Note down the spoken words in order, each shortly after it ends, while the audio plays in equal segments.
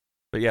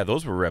But yeah,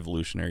 those were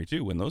revolutionary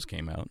too when those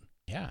came out.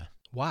 Yeah.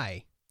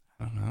 Why?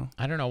 I don't know.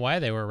 I don't know why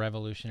they were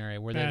revolutionary.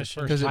 Were they the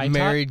Fashion. first Because high it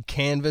married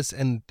canvas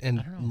and top? I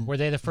don't know. Were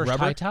they the first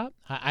rubber? high top?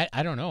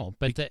 I don't know.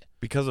 But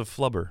Because of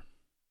flubber.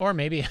 or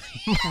maybe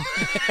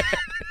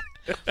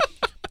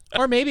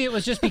or maybe it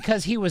was just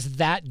because he was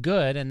that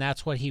good and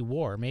that's what he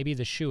wore. Maybe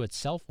the shoe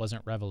itself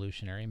wasn't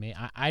revolutionary.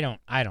 I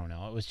don't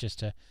know. It was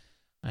just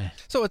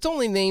So it's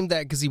only named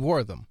that because he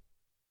wore them.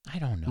 I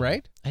don't know.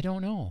 Right? I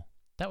don't know.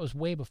 That was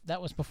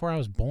that was before I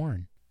was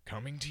born.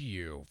 Coming to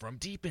you from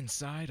deep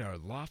inside our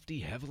lofty,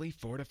 heavily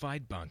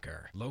fortified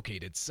bunker,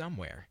 located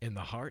somewhere in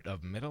the heart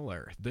of Middle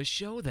Earth, the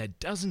show that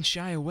doesn't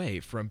shy away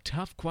from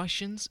tough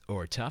questions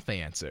or tough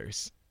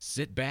answers.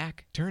 Sit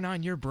back, turn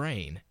on your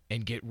brain,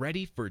 and get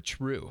ready for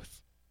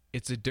truth.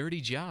 It's a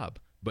dirty job,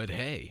 but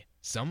hey,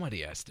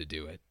 somebody has to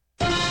do it.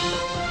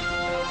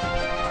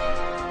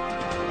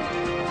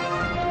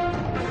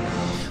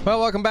 Well,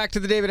 welcome back to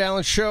the David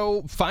Allen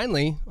Show.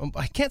 Finally,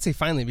 I can't say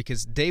finally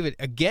because David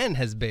again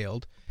has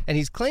bailed, and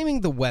he's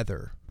claiming the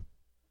weather.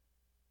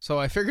 So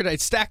I figured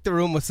I'd stack the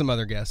room with some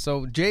other guests.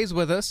 So Jay's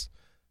with us,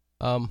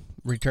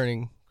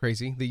 returning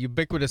crazy. The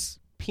ubiquitous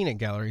Peanut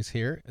Gallery's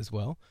here as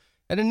well.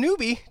 And a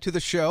newbie to the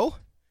show.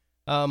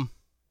 I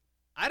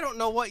don't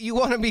know what you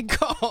want to be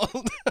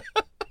called.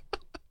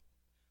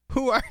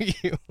 Who are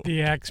you?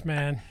 The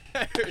X-Man.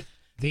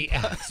 The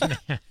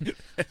X-Man.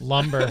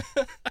 Lumber.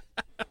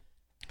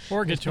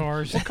 Or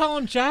guitars. We'll call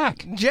him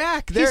Jack.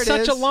 Jack, there He's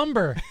it is. such a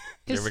lumber.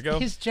 There we go.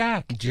 He's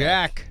Jack.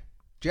 Jack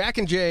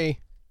and Jay.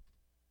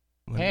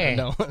 Hey.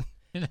 No.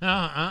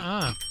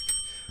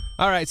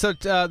 All right, so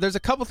there's a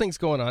couple things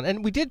going on,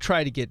 and we did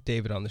try to get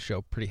David on the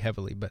show pretty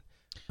heavily, but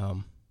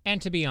And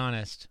to be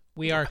honest,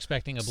 we are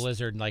expecting a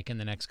blizzard like in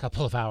the next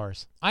couple of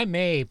hours. I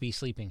may be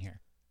sleeping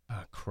here.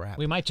 oh crap.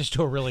 We might just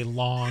do a really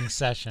long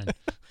session.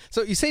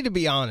 So you say to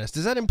be honest.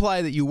 Does that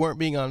imply that you weren't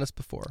being honest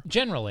before?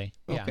 Generally,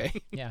 yeah.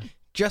 Okay. Yeah.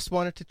 Just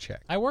wanted to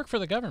check. I work for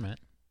the government.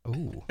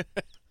 Ooh.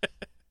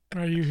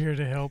 Are you here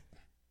to help?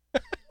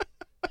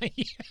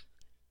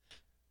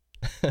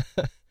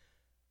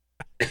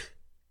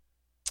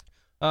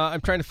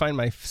 I'm trying to find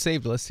my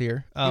saved list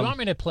here. You want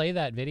me to play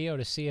that video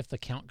to see if the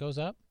count goes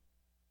up?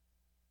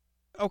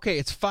 Okay,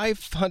 it's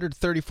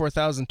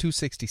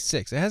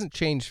 534,266. It hasn't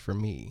changed for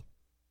me.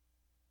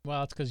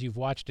 Well, it's because you've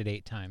watched it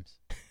 8 times.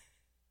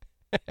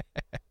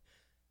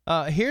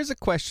 Here's a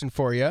question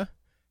for you.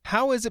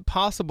 How is it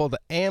possible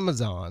that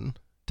Amazon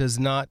does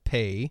not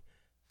pay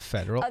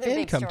federal Other big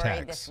income story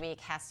tax? this week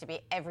has to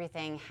be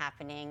everything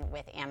happening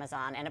with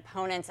Amazon. And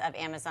opponents of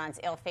Amazon's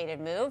ill-fated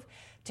move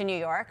to New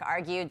York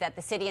argued that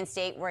the city and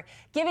state were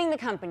giving the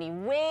company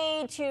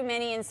way too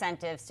many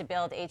incentives to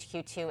build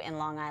HQ2 in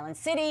Long Island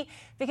City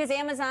because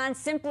Amazon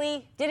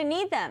simply didn't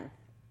need them.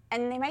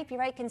 And they might be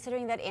right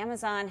considering that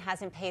Amazon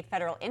hasn't paid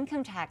federal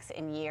income tax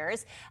in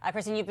years.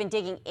 Kristen, you've been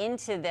digging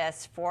into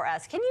this for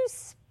us. Can you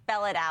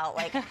spell it out?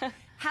 Like,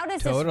 how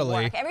does this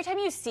work? Every time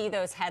you see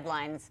those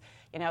headlines,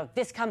 you know,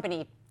 this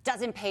company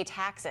doesn't pay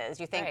taxes,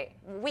 you think, Right.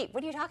 wait,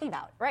 what are you talking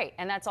about? Right,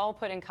 and that's all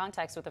put in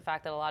context with the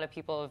fact that a lot of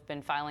people have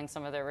been filing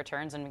some of their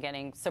returns and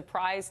getting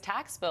surprise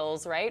tax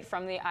bills, right,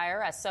 from the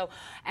IRS. So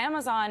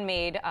Amazon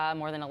made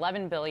more than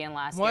 $11 billion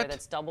last year.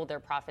 That's doubled their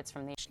profits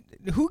from the.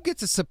 Who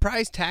gets a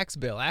surprise tax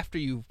bill after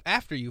you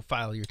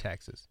file your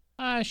taxes?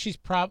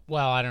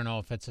 Well, I don't know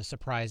if it's a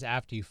surprise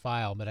after you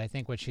file, but I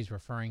think what she's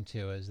referring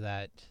to is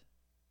that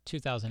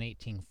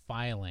 2018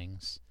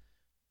 filings,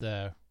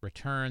 the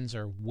returns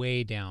are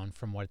way down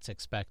from what's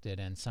expected,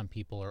 and some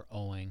people are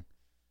owing.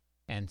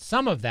 And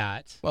some of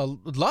that...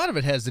 Well, a lot of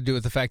it has to do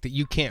with the fact that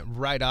you can't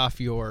write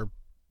off your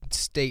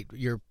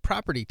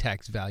property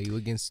tax value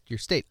against your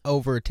state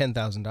over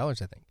 $10,000, I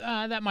think.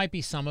 That might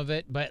be some of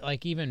it, but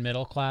like even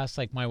middle class,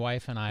 like my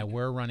wife and I,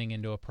 we're running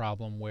into a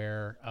problem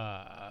where...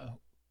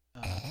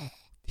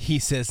 he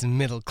says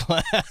middle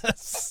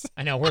class.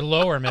 I know, we're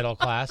lower middle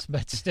class,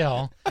 but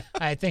still,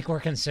 I think we're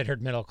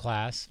considered middle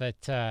class.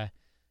 But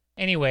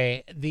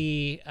anyway,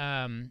 the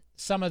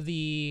some of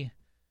the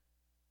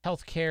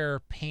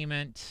healthcare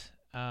payment,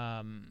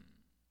 I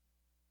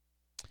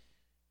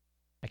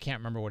can't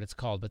remember what it's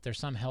called, but there's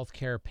some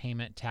healthcare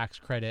payment tax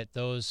credit.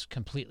 Those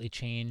completely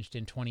changed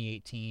in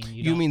 2018.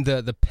 You mean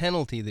the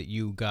penalty that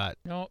you got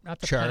not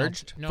the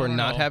charged penalty. for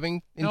not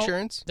having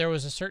insurance? No, there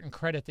was a certain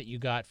credit that you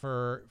got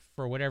for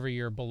whatever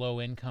your below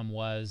income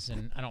was,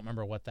 and I don't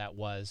remember what that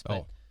was,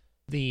 but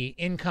the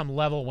income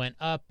level went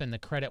up and the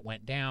credit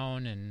went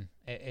down, and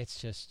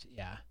it's just,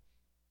 yeah.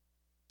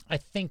 I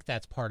think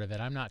that's part of it.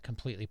 I'm not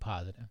completely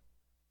positive.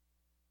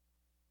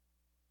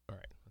 All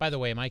right. By the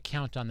way, my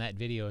count on that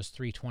video is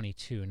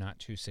 322, not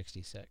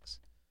 266.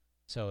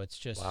 So it's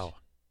just... Wow.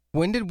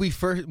 When did we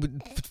first...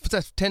 Was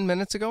that 10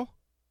 minutes ago?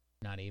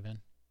 Not even.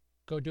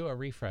 Go do a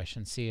refresh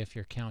and see if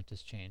your count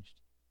has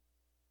changed.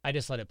 I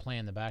just let it play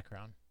in the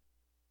background.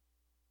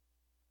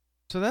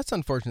 So that's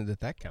unfortunate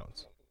that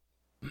counts.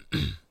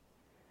 Welcome.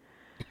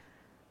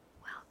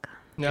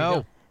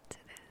 No. To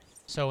this.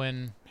 So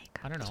in,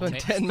 I don't know, So in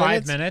maybe 10 5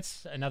 minutes?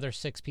 minutes, another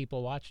 6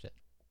 people watched it.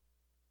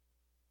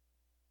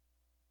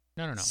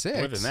 No. 6?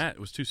 More than that, it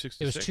was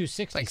 266. It was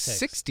 266. Like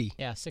 60.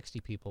 Yeah, 60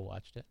 people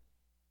watched it.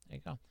 There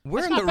you go.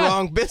 We're That's in not the bad.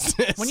 wrong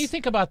business. When you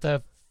think about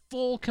the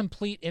full,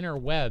 complete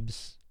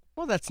interwebs,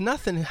 Well, that's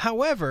nothing.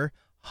 However,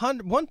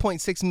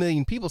 1.6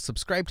 million people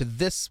subscribe to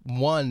this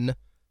one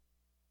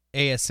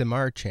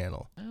ASMR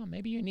channel. well,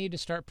 maybe you need to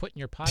start putting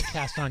your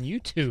podcast on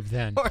YouTube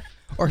then.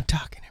 Or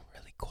talking it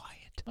really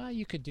quiet. Well,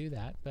 you could do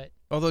that, but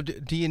Although,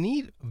 do you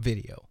need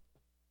video?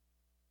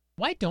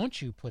 why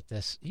don't you put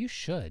this? You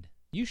should.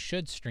 You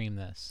should stream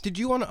this. Did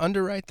you want to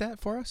underwrite that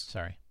for us?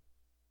 Sorry.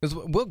 Because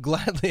we'll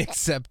gladly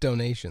accept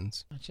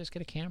donations. Let's just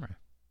get a camera.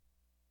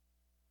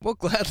 We'll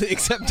gladly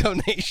accept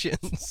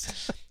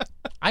donations.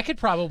 I could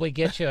probably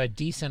get you a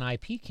decent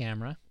IP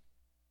camera.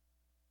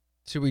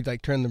 Should we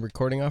turn the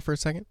recording off for a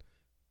second?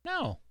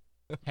 No.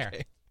 Here.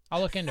 Okay. I'll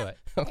look into it.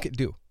 Okay,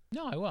 do.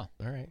 No, I will.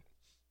 All right.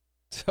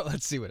 So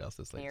let's see what else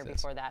this The lady year says.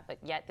 before that, but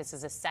yet this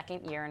is the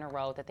second year in a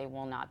row that they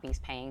will not be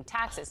paying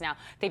taxes. Now,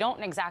 they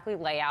don't exactly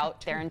lay out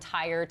their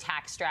entire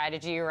tax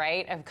strategy,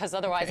 right? Because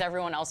otherwise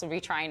everyone else would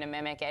be trying to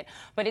mimic it.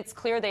 But it's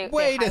clear they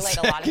Wait a highlight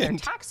a lot of their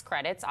second. tax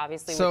credits,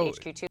 obviously So with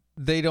HQ2.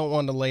 they don't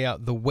want to lay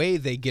out the way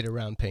they get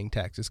around paying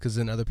taxes because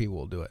then other people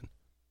will do it.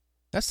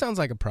 That sounds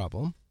like a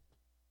problem.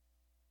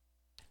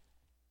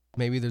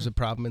 Maybe there's a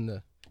problem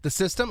in the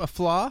system, a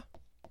flaw.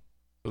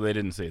 Well, they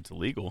didn't say it's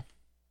illegal.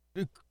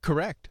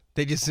 Correct.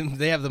 They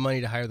have the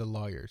money to hire the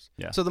lawyers.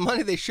 Yeah. So the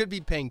money they should be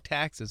paying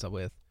taxes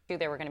with.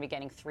 They were going to be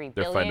getting $3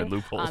 They're finding billion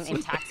loopholes.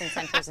 in tax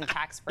incentives and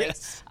tax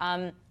breaks.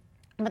 Yes.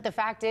 But the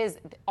fact is,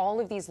 all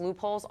of these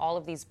loopholes, all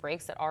of these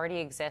breaks that already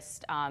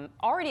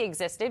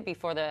existed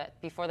before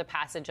the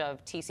passage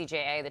of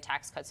TCJA, the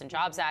Tax Cuts and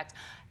Jobs Act,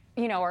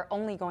 are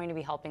only going to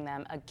be helping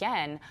them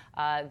again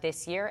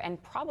this year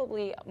and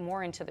probably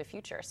more into the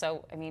future.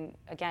 So,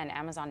 again,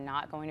 Amazon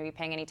not going to be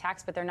paying any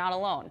tax, but they're not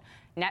alone.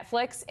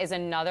 Netflix is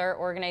another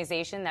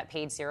organization that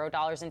paid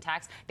 $0 in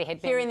tax. They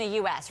had been Here in the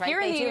U.S., right? Here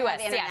in They the do have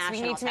U.S., yes.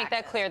 We need to make that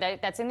taxes. clear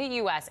that that's in the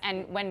U.S.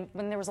 And when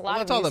there was a lot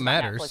Well, of that's all news that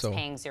about matters, Netflix so-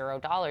 paying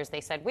 $0, they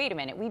said, wait a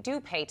minute, we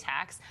do pay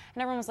tax.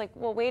 And everyone was like,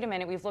 well, wait a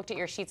minute, we've looked at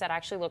your sheets. That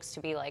actually looks to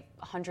be like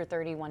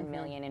 $131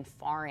 million in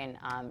foreign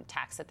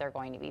tax that they're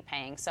going to be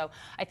paying. So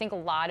I think a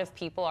lot of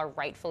people are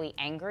rightfully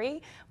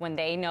angry when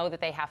they know that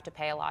they have to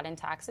pay a lot in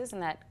taxes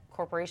and that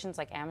corporations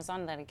like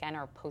Amazon that, again,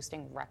 are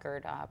posting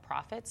record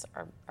profits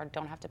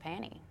don't have to pay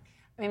any.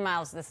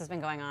 Miles, this has been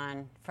going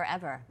on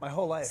forever. My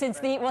whole life. Since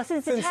the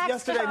tax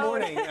yesterday code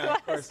morning,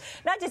 of course.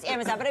 Not just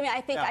Amazon, but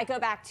I think I go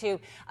back to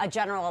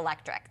General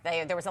Electric.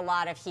 There was a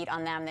lot of heat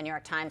on them. The New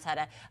York Times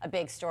had a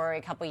big story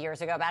a couple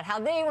years ago about how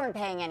they weren't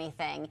paying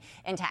anything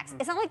in tax.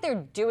 It's not like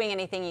they're doing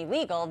anything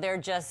illegal. They're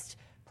just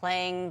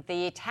playing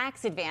the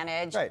tax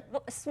advantage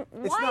wisely.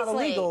 It's not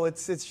illegal.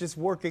 It's just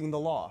working the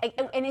law.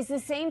 And is the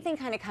same thing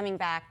kind of coming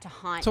back to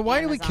haunt So why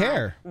do we Amazon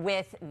care?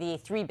 with the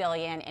 $3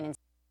 billion in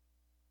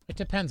It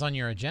depends on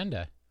your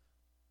agenda.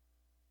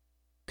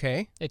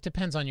 Okay. It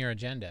depends on your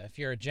agenda. If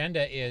your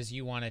agenda is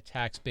you want to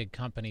tax big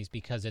companies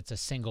because it's a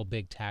single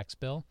big tax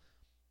bill,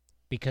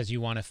 because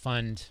you want to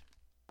fund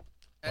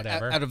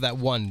whatever. Out of that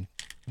one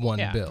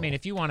yeah, bill. I mean,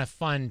 if you want to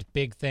fund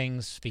big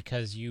things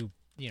because you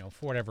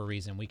for whatever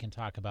reason, we can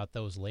talk about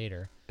those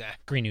later.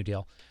 Green New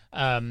Deal.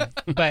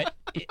 But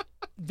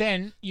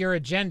then your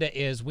agenda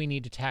is we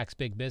need to tax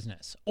big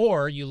business.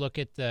 Or you look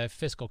at the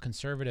fiscal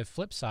conservative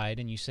flip side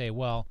and you say,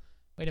 well,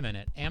 wait a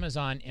minute.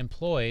 Amazon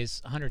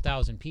employs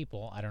 100,000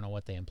 people. I don't know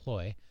what they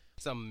employ.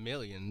 Some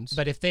millions.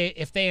 But if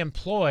they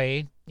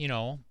employ,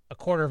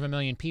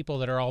 250,000 people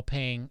that are all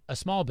paying a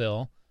small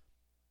bill,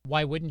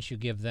 why wouldn't you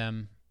give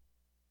them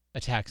a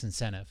tax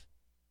incentive?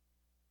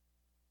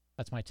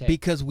 That's my take.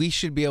 Because we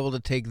should be able to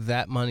take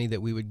that money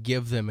that we would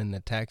give them in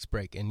the tax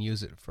break and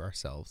use it for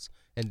ourselves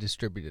and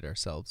distribute it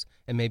ourselves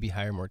and maybe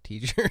hire more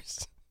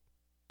teachers.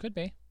 Could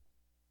be.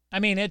 I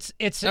mean, it's.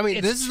 This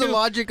is the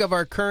logic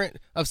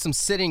of some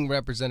sitting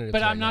representatives.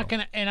 But right I'm not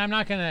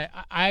now. gonna.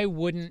 I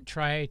wouldn't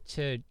try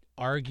to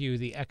argue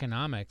the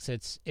economics.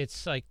 It's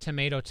like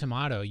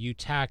tomato. You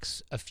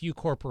tax a few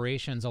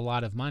corporations a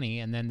lot of money,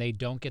 and then they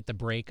don't get the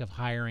break of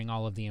hiring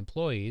all of the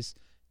employees.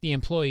 The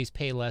employees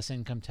pay less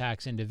income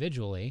tax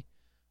individually,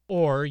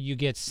 or you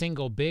get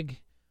single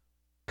big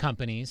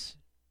companies.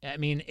 I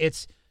mean,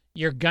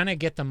 you're going to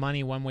get the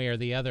money one way or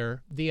the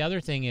other. The other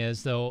thing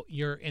is, though,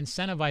 you're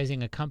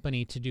incentivizing a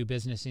company to do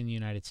business in the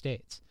United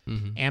States.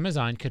 Mm-hmm.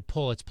 Amazon could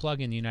pull its plug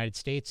in the United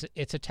States.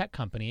 It's a tech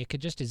company. It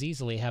could just as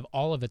easily have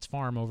all of its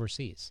farm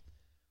overseas.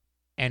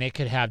 And it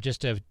could have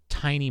just a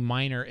tiny,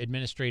 minor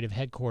administrative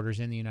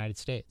headquarters in the United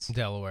States.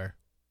 Delaware.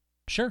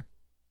 Sure.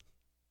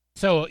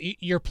 So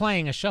you're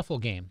playing a shuffle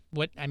game.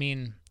 I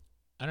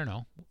don't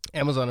know.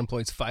 Amazon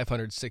employs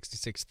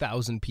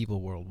 566,000 people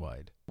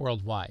worldwide.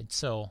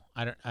 So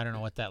I don't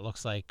know what that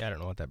looks like. I don't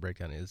know what that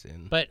breakdown is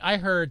in. But I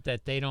heard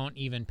that they don't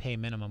even pay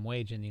minimum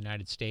wage in the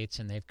United States,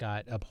 and they've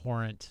got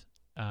abhorrent.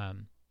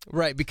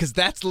 Right, because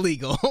that's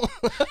legal.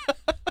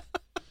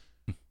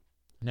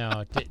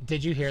 No,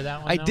 did you hear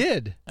that one? I though?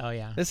 did. Oh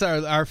yeah. This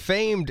is our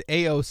famed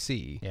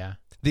AOC. Yeah.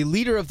 The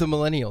leader of the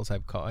millennials.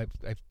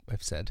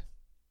 I've said.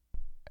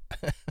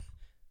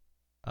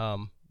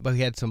 But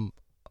he had some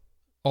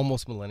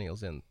almost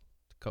millennials in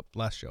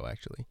last show,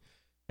 actually,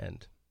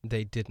 and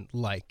they didn't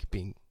like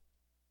being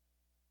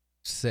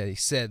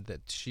said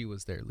that she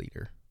was their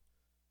leader.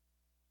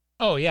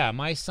 Oh yeah,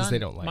 my son. They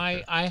don't like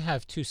her. I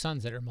have 2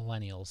 sons that are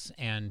millennials,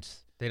 and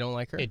they don't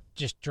like her. It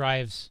just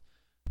drives.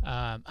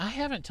 I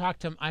haven't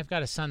talked to him. I've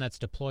got a son that's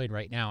deployed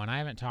right now, and I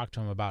haven't talked to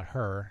him about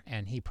her,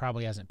 and he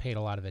probably hasn't paid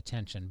a lot of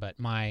attention. But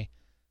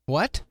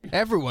what?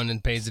 Everyone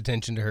pays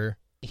attention to her.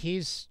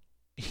 He's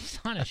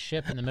on a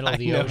ship in the middle of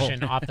the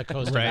ocean off the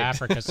coast of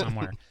Africa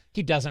somewhere.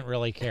 He doesn't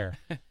really care.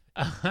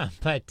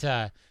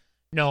 But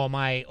no,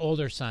 my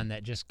older son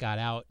that just got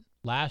out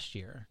last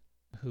year,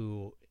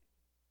 who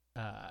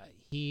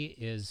he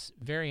is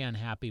very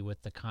unhappy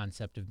with the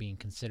concept of being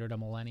considered a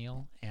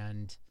millennial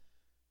and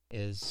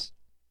is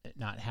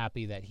not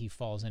happy that he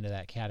falls into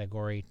that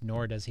category,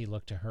 nor does he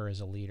look to her as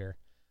a leader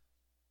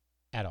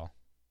at all.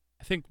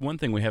 I think one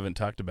thing we haven't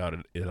talked about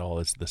at all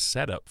is the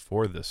setup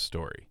for this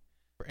story.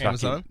 For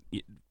Amazon?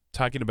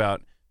 Talking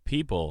about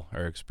people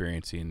are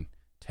experiencing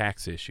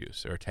tax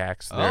issues or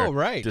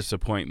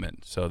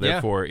disappointment. So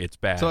therefore it's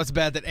bad. So it's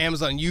bad that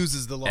Amazon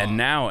uses the law. And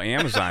now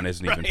Amazon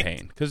isn't even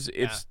paying because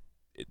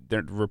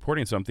they're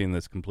reporting something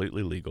that's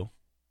completely legal.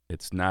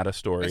 It's not a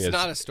story. It's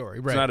not a story,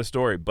 right. It's not a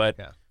story, but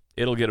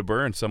it'll get a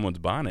burr in someone's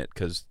bonnet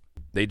because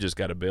they just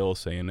got a bill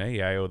saying,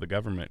 hey, I owe the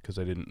government because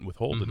I didn't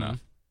withhold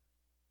enough.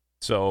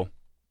 So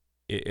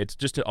it's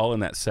just all in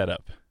that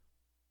setup.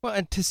 Well,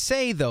 and to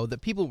say, though,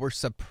 that people were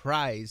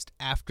surprised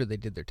after they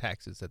did their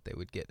taxes that they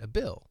would get a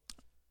bill.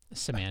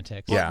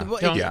 Semantics. Yeah.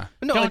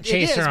 Don't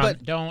chase her on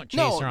the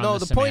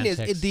semantics. The point is,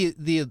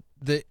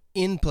 the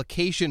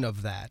implication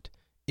of that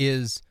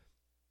is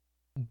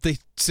they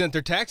sent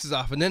their taxes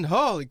off, and then,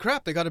 holy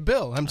crap, they got a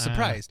bill. I'm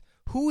surprised.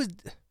 Who is...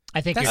 I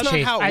think that's not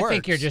how it works. I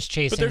think you're just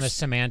chasing the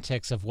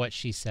semantics of what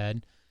she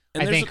said.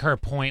 I think her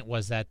point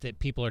was that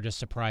people are just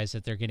surprised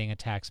that they're getting a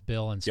tax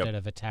bill instead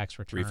of a tax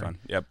return. Refund.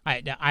 Yep.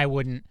 I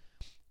wouldn't,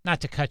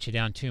 not to cut you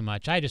down too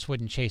much, I just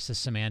wouldn't chase the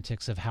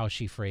semantics of how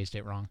she phrased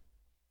it wrong.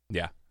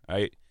 Yeah,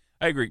 I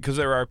agree, because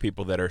there are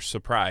people that are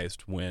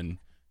surprised when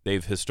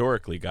they've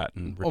historically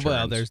gotten returns. Oh,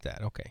 well, there's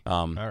that. Okay.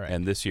 All right.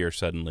 And this year,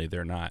 suddenly,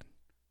 they're not.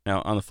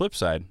 Now, on the flip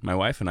side, my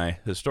wife and I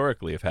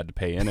historically have had to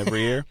pay in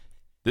every year.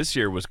 This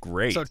year was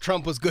great. So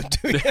Trump was good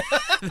to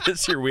you.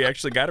 This year we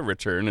actually got a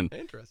return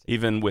and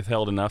even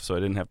withheld enough so I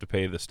didn't have to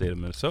pay the state of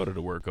Minnesota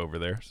to work over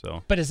there.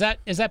 So, but is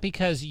that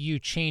because you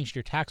changed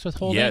your tax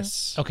withholding?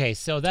 Yes. Okay,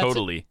 so that's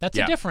totally. That's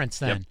a difference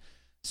then. Yep.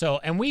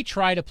 So, and we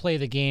try to play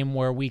the game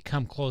where we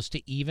come close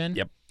to even.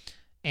 Yep.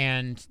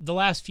 And the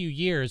last few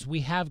years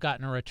we have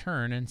gotten a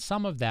return, and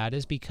some of that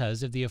is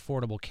because of the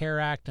Affordable Care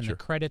Act and the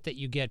credit that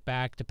you get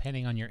back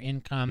depending on your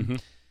income. Mm-hmm.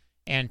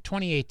 And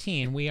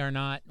 2018, we are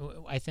not,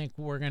 I think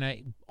we're going to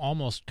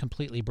almost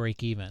completely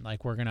break even.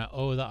 Like we're going to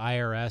owe the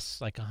IRS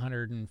like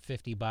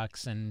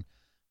 $150 and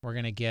we're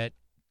going to get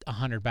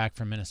 $100 back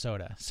from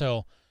Minnesota.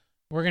 So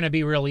we're going to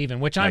be real even,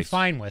 which I'm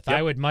fine with. Yep.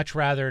 I would much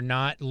rather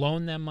not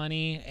loan them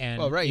money.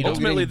 And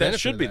ultimately, that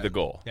should be the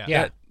goal.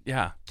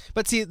 Yeah.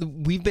 But see,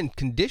 we've been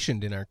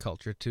conditioned in our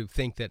culture to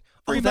think that,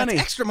 free that's money.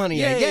 Extra money.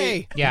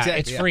 Yay. Yeah, exactly.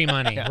 It's free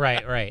money.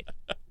 Right.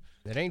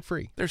 It ain't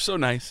free. They're so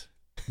nice.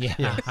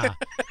 Yeah.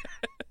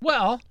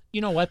 Well,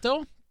 you know what,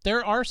 though?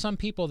 There are some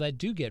people that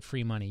do get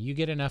free money. You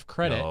get enough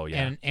credit. Oh,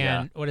 yeah.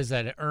 And what is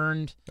that?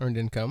 Earned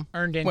income?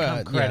 Earned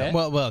income credit.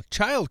 Yeah. Well,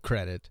 child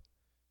credit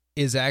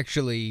is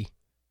actually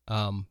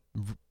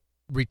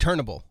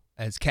returnable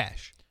as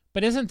cash.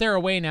 But isn't there a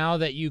way now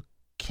that you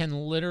can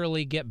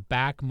literally get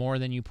back more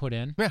than you put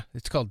in? Yeah,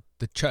 it's called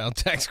the child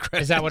tax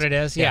credit. Is that what it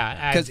is?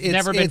 Yeah. I've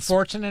never been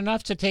fortunate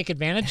enough to take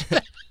advantage of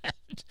that.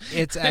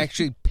 It's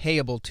actually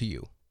payable to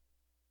you.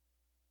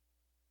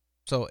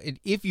 So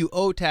if you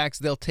owe tax,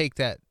 they'll take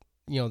that,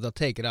 they'll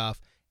take it off.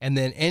 And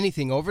then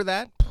anything over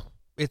that,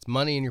 it's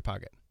money in your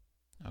pocket.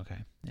 Okay.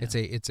 Yeah.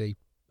 It's a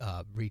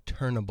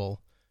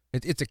returnable,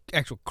 it's an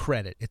actual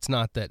credit. It's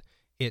not that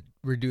it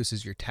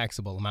reduces your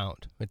taxable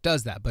amount. It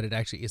does that, but it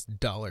actually is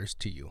dollars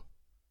to you.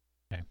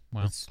 Okay.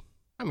 Well,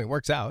 it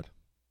works out.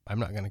 I'm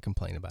not going to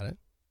complain about it.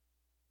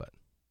 But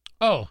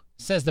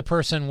says the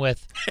person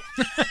with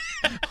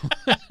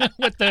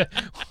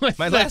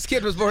my last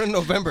kid was born in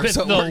November,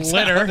 so the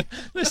litter.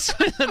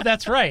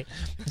 That's right.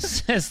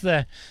 Says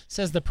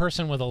the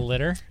person with a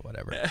litter.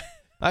 Whatever.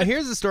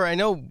 Here's the story. I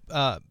know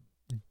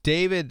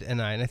David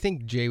and I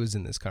think Jay was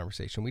in this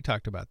conversation. We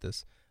talked about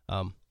this.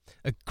 A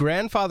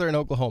grandfather in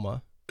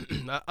Oklahoma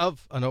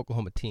of an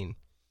Oklahoma teen.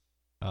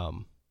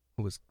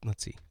 Who was,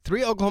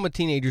 3 Oklahoma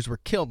teenagers were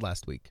killed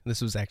last week.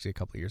 This was actually a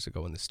couple of years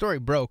ago when the story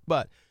broke,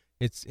 but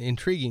it's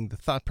intriguing, the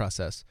thought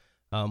process.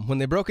 When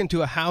they broke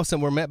into a house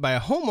and were met by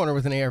a homeowner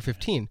with an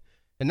AR-15.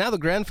 And now the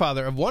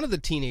grandfather of one of the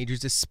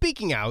teenagers is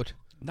speaking out.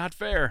 Not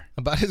fair.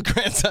 About his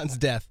grandson's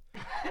death.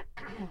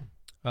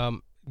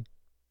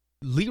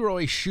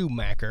 Leroy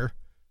Schumacher,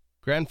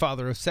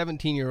 grandfather of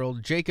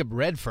 17-year-old Jacob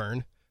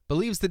Redfern,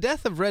 believes the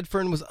death of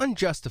Redfern was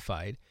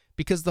unjustified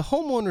because the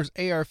homeowner's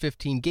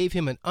AR-15 gave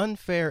him an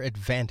unfair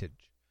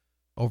advantage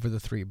over the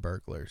 3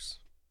 burglars.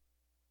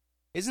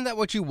 Isn't that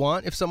what you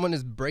want if someone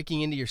is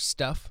breaking into your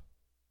stuff?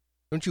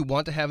 Don't you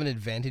want to have an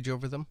advantage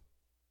over them?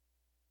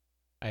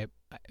 I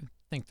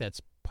think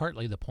that's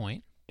partly the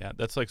point. Yeah,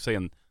 that's like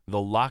saying the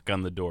lock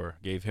on the door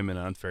gave him an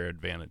unfair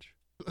advantage.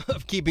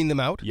 Of keeping them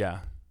out? Yeah.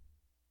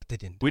 But they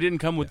didn't. We didn't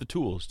come with the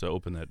tools to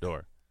open that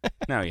door.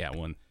 Now, yeah,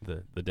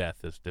 the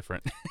death is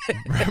different.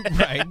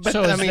 Right. But,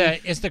 So I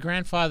is the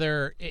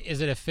grandfather, is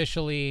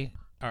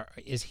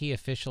he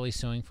officially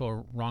suing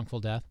for wrongful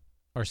death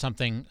or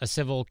something, a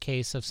civil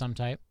case of some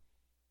type?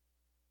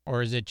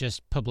 Or is it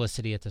just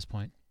publicity at this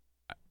point?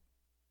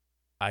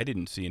 I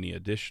didn't see any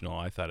additional.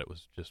 I thought it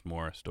was just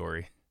more a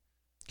story.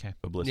 Okay.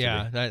 Publicity.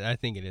 Yeah, I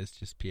think it is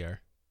just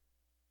PR.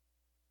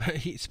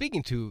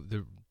 Speaking to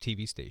the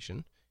TV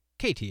station,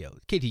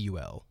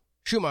 KTUL,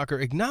 Schumacher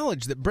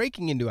acknowledged that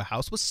breaking into a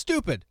house was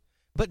stupid,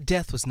 but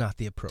death was not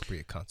the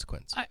appropriate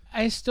consequence.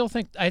 I still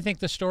think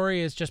the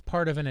story is just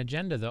part of an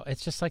agenda, though.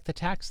 It's just like the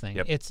tax thing.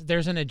 Yep.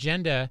 There's an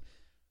agenda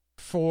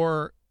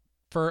for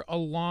a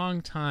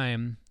long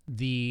time.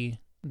 The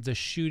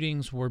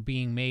shootings were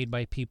being made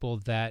by people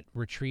that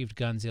retrieved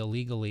guns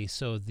illegally.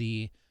 So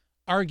the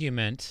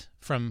argument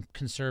from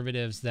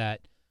conservatives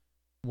that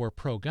were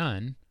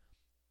pro-gun,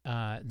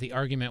 the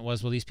argument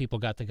was, well, these people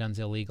got the guns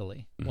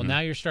illegally. Mm-hmm. Well, now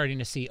you're starting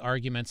to see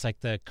arguments like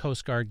the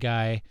Coast Guard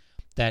guy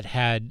that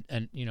had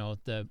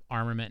the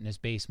armament in his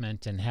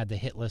basement and had the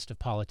hit list of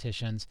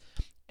politicians.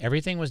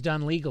 Everything was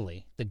done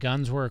legally. The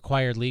guns were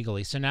acquired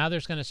legally. So now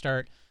there's going to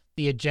start,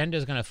 the agenda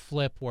is going to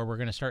flip where we're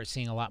going to start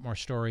seeing a lot more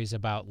stories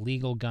about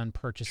legal gun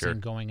purchasing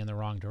going in the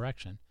wrong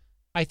direction.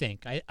 I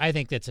think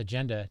that's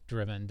agenda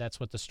driven. That's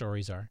what the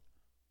stories are.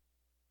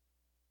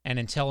 And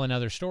until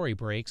another story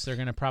breaks, they're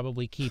going to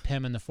probably keep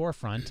him in the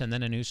forefront, and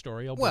then a new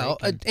story will break. Well,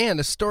 and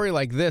a story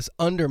like this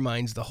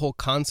undermines the whole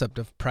concept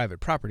of private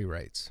property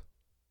rights.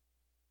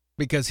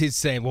 Because he's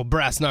saying, well,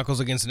 brass knuckles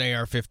against an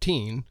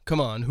AR-15.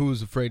 Come on,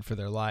 who's afraid for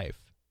their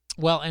life?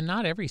 Well, and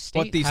not every state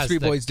what these has three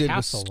the boys did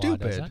was castle law,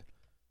 does stupid. it?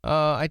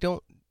 I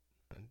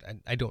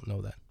don't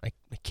know that. I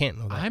can't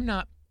know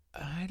that.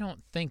 I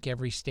don't think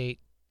every state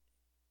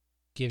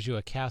gives you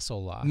a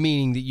castle law.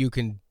 Meaning that you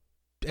can,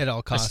 at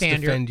all costs,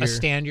 defend your...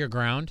 stand your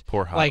ground.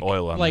 Pour hot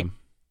oil on them.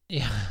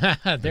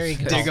 Yeah, there you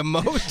go. Dig a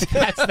moat.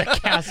 That's the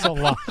castle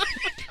law.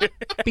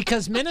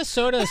 Because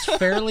Minnesota is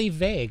fairly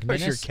vague.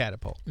 Where's your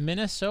catapult?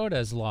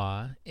 Minnesota's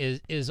law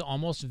is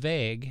almost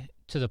vague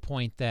to the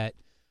point that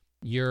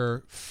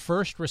your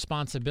first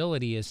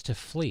responsibility is to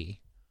flee.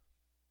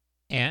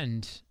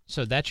 And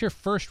so that's your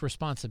first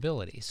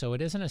responsibility. So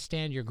it isn't a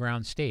stand your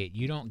ground state.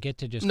 You don't get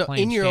to just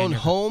claim in your own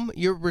home,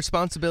 your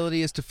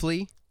responsibility is to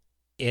flee?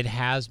 It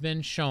has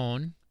been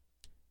shown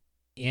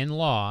in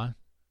law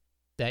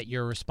that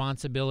your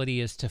responsibility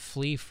is to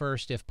flee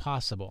first if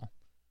possible.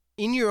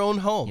 In your own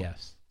home?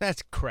 Yes.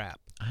 That's crap.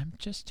 I'm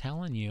just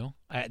telling you.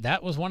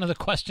 That was one of the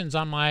questions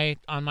on my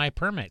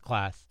permit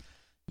class.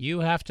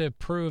 You have to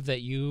prove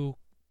that you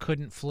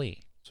couldn't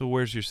flee. So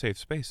where's your safe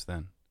space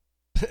then?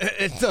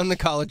 It's on the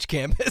college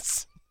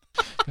campus.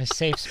 My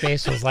safe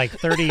space was like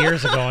 30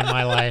 years ago in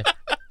my life.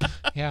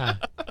 Yeah.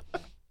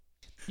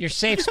 Your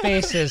safe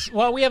space is,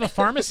 well, we have a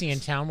pharmacy in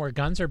town where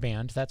guns are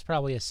banned. That's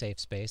probably a safe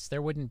space.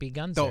 There wouldn't be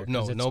guns there.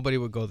 No, nobody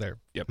would go there.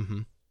 Yep. Mm-hmm.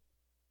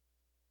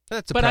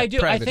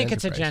 I think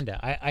it's agenda.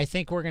 I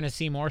think we're going to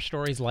see more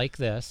stories like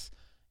this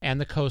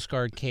and the Coast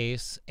Guard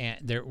case,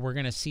 and we're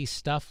going to see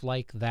stuff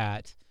like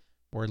that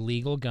where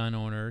legal gun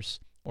owners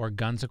or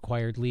guns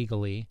acquired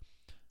legally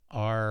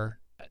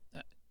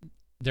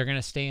they're going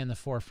to stay in the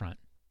forefront.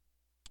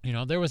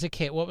 There was a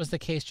case, what was the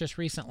case just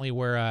recently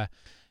where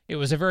it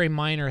was a very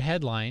minor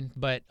headline,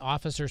 but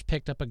officers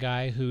picked up a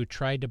guy who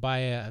tried to buy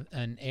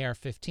an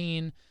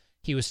AR-15.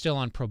 He was still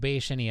on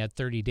probation. He had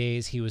 30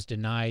 days. He was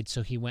denied,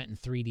 so he went and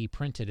 3D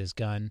printed his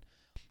gun,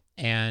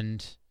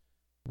 and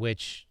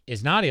which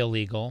is not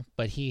illegal,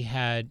 but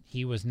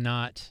he was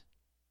not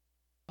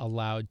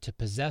allowed to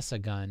possess a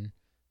gun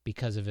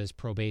because of his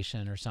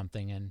probation or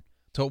something. And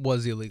so it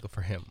was illegal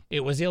for him.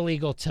 It was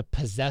illegal to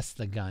possess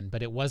the gun,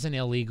 but it wasn't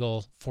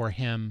illegal for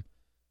him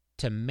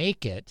to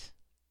make it.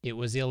 It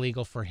was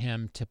illegal for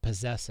him to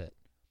possess it.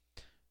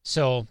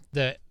 So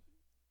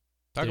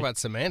Talk about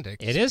semantics.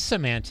 It is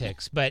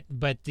semantics, but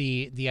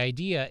the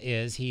idea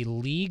is he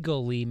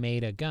legally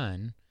made a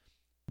gun,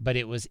 but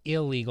it was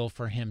illegal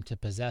for him to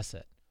possess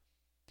it.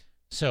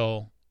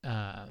 So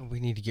we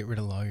need to get rid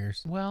of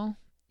lawyers. Well,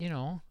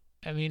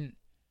 I mean,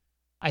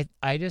 I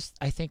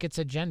think it's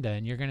agenda,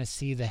 and you're going to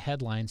see the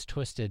headlines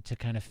twisted to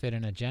kind of fit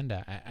an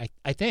agenda.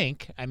 I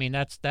think. I mean,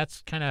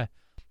 that's kind of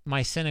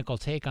my cynical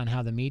take on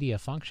how the media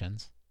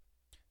functions.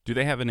 Do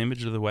they have an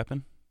image of the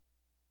weapon?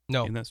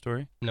 No. In that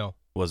story? No.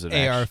 Was it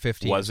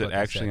AR-15? Was it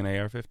actually an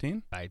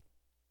AR-15?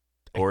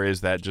 Or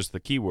is that just the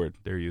keyword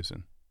they're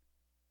using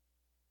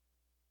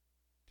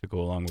to go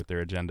along with their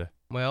agenda?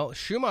 Well,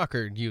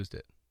 Schumacher used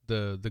it,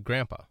 the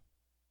grandpa.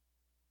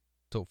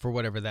 So for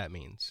whatever that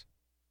means,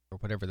 or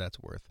whatever that's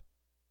worth.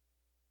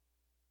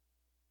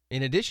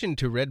 In addition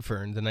to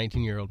Redfern, the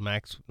 19-year-old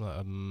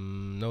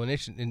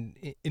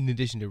in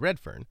addition to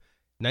Redfern,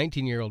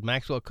 19-year-old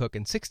Maxwell Cook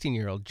and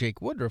 16-year-old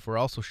Jake Woodruff were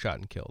also shot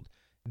and killed.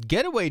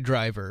 Getaway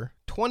driver,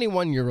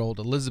 21-year-old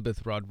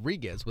Elizabeth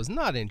Rodriguez, was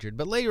not injured,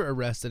 but later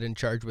arrested and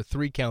charged with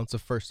 3 counts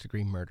of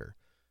first-degree murder.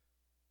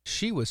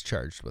 She was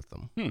charged with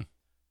them.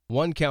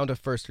 1 count of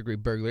first-degree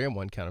burglary and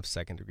 1 count of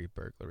second-degree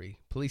burglary.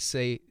 Police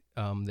say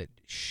that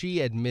she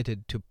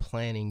admitted to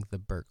planning the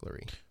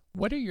burglary.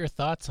 What are your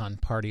thoughts on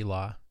party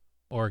law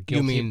or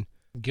guilty? You mean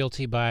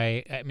guilty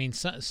by? I mean,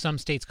 some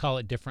states call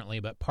it differently,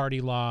 but party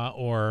law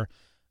or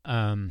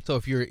so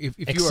if you're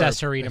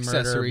accessory to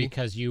murder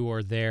because you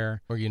were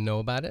there or you know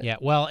about it. Yeah,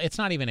 well, it's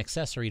not even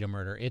accessory to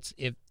murder. It's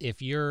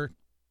if you're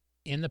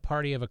in the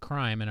party of a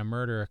crime and a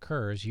murder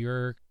occurs,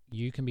 you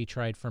can be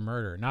tried for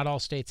murder. Not all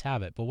states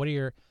have it, but what are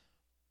your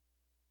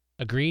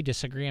agree,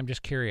 disagree? I'm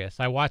just curious.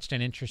 I watched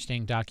an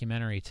interesting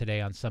documentary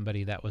today on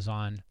somebody that was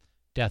on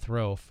death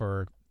row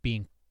for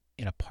being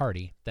in a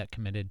party that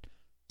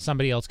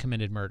somebody else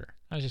committed murder.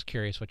 I was just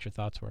curious what your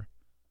thoughts were.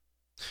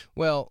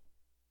 Well,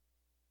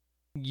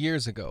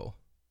 years ago,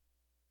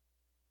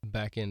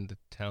 back in the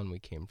town we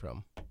came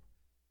from,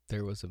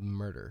 there was a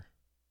murder.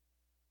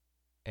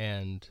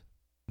 And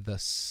the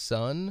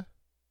son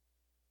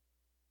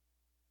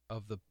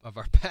of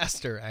our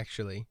pastor,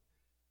 actually,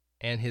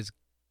 and his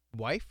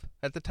wife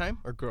at the time,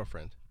 or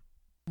girlfriend?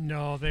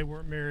 No, they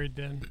weren't married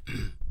then.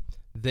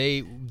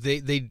 They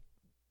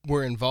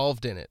were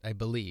involved in it, I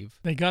believe.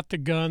 They got the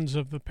guns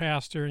of the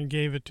pastor and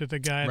gave it to the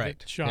guy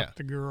that shot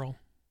the girl.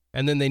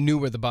 And then they knew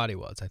where the body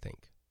was, I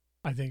think.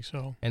 I think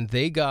so. And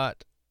they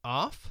got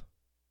off?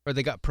 Or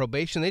they got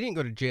probation? They didn't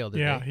go to jail, did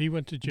they? Yeah, he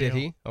went to jail. Did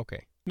he?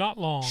 Okay. Not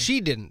long.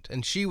 She didn't,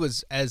 and she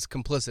was as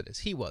complicit as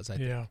he was, I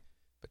think. Yeah.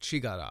 But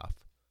she got off.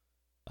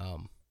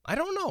 I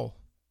don't know.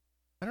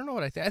 I don't know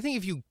what I think. I think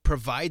if you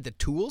provide the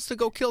tools to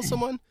go kill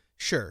someone,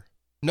 sure,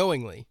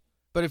 knowingly.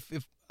 But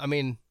if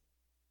then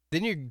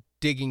you're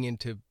digging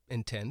into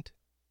intent.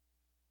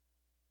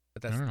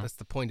 But that's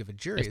the point of a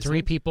jury. If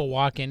 3 people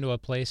walk into a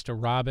place to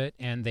rob it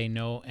and they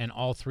know, and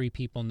all 3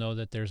 people know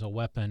that there's a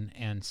weapon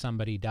and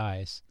somebody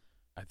dies,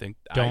 I think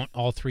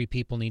all 3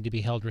 people need to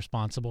be held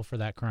responsible for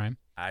that crime?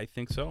 I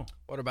think so.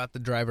 What about the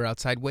driver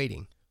outside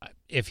waiting?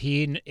 If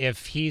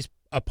he's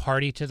a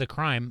party to the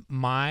crime,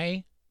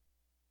 my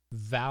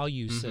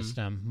value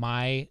system,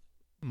 my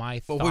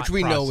thought which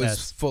we know process,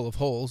 is full of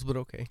holes, but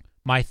okay.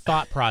 My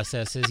thought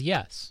process is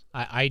yes.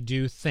 I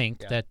do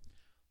think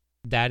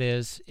that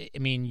is. I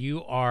mean,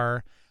 you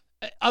are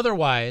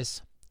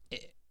otherwise.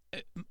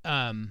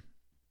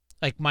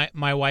 Like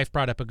my wife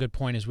brought up a good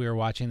point as we were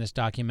watching this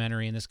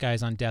documentary, and this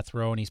guy's on death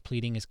row and he's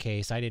pleading his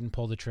case. I didn't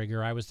pull the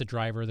trigger. I was the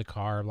driver of the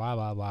car. Blah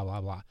blah blah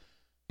blah blah.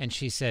 And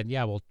she said,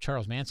 yeah, well,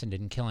 Charles Manson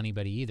didn't kill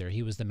anybody either.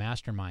 He was the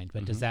mastermind.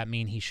 But does that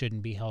mean he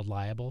shouldn't be held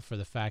liable for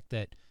the fact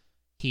that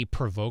he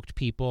provoked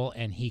people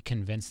and he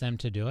convinced them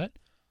to do it?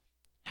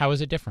 How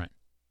is it different?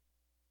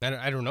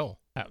 I don't know.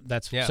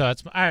 So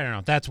it's I don't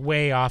know. That's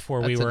way off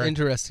where we were. That's an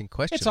interesting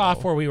question. It's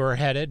off where we were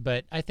headed,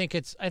 but I think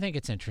it's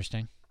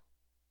interesting.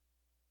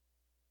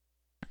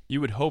 You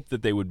would hope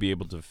that they would be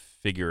able to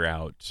figure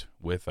out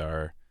with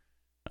our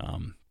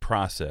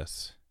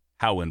process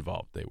how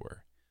involved they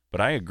were. But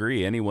I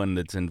agree, anyone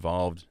that's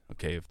involved,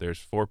 okay, if there's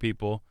 4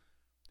 people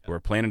who are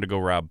planning to go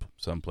rob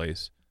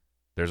someplace,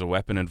 there's a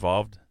weapon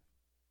involved,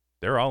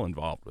 they're all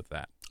involved with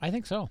that. I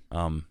think so.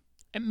 And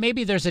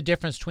maybe there's a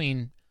difference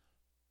between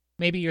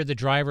maybe you're the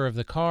driver of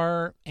the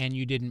car and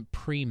you didn't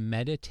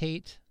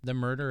premeditate the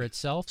murder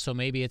itself, so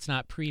maybe it's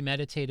not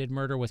premeditated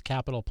murder with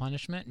capital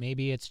punishment.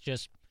 Maybe it's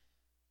just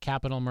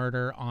capital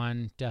murder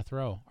on death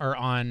row or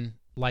on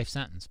life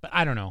sentence. But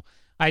I don't know.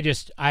 I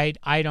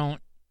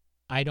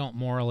don't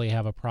morally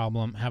have a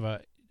problem, have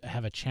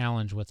a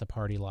challenge with a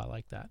party law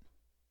like that.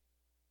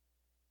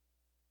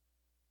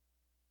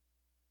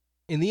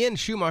 In the end,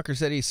 Schumacher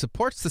said he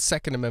supports the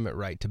Second Amendment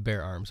right to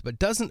bear arms, but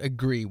doesn't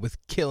agree with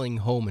killing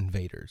home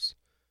invaders.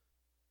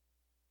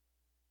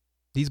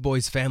 These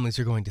boys' families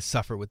are going to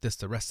suffer with this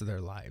the rest of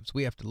their lives.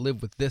 We have to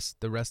live with this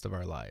the rest of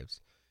our lives.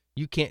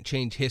 You can't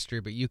change history,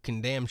 but you can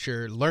damn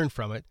sure learn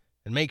from it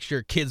and make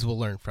sure kids will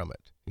learn from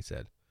it, he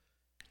said.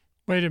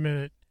 Wait a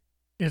minute.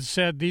 It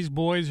said these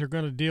boys are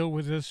going to deal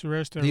with this the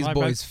rest of their life.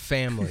 These boys'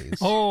 families.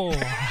 Oh,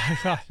 I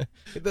thought.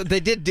 They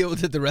did deal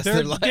with it the rest of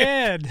their life.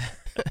 They're dead.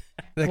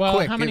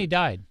 Well, how many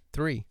died?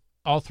 3.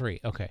 All 3,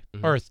 okay.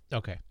 Mm-hmm.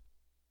 Okay.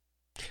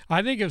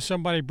 I think if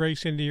somebody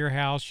breaks into your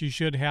house, you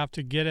should have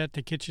to get at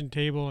the kitchen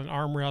table and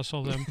arm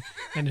wrestle them.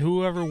 And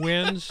whoever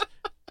wins,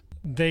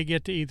 they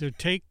get to either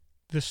take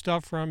the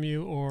stuff from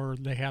you or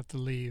they have to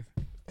leave.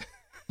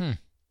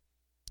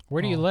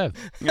 Where do you live?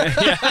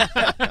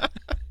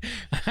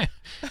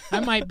 I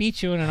might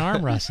beat you in an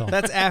arm wrestle.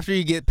 That's after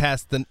you get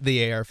past the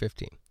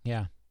AR-15.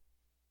 Yeah.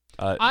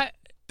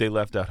 They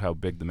left out how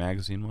big the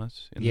magazine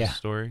was in the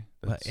story.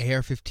 But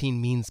AR-15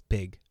 means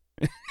big.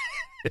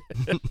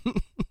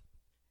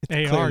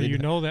 AR, you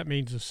know that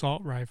means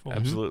assault rifle.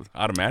 Absolutely.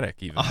 Automatic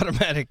even.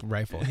 Automatic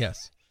rifle,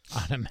 yes.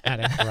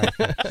 Automatic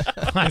rifle.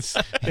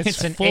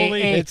 It's an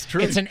fully, AA. It's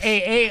true. It's an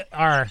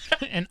AAR,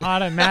 an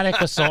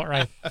automatic assault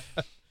rifle.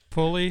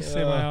 Fully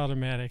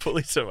semi-automatic.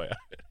 Fully semi-automatic.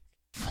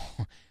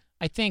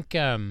 I think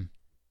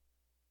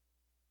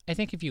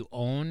if you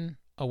own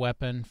a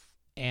weapon,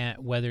 and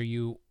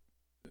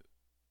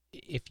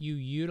if you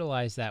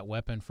utilize that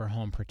weapon for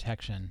home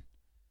protection,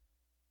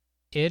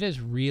 it is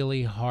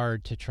really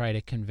hard to try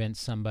to convince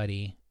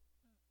somebody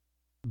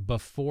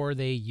before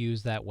they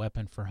use that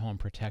weapon for home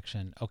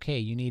protection. Okay,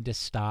 you need to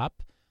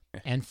stop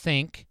and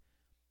think,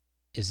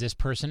 is this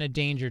person a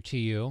danger to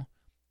you?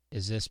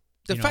 Is this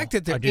the fact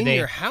that they're in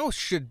your house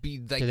should be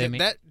like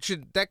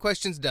that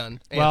question's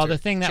done. Well, Answered. the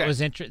thing that Check. was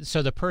interesting,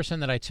 so the person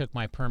that I took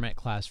my permit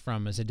class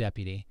from is a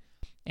deputy,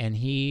 and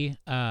he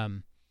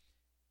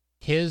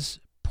his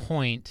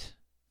point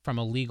from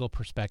a legal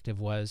perspective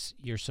was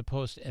you're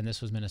supposed to, and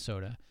this was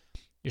Minnesota,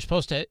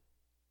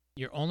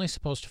 you're only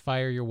supposed to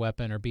fire your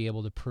weapon or be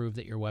able to prove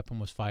that your weapon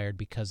was fired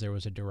because there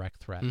was a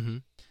direct threat. Mm-hmm.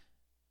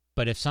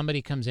 But if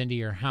somebody comes into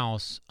your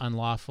house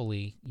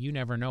unlawfully, you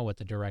never know what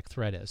the direct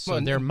threat is. So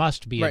Well, there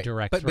must be a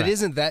direct threat. But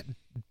isn't that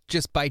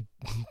just by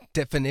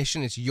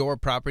definition, it's your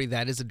property,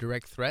 that is a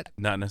direct threat?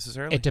 Not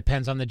necessarily. It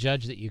depends on the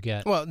judge that you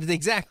get. Well,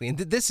 exactly. And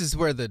this is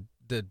where the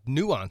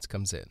nuance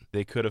comes in.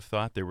 They could have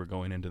thought they were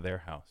going into their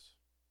house.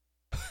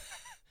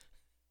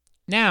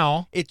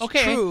 Now, it's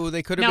okay, true.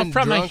 They could have now been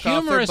from drunk a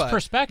humorous off their butt.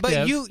 perspective,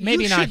 But you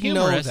maybe not should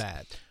humorous. know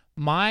that.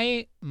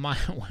 When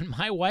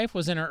my wife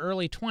was in her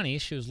early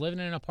 20s, she was living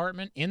in an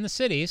apartment in the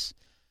cities,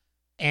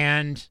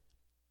 and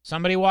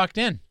somebody walked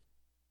in,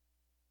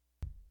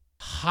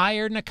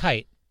 hired in a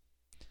kite,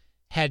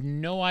 had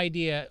no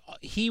idea.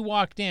 He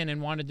walked in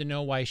and wanted to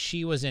know why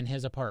she was in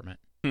his apartment.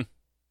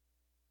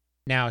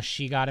 Now,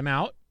 she got him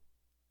out,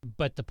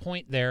 but the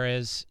point there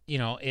is,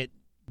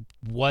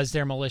 was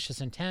there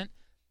malicious intent?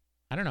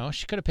 I don't know.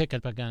 She could have picked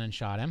up a gun and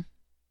shot him.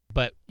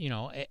 But,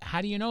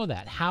 how do you know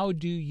that? How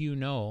do you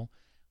know?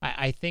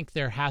 I think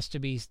there has to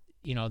be,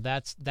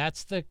 that's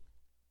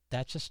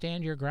just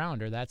stand your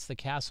ground, or that's the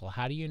castle.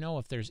 How do you know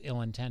if there's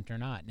ill intent or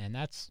not? And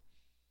I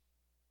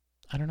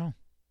don't know.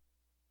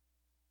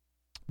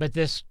 But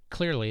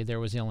clearly there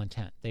was ill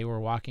intent. They were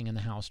walking in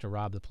the house to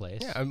rob the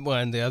place. Yeah,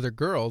 and the other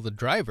girl, the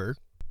driver,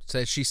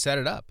 says she set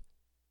it up.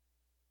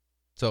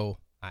 So,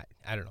 I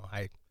don't know.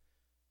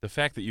 The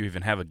fact that you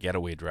even have a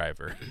getaway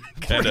driver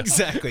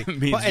exactly.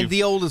 means and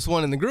the oldest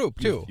one in the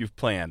group, too. You've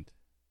planned.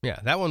 Yeah,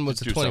 that one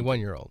was a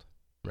 21-year-old.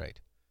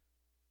 Right.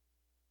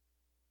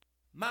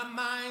 My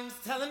mind's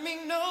telling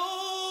me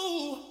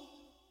no.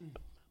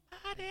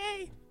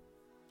 Body.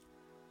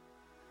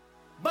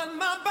 But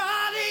my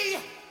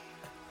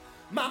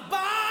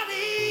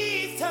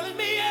body's telling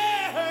me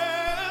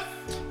yes.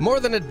 More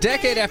than a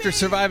decade after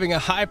surviving a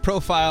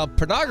high-profile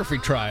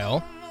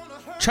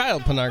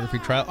child pornography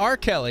trial, R.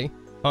 Kelly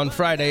on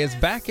Friday is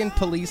back in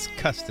police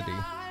custody.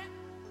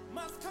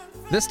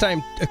 This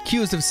time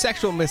accused of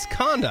sexual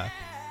misconduct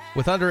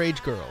with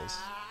underage girls.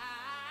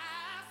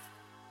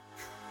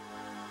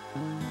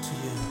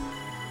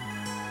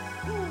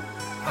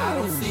 I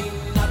don't see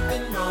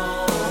nothing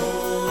wrong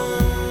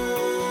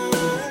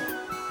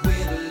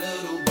with a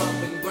little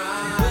bump and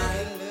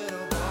grind.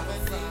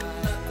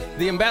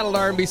 The embattled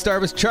R&B star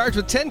was charged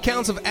with 10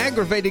 counts of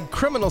aggravated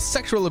criminal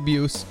sexual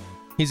abuse.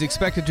 He's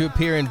expected to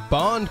appear in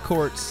bond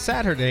court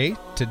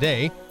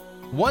today,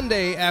 one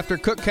day after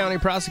Cook County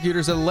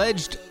prosecutors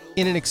alleged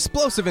in an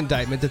explosive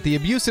indictment that the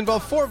abuse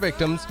involved 4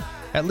 victims,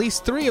 at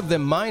least 3 of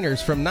them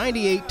minors, from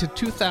 98 to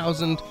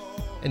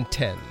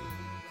 2010.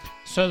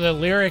 So the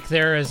lyric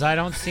there is, I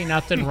don't see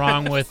nothing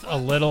wrong with a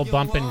little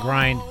bump and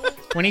grind.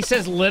 When he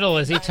says little,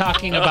 is he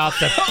talking about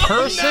the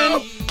person? No.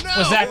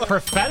 Was that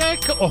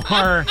prophetic,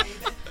 or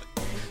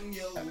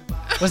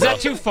was that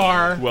too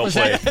far? Well was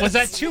played. Was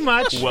that too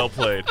much? Well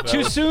played.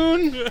 Too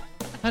soon?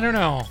 I don't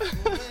know.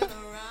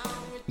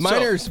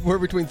 Minors were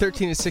between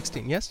 13 and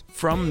 16, yes?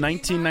 From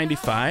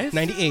 1995?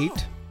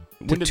 98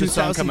 When to did the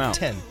song come out?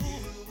 2010.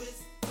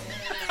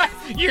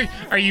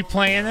 Are you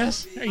playing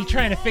this? Are you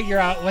trying to figure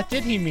out what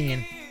did he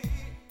mean?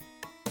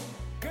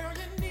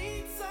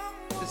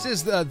 This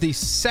is the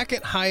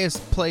second highest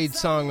played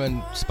song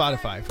on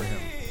Spotify for him.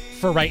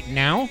 For right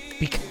now?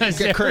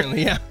 Because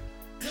Currently, yeah.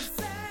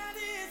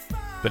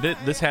 But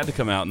this had to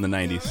come out in the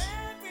 90s.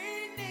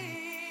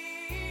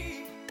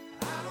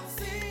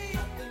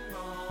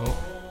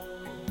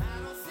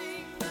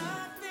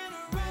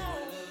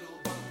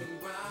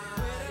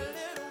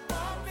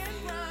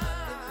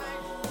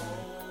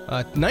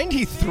 Oh.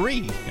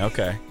 93.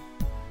 Okay.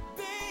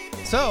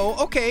 So,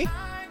 okay.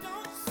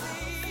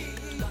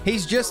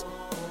 He's just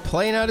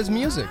playing out his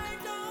music.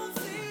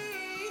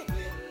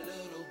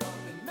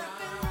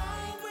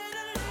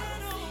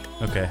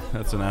 Okay,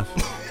 that's enough.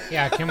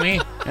 Yeah, can we?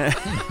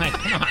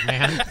 Come on,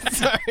 man.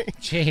 Sorry.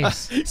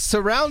 Jeez.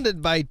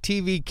 Surrounded by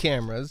TV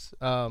cameras,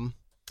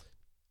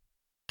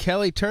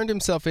 Kelly turned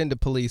himself into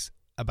police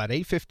about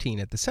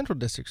 8:15 at the Central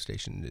District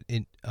Station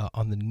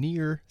on the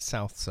near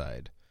south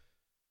side.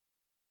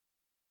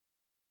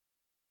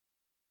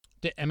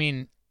 I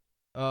mean,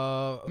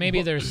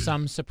 maybe there's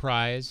some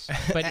surprise,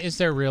 but is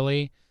there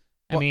really?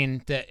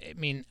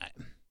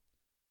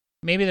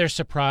 Maybe there's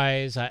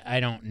surprise.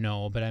 I don't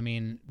know, but I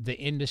mean, the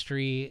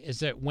industry is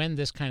that when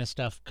this kind of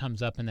stuff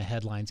comes up in the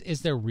headlines,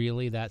 is there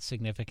really that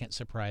significant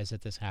surprise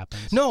that this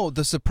happens? No,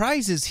 the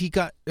surprise is he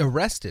got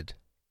arrested.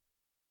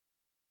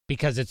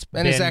 Because it's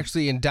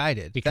actually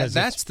indicted. Because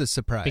that's the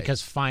surprise.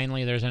 Because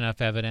finally there's enough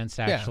evidence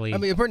actually. Yeah. I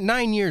mean, we're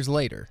 9 years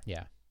later.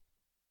 Yeah.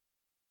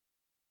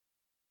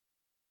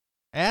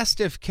 Asked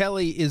if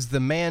Kelly is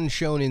the man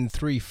shown in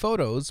 3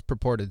 photos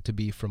purported to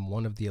be from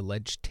one of the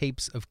alleged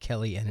tapes of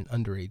Kelly and an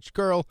underage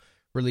girl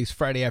released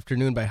Friday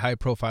afternoon by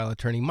high-profile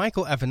attorney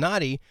Michael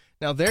Avenatti.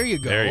 Now, there you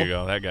go. There you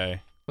go, that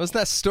guy. Wasn't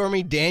that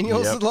Stormy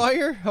Daniels'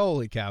 lawyer?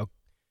 Holy cow.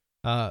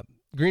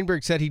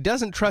 Greenberg said he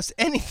doesn't trust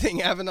anything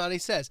Avenatti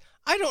says.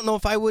 I don't know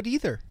if I would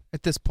either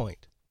at this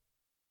point.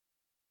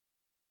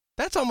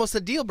 That's almost a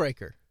deal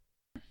breaker.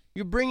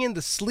 You bring in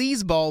the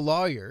sleazeball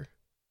lawyer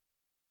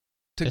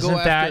to Isn't go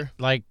after. That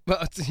like?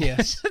 Well,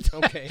 yes.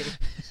 Okay.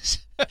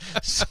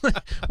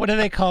 What do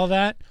they call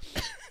that?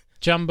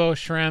 Jumbo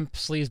shrimp,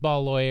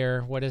 sleazeball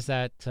lawyer. What is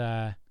that?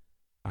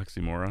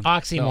 Oxymoron.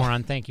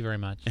 Oxymoron. Thank you very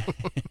much.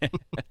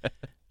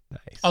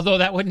 Nice. Although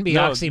that wouldn't be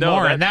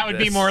oxymoron. That would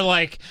be more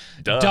like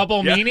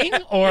double meaning,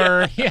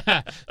 or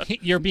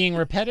you're being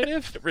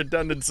repetitive.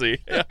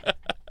 Redundancy.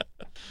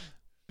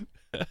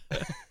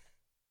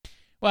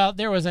 Well,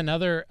 there was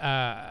another.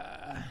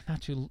 I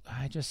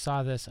just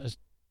saw this. I was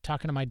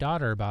talking to my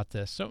daughter about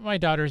this. So my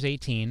daughter's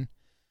 18,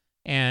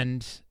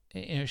 and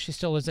she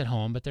still lives at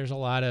home, but there's a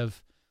lot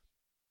of.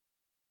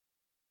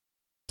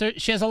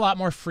 She has a lot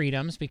more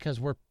freedoms because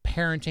we're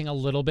parenting a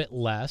little bit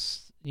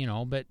less.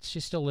 But she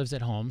still lives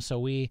at home.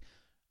 So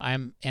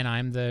I'm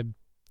the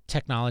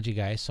technology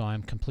guy, so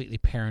I'm completely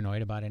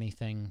paranoid about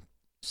anything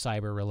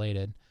cyber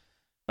related.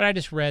 But I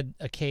just read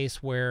a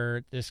case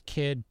where this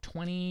kid,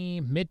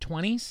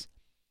 mid-20s,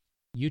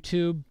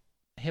 YouTube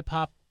hip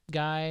hop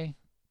guy,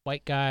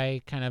 white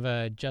guy, kind of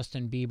a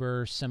Justin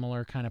Bieber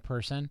similar kind of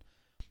person,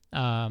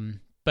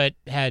 but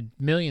had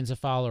millions of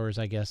followers,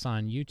 I guess,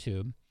 on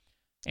YouTube,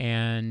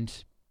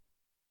 and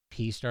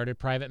he started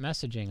private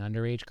messaging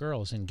underage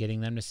girls and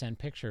getting them to send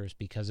pictures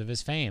because of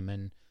his fame.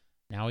 And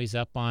now he's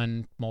up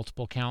on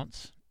multiple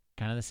counts,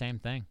 kind of the same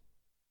thing.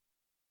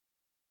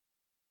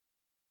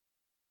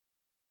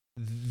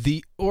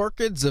 The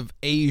Orchids of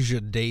Asia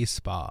Day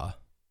Spa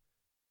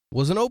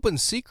was an open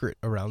secret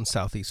around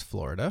Southeast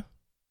Florida,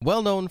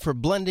 well known for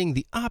blending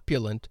the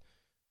opulent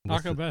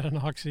Talk about an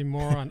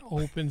oxymoron,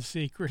 open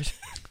secret.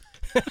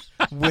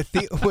 with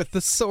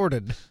the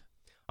sordid.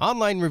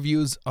 Online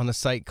reviews on a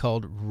site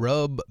called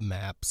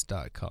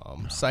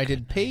rubmaps.com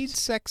cited paid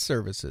sex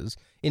services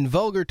in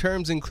vulgar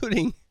terms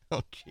including,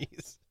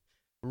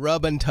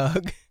 rub and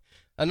tug.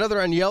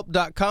 Another on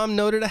Yelp.com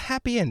noted a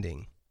happy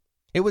ending.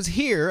 It was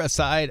here,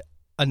 aside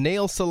a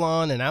nail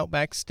salon and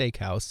Outback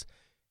Steakhouse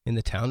in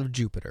the town of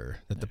Jupiter,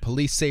 that the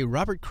police say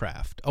Robert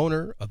Kraft,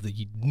 owner of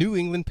the New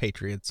England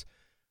Patriots,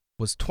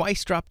 was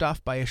twice dropped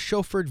off by a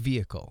chauffeured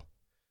vehicle.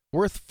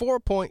 Worth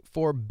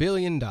 $4.4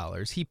 billion,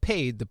 he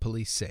paid, the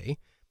police say,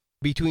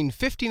 between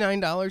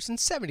 $59 and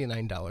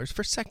 $79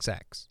 for sex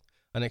acts.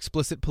 An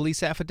explicit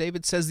police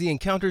affidavit says the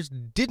encounters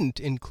didn't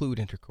include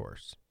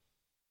intercourse.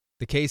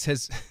 The case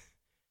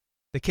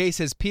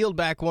has peeled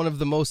back one of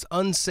the most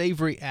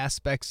unsavory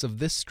aspects of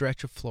this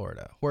stretch of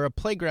Florida, where a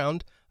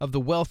playground of the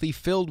wealthy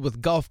filled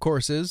with golf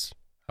courses,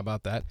 how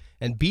about that,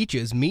 and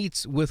beaches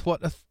meets with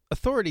what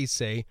authorities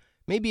say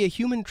may be a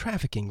human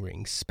trafficking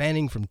ring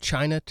spanning from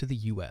China to the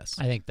U.S.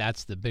 I think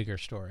that's the bigger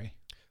story.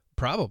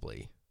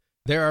 Probably.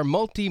 There are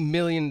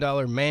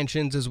multi-million-dollar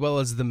mansions as well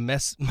as the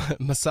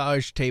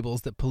massage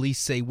tables that police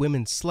say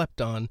women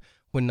slept on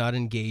when not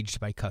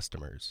engaged by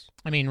customers.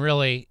 I mean,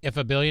 really, if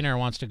a billionaire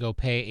wants to go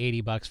pay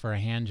 $80 for a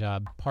hand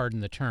job, pardon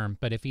the term,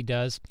 but if he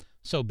does,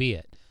 so be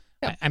it.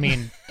 Yeah. I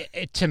mean,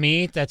 to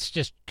me, that's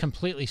just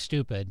completely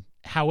stupid.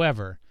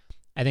 However,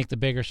 I think the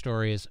bigger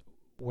story is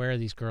where are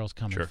these girls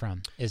coming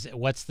from?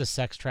 What's the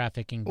sex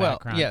trafficking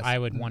background? Yes, I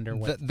would wonder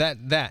what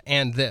that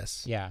and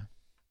this. Yeah.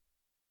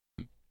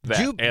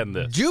 And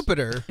this.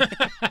 Jupiter.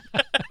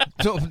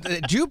 So,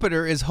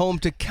 Jupiter is home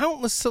to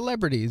countless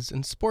celebrities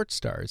and sports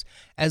stars,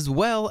 as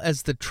well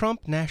as the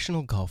Trump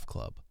National Golf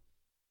Club,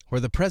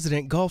 where the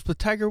president golfed with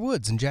Tiger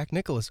Woods and Jack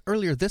Nicklaus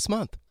earlier this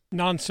month.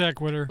 Non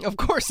sequitur. Of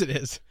course it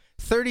is.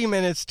 30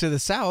 minutes to the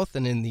south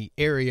and in the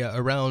area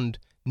around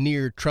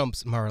near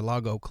Trump's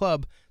Mar-a-Lago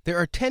club, there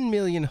are $10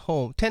 million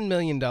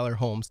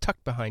homes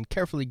tucked behind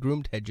carefully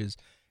groomed hedges,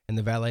 and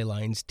the valet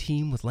lines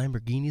teem with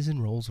Lamborghinis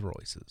and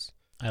Rolls-Royces.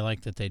 I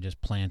like that they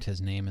just plant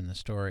his name in the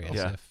story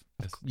as if.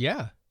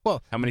 Yeah.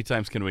 Well, how many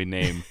times can we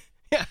name?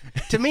 Yeah.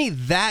 To me,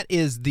 that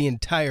is the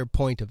entire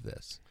point of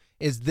this.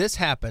 Is this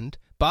happened?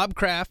 Bob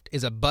Kraft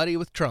is a buddy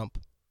with Trump.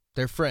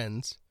 They're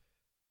friends.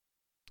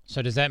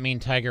 So does that mean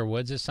Tiger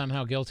Woods is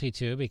somehow guilty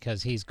too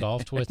because he's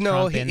golfed with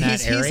Trump in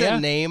that area? He's a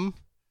name.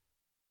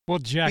 Well,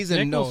 Jack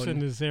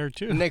Nicholson is there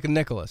too.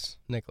 Nicholas.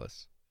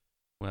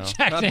 Well,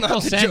 Jack Nicholson.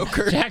 Not the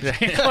Joker. Jack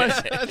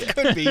Nicholson. That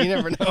could be. You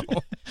never know.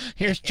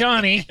 Here's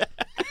Johnny.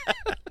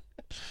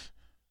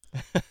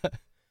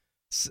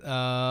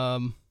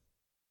 So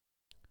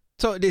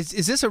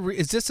is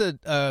this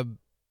a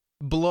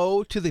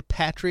blow to the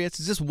Patriots?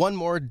 Is this one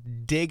more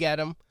dig at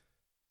them?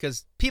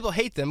 Because people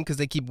hate them because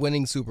they keep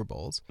winning Super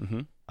Bowls.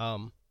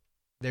 Mm-hmm.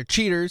 They're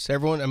cheaters.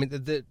 Everyone. I mean,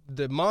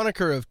 the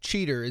moniker of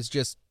cheater is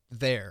just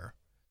there.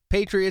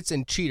 Patriots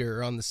and cheater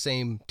are on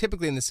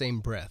typically in the same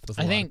breath with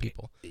a lot of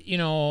people.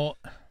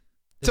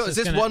 So is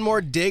this one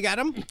more dig at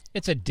him?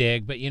 It's a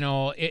dig, but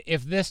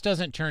if this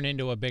doesn't turn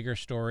into a bigger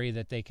story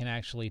that they can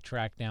actually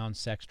track down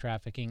sex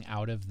trafficking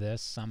out of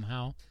this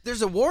somehow.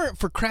 There's a warrant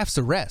for Kraft's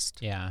arrest.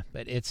 Yeah,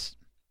 but it's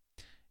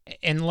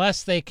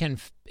unless they can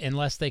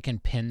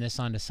pin this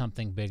onto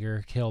something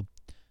bigger,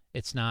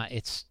 it's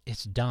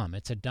dumb.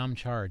 It's a dumb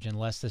charge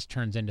unless this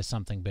turns into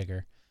something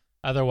bigger.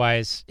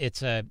 Otherwise,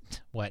 it's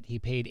he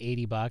paid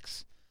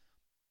 $80.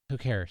 Who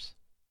cares?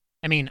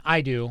 I mean,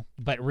 I do,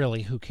 but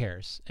really, who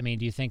cares? I mean,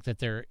 do you think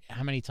that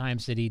how many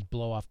times did he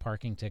blow off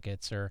parking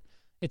tickets? Or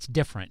it's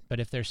different, but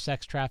if there's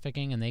sex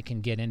trafficking and they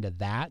can get into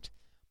that,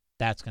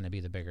 that's going to be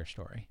the bigger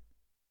story.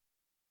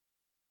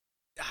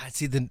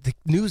 See, the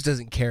news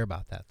doesn't care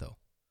about that, though.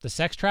 The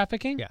sex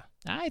trafficking? Yeah.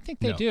 I think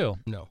they do.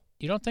 No.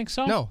 You don't think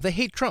so? No, they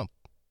hate Trump.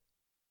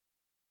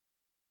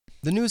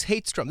 The news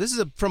hates Trump. This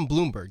is from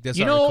Bloomberg. This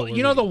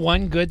the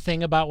one good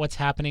thing about what's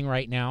happening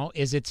right now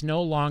is it's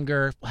no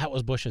longer that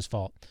was Bush's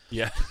fault.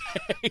 Yeah.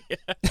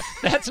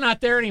 That's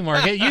not there anymore.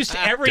 It used to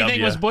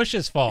everything was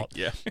Bush's fault.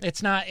 Yeah.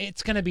 It's not.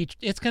 It's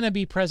gonna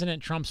be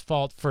President Trump's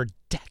fault for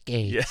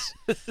decades.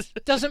 Yes.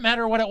 It doesn't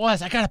matter what it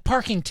was. I got a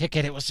parking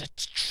ticket.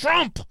 It's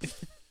Trump.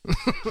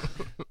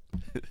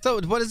 So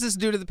what does this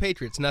do to the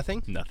Patriots?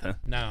 Nothing. Nothing.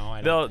 No,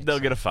 I don't.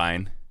 They'll get a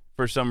fine.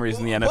 For some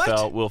reason, the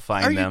NFL will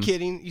fine them. Are you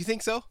kidding? You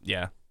think so?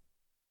 Yeah.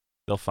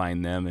 They'll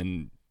fine them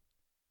and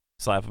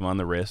slap them on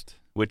the wrist,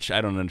 which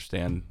I don't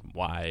understand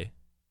why.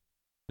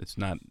 It's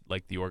not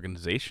like the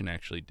organization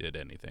actually did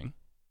anything.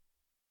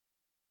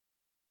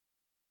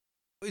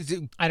 Is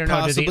it I don't know.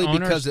 possibly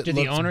because it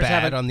looks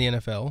bad on the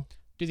NFL?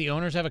 Do the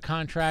owners have a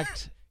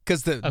contract?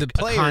 Because the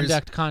players, a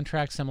conduct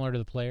contract similar to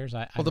the players.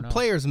 the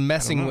players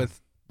messing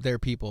with their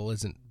people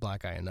isn't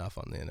black eye enough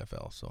on the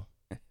NFL. So,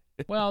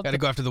 got to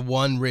go after the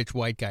one rich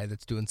white guy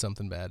that's doing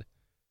something bad.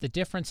 The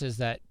difference is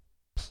that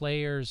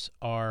players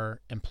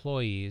are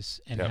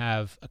employees and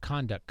have a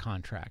conduct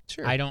contract.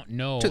 Sure. I don't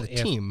know to the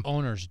if team.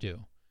 Owners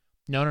do.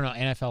 No.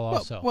 NFL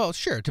also. Well,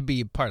 sure. To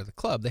be part of the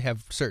club, they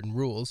have certain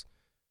rules,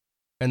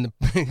 and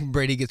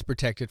Brady gets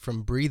protected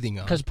from breathing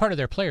on because part of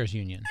their players'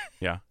 union.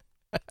 Yeah.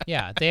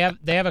 Yeah, they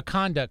have a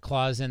conduct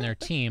clause in their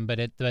team, but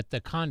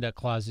the conduct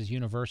clause is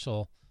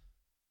universal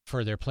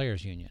for their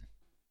players' union.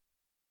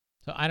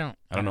 So I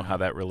don't know how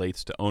that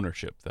relates to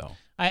ownership, though.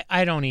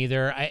 I don't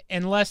either.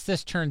 Unless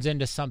this turns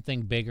into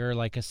something bigger,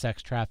 like a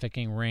sex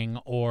trafficking ring,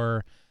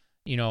 or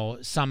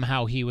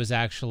somehow he was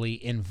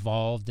actually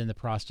involved in the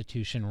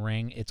prostitution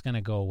ring, it's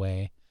gonna go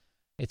away.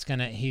 He's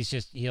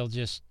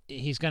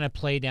gonna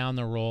play down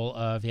the role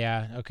of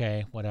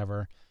okay,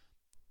 whatever,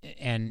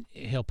 and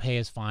he'll pay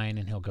his fine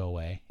and he'll go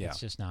away. Yeah. It's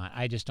just not.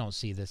 I just don't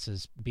see this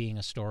as being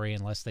a story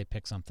unless they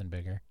pick something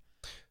bigger.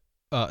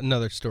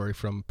 Another story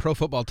from Pro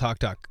Football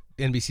Talk,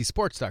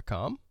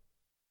 NBCSports.com.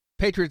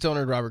 Patriots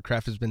owner Robert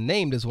Kraft has been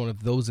named as one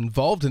of those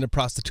involved in a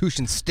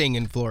prostitution sting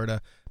in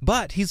Florida,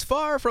 but he's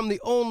far from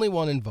the only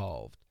one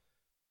involved,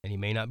 and he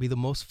may not be the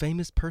most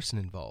famous person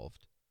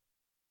involved.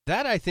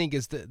 That, I think,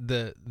 is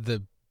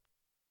the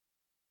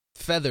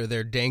feather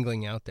they're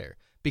dangling out there,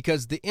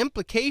 because the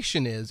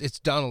implication is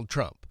it's Donald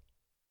Trump,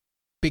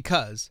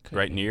 because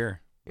Right near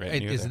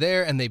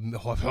there, and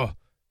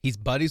he's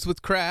buddies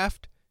with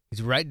Kraft.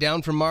 He's right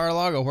down from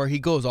Mar-a-Lago, where he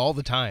goes all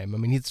the time. I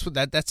mean,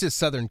 that's his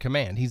Southern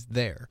Command. He's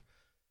there.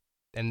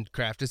 And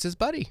Kraft is his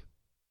buddy.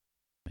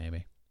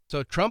 Maybe.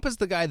 So Trump is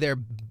the guy they're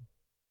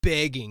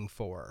begging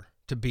for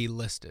to be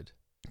listed.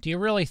 Do you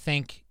really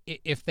think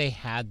if they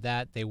had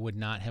that, they would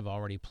not have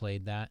already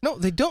played that? No,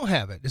 they don't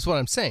have it, is what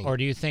I'm saying. Or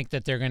do you think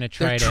that they're going to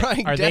try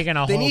to... Are they going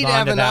to hold on to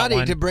that one? They need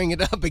Avenatti to bring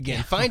it up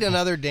again. Find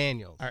another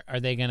Daniels. Are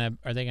they going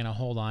to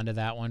hold on to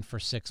that one for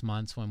 6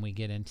 months when we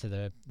get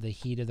into the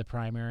heat of the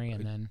primary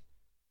and then...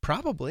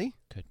 Probably.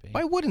 Could be.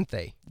 Why wouldn't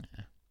they?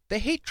 Yeah. They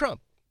hate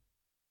Trump.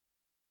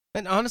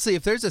 And honestly,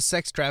 if there's a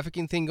sex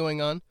trafficking thing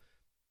going on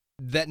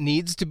that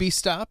needs to be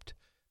stopped,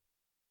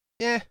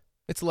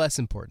 it's less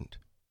important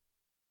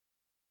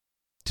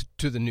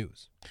to the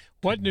news.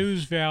 What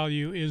news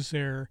value is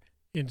there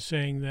in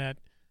saying that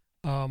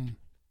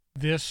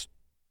this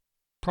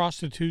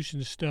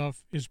prostitution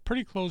stuff is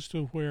pretty close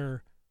to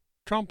where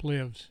Trump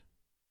lives?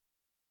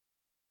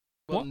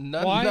 Well,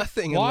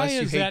 nothing unless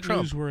you hate Trump.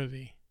 Why is that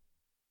newsworthy?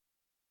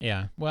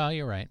 Yeah, well,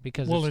 you're right,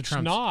 because it's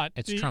Trump's, not.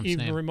 It's Trump's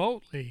even name.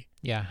 Remotely.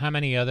 Yeah, how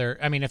many other?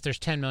 I mean, if there's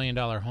 $10 million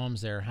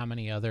homes there, how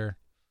many other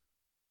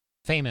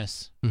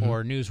famous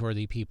or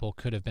newsworthy people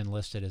could have been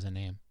listed as a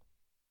name?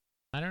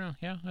 I don't know.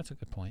 Yeah, that's a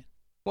good point.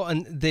 Well,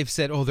 and they've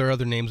said, there are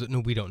other names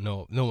that we don't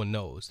know. No one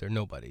knows. They're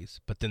nobodies.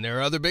 But then there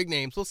are other big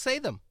names. We'll say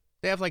them.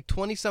 They have like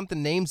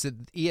 20-something names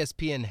that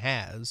ESPN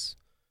has,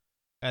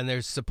 and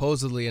there's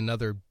supposedly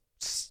another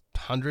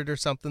 100 or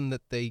something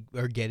that they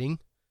are getting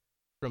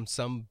from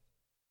some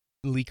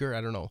leaker.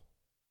 I don't know.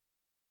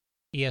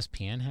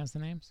 ESPN has the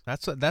names?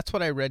 That's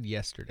what I read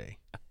yesterday.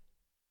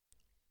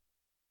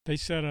 They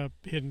set up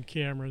hidden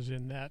cameras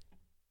in that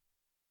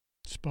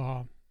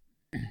spa.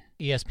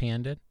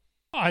 ESPN did?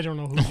 I don't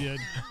know who did.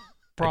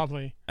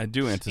 Probably. I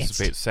do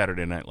anticipate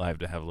Saturday Night Live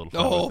to have a little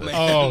fun Oh, with this.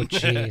 man. Oh,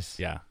 jeez.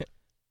 Yeah.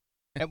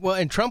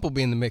 And Trump will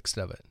be in the midst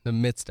of it.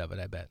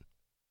 I bet.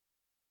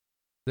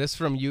 This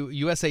from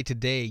USA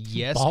Today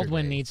yesterday.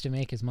 Baldwin needs to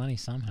make his money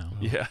somehow.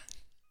 Yeah.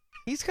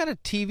 He's got a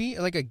TV,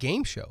 like a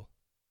game show.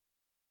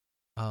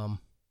 Are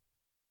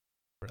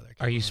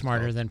you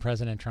smarter than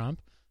President Trump?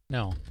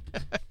 No.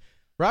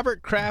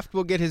 Robert Kraft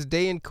will get his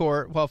day in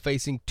court while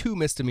facing 2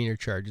 misdemeanor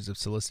charges of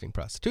soliciting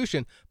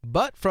prostitution.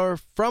 But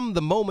from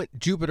the moment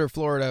Jupiter,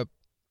 Florida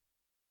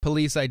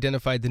police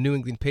identified the New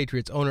England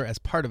Patriots owner as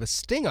part of a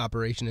sting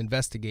operation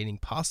investigating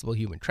possible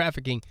human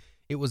trafficking,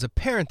 it was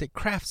apparent that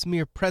Kraft's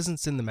mere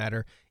presence in the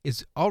matter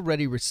is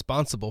already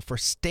responsible for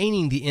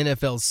staining the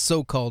NFL's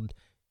so-called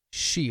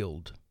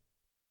shield.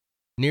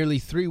 Nearly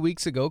 3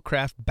 weeks ago,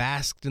 Kraft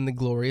basked in the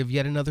glory of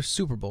yet another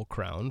Super Bowl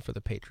crown for the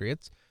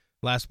Patriots.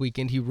 Last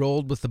weekend, he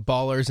rolled with the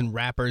ballers and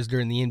rappers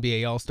during the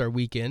NBA All-Star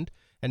Weekend,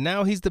 and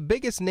now he's the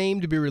biggest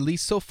name to be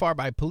released so far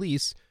by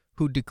police,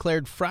 who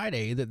declared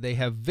Friday that they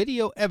have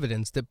video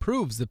evidence that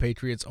proves the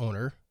Patriots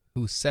owner,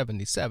 who's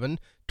 77,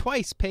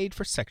 twice paid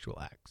for sexual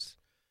acts.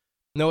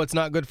 No, it's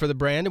not good for the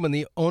brand, and when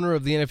the owner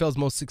of the NFL's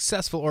most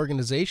successful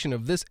organization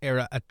of this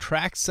era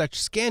attracts such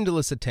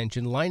scandalous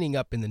attention, lining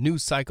up in the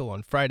news cycle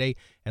on Friday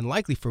and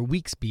likely for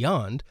weeks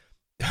beyond,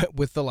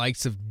 with the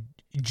likes of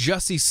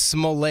Jussie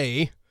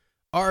Smollett,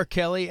 R.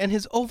 Kelly, and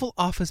his Oval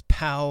Office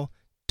pal,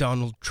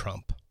 Donald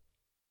Trump.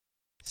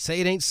 Say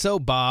it ain't so,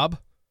 Bob.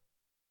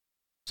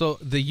 So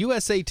the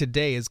USA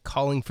Today is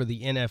calling for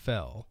the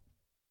NFL.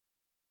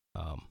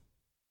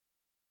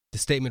 The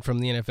statement from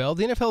the NFL: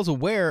 the NFL is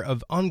aware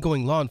of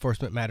ongoing law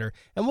enforcement matter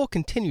and will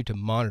continue to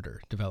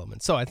monitor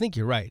developments. So I think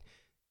you're right.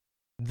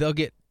 They'll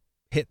get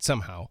hit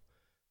somehow.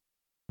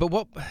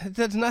 But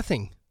that's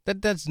nothing.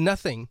 That does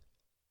nothing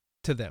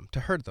to them, to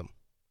hurt them.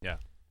 Yeah.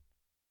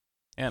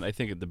 And I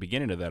think at the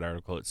beginning of that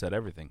article, it said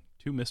everything.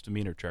 2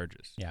 misdemeanor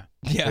charges. Yeah.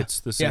 Yeah. It's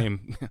the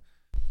same.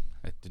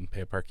 I didn't pay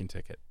a parking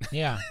ticket.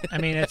 Yeah. I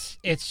mean,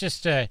 it's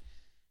just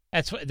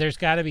there's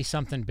got to be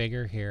something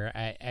bigger here.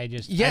 I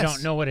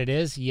don't know what it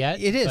is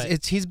yet. It is.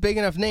 but- He's big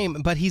enough name,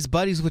 but he's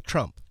buddies with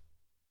Trump.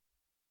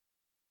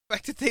 The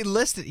fact that they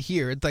list it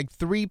here, it's like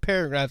 3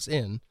 paragraphs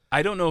in.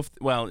 I don't know if,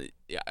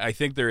 I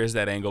think there is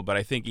that angle, but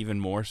I think even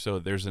more so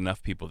there's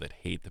enough people that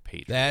hate the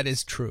Patriots. That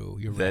is true.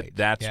 You're right.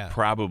 That's Yeah.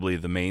 probably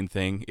the main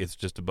thing. It's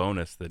just a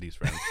bonus that he's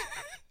friends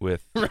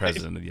with the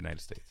President of the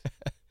United States.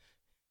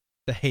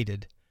 The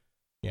hated.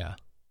 Yeah.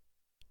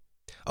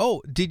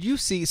 Oh, did you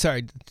see,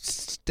 sorry,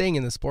 staying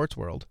in the sports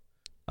world,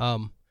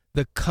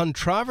 the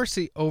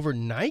controversy over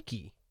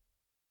Nike?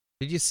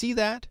 Did you see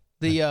that?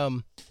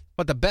 The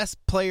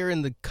best player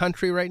in the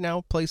country right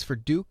now plays for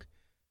Duke?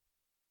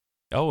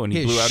 Oh, and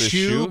he blew out his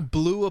shoe?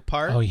 Blew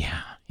apart. Oh,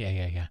 yeah.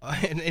 Yeah.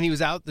 And he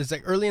was out, it's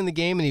like early in the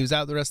game, and he was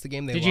out the rest of the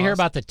game. Did you hear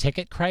about the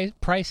ticket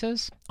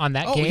prices on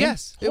that game? Oh,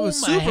 yes. It was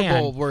Super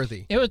Bowl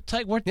worthy. It was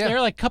like, they're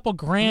like a couple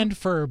grand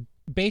for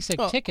basic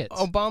tickets.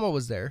 Obama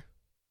was there.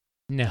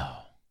 No.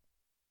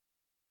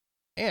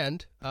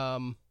 And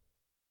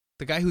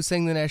the guy who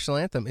sang the national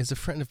anthem is a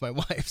friend of my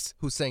wife's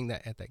who sang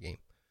that at that game.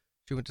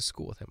 She went to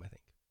school with him, I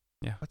think.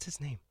 Yeah. What's his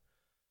name?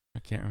 I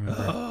can't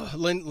remember.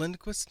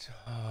 Lindquist?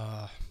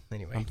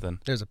 Anyway. Something.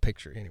 There's a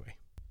picture anyway.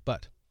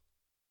 But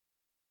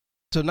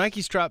so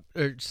Nike's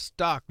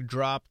stock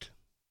dropped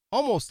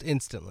almost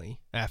instantly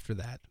after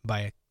that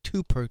by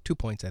 2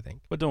 points, I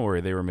think. But don't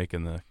worry, they were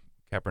making the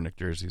Kaepernick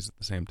jerseys at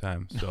the same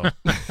time, so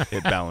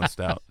it balanced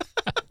out.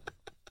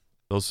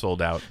 Those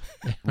sold out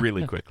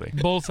really quickly.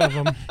 Both of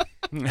them.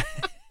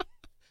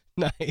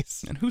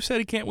 Nice. And who said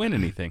he can't win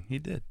anything? He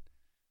did.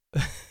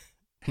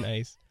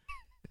 Nice.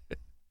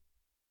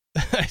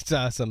 I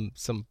saw some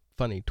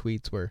funny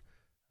tweets where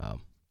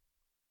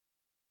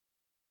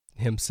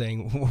him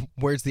saying,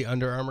 "Where's the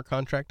Under Armour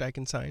contract I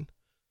can sign?"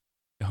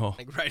 Oh,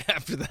 Like right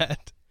after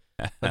that.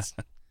 Let's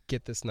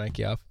get this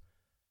Nike off.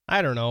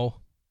 I don't know.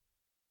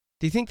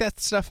 Do you think that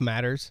stuff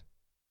matters?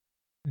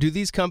 Do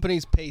these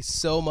companies pay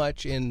so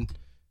much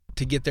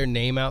to get their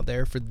name out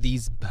there for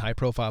these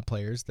high-profile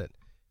players that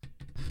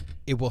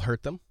it will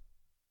hurt them?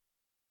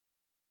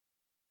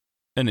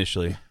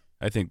 initially,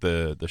 I think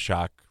the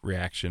shock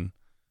reaction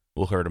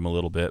will hurt him a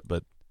little bit,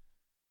 but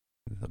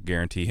they'll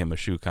guarantee him a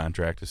shoe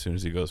contract as soon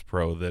as he goes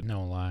pro.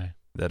 No lie.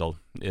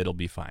 It'll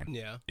be fine.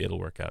 Yeah. It'll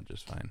work out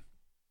just fine.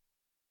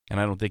 And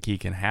I don't think he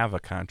can have a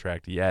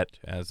contract yet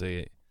as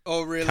a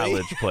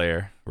college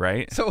player,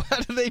 right? So how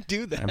do they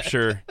do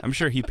that? I'm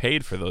sure he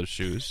paid for those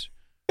shoes,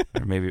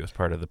 or maybe it was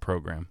part of the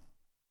program.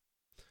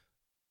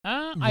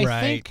 I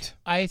think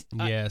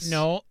yes.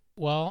 No.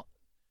 Well,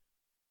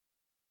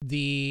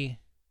 the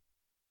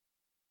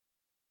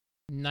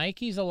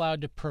Nike's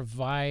allowed to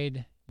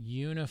provide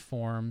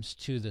uniforms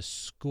to the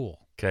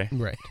school. Okay.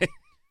 Right.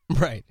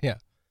 Right. Yeah.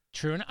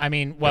 True. I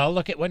mean, well,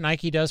 look at what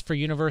Nike does for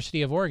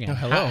University of Oregon. Oh,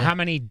 hello. How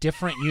many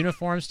different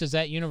uniforms does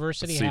that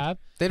university Let's see. have?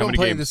 They How don't many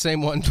play games? the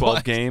same one 12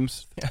 twice.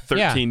 games,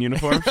 13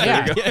 uniforms. There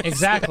Yeah, you go.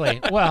 exactly.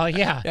 Well,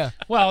 yeah. Yeah.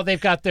 Well,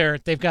 they've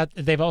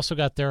also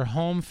got their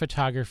home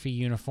photography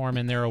uniform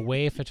and their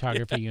away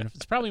photography uniform.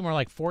 It's probably more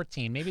like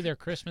 14. Maybe they're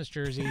Christmas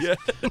jerseys. Yeah.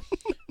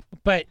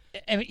 But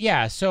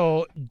yeah,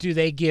 so do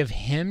they give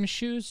him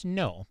shoes?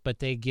 No, but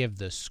they give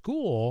the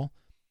school,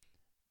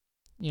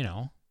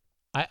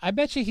 I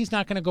bet you he's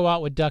not going to go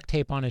out with duct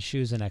tape on his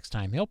shoes the next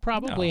time. He'll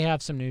probably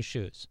have some new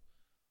shoes.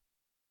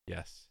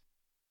 Yes.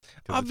 'Cause it's part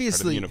of the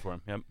Obviously,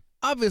 uniform. Yep.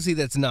 obviously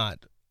that's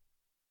not.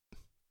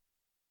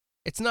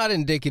 It's not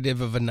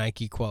indicative of a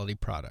Nike quality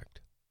product.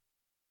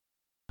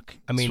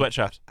 I mean,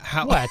 Sweatshops.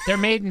 how? What? They're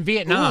made in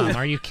Vietnam.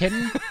 Are you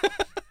kidding?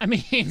 I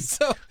mean,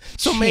 So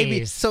maybe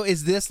jeez.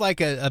 is this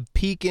like a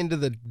peek into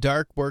the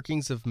dark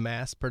workings of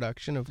mass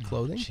production of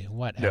clothing? Gee,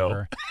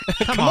 whatever.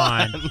 Come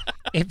on.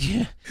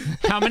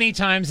 How many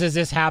times has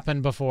this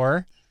happened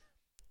before?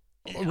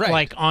 Right.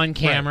 Like on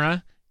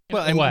camera?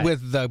 Well, and what?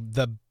 with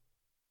the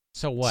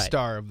So what?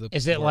 star of the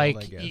Is it world, like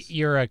I guess.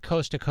 you're a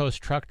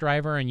coast-to-coast truck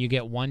driver and you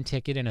get one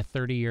ticket in a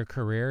 30-year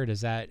career?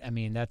 Does that? I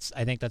mean, I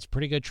think that's a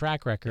pretty good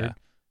track record. Yeah.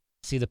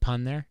 See the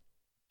pun there?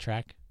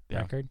 Track Yeah.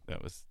 record.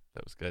 That was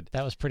good.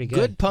 That was pretty good.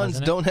 Good puns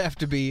wasn't it? don't have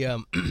to be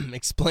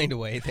explained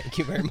away. Thank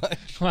you very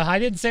much. Well, I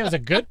didn't say it was a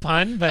good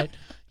pun, but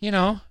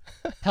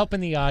helping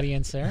the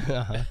audience there.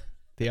 Uh-huh.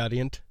 The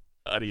audience.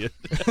 Audience.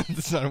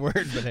 That's not a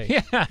word, but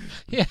hey.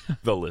 Yeah.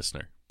 The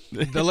listener.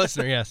 The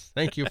listener, yes.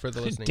 Thank you for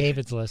the listening.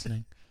 David's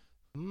listening.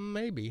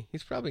 Maybe.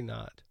 He's probably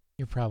not.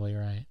 You're probably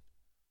right.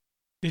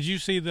 Did you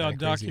see the Kinda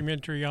crazy.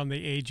 documentary on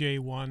the AJ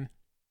one?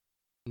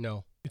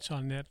 No. It's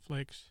on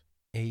Netflix.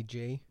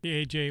 AJ?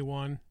 The AJ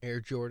one. Air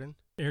Jordan?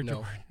 Air No.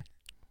 Jordan.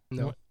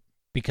 No.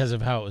 Because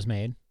of how it was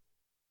made.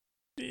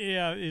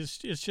 Yeah, it's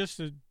just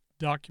a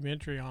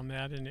documentary on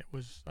that, and it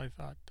was. I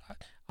thought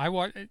I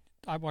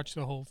watched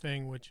the whole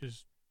thing, which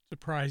is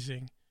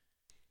surprising.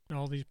 And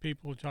all these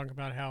people talking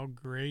about how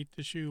great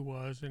the shoe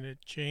was, and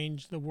it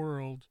changed the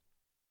world,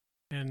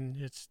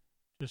 and it's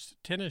just a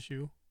tennis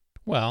shoe.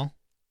 Well,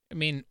 I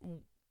mean,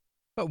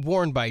 But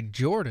worn by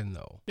Jordan,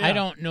 though. I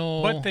don't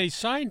know. But they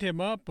signed him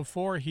up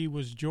before he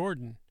was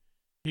Jordan.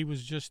 He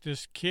was just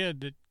this kid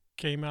that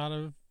came out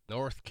of,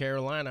 North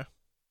Carolina.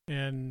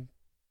 and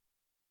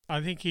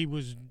I think he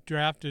was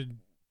drafted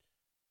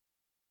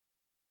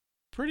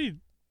pretty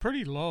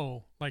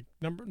low, like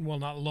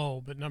not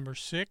low, but number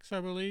 6, I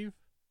believe.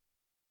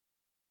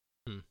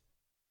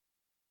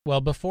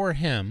 Well, before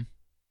him,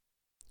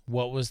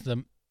 was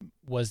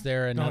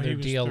there another he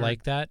was deal third.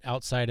 like that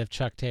outside of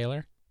Chuck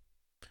Taylor?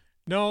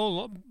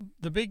 No,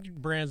 the big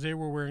brands, they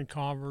were wearing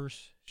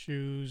Converse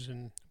shoes,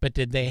 and But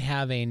did they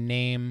have a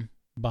name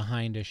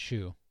behind a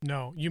shoe?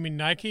 no, you mean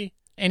Nike?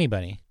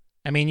 Anybody?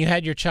 I mean, you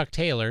had your Chuck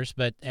Taylors,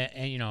 but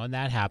and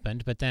that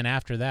happened. But then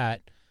after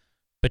that,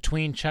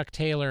 between Chuck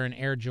Taylor and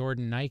Air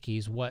Jordan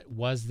Nikes,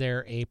 was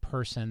there a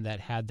person that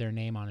had their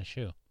name on a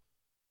shoe?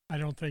 I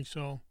don't think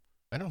so.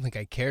 I don't think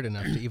I cared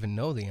enough to even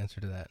know the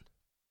answer to that.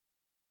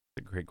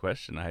 That's a great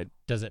question.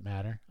 Does it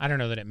matter? I don't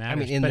know that it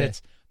matters. in but the-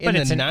 it's in but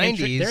the it's an intri-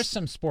 90s There's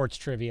some sports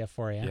trivia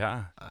for you.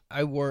 Yeah.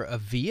 I wore a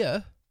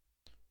Via.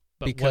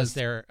 But because was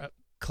there?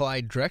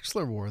 Clyde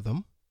Drexler wore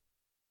them.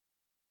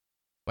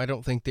 I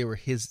don't think they were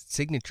his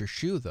signature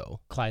shoe,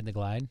 though. Clyde the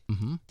Glide?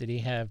 Mm-hmm. Did he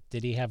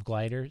have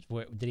gliders?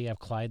 Did he have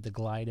Clyde the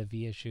Glide of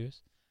Via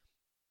shoes?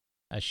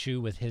 A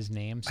shoe with his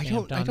name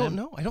stamped on I don't them?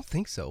 know. I don't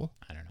think so.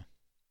 I don't know.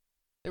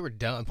 They were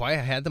down. Why I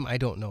had them, I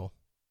don't know.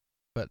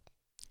 But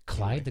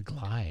Clyde anyway, the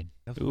Glide.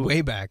 that was Ooh.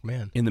 way back,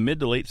 man. In the mid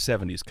to late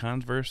 70s,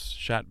 Converse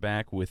shot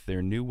back with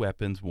their new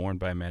weapons worn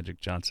by Magic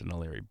Johnson and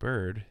Larry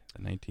Bird.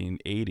 The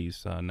 1980s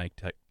saw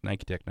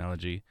Nike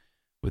technology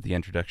with the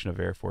introduction of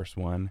Air Force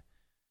One,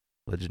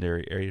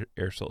 legendary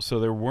Air Soul. So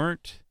there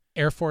weren't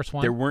Air Force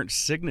One? there weren't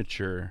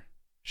signature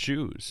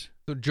shoes.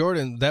 So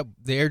Jordan, the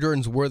Air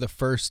Jordans were the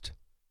first.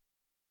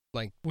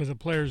 With a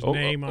player's Oh,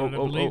 name oh, on it, I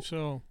oh, believe oh.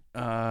 so.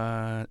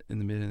 In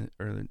the mid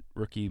or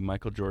rookie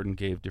Michael Jordan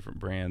gave different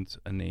brands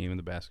a name in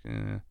the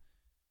basket.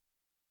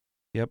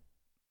 Yep.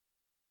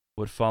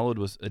 What followed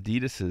was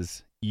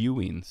Adidas's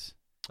Ewings,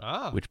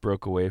 which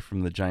broke away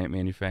from the giant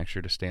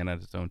manufacturer to stand on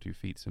its own 2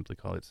 feet. Simply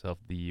call itself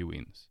the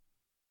Ewings.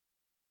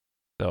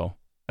 So,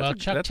 Well,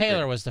 Chuck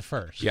Taylor was the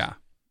first. Yeah.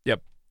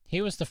 Yep.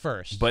 He was the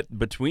first. But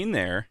between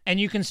there, And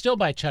you can still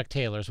buy Chuck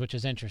Taylors, which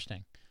is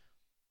interesting.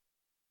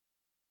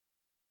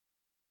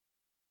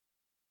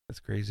 that's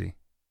crazy.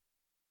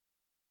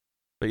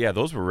 But yeah,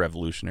 those were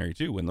revolutionary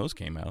too when those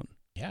came out.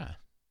 Yeah.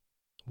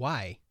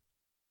 Why?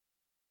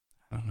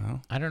 I don't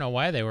know. I don't know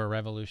why they were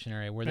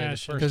revolutionary. Were they the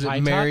Fashion. first Because high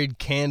it married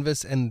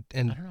canvas and top?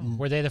 I don't know.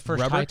 Were they the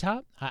first rubber? high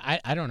top?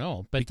 I don't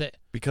know. But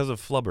Because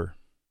of flubber.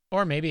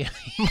 or maybe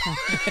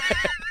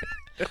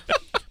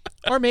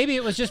or maybe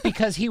it was just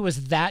because he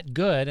was that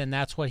good and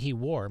that's what he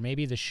wore.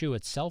 Maybe the shoe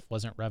itself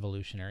wasn't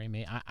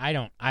revolutionary. I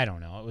don't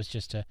know. It was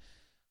just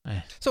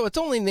So it's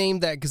only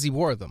named that because he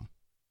wore them,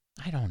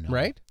 I don't know.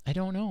 right? I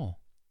don't know.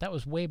 That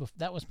was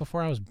that was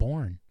before I was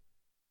born.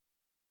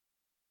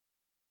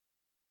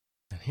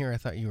 here I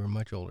thought you were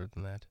much older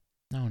than that.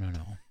 No.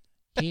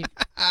 He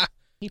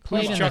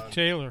played Who's in Chuck the,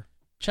 Taylor?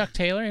 Chuck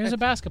Taylor. He was a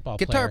basketball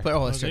Guitar player.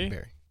 Oh, that's Was Chuck he?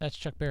 Berry. That's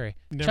Chuck Berry.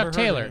 Never Chuck heard of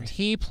Taylor. him.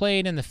 He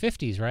played in the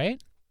 50s,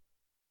 right?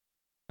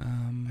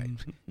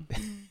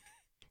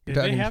 Did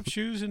they have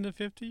shoes in the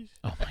 50s?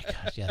 Oh my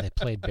gosh, yeah, they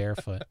played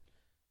barefoot.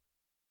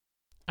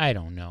 I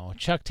don't know.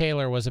 Chuck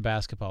Taylor was a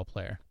basketball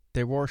player.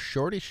 They wore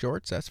shorty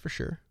shorts, that's for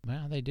sure.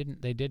 Well, they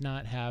didn't. They did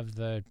not have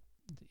the.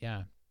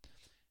 Yeah.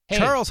 Hey,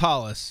 Charles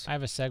Hollis. I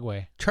have a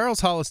segue. Charles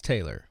Hollis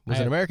Taylor was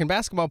an American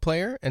basketball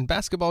player and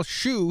basketball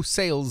shoe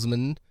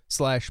salesman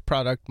 /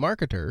 product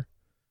marketer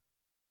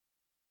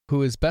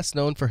who is best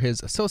known for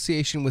his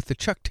association with the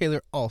Chuck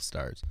Taylor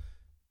All-Stars,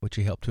 which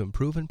he helped to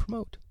improve and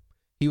promote.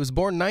 He was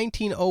born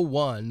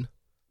 1901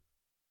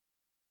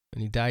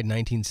 and he died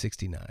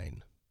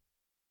 1969.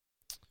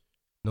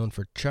 Known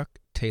for Chuck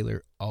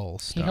Taylor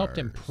All-Stars. He helped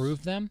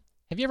improve them.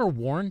 Have you ever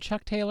worn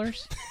Chuck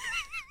Taylors?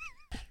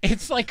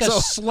 It's like a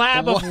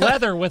slab of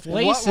leather with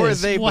laces. What were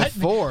they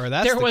before?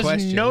 That's there the was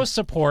question. no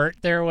support.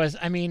 There was.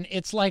 I mean,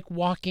 it's like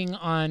walking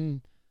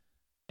on.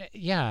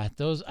 Yeah,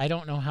 those. I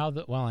don't know how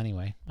the. Well,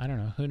 anyway, I don't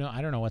know. Who know?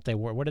 I don't know what they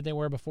wore. What did they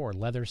wear before?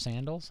 Leather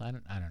sandals? I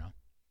don't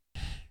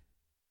know.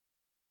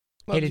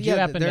 Well, hey, did you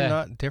happen to? They're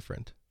not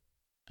different.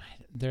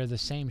 They're the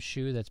same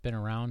shoe that's been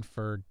around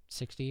for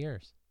 60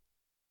 years.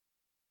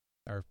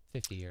 Or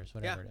 50 years,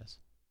 whatever it is.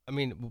 I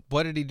mean,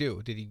 what did he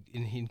do? Did he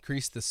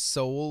increase the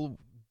sole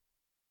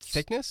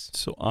thickness?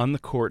 So on the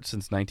court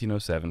since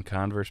 1907,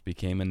 Converse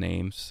became a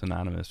name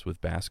synonymous with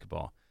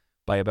basketball.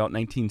 By about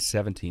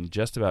 1917,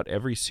 just about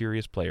every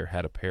serious player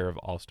had a pair of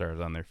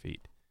All-Stars on their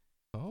feet.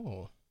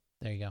 Oh.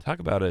 There you go. Talk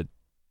about a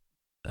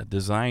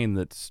design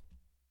that's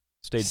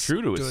stayed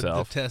true to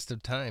itself. The test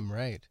of time,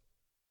 right.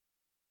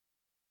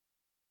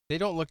 They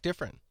don't look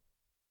different.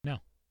 No.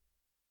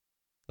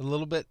 A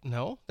little bit.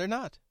 No, they're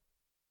not.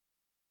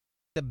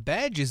 The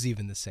badge is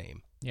even the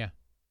same. Yeah.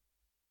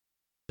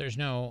 There's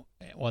no.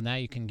 Well, now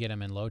you can get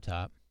them in low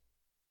top.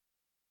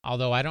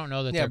 Although I don't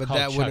know that they're but called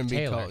that Chuck wouldn't be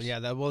Taylors. called. Yeah,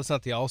 well, it's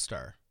not the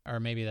All-Star. Or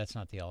maybe that's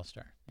not the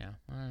All-Star. Yeah.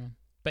 I don't know.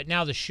 But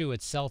now the shoe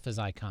itself is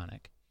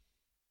iconic.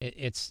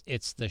 It's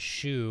the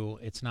shoe.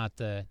 It's not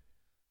the.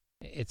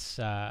 It's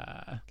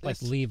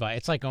like Levi.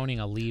 It's like owning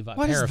a Levi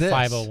pair of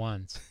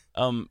 501s.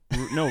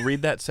 No,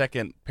 read that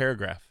second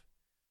paragraph.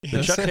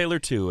 The Chuck Taylor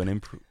 2,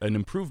 an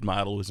improved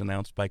model, was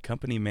announced by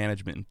company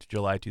management in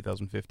July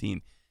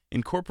 2015.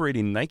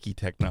 Incorporating Nike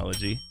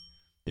technology,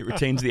 it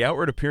retains the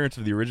outward appearance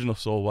of the original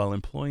sole while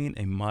employing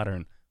a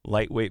modern,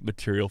 lightweight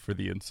material for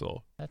the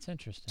insole. That's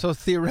interesting. So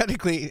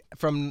theoretically,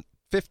 from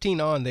 15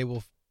 on, they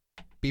will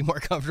be more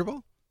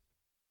comfortable?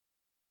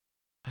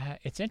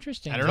 It's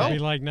interesting. I don't know. Be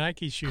like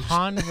Nike shoes.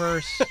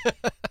 Converse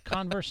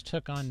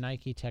took on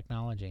Nike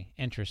technology.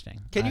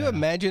 Interesting. Can you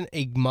imagine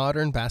a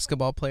modern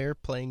basketball player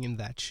playing in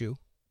that shoe?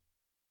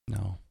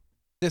 No.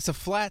 It's a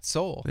flat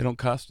sole. They don't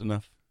cost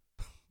enough.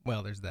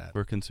 Well, there's that.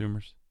 For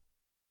consumers.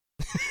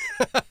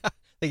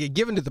 They get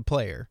given to the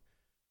player.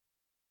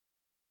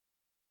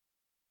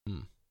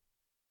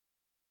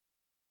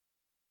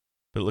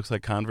 But it looks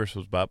like Converse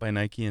was bought by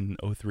Nike in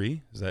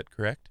 2003. Is that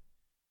correct?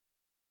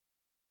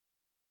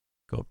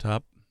 Go up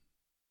top.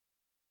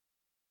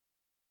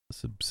 A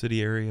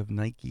subsidiary of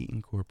Nike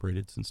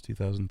Incorporated since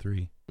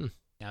 2003.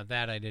 Now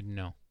that I didn't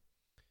know.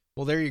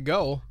 Well, there you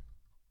go.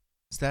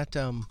 Is that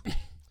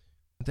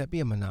would that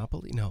be a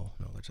monopoly? No,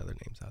 there's other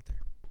names out there.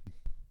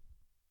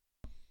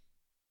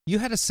 You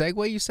had a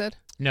segue, you said?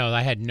 No,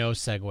 I had no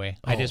segue.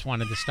 I Oh. just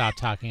wanted to stop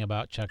talking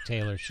about Chuck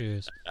Taylor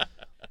shoes.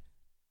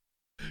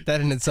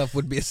 That in itself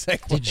would be a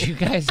segue. Did you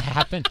guys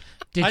happen?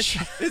 Is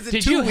it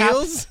did two you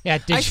wheels? Yeah,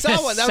 did I you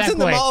saw one. That was in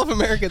the segue? Mall of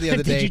America the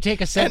other day. Did you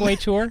take a Segway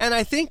tour? And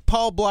I think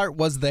Paul Blart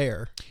was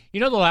there. You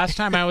know, the last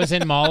time I was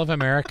in Mall of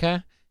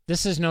America,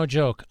 this is no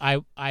joke.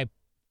 I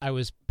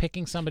was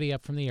picking somebody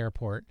up from the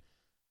airport.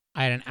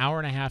 I had an hour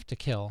and a half to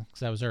kill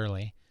because I was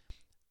early.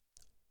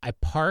 I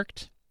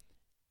parked.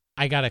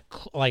 I got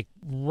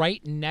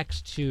right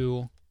next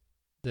to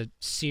the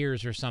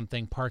Sears or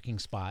something parking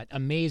spot.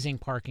 Amazing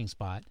parking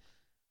spot.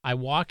 I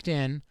walked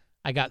in.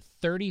 I got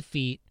 30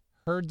 feet,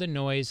 heard the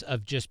noise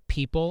of just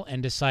people,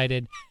 and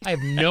decided I have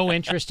no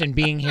interest in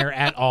being here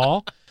at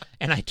all.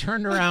 And I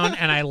turned around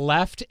and I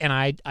left, and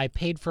I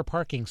paid for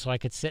parking so I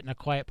could sit in a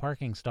quiet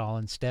parking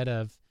stall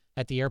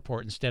at the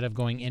airport instead of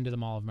going into the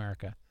Mall of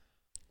America.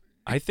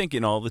 I think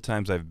in all the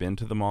times I've been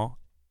to the mall,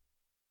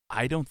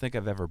 I don't think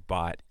I've ever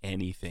bought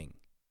anything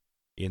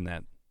in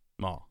that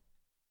mall.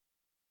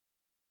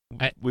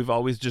 We've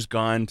always just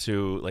gone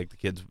to, like, the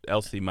kids.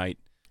 Elsie might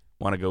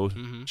want to go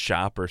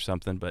shop or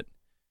something, but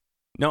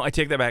no, I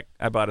take that back.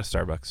 I bought a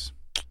Starbucks.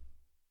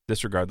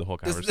 Disregard the whole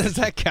conversation. Does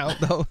that count,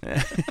 though?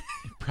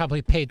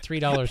 Probably paid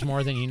 $3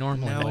 more than you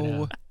normally would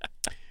have.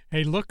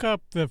 Hey, look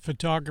up the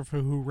photographer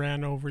who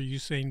ran over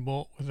Usain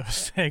Bolt with a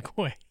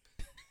Segway.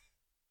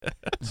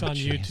 It's on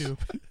YouTube.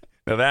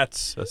 Now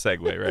that's a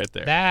segue right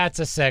there. That's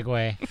a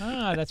segue.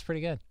 That's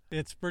pretty good.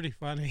 It's pretty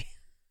funny.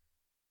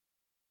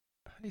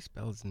 How do you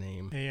spell his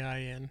name?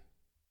 AIN.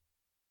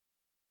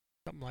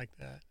 Something like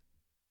that.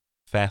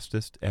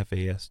 Fastest,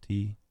 FAST.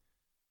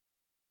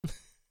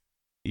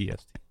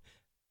 EST.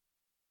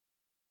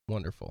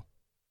 Wonderful.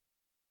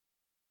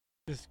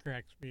 This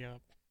cracks me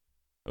up.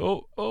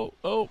 Oh,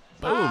 boom.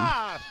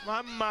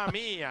 Mamma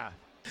mia!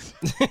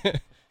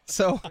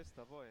 So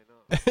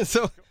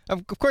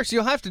of course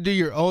you'll have to do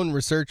your own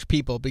research,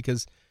 people,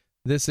 because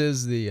this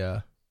is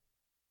the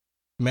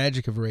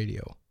magic of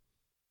radio.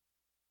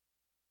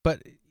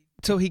 But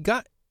so he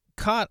got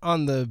caught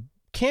on the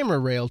camera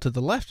rail to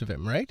the left of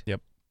him, right?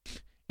 Yep.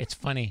 It's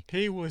funny.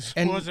 He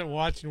wasn't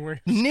watching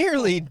where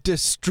Nearly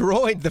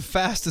destroyed the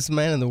fastest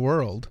man in the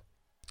world.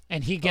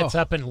 And he gets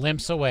up and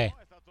limps away.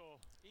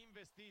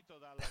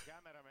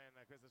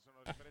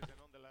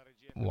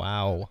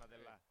 Wow.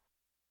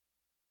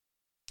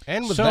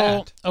 And with so,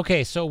 that.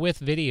 Okay, so with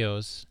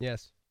videos,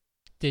 Yes.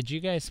 did you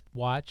guys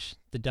watch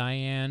the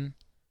Dianne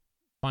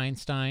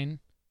Feinstein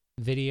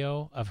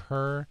video of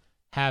her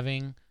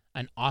having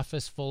an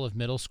office full of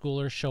middle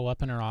schoolers show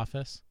up in her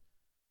office?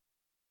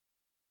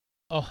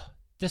 Oh,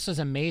 this is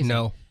amazing.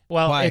 No.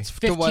 Well, Why? it's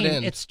To what 15.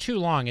 end? It's too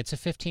long. It's a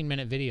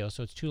 15-minute video,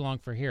 so it's too long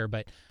for here.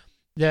 But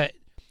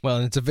Well,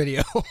 it's a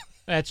video.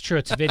 that's true.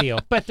 It's a video,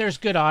 but there's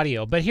good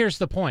audio. But here's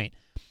the point.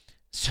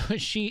 So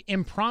she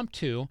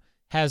impromptu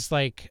has,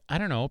 like, I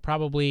don't know,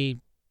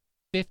 probably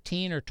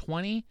 15 or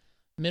 20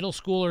 middle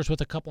schoolers with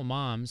a couple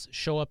moms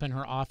show up in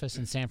her office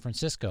in San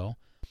Francisco,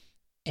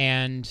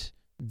 and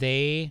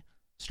they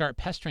start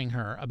pestering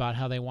her about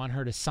how they want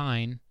her to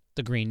sign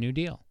the Green New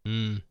Deal.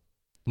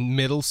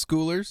 Middle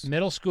schoolers?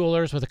 Middle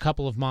schoolers with a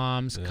couple of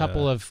moms,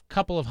 couple of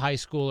high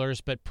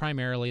schoolers, but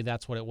primarily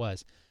that's what it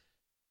was.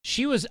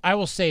 I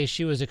will say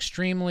she was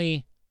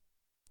extremely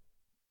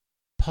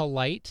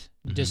polite,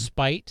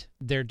 despite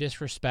their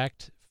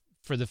disrespect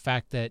for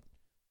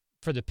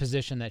the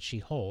position that she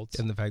holds.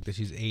 And the fact that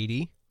she's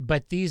 80.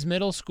 But these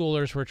middle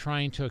schoolers were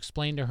trying to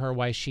explain to her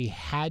why she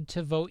had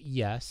to vote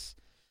yes,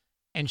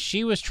 and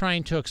she was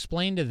trying to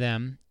explain to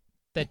them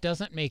that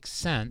doesn't make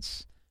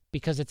sense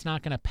because it's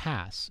not going to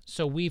pass.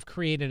 So we've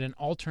created an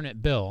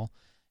alternate bill,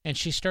 and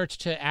she starts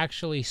to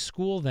actually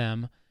school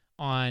them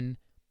on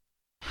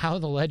how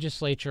the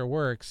legislature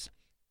works,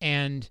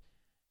 and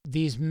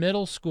these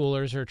middle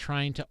schoolers are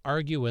trying to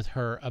argue with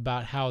her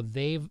about how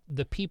the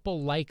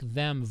people like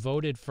them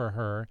voted for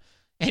her,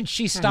 and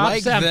she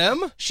stops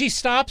them. She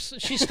stops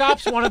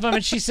one of them,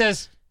 and she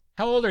says,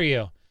 "How old are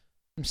you?"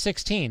 "I'm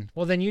 16.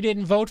 "Well, then you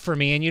didn't vote for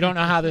me, and you don't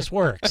know how this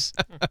works."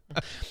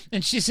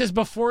 And she says,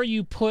 "Before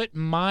you put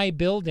my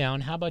bill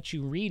down, how about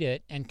you read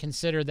it and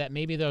consider that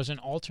maybe there's an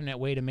alternate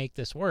way to make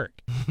this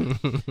work?"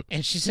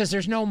 And she says,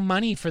 "There's no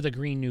money for the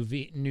Green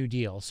New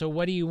Deal, so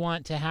what do you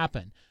want to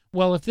happen?"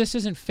 "Well, if this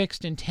isn't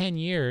fixed in 10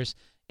 years,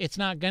 it's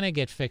not going to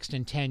get fixed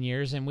in 10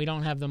 years, and we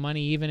don't have the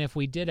money. Even if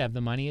we did have the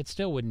money, it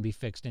still wouldn't be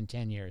fixed in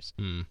 10 years.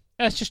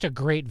 That's just a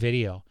great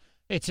video.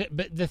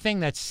 But the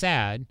thing that's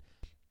sad,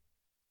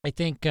 I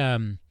think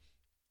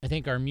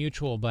our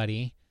mutual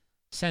buddy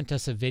sent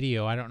us a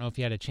video. I don't know if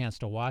you had a chance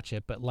to watch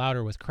it, but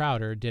Louder with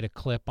Crowder did a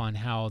clip on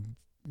how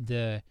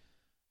the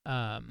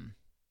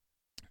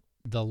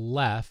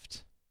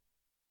left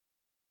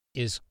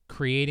is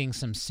creating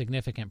some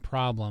significant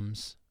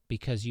problems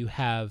because you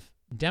have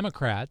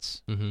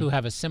Democrats who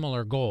have a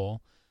similar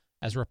goal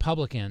as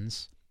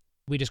Republicans.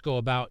 We just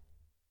go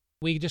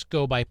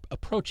by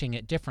approaching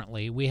it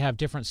differently. We have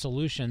different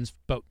solutions,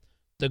 but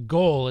the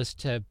goal is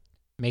to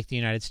make the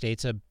United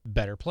States a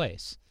better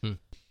place.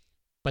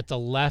 But the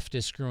left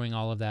is screwing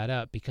all of that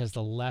up because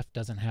the left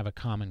doesn't have a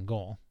common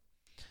goal.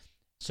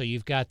 So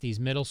you've got these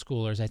middle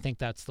schoolers. I think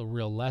that's the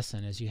real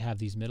lesson, is you have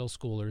these middle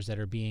schoolers that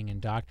are being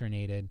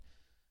indoctrinated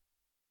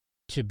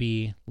to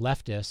be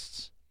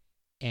leftists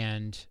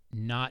and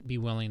not be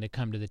willing to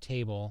come to the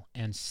table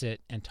and sit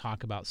and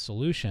talk about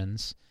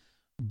solutions,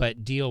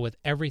 but deal with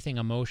everything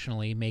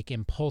emotionally, make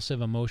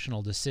impulsive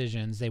emotional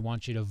decisions. They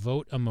want you to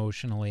vote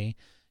emotionally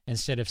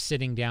instead of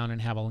sitting down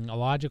and having a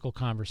logical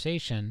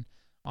conversation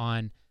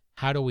on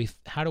how do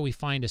we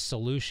find a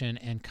solution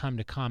and come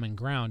to common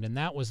ground. And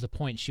that was the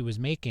point she was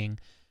making.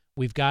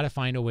 We've got to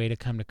find a way to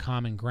come to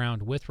common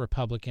ground with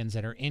Republicans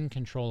that are in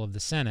control of the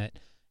Senate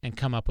and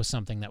come up with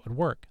something that would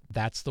work.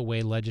 That's the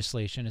way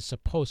legislation is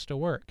supposed to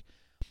work.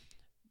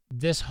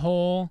 This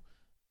whole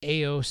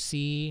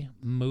AOC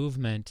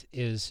movement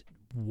is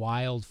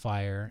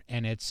wildfire,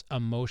 and it's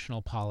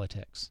emotional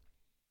politics.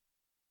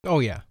 Oh,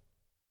 yeah.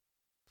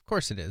 Of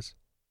course it is.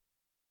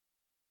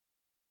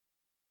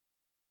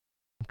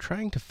 I'm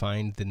trying to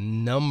find the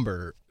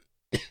number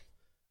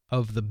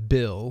of the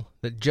bill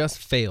that just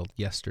failed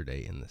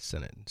yesterday in the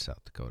Senate in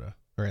South Dakota,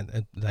 or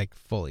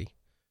fully.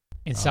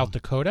 In South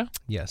Dakota?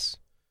 Yes.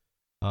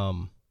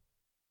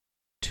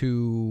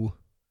 To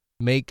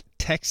make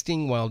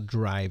texting while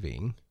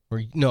driving,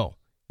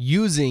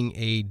 using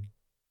a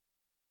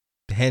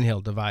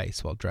handheld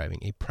device while driving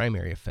a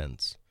primary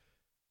offense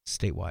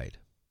statewide.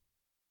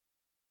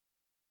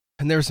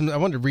 And there was I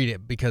wanted to read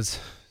it because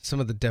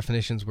some of the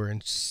definitions were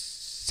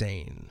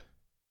insane.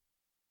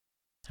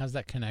 How's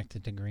that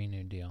connected to Green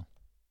New Deal?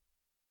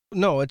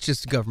 No, it's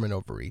just government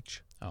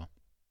overreach. Oh.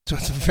 So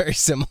it's very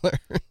similar.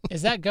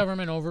 Is that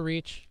government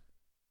overreach?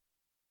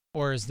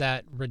 Or is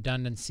that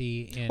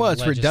redundancy in Well,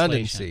 it's legislation?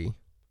 redundancy.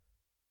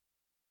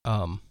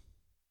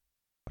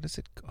 What is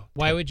it called?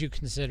 Why would you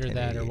consider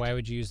that, or 1088. why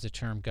would you use the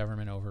term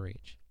government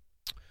overreach?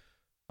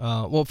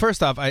 Well,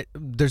 first off,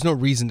 there's no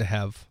reason to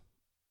have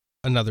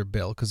another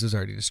bill because there's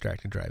already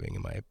distracted driving.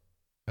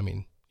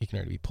 You can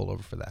already be pulled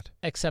over for that.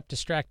 Except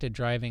distracted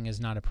driving is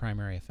not a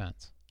primary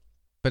offense.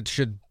 But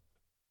should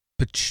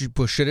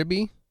it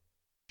be?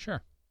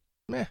 Sure.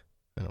 Meh,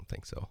 I don't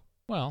think so.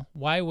 Well,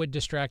 why would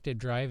distracted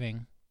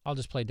driving? I'll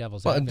just play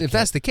devil's Well, advocate. if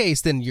that's the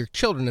case, then your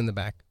children in the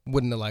back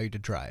wouldn't allow you to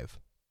drive.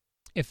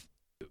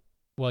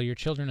 Well, your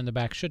children in the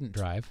back shouldn't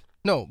drive.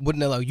 No,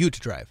 wouldn't allow you to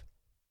drive.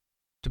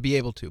 To be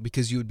able to,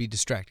 because you would be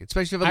distracted,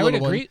 especially if you have a I would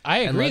little agree. one. I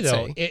and agree, let's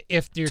though. say-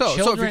 If your so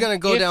children, if you're going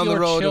to go down the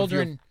road of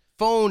children, your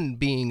phone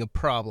being a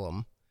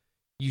problem,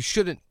 you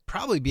shouldn't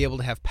probably be able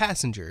to have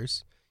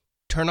passengers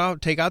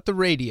take out the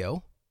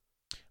radio.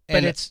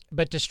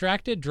 But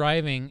distracted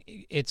driving,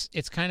 it's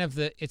kind of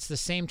the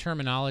same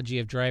terminology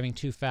of driving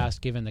too fast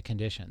given the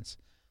conditions.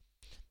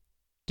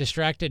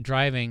 Distracted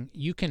driving,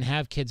 you can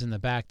have kids in the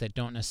back that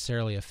don't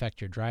necessarily affect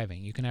your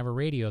driving. You can have a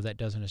radio that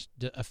doesn't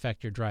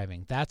affect your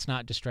driving. That's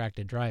not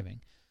distracted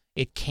driving.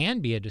 It can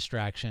be a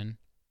distraction,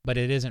 but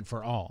it isn't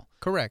for all.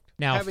 Correct.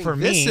 Now, Having for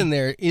this me, in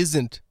there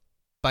isn't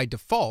by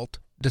default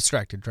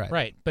distracted driving.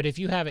 right? But if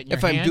you have it in your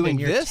If I'm hand doing and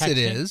you're this, it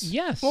texting- is.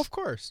 Yes. Well, of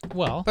course.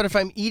 Well, But if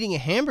I'm eating a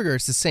hamburger,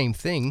 it's the same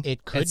thing.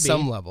 it could at be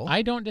some level.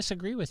 I don't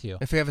disagree with you.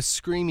 If you have a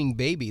screaming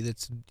baby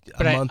that's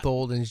But a month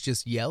old and is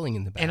just yelling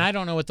in the back. And I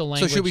don't know what the So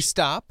language. should we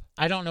stop?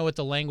 I don't know what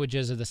the language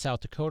is of the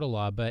South Dakota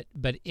law, but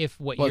if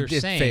what Well, you're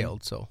it saying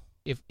failed, so.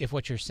 if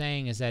what you're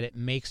saying is that it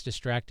makes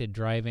distracted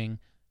driving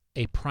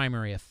a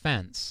primary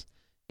offense,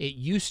 it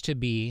used to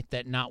be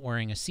that not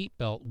wearing a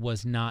seatbelt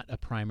was not a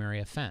primary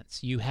offense.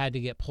 You had to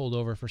get pulled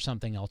over for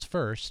something else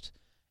first,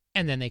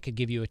 and then they could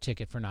give you a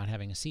ticket for not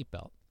having a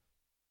seatbelt.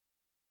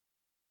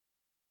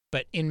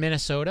 But in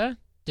Minnesota,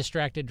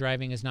 distracted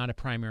driving is not a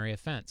primary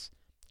offense.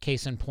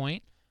 Case in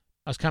point,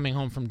 I was coming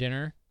home from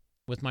dinner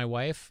with my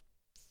wife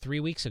 3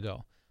 weeks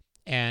ago,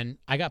 and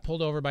I got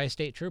pulled over by a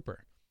state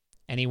trooper.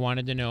 And he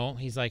wanted to know,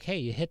 he's like, hey,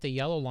 you hit the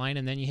yellow line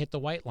and then you hit the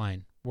white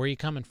line. Where are you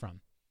coming from?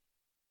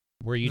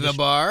 Were you The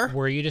bar?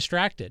 Were you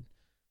distracted?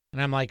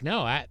 And I'm like,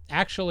 no,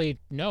 actually,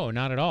 no,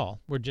 not at all.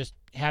 We're just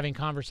having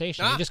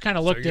conversation. He just kind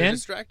of looked so you're in.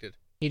 distracted.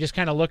 He just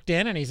kind of looked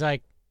in and he's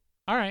like,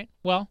 all right,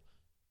 well,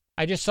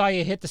 I just saw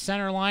you hit the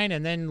center line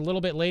and then a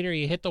little bit later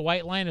you hit the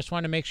white line. I just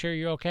wanted to make sure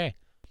you're okay.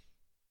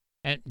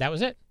 And that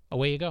was it.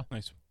 Away you go.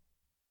 Nice.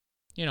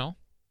 You know.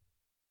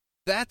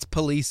 That's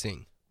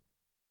policing,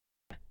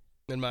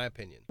 in my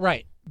opinion.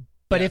 Right.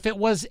 But Yeah. if it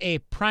was a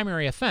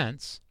primary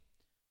offense,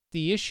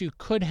 the issue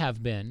could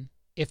have been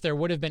if there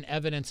would have been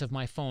evidence of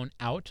my phone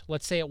out.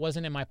 Let's say it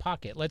wasn't in my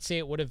pocket. Let's say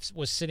it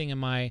was sitting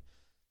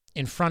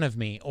in front of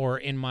me or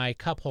in my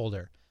cup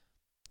holder.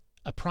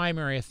 A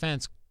primary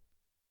offense,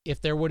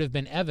 if there would have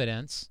been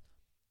evidence,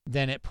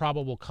 then at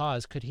probable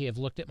cause, could he have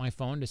looked at my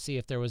phone to see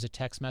if there was a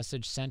text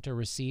message sent or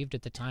received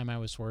at the time I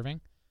was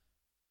swerving?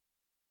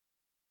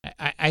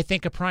 I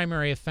think a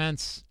primary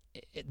offense,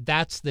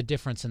 that's the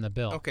difference in the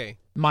bill. Okay.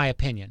 My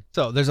opinion.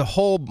 So there's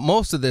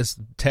most of this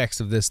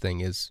text of this thing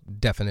is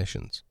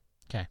definitions.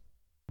 Okay.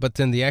 But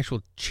then the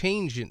actual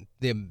change in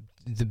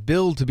the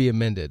bill to be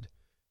amended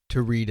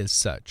to read as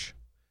such.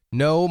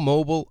 No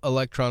mobile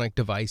electronic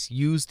device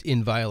used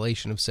in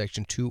violation of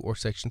Section 2 or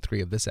Section 3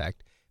 of this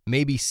Act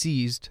may be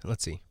seized,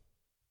 let's see,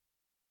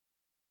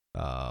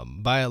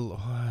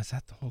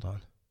 hold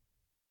on.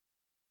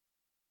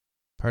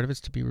 Part of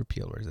it's to be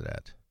repealed. Where is it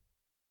at?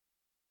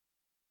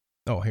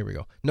 Oh, here we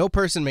go. No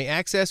person may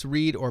access,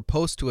 read, or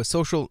post to a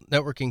social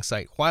networking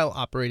site while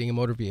operating a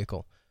motor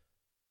vehicle.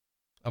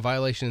 A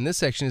violation in this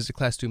section is a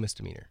Class 2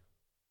 misdemeanor.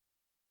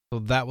 So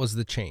that was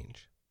the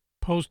change.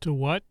 Post to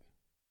what?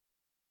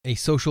 A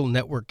social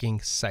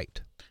networking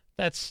site.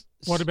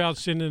 What about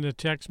sending a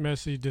text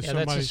message to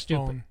somebody's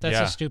phone?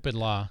 That's a stupid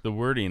law. The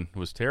wording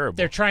was terrible.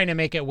 They're trying to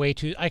make it way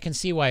too. I can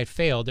see why it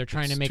failed. They're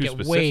trying to make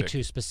it way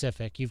too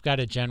specific. You've got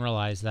to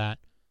generalize that.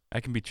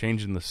 I can be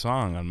changing the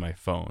song on my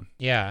phone.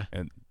 Yeah.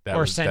 And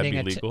sending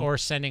that'd be legal?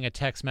 sending a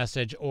text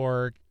message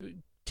or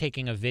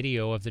taking a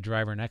video of the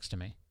driver next to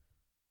me.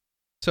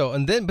 So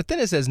but then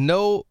it says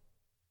no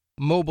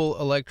mobile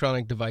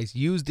electronic device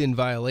used in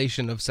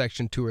violation of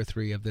Section 2 or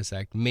 3 of this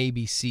Act may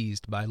be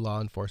seized by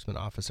law enforcement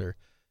officer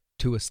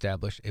to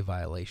establish a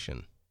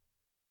violation.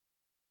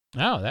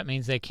 Oh, that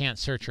means they can't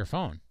search your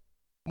phone.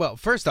 Well,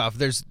 first off,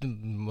 I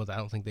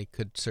don't think they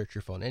could search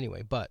your phone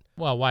anyway, but...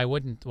 Well, why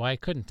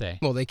couldn't they?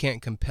 Well, they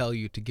can't compel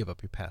you to give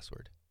up your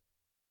password.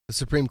 The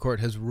Supreme Court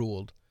has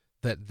ruled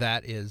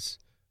that is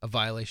a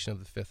violation of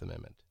the Fifth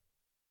Amendment.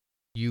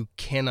 You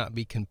cannot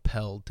be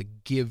compelled to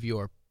give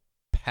your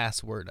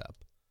password up.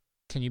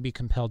 Can you be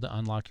compelled to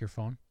unlock your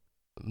phone?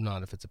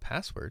 Not if it's a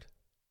password.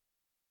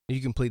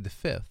 You can plead the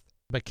Fifth.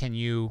 But can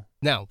you...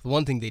 Now, the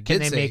one thing they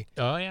did say,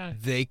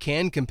 they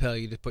can compel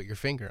you to put your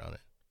finger on it.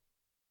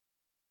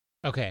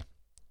 Okay.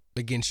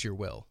 Against your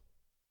will.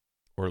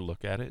 Or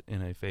look at it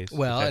in a face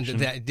Well, and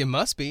detection. it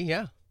must be,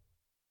 yeah.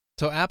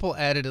 So Apple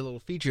added a little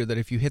feature that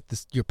if you hit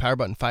your power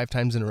button 5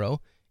 times in a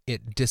row,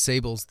 it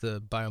disables the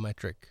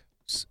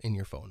biometrics in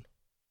your phone.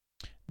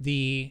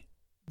 The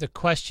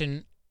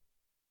question,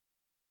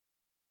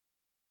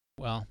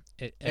 well,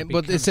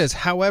 but it says,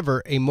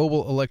 however, a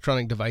mobile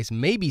electronic device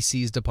may be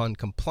seized upon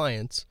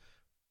compliance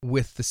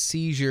with the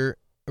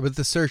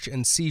search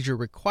and seizure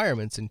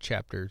requirements in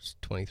chapters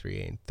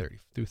 23A and 30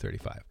 through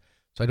 35.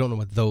 So I don't know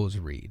what those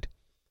read.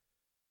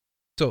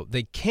 So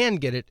they can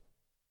get it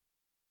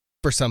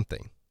for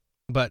something.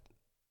 But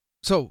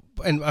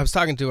and I was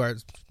talking to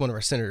one of our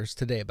senators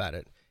today about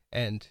it,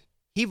 and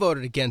he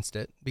voted against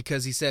it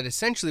because he said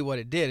essentially what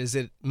it did is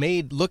it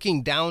made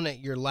looking down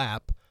at your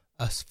lap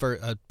for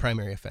a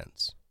primary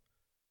offense.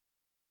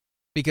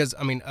 Because,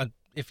 I mean,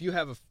 if you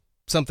have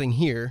something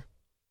here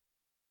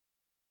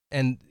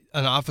and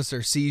an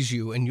officer sees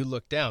you and you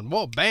look down,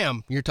 well,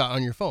 bam, you're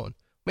on your phone.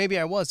 Maybe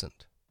I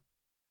wasn't.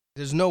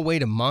 There's no way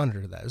to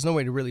monitor that. There's no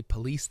way to really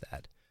police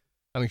that.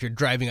 I mean, if you're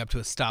driving up to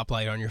a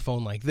stoplight on your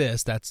phone like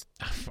this, that's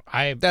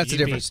a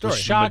different story.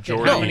 Shocked at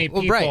how many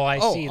people I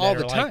see that all are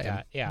the time. like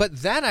that. Yeah.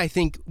 But that, I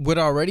think, would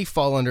already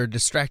fall under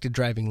distracted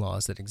driving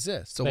laws that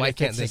exist. So but why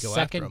can't they go after them? If it's a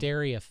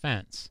secondary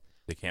offense,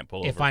 they can't pull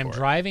over. If I'm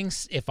driving,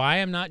 if I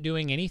am not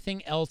doing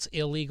anything else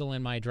illegal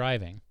in my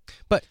driving,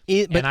 but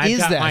is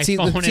that?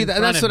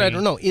 That's what I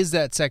don't know. Is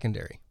that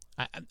secondary?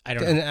 I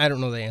don't know. And I don't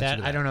know the answer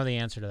to that. I don't know the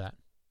answer to that.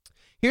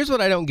 Here's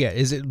what I don't get: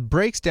 is it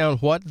breaks down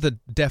what the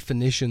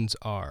definitions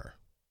are.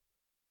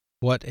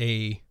 What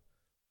a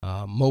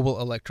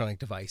mobile electronic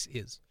device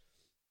is.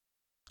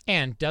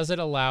 And does it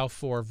allow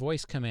for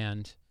voice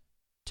command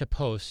to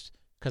post?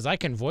 Because I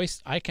can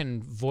voice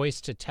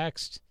to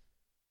text.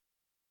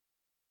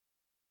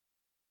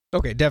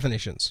 Okay,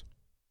 definitions.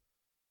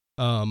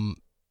 Mobile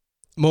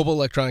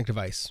electronic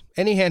device.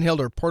 Any handheld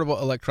or portable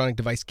electronic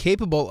device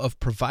capable of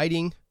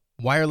providing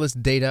wireless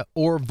data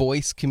or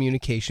voice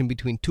communication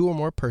between 2 or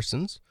more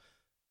persons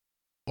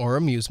or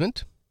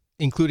amusement,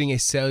 including a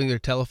cellular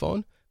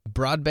telephone,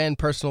 broadband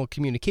personal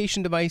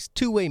communication device,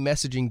 two-way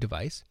messaging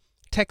device,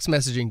 text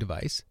messaging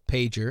device,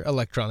 pager,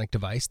 electronic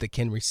device that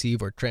can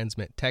receive or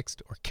transmit text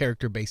or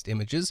character-based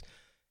images,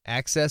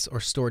 access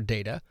or store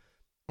data,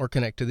 or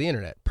connect to the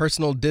internet,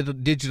 personal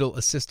digital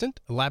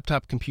assistant, a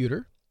laptop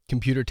computer,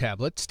 computer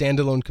tablet,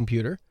 standalone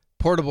computer,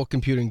 portable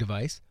computing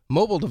device,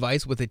 mobile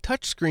device with a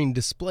touchscreen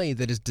display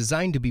that is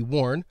designed to be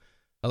worn,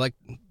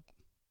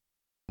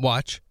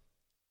 watch,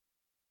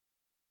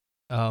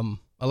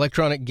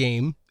 electronic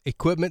game,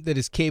 equipment that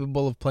is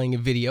capable of playing a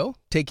video,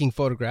 taking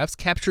photographs,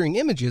 capturing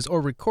images, or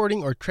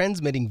recording or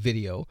transmitting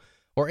video,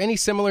 or any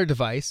similar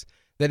device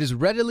that is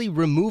readily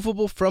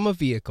removable from a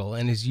vehicle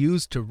and is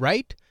used to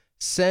write,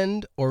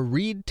 send, or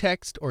read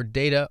text or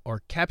data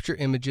or capture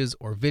images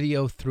or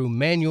video through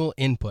manual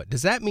input.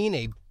 Does that mean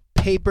a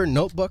paper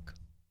notebook?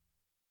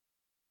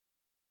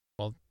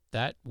 Well,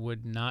 that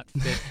would not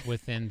fit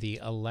within the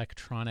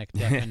electronic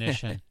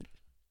definition.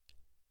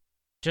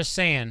 Just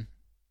saying,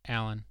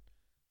 Alan.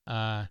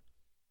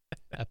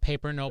 A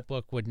paper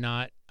notebook would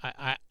not.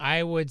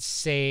 I would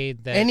say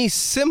that any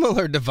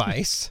similar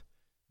device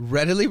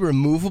readily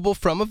removable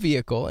from a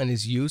vehicle and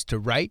is used to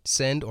write,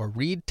 send, or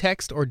read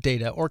text or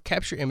data or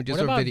capture images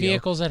or video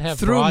vehicles that have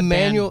through broadband,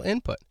 manual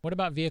input. What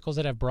about vehicles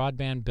that have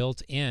broadband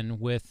built in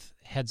with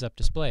heads-up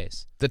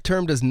displays? The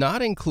term does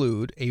not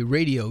include a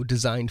radio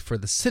designed for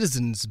the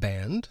citizens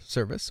band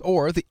service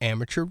or the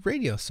amateur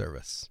radio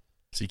service.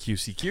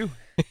 CQ.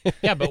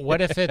 Yeah, but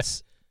what if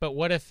it's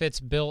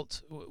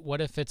built?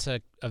 What if it's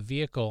a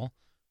vehicle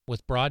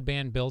with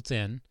broadband built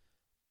in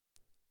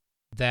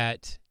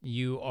that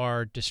you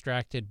are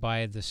distracted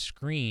by the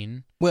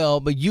screen?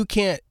 Well, but you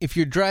can't, if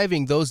you're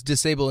driving, those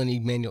disable any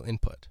manual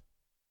input.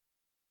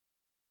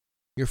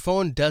 Your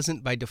phone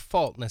doesn't by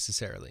default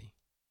necessarily.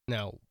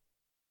 Now,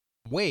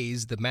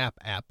 Waze, the map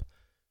app,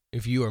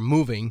 if you are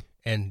moving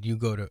and you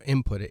go to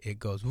input it, it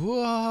goes,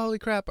 whoa, holy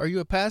crap, are you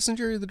a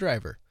passenger or the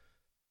driver?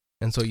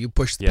 And so you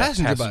push the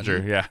passenger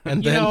button. Yeah.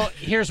 And then,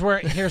 here's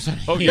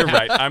oh, you're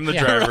right. I'm the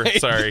driver. Right.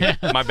 Sorry.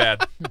 My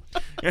bad.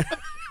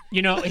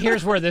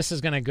 Here's where this is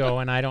going to go,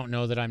 and I don't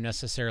know that I'm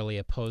necessarily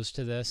opposed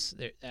to this,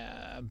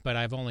 but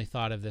I've only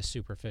thought of this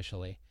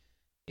superficially,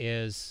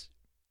 is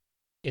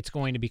it's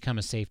going to become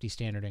a safety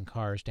standard in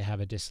cars to have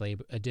a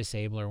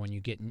disabler when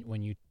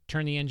you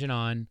turn the engine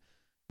on,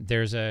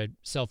 there's a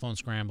cell phone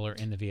scrambler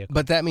in the vehicle.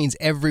 But that means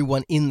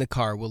everyone in the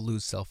car will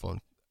lose cell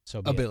phone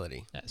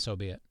ability. So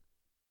be it.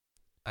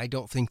 I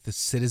don't think the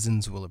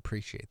citizens will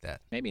appreciate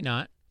that. Maybe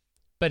not.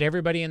 But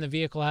everybody in the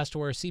vehicle has to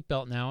wear a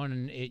seatbelt now,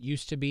 and it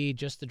used to be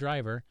just the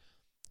driver.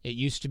 It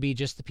used to be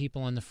just the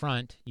people in the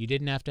front. You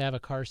didn't have to have a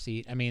car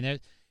seat. I mean,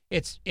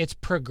 it's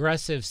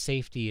progressive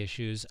safety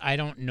issues. I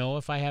don't know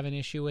if I have an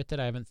issue with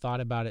it. I haven't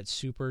thought about it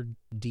super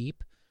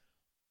deep,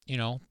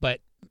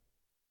 but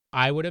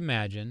I would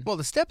imagine. Well,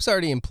 the step's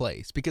already in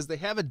place because they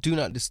have a do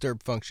not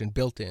disturb function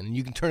built in, and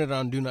you can turn it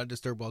on do not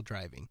disturb while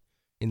driving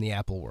in the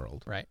Apple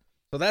world. Right.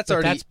 So that's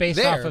already that's based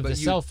there, off of the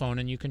cell phone,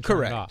 and you can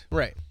turn it off.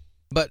 Right.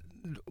 But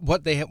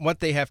what they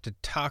have to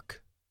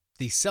talk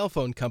the cell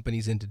phone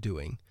companies into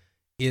doing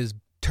is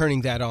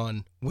turning that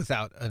on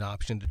without an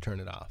option to turn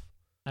it off.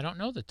 I don't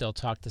know that they'll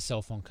talk the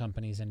cell phone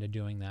companies into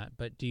doing that,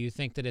 but do you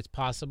think that it's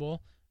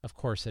possible? Of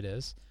course it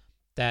is.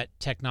 That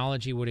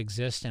technology would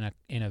exist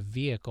in a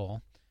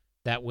vehicle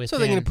that within. So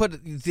they're going to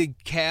put the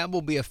cab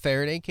will be a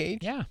Faraday cage?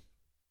 Yeah,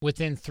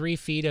 within 3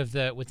 feet of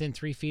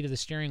the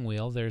steering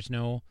wheel, there's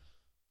no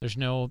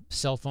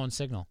cell phone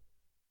signal.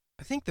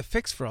 I think the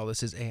fix for all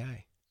this is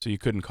AI. So you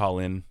couldn't call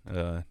in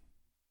a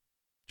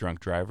drunk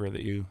driver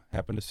that you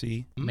happen to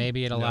see?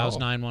 Maybe it allows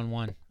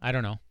 911. I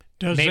don't know.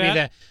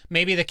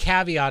 Maybe the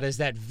caveat is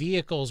that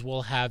vehicles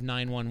will have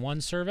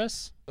 911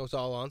 service. So it's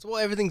all on. Well,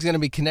 everything's going to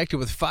be connected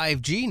with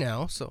 5G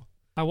now, so.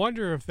 I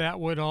wonder if that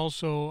would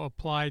also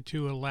apply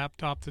to a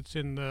laptop that's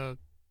in the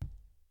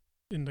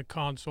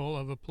console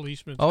of a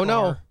policeman's car.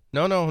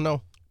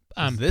 No.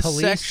 This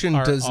Police section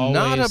are does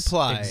not always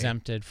apply.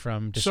 Exempted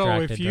from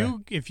distracted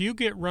So if you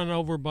get run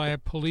over by a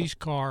police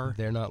car,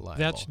 they're not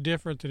liable. That's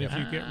different than if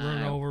you get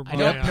run over by.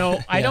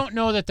 I don't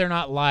know that they're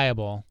not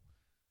liable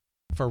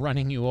for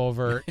running you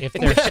over if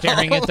they're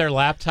staring at their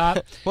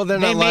laptop. Well, they're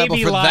they not may liable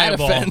be for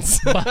liable, that offense.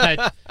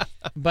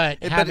 but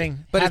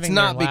it's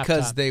not their because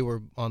laptop, they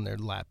were on their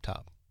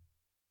laptop,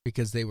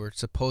 because they were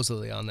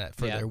supposedly on that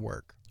for their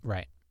work.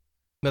 Right.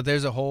 But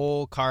there's a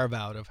whole carve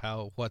out of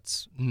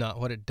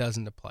what it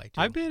doesn't apply to.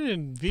 I've been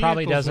in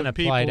Probably vehicles doesn't with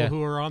apply people to-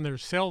 who are on their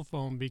cell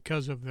phone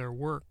because of their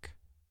work.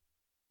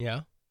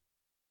 Yeah.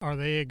 Are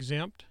they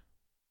exempt?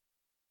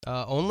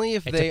 Only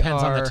if It they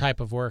depends are. on the type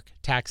of work.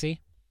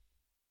 Taxi.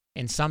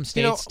 In some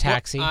states,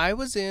 taxi. Well, I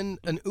was in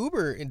an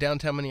Uber in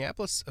downtown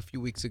Minneapolis a few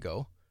weeks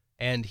ago,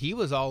 and he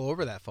was all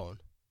over that phone.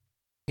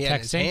 He had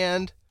his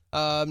Texting?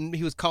 hand.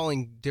 He was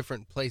calling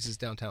different places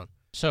downtown.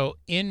 So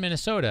in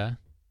Minnesota,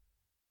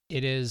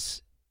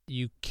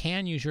 you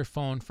can use your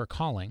phone for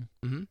calling,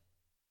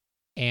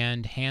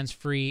 and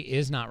hands-free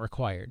is not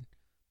required,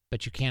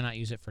 but you cannot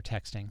use it for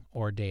texting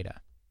or data.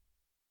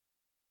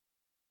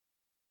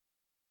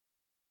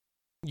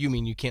 You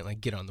mean you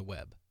can't get on the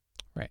web?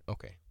 Right.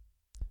 Okay.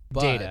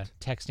 Data,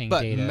 texting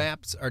but data.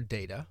 maps are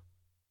data.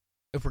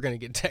 If we're going to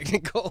get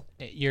technical,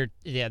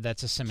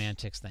 that's a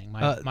semantics thing.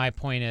 My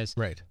point is,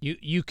 right.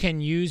 You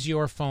can use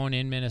your phone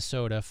in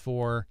Minnesota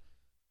for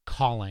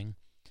calling,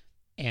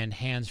 and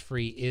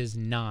hands-free is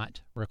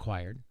not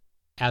required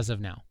as of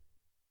now.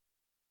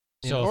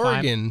 In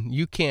Oregon,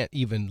 you can't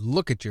even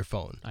look at your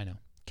phone. I know.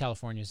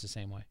 California is the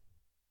same way.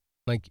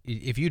 Like,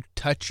 if you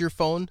touch your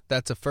phone,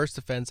 that's a first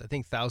offense. I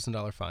think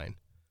 $1,000 fine.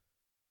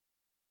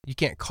 You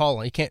can't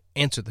call. You can't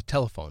answer the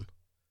telephone.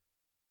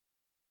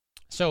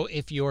 So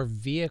if your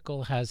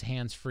vehicle has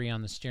hands-free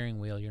on the steering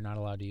wheel, you're not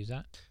allowed to use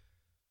that?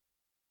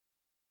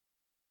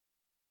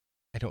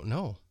 I don't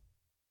know.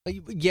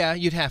 Yeah,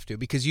 you'd have to,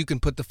 because you can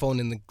put the phone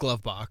in the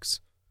glove box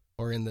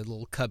or in the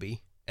little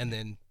cubby and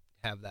then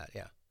have that,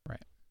 yeah.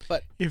 Right.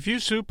 But if you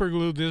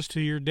superglue this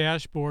to your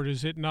dashboard,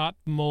 is it not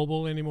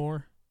mobile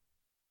anymore?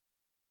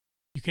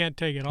 You can't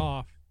take it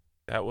off.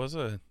 That was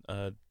a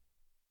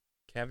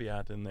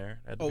caveat in there.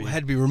 It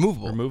had to be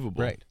removable.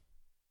 Removable. Right.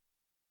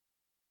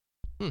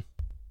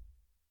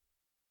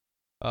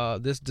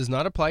 This does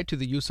not apply to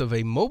the use of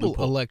a mobile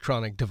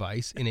electronic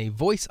device in a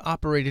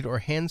voice-operated or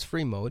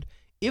hands-free mode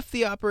if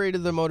the operator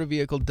of the motor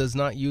vehicle does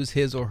not use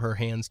his or her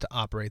hands to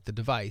operate the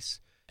device,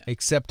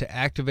 except to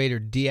activate or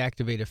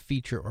deactivate a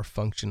feature or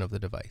function of the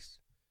device.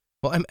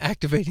 Well, I'm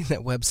activating that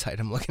website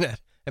I'm looking at.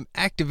 I'm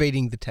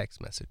activating the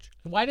text message.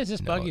 Why does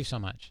this bug you so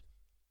much?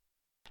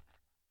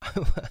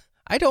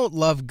 I don't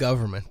love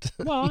government.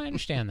 Well, I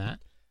understand that.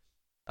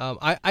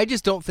 I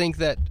just don't think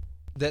that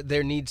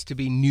there needs to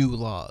be new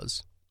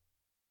laws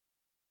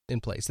in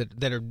place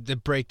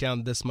that break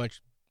down this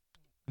much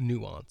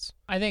nuance.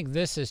 I think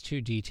this is too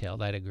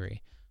detailed. I'd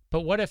agree.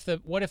 But what if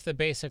the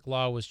basic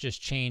law was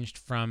just changed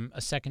from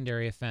a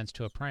secondary offense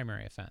to a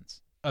primary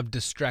offense? Of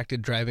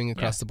distracted driving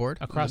across the board?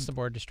 Across the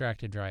board,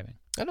 distracted driving.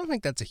 I don't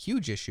think that's a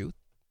huge issue.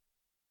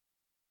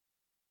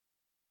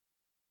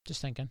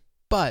 Just thinking.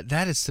 But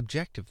that is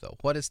subjective, though.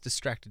 What is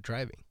distracted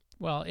driving?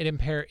 Well, it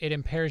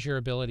impairs your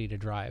ability to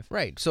drive.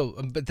 Right. So,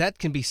 but that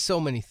can be so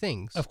many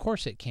things. Of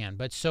course it can,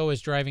 but so is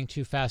driving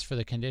too fast for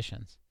the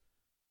conditions.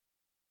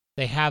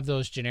 They have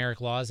those generic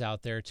laws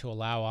out there to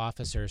allow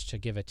officers to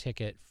give a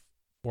ticket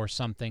for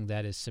something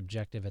that is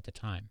subjective at the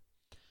time.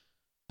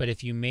 But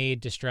if you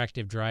made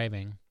distracted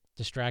driving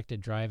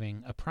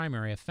a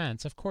primary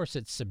offense, of course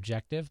it's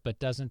subjective, but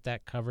doesn't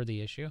that cover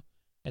the issue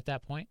at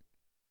that point?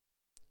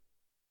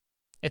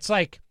 It's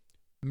like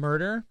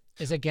murder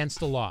is against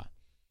the law.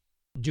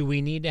 Do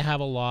we need to have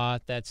a law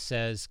that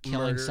says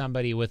killing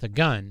somebody with a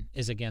gun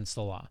is against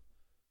the law?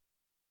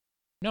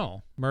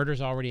 No,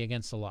 murder's already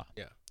against the law.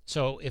 Yeah.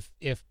 So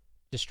if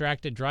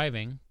distracted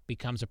driving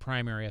becomes a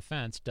primary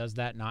offense, does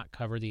that not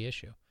cover the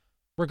issue?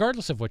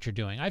 Regardless of what you're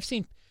doing. Have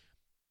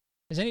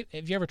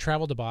you ever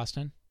traveled to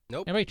Boston?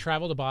 Nope. Anybody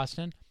traveled to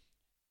Boston?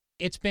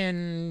 It's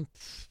been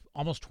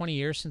almost 20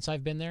 years since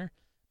I've been there.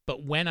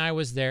 But when I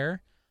was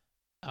there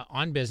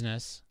on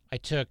business, I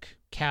took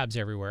cabs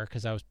everywhere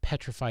because I was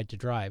petrified to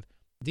drive.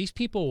 These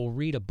people will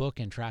read a book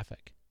in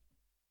traffic.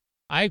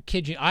 I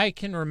kid you, I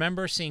can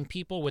remember seeing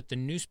people with the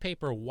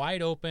newspaper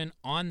wide open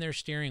on their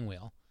steering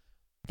wheel.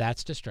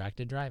 That's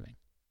distracted driving.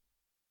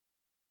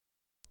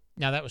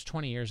 Now, that was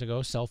 20 years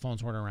ago. Cell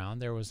phones weren't around.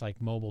 There was like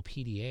mobile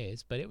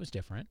PDAs, but it was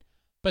different.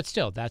 But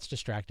still, that's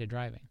distracted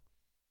driving.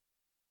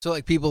 So,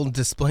 like people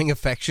displaying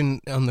affection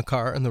on the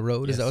car on the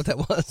road, Yes. is that what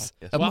that was?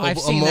 Yes. Well, I've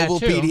seen a that mobile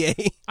too.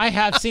 PDA. I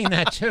have seen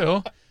that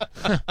too,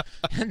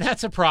 and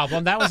that's a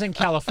problem. That was in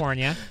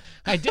California.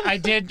 I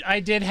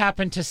did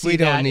happen to see We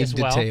that don't need as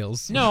well.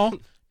 details. No,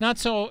 not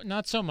so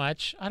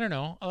much. I don't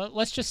know.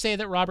 Let's just say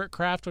that Robert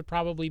Kraft would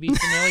probably be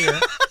familiar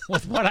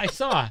with what I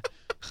saw.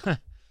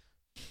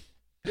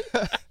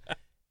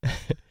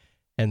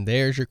 And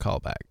there's your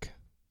callback.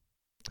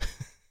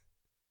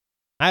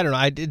 I don't know.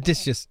 I don't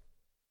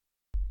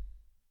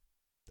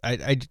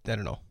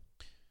know.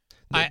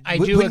 I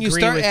When do when agree you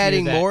start with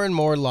adding you that, more and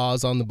more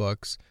laws on the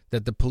books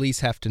that the police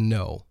have to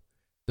know,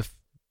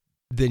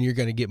 then you're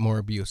going to get more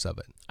abuse of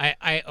it.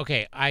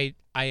 I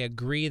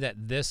agree that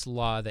this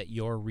law that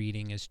you're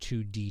reading is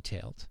too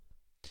detailed.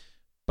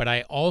 But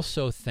I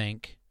also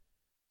think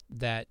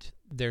that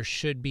there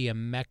should be a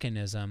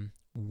mechanism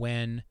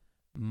when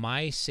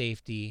my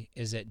safety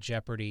is at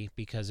jeopardy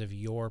because of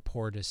your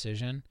poor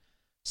decision.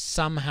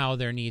 Somehow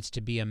there needs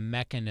to be a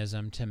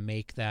mechanism to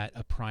make that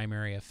a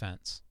primary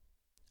offense.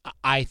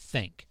 I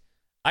think.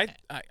 I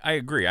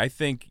agree. I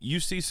think you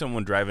see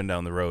someone driving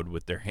down the road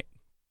with their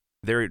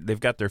they've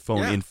got their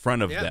phone in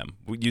front of them.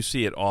 You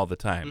see it all the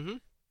time. Mm-hmm.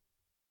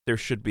 There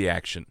should be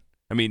action.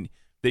 I mean,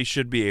 they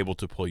should be able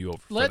to pull you over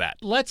for that.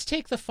 Let's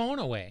take the phone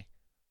away.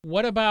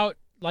 What about,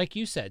 like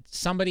you said,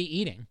 somebody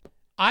eating?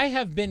 I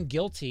have been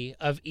guilty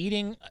of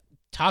eating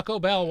Taco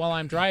Bell while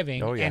I'm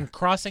driving and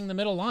crossing the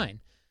middle line.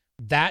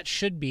 That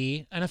should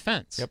be an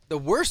offense. Yep. The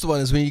worst one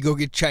is when you go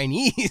get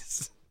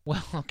Chinese.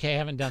 Well, okay, I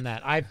haven't done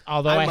that. I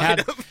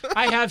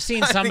have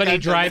seen somebody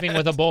driving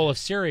with a bowl of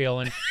cereal,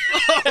 and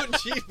Oh,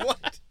 gee,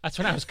 what? that's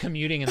when I was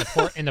commuting in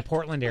the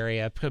Portland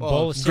area. A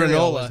bowl of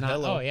cereal granola, was not.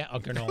 hello. Oh yeah,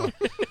 granola.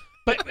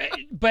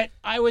 but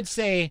I would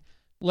say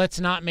let's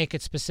not make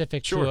it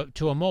specific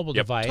to a mobile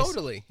device.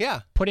 Totally,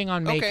 yeah. Putting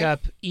on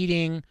makeup,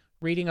 eating,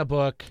 reading a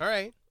book. All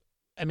right.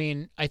 I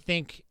mean, I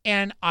think,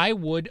 and I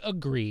would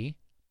agree,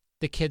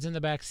 the kids in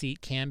the back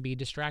seat can be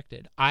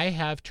distracted. I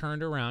have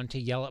turned around to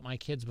yell at my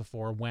kids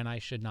before when I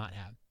should not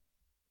have.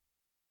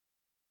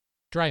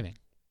 Driving.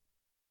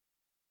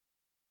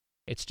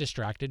 It's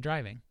distracted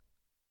driving.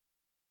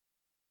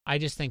 I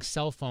just think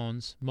cell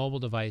phones, mobile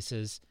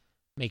devices,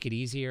 make it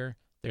easier.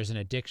 There's an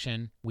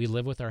addiction. We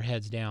live with our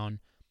heads down.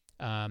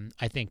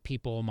 I think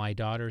people my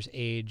daughter's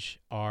age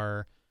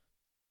are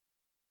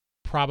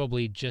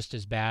probably just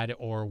as bad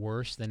or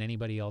worse than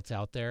anybody else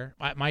out there.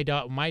 My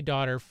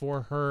daughter,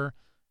 for her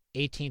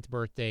 18th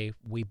birthday,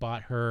 we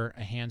bought her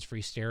a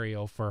hands-free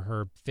stereo for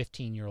her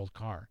 15-year-old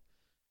car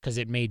because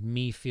it made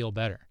me feel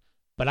better.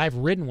 But I've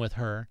ridden with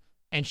her,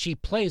 and she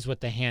plays with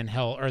the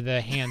handheld or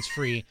the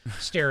hands-free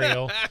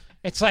stereo.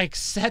 It's like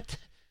set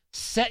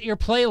your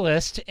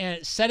playlist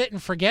and set it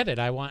and forget it.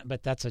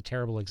 But that's a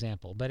terrible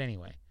example. But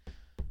anyway,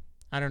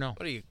 I don't know.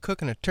 What are you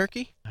cooking, a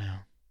turkey? I know.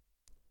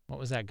 What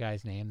was that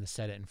guy's name? The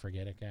set it and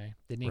forget it guy.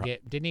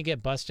 Didn't he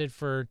get busted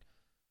for?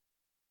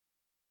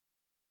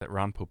 That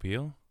Ron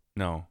Popeil?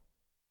 No,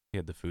 he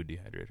had the food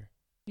dehydrator.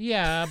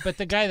 Yeah, but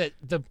the guy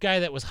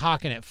that was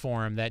hawking it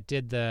for him, that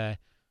did the.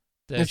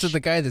 Is it the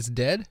guy that's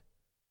dead?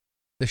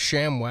 The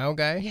ShamWow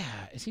guy? Yeah,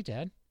 is he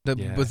dead?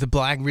 With the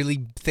black,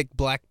 really thick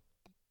black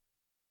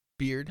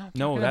beard?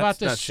 No,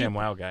 that's not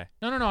ShamWow guy.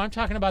 No. I'm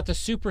talking about the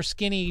super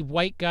skinny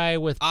white guy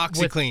with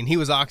OxyClean. He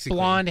was OxyClean.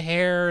 Blonde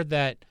hair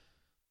that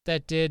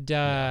did.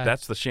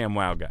 That's the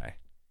ShamWow guy.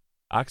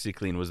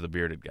 OxyClean was the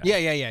bearded guy.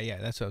 Yeah.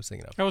 That's what I was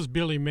thinking of. That was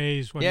Billy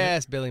Mays. Wasn't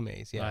Yes, Billy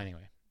Mays. Yeah. Well,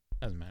 anyway,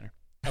 doesn't matter.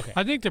 Okay.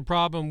 I think the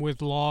problem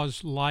with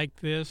laws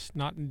like this,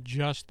 not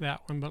just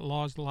that one, but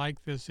laws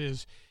like this,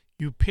 is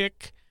you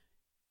pick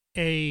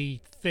a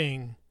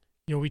thing.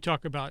 You know, we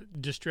talk about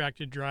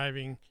distracted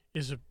driving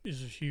is a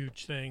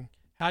huge thing.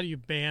 How do you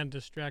ban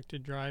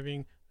distracted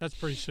driving? That's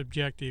pretty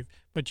subjective.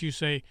 But you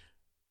say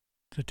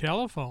the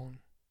telephone.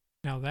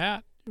 Now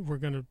that we're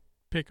going to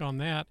pick on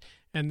that,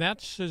 and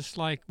that's just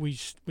like we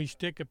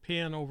stick a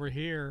pin over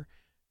here,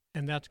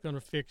 and that's going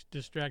to fix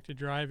distracted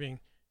driving.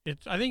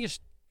 I think it's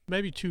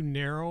maybe too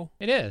narrow.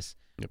 It is.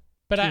 Yep.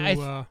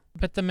 But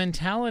but the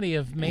mentality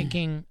of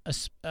making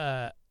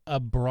a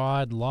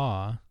broad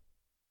law.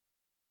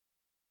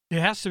 It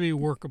has to be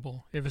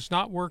workable. If it's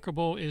not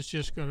workable, it's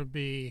just going to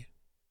be.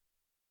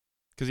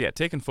 Because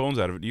taking phones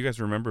out of it. Do you guys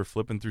remember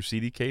flipping through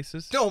CD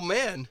cases? Oh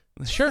man.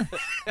 Sure.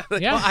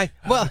 Yeah.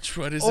 What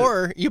is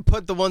or you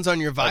put the ones on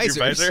your visors.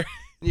 On your visor?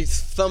 And you're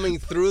thumbing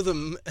through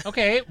them.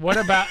 Okay. What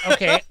about?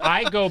 Okay,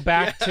 I go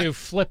back to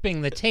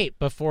flipping the tape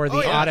before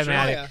the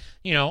automatic. Sure,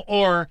 you know,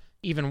 or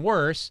even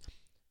worse.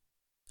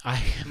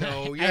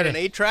 You had an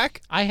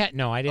 8-track? I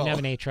didn't have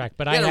an 8-track,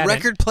 but I had a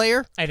record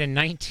player. I had a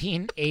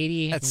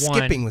 1981 that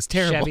skipping was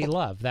terrible. Chevy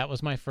Love. That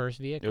was my first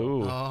vehicle.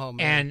 Ooh. Oh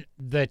man. And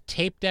the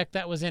tape deck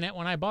that was in it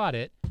when I bought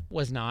it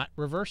was not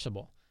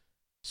reversible.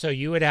 So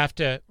you would have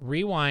to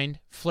rewind,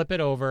 flip it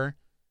over,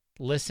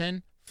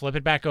 listen, flip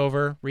it back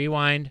over,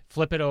 rewind,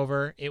 flip it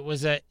over. It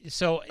was You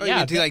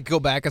had to like go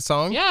back a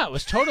song? Yeah, it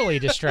was totally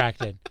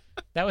distracted.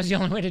 That was the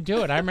only way to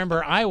do it. I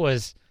remember I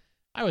was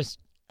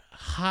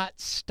hot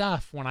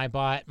stuff when I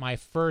bought my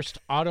first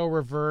auto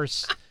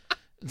reverse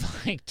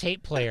like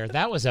tape player.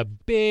 That was a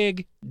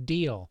big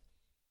deal.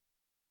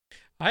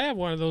 I have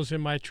one of those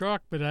in my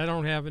truck, but I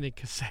don't have any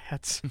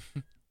cassettes.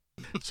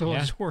 So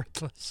it's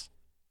worthless.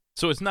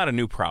 So it's not a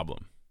new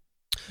problem.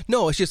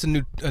 No, it's just a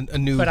new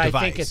device. But I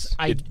think it's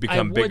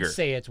become bigger. I would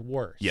say it's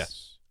worse.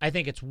 Yes. I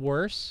think it's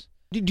worse.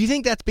 Do you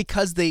think that's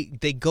because they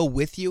go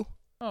with you?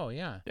 Oh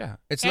yeah. Yeah.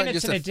 It's And not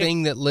it's just a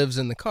thing that lives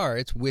in the car.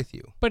 It's with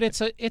you. But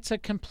it's a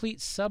complete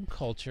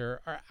subculture.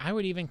 Or I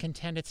would even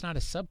contend it's not a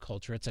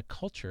subculture. It's a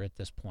culture at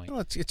this point. No,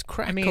 it's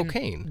crack I mean,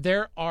 cocaine.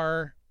 There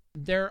are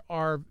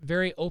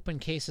very open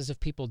cases of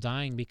people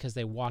dying because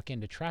they walk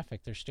into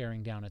traffic. They're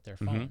staring down at their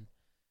phone.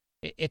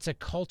 It's a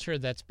culture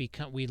that's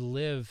become. We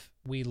live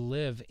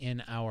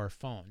in our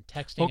phone.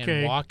 Texting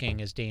and walking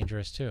is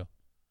dangerous too.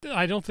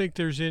 I don't think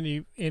there's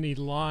any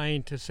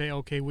line to say,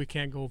 okay, we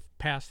can't go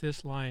past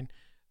this line.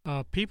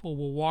 People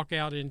will walk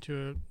out in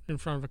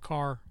front of a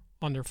car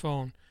on their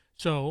phone.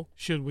 So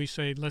should we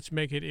say, let's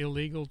make it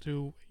illegal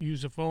to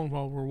use a phone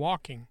while we're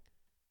walking?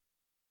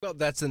 Well,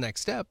 that's the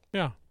next step.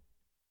 Yeah.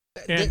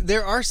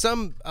 There are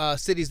some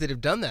cities that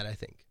have done that, I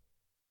think.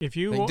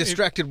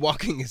 Distracted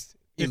walking is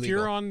illegal. If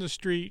you're on the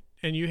street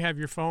and you have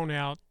your phone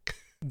out,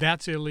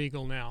 that's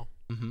illegal now.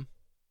 Mm-hmm.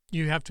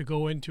 You have to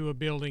go into a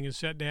building and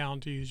sit down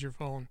to use your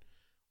phone.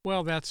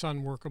 Well, that's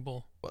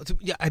unworkable. Well,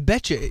 yeah, I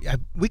bet you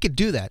we could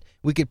do that.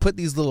 We could put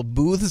these little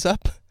booths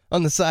up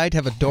on the side,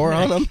 have a door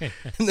on them.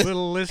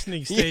 Little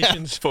listening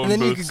stations. Yeah, and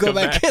then you could go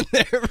back in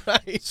there,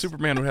 right?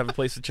 Superman would have a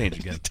place to change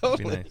again.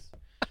 Totally. That'd be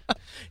nice.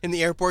 In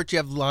the airport, you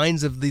have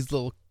lines of these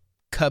little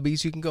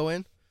cubbies you can go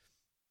in.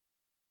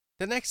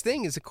 The next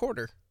thing is a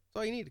quarter.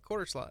 That's all you need, a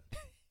quarter slot.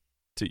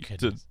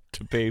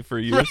 To pay for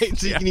use. Right,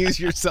 so you can use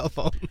your cell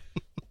phone.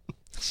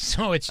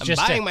 So it's I'm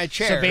just buying my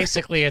chair. So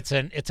basically, it's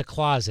a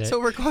closet. So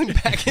we're going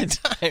back in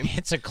time.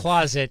 It's a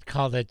closet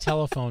called a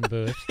telephone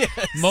booth,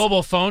 Yes.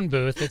 mobile phone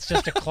booth. It's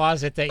just a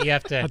closet that you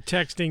have to. A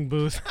texting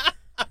booth.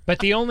 But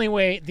the only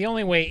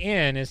way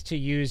in is to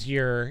use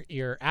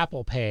your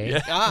Apple Pay.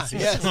 Yeah.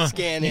 Yes,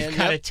 scan in. You've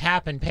got to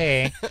tap and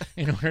pay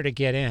in order to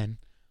get in.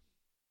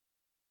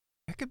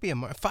 That could be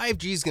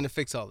 5G is going to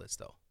fix all this,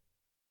 though.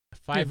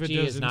 5G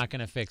is not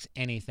going to fix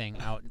anything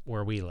out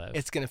where we live.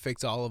 It's going to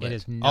fix all of it. It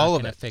is not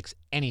going to fix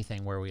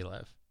anything where we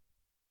live.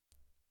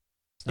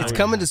 It's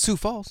coming to Sioux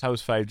Falls. How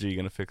is 5G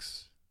going to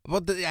fix?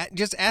 Well,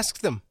 just ask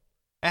them.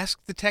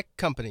 Ask the tech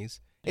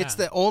companies. Yeah. It's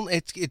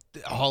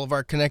all of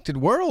our connected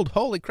world.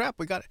 Holy crap,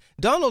 we got it.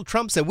 Donald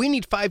Trump said we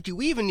need 5G.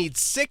 We even need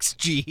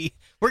 6G.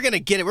 We're going to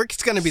get it.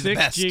 It's going to be the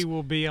best. 6G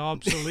will be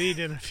obsolete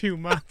in a few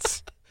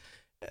months.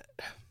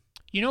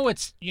 You know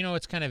what's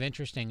kind of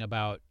interesting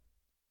about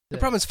the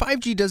problem is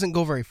 5G doesn't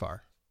go very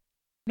far.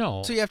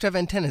 No. So you have to have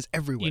antennas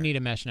everywhere. You need a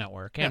mesh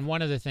network. And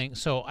one of the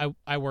things, so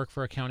I work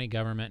for a county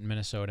government in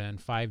Minnesota, and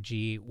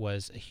 5G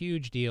was a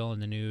huge deal in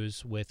the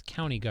news with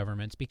county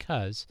governments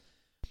because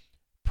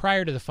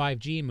prior to the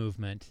 5G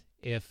movement,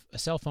 if a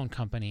cell phone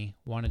company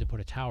wanted to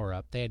put a tower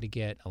up, they had to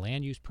get a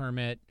land use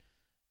permit.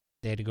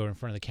 They had to go in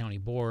front of the county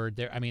board.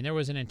 There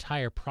was an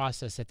entire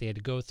process that they had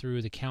to go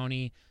through. The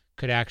county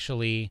could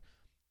actually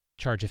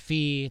charge a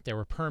fee. There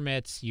were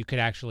permits. You could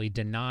actually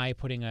deny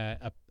putting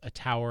a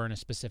tower in a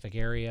specific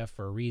area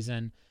for a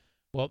reason.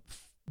 Well,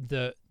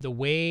 the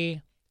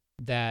way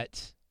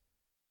that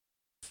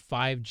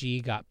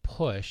 5G got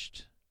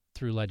pushed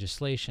through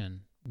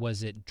legislation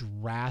was it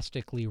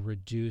drastically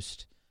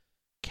reduced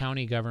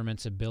county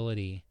government's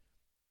ability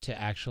to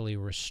actually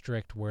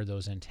restrict where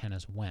those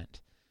antennas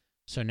went.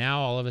 So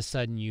now all of a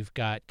sudden you've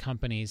got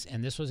companies,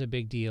 and this was a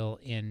big deal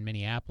in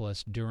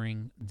Minneapolis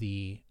during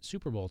the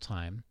Super Bowl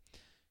time,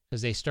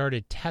 because they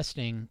started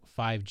testing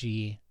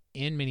 5G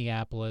in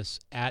Minneapolis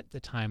at the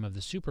time of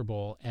the Super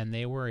Bowl, and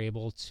they were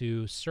able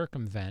to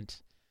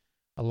circumvent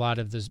a lot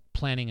of the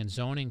planning and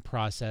zoning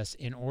process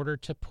in order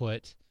to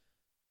put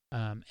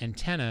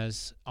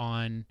antennas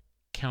on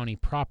county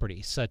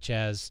property, such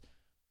as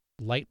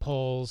light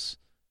poles,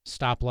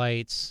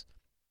 stoplights,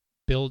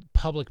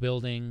 public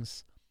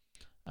buildings.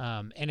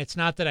 And it's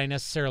not that I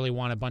necessarily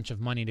want a bunch of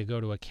money to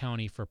go to a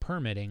county for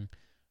permitting,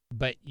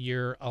 but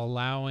you're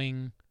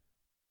allowing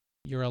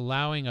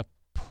a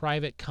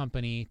private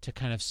company to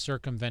kind of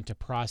circumvent a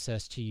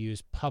process to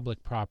use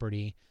public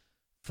property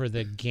for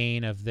the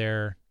gain of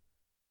their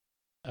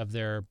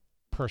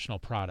personal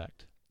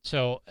product.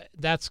 So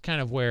that's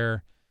kind of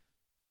where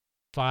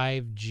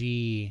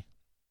 5G,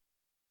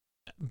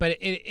 but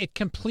it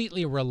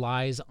completely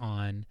relies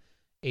on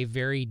a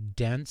very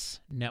dense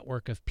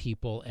network of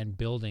people and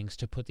buildings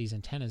to put these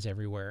antennas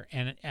everywhere.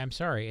 And I'm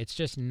sorry, it's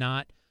just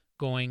not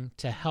going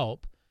to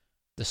help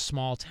the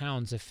small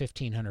towns of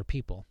 1,500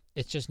 people.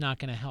 It's just not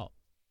going to help.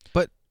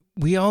 But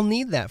we all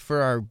need that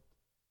for our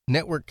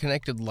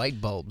network-connected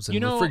light bulbs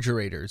and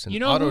refrigerators and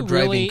who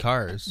auto-driving really,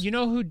 cars. You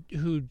know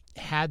who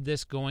had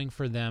this going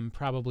for them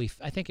probably,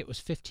 I think it was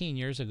 15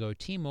 years ago,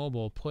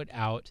 T-Mobile put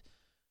out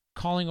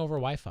calling over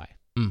Wi-Fi.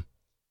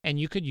 And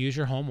you could use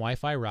your home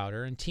Wi-Fi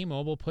router, and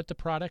T-Mobile put the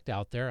product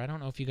out there. I don't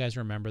know if you guys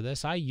remember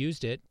this. I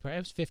used it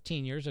perhaps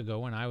 15 years ago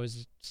when I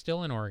was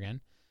still in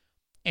Oregon.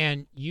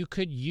 And you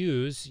could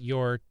use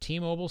your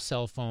T-Mobile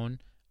cell phone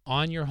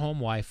on your home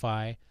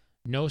Wi-Fi,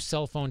 no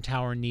cell phone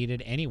tower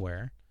needed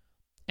anywhere.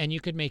 And you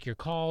could make your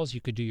calls,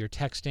 you could do your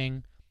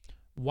texting.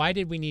 Why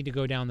did we need to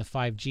go down the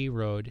 5G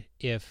road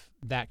if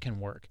that can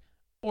work?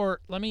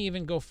 Or let me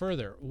even go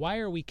further. Why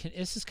are we?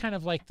 This is kind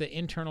of like the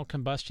internal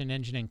combustion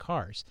engine in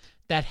cars.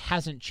 That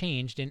hasn't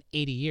changed in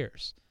 80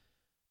 years.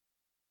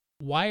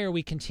 Why are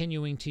we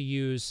continuing to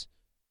use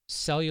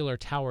cellular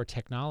tower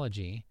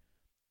technology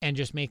and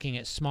just making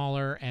it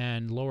smaller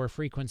and lower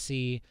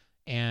frequency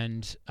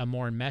and a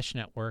more mesh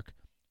network?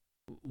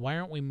 Why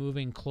aren't we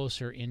moving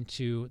closer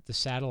into the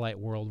satellite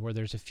world where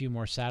there's a few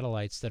more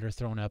satellites that are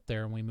thrown up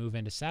there and we move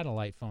into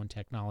satellite phone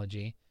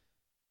technology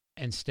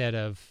instead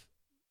of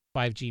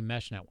 5G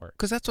mesh network?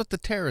 Because that's what the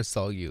terrorists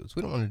all use.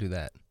 We don't want to do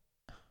that.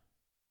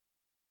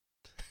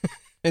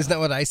 Isn't that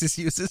what ISIS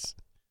uses?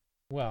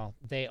 Well,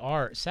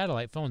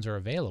 satellite phones are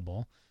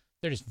available.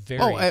 They're just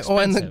very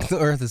expensive. And the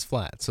Earth is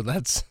flat, so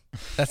that's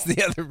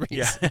the other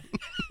reason.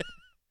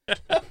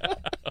 Yeah.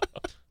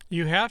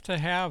 You have to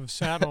have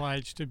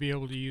satellites to be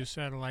able to use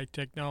satellite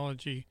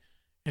technology,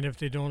 and if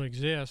they don't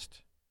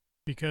exist,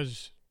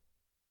 because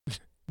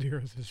the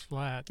Earth is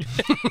flat.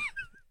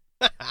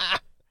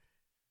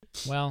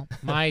 Well,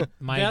 my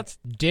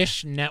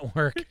dish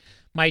network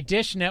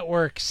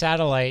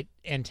satellite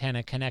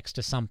antenna connects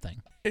to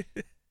something.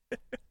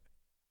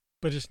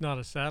 But it's not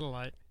a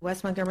satellite.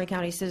 West Montgomery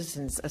County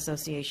Citizens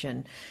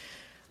Association.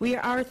 We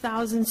are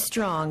thousands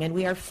strong, and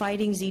we are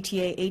fighting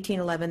ZTA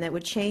 1811 that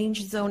would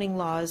change zoning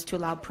laws to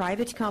allow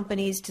private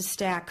companies to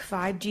stack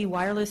 5G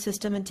wireless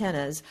system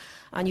antennas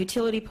on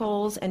utility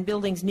poles and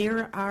buildings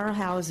near our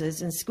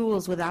houses and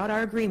schools without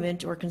our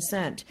agreement or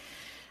consent.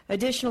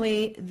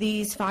 Additionally,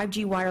 these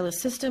 5G wireless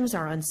systems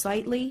are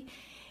unsightly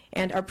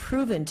and are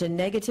proven to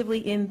negatively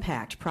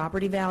impact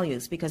property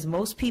values because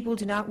most people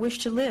do not wish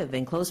to live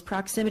in close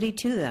proximity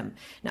to them,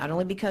 not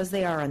only because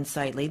they are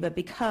unsightly, but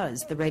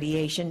because the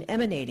radiation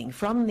emanating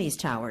from these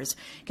towers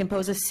can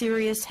pose a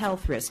serious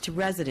health risk to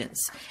residents,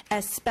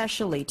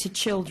 especially to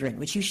children,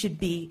 which you should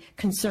be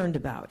concerned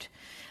about,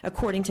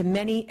 according to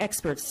many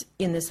experts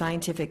in the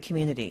scientific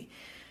community.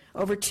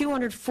 Over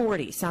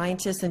 240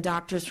 scientists and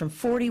doctors from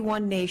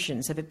 41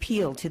 nations have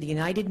appealed to the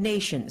United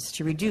Nations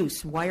to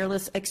reduce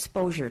wireless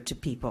exposure to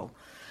people.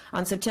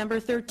 On September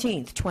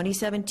 13,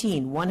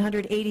 2017,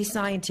 180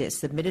 scientists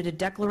submitted a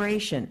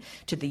declaration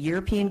to the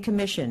European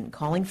Commission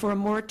calling for a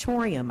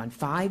moratorium on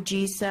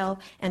 5G cell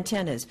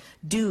antennas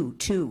due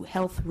to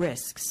health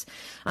risks.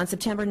 On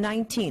September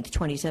 19,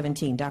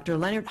 2017, Dr.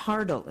 Leonard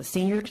Hardel, a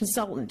senior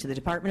consultant to the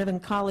Department of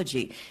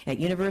Oncology at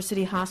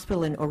University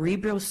Hospital in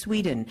Örebro,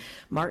 Sweden,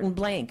 Martin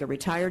Blank, a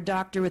retired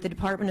doctor with the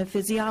Department of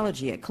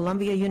Physiology at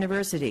Columbia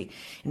University,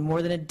 and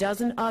more than a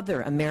dozen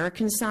other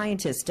American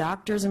scientists,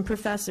 doctors, and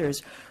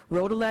professors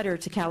wrote a letter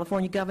to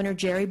California Governor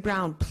Jerry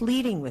Brown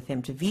pleading with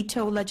him to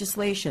veto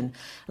legislation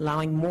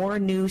allowing more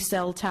new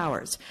cell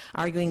towers,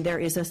 arguing there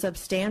is a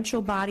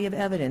substantial body of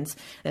evidence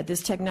that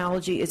this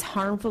technology is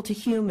harmful to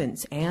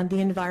humans and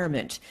the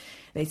environment.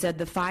 They said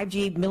the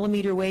 5G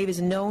millimeter wave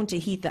is known to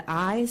heat the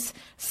eyes,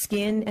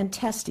 skin, and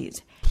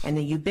testes, and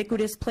the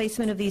ubiquitous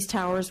placement of these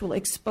towers will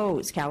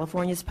expose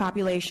California's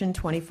population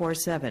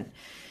 24/7.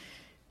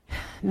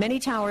 Many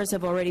towers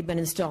have already been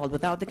installed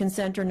without the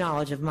consent or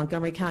knowledge of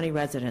Montgomery County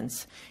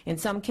residents. In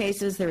some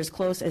cases, they're as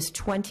close as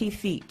 20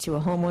 feet to a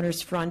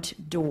homeowner's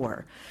front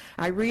door.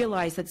 I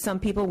realize that some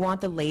people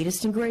want the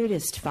latest and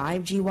greatest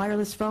 5G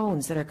wireless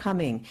phones that are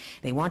coming.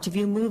 They want to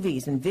view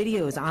movies and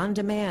videos on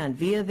demand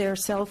via their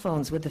cell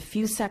phones with a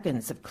few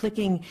seconds of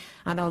clicking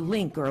on a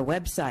link or a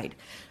website.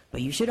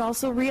 But you should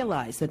also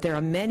realize that there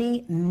are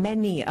many,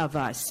 many of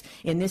us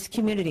in this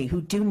community who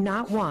do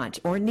not want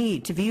or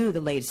need to view the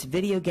latest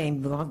video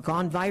game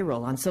gone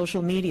viral on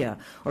social media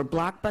or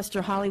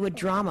blockbuster Hollywood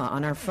drama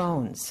on our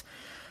phones.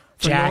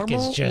 For Jack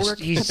is just,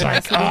 he's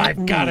like, oh,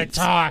 I've got to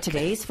talk.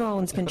 Today's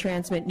phones can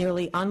transmit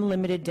nearly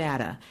unlimited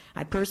data.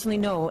 I personally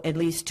know at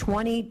least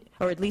 20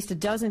 or at least a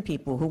dozen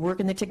people who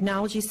work in the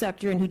technology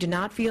sector and who do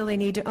not feel they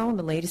need to own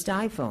the latest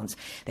iPhones.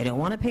 They don't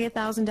want to pay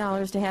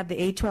 $1,000 to have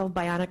the A12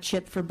 Bionic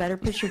chip for better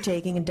picture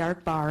taking in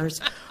dark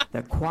bars,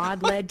 the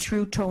quad LED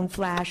True Tone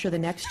flash, or the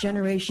next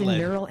generation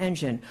neural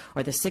engine,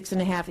 or the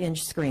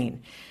 6.5-inch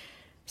screen.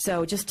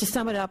 So just to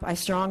sum it up, I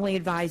strongly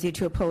advise you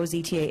to oppose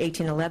ETA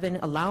 1811.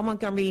 Allow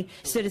Montgomery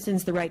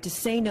citizens the right to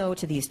say no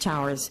to these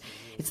towers.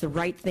 It's the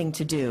right thing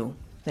to do.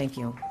 Thank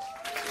you.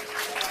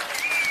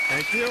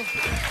 Thank you.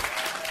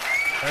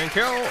 Thank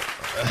you.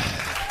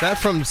 That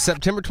from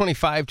September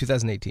 25,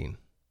 2018.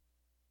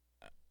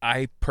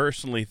 I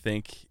personally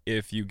think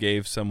if you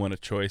gave someone a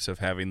choice of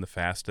having the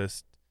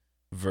fastest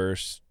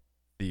versus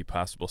the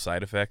possible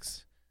side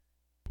effects,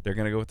 they're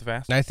going to go with the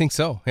fast? I think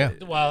so. Yeah.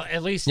 Well,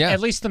 at least Yeah.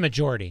 the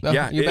majority. No,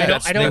 Yeah, you yeah,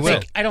 bet.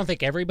 I don't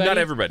think everybody. Not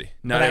everybody.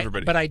 Not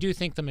everybody. But I do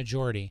think the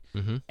majority.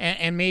 Mm-hmm.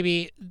 And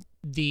maybe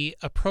the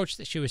approach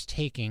that she was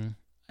taking,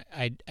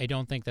 I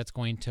don't think that's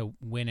going to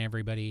win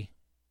everybody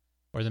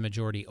or the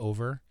majority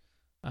over.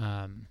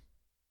 I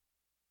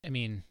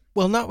mean,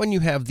 Well, not when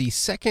you have the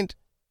second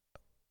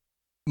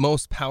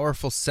most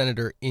powerful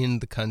senator in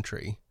the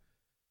country,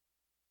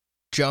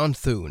 John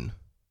Thune,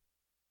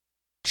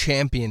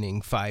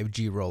 championing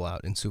 5G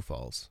rollout in Sioux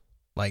Falls.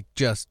 Like,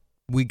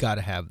 we got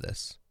to have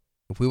this.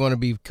 If we want to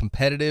be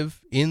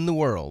competitive in the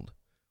world,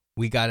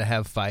 we got to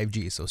have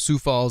 5G. So Sioux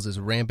Falls is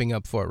ramping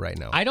up for it right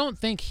now. I don't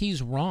think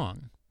he's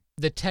wrong.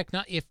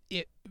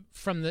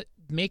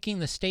 Making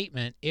the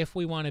statement, if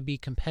we want to be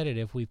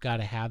competitive, we've got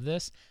to have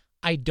this.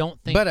 I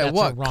don't think but that's at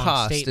what a wrong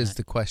cost statement. is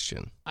the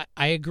question.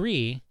 I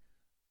agree,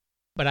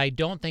 but I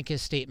don't think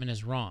his statement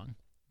is wrong.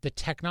 The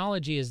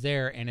technology is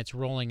there and it's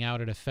rolling out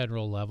at a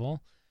federal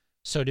level.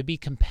 So to be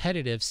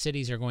competitive,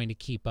 cities are going to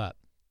keep up.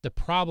 The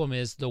problem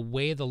is the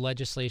way the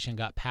legislation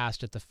got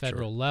passed at the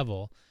federal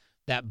level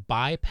that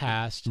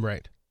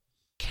bypassed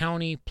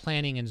county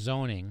planning and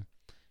zoning.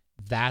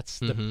 That's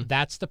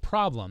the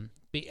problem.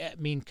 I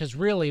mean, because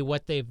really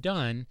what they've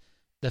done,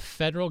 the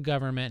federal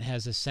government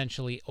has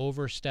essentially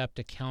overstepped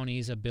a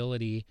county's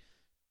ability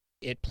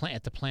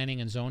at the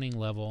planning and zoning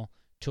level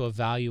to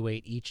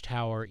evaluate each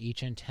tower,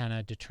 each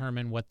antenna,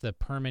 determine what the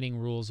permitting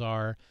rules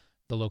are,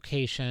 the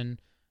location,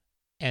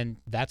 and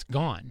that's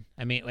gone.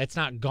 I mean, it's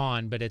not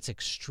gone, but it's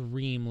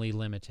extremely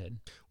limited.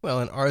 Well,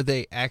 and are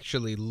they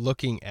actually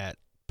looking at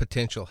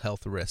potential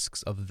health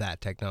risks of that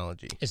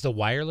technology? Is the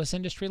wireless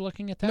industry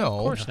looking at that? No,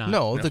 of course not.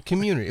 No, the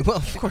community. Well,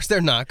 of course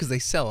they're not because they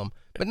sell them.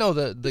 But no,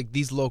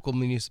 these local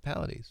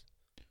municipalities.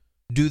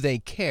 Do they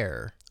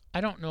care?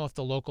 I don't know if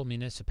the local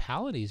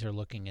municipalities are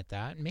looking at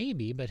that.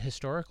 Maybe, but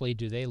historically,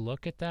 do they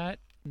look at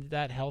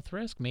that health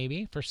risk?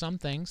 Maybe for some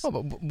things. Oh,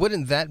 but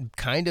wouldn't that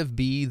kind of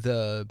be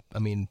I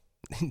mean,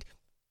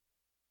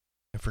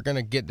 if we're going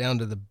to get down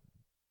to the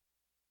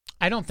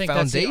I don't think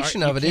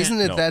foundation of it, isn't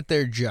it that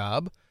their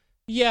job?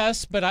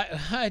 Yes, but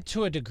I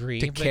to a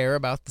degree. To care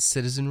about the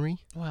citizenry?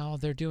 Well,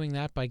 they're doing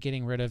that by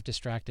getting rid of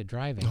distracted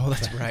driving. Oh,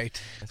 that's right.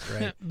 That's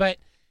right.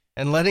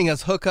 And letting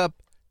us hook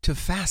up to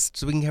fast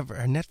so we can have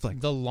our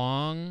Netflix.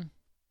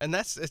 And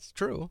it's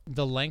true.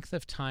 The length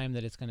of time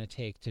that it's going to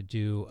take to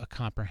do a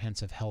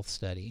comprehensive health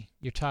study.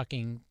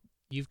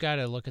 You've got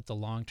to look at the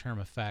long-term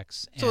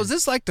effects. So is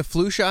this like the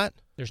flu shot?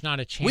 There's not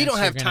a chance. We don't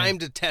have time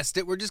to test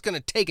it. We're just going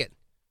to take it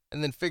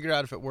and then figure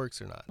out if it works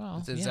or not.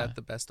 Well, is that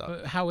the best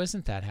option? How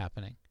isn't that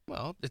happening?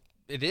 Well,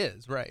 it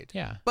is, right.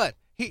 Yeah. But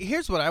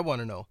here's what I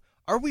want to know.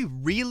 Are we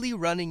really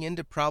running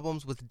into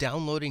problems with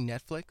downloading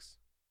Netflix?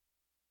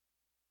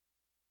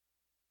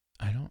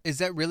 Is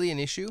that really an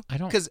issue? I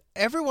don't. Because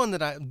everyone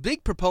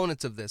big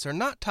proponents of this are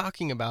not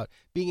talking about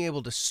being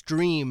able to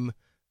stream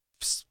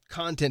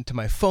content to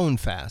my phone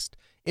fast.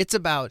 It's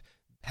about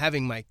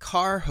having my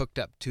car hooked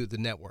up to the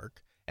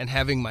network and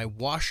having my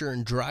washer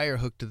and dryer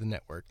hooked to the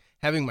network,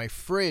 having my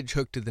fridge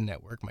hooked to the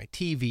network, my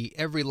TV,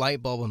 every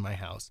light bulb in my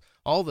house,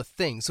 all the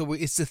things. So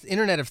it's the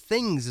Internet of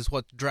Things is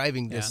what's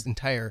driving this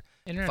entire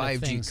Internet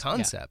 5G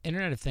concept. Yeah.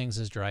 Internet of Things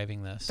is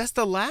driving this. That's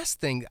the last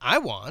thing I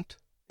want.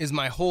 Is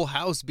my whole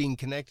house being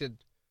connected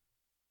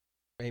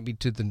maybe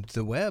to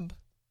the web?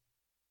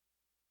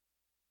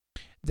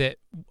 That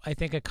I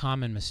think a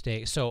common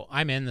mistake. So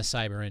I'm in the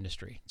cyber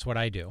industry. It's what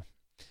I do.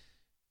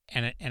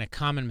 And a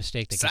common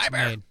mistake that gets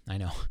made. I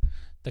know.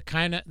 The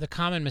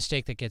common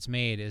mistake that gets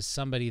made is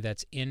somebody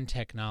that's in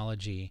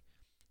technology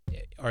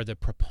are the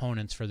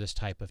proponents for this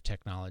type of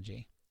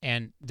technology.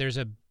 And there's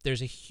a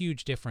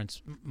huge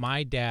difference.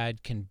 My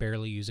dad can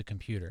barely use a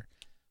computer,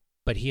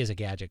 but he is a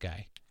gadget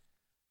guy.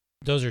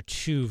 Those are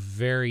two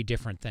very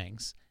different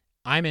things.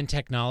 I'm in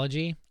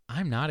technology.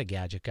 I'm not a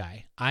gadget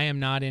guy. I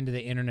am not into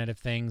the Internet of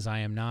Things. I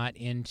am not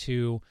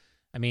into,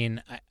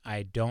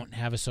 I don't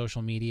have a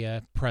social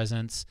media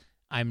presence.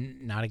 I'm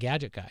not a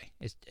gadget guy.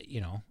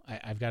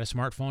 I've got a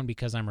smartphone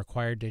because I'm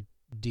required to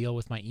deal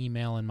with my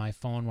email and my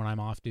phone when I'm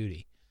off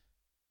duty,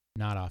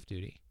 not off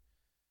duty.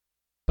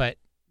 But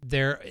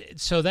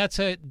that's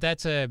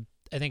I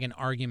think an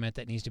argument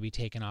that needs to be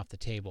taken off the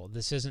table.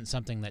 This isn't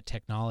something that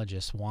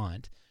technologists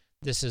want.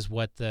 This is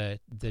what the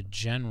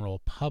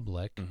general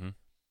public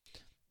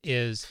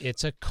is.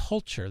 It's a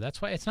culture.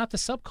 That's why it's not the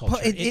subculture. Well,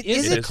 it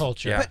is a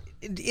culture. Yeah.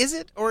 But is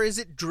it, or is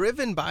it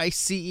driven by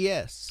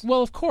CES?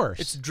 Well, of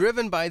course. It's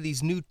driven by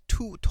these new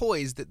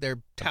toys that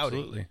they're touting.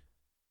 Absolutely.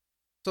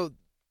 So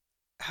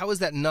how is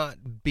that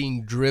not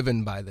being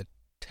driven by the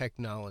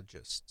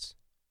technologists?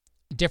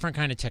 Different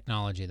kind of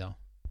technology, though.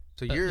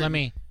 So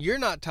you're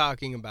not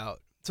talking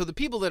about. So the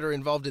people that are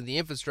involved in the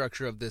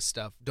infrastructure of this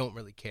stuff don't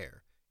really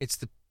care. It's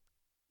the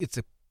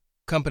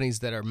companies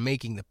that are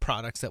making the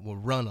products that will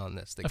run on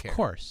this that care. Of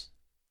course.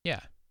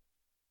 Yeah.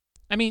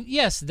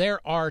 Yes,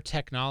 there are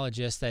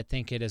technologists that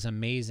think it is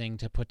amazing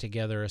to put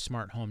together a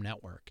smart home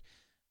network.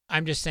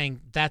 I'm just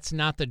saying that's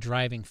not the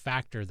driving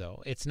factor,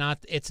 though. It's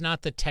not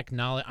the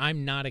technology.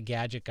 I'm not a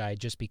gadget guy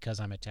just because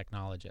I'm a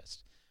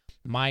technologist.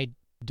 My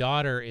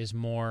daughter is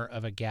more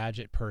of a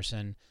gadget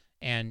person,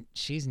 and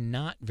she's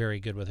not very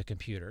good with a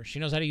computer. She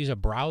knows how to use a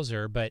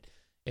browser, but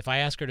if I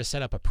ask her to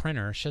set up a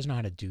printer, she doesn't know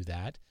how to do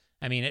that.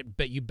 I mean,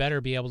 but you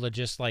better be able to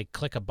just like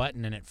click a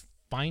button and it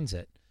finds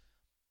it.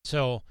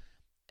 So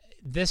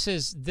this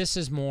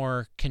is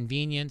more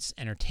convenience,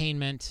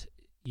 entertainment.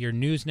 Your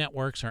news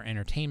networks are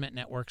entertainment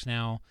networks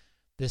now.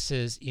 This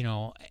is,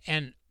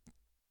 and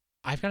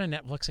I've got a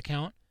Netflix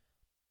account.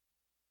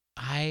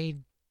 I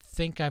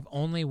think I've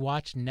only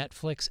watched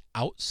Netflix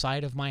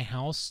outside of my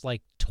house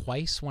like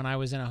twice when I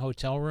was in a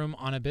hotel room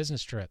on a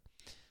business trip.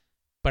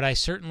 But I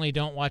certainly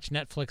don't watch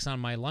Netflix on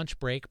my lunch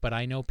break, but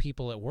I know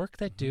people at work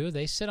that do.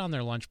 They sit on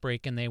their lunch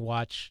break and they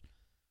watch,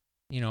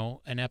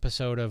 an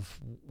episode of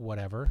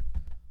whatever.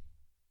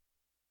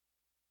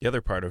 The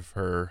other part of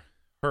her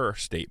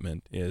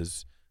statement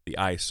is the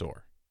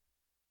eyesore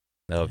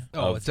of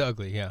it's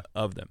ugly, yeah.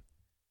 Of them.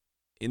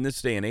 In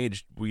this day and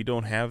age, we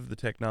don't have the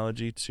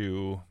technology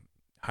to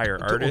hire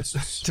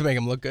artists to make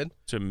them look good,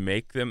 to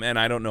make them, and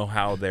I don't know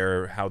how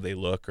they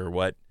look or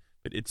what,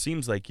 but it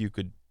seems like you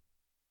could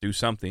do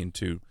something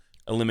to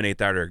eliminate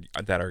that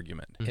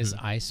argument. Is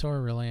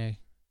eyesore really?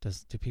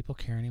 Do people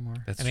care anymore?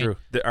 That's true.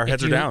 Our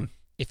heads are down.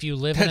 If you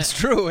live, that's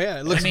true. Yeah,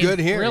 it looks good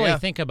here. Really, yeah.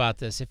 think about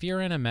this. If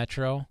you're in a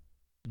metro,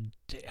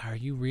 are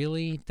you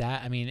really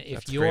that? I mean,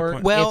 if That's your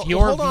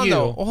hold on view,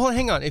 though.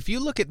 Hang on. If you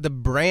look at the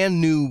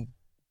brand new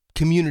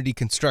community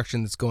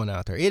construction that's going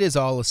out there, it is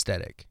all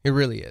aesthetic. It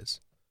really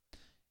is.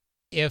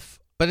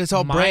 But it's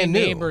all brand new.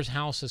 My neighbor's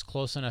house is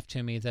close enough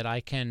to me that I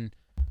can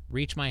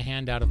reach my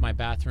hand out of my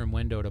bathroom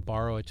window to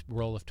borrow a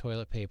roll of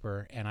toilet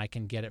paper, and I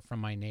can get it from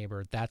my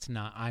neighbor.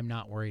 I'm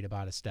not worried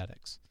about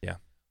aesthetics. Yeah,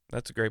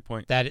 that's a great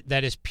point.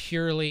 That is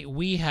purely,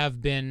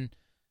 we've been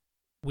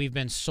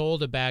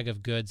sold a bag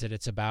of goods that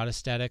it's about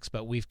aesthetics,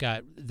 but we've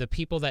got the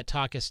people that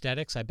talk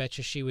aesthetics. I bet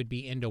you she would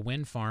be into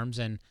wind farms,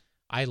 and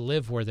I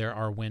live where there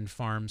are wind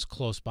farms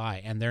close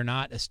by, and they're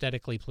not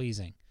aesthetically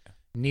pleasing. Yeah.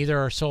 Neither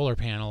are solar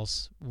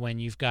panels when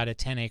you've got a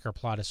 10-acre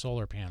plot of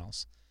solar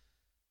panels.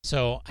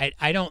 So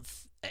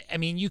I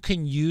mean, you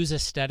can use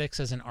aesthetics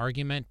as an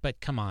argument, but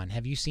come on.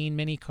 Have you seen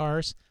mini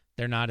cars?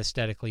 They're not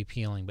aesthetically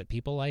appealing, but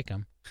people like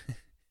them.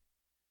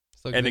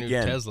 It's like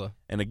Tesla.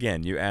 And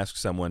again, you ask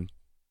someone,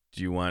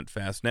 do you want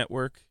fast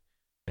network?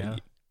 Yeah.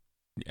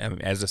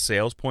 As a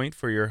sales point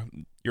for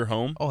your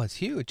home? Oh, it's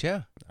huge,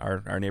 yeah.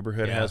 Our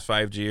neighborhood has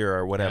 5G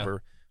or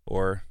whatever,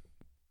 or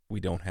we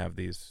don't have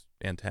these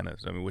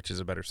antennas. I mean, which is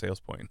a better sales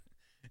point?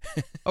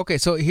 Okay,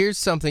 so here's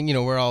something,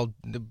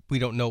 we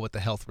don't know what the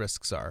health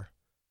risks are.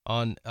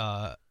 On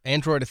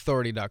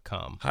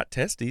AndroidAuthority.com. Hot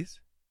testes,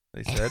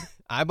 they said.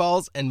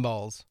 Eyeballs and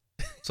balls.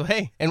 So,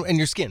 hey, and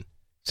your skin.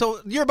 So,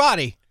 your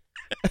body.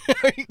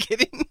 Are you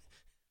kidding?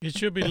 It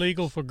should be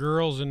legal for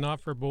girls and not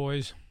for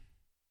boys.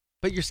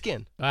 But your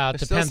skin. Well,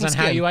 it depends on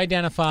how you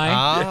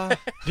identify.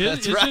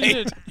 That's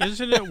right.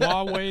 Isn't it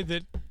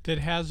Huawei that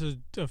has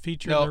a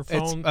feature in their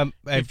phone?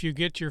 If you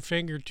get your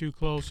finger too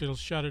close, it'll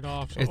shut it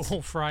off, so it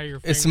won't fry your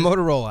finger. It's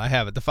Motorola. I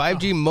have it. The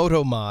 5G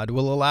Moto Mod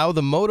will allow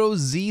the Moto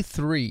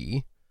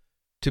Z3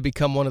 to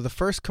become one of the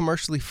first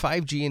commercially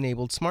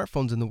 5G-enabled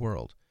smartphones in the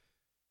world.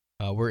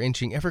 We're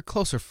inching ever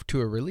closer to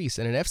a release,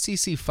 and an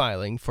FCC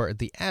filing for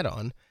the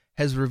add-on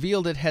has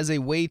revealed it has a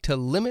way to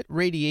limit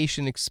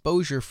radiation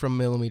exposure from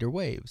millimeter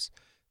waves.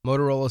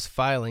 Motorola's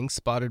filing,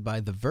 spotted by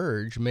The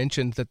Verge,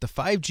 mentioned that the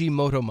 5G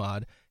Moto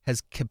Mod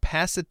has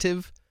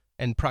capacitive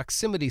and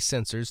proximity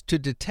sensors to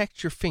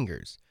detect your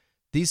fingers.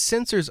 These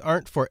sensors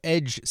aren't for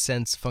edge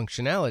sense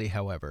functionality,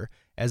 however,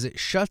 as it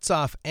shuts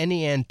off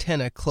any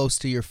antenna close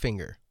to your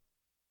finger.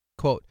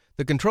 Quote,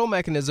 the control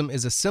mechanism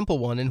is a simple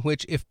one in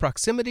which if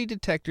proximity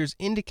detectors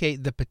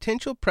indicate the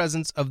potential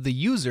presence of the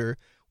user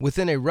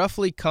within a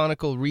roughly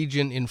conical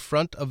region in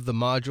front of the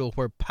module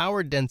where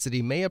power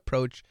density may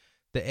approach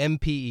the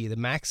MPE, the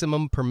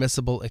maximum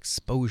permissible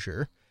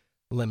exposure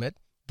limit,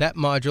 that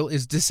module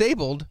is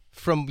disabled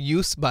from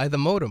use by the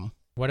modem.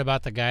 What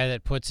about the guy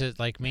that puts it,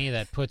 like me,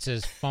 that puts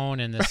his phone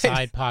in the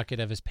side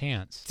pocket of his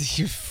pants?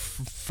 You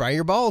fry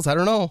your balls. I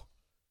don't know.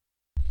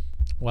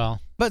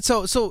 Well, but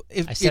so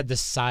if I said the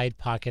side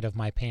pocket of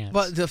my pants.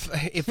 But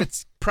if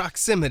it's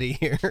proximity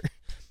here,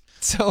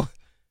 so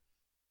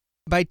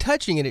by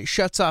touching it, it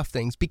shuts off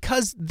things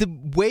because the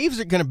waves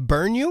are going to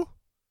burn you.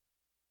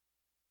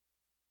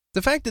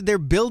 The fact that they're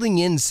building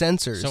in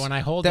sensors. So when I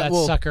hold that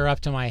sucker up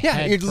to my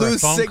head you'd for lose a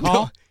phone signal.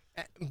 call?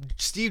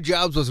 Steve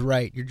Jobs was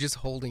right. You're just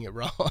holding it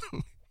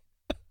wrong.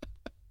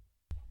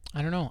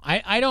 I don't know.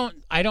 I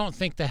don't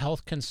think the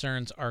health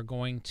concerns are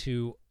going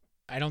to.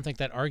 I don't think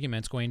that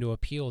argument's going to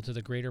appeal to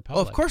the greater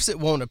public. Well, of course it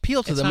won't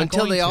appeal to them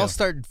until they all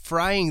start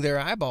frying their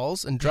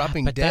eyeballs and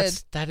dropping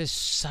dead. That is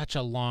such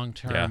a long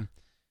term. Yeah.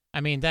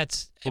 I mean,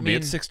 We'll be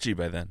at 6G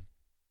by then.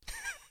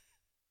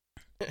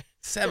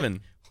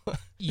 7.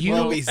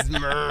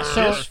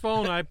 This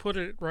phone, I put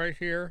it right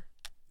here.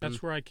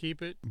 That's where I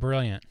keep it.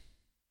 Brilliant.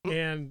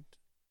 And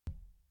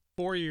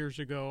 4 years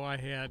ago, I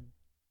had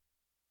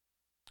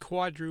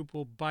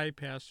quadruple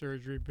bypass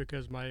surgery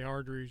because my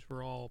arteries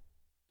were all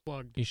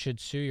plugged. You should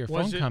sue your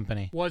phone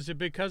company. Was it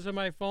because of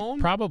my phone?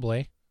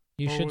 Probably.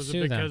 You or should was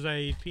sue it them. because I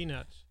ate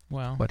peanuts?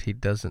 Well, What he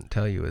doesn't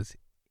tell you is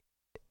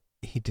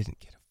he didn't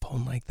get a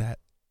phone like that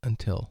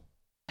until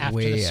after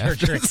way the after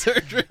surgery. the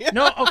surgery.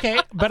 No, okay,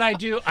 but I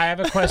have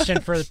a question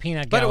for the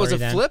peanut But gallery. it was a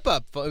then. flip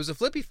up. It was a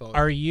flippy phone.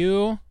 Are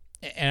you?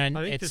 And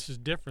I think it's this is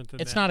different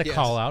than it's that. not a Yes.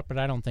 call out, but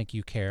I don't think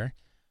you care.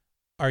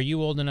 Are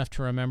you old enough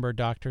to remember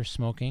doctors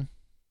smoking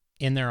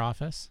in their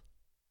office?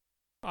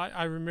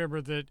 I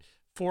remember that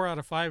 4 out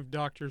of 5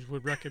 doctors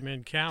would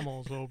recommend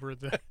Camels over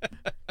the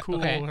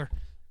Cooler.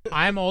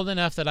 I'm old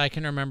enough that I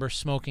can remember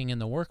smoking in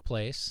the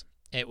workplace.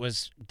 It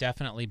was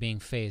definitely being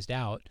phased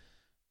out.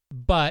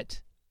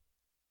 But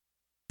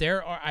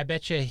there are, I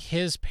bet you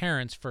his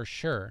parents for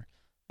sure,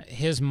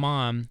 his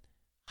mom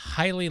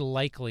highly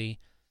likely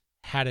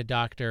had a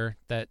doctor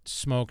that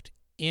smoked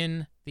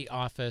in the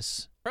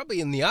office. Probably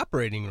in the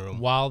operating room.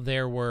 While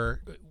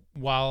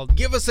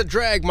Give us a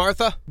drag,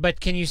 Martha. But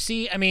can you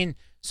see, I mean,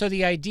 so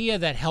the idea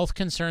that health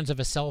concerns of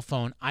a cell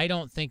phone, I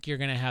don't think you're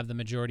going to have the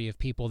majority of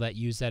people that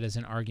use that as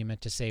an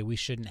argument to say we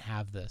shouldn't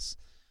have this.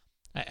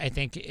 I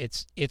think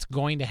it's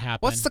going to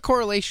happen. What's the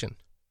correlation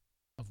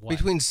of what?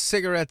 between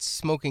cigarettes,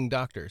 smoking,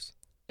 doctors?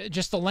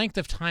 Just the length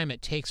of time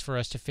it takes for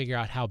us to figure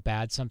out how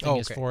bad something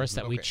is for us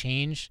that we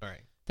change. All right.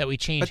 That we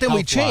change. But then we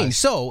health change. laws.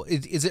 So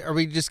is it? Are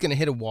we just going to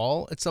hit a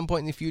wall at some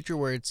point in the future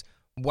where it's,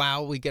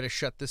 wow, we got to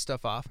shut this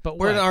stuff off? But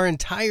where what? our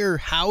entire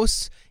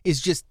house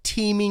is just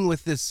teeming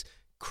with this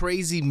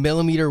crazy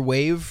millimeter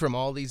wave from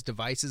all these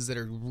devices that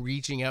are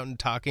reaching out and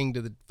talking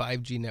to the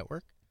 5G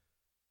network?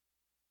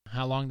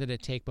 How long did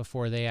it take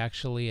before they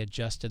actually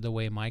adjusted the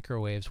way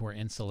microwaves were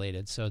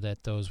insulated so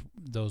that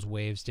those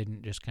waves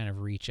didn't just kind of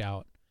reach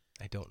out?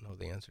 I don't know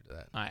the answer to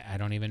that. I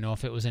don't even know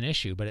if it was an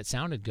issue, but it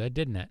sounded good,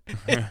 didn't it?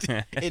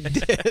 It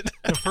did.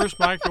 The first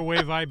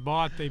microwave I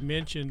bought, they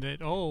mentioned that,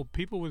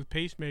 people with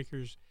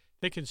pacemakers,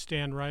 they can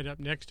stand right up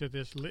next to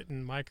this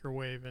Litton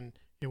microwave and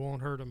it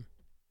won't hurt them.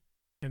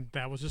 And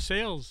that was a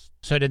sales.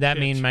 So did that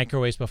pitch. mean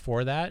microwaves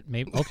before that?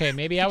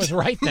 Maybe I was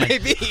right then.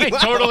 Maybe. I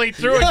totally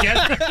threw it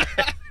again.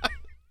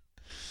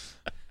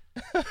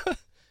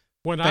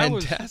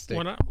 Fantastic.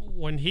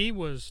 When he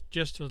was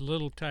just a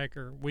little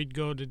tiger, we'd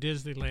go to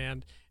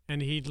Disneyland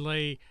and he'd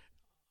lay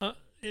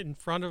in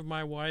front of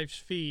my wife's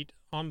feet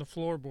on the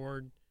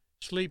floorboard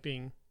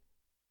sleeping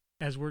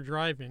as we're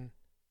driving.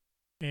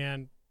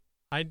 And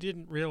I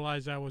didn't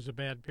realize I was a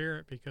bad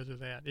parent because of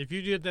that. If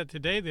you did that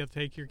today, they'll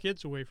take your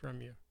kids away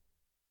from you.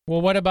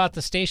 Well, what about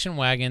the station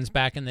wagons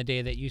back in the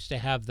day that used to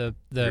have the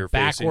Rear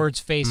backwards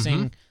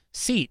facing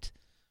seat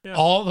Yeah.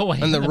 all the way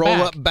And in the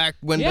roll-up back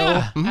window.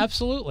 Yeah, Mhm.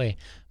 absolutely.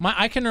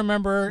 I can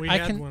remember. We I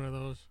had can one of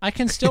those. I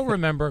can still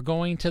remember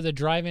going to the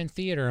drive-in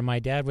theater, and my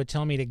dad would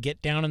tell me to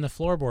get down on the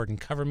floorboard and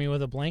cover me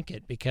with a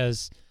blanket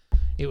because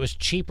it was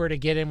cheaper to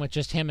get in with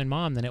just him and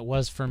mom than it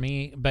was for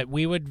me. But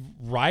we would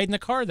ride in the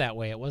car that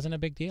way. It wasn't a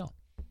big deal.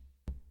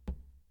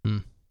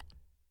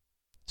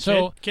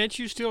 So Can't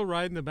you still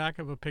ride in the back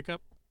of a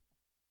pickup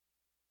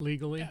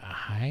legally?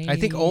 I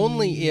think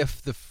only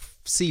if the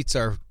seats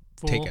are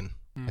Full? taken.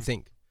 I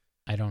think.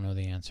 I don't know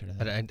the answer to that.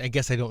 But I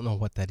guess I don't know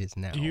what that is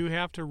now. Do you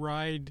have to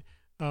ride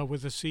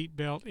with a seat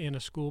belt in a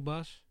school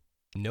bus?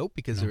 Nope,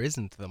 because there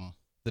isn't them.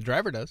 The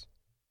driver does.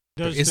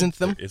 Does there isn't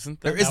them. There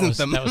isn't There them? isn't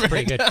them. That was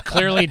pretty good.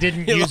 Clearly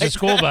didn't You use a like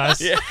school that?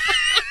 bus. Yeah.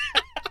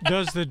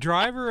 Does the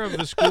driver of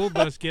the school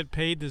bus get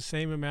paid the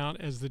same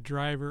amount as the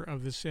driver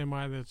of the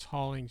semi that's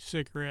hauling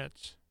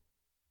cigarettes?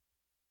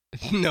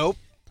 Nope.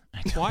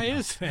 Why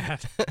is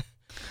that?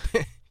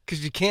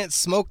 Because you can't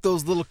smoke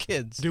those little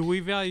kids. Do we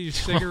value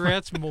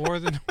cigarettes more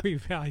than we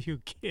value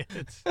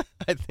kids?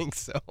 I think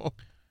so.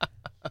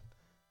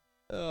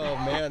 Oh,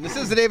 man. This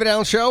is the David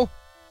Allen Show.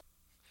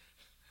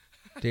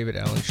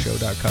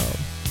 DavidAllenShow.com.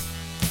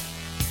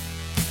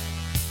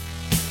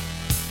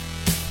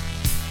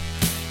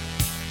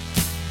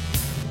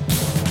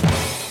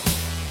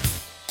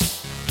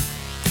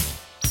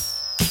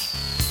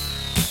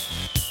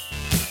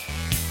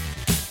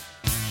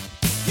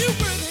 You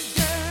were the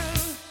girl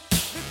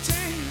that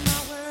changed my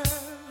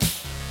world.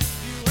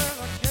 You were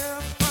the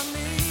girl for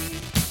me.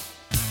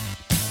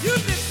 You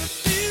lit the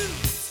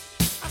fuse,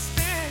 I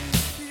stand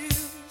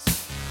confused.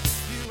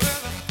 You were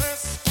the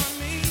first for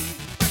me,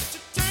 but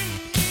you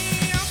turned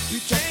me off. You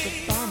dropped the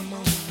bomb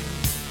on me,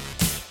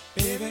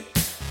 baby.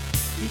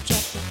 You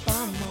dropped the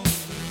bomb on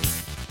me,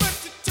 but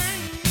you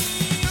turned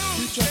me on.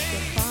 You dropped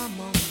the bomb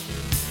on me,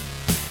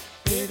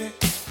 baby.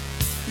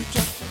 You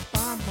dropped the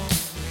bomb on me.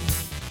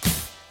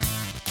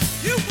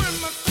 You were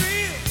my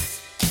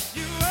thrills,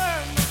 you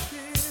were my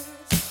kills.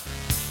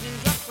 You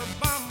dropped the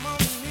bomb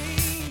on me.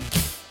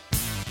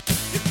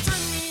 You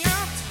turned me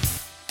out,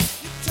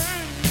 you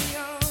turned me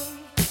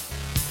on.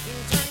 You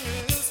turned me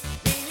loose,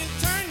 then you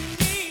turned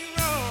me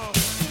wrong.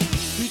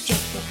 You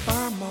dropped the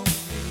bomb on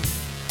me,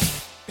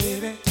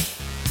 baby.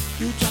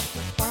 You dropped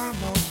the bomb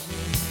on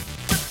me.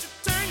 But you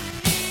turned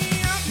me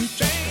out, you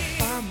dropped the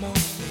bomb on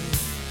me,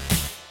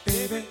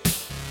 baby.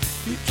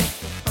 You dropped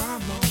the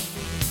bomb on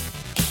me.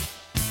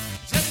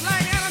 Just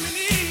like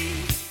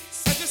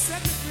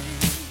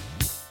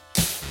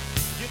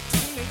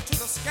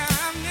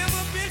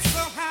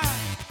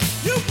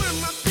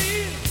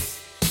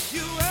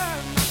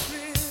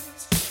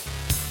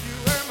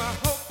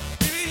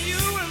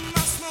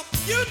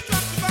You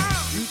drop the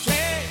bomb. You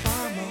drop the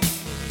bomb on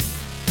me,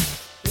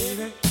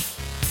 baby.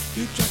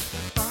 You drop the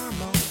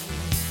bomb on me.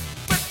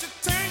 But you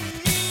turn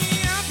me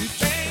up, you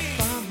drop the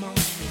bomb on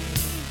me,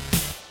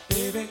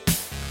 baby.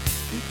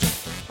 You drop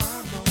the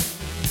bomb on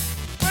me.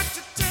 But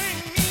you turn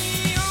me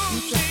on,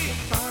 you drop the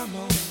bomb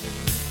on me,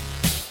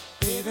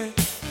 baby.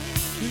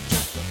 You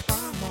drop the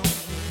bomb on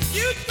me.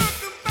 You drop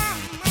the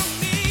bomb on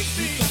me,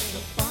 baby. You drop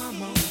the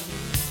bomb on me,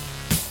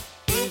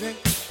 baby.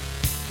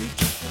 You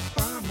drop the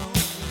bomb on me.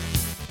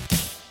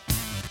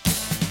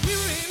 We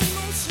were in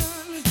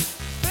motion,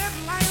 felt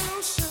like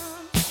lotion.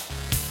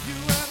 You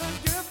were the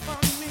girl for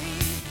me.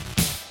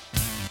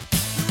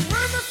 You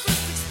were the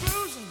first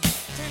explosion,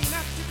 turned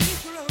out to be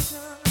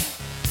corrosion.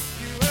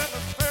 You were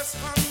the first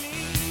for me,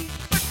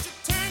 but you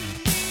turned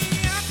me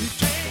up. You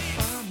dropped the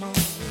bomb on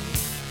me,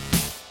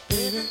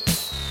 baby.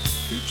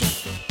 You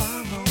dropped the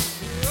bomb on me.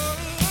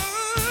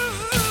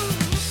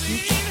 You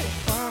dropped the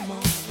bomb on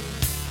me,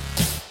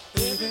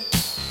 baby.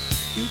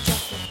 You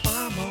dropped the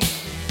bomb on me.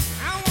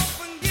 I won't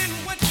forget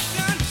what you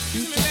done to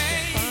me,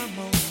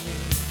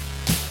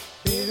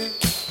 baby.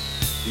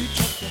 You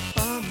dropped the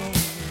bomb on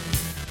me, baby.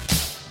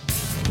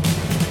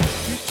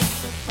 You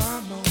dropped the bomb on me. You dropped the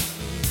bomb on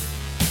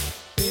me,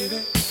 baby.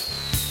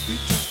 You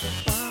dropped the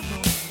bomb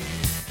on me.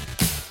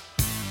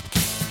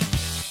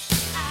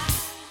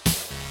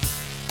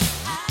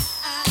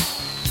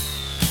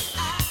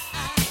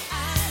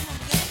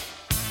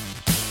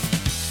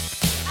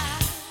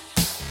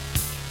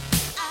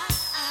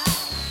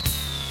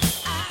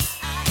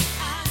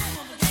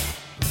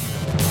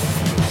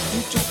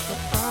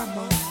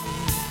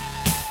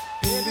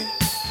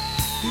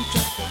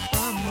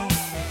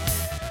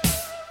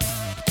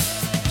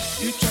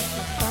 You dropped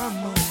the bomb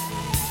on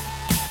me,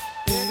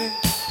 baby.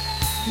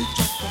 You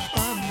dropped the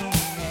bomb on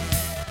me.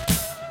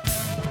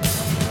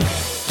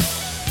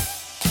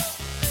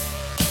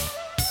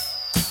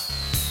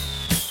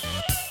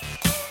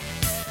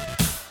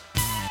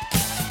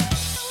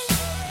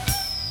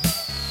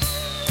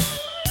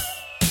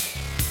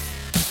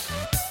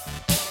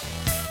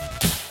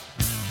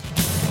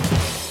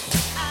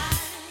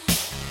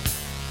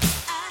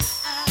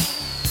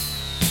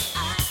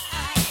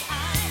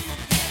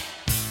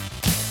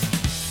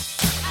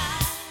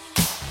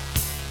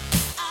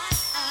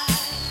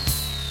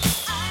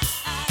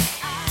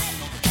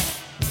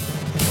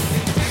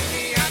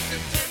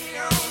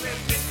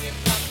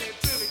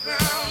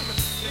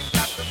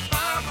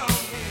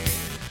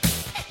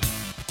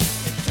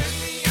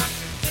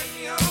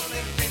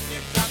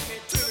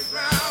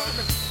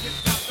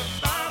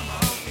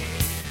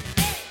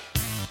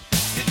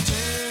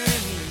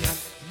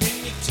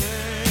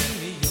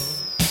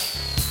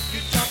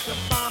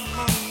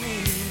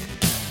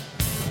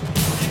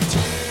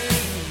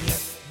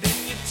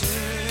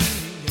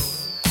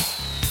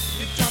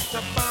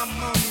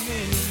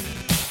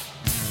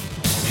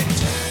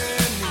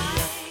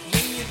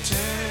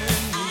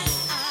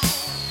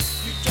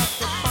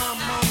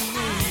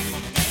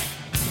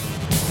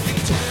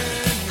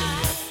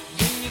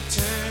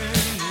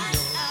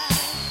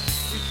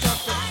 You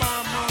dropped the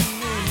bomb on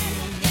me,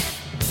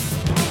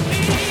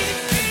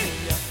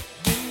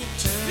 baby.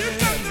 You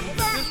dropped the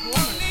bomb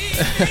on me.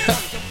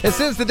 This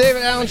is the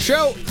David Allen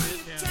Show.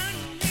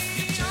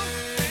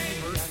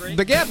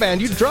 The Gap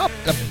Band, you dropped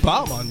a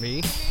bomb on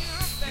me.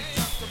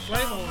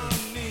 Slave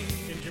owners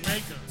in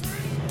Jamaica.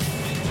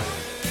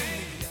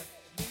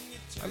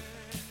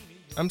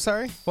 I'm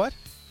sorry? What?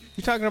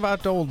 You talking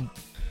about old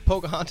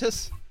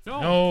Pocahontas?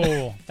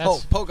 No.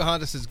 Oh,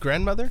 Pocahontas'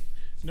 grandmother?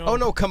 No. Oh,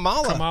 no,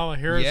 Kamala. Kamala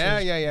Harris's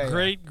Yeah.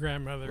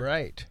 great-grandmother.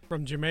 Right.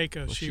 From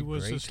Jamaica. Was she she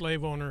was a great?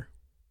 slave owner.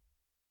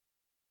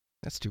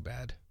 That's too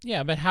bad.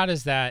 Yeah, but how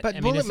does that? But I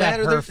mean, will is it that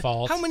matter? her There-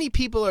 fault? How many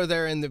people are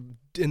there in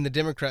the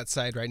Democrat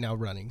side right now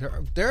running?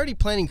 They're already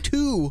planning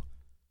two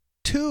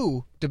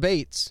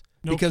debates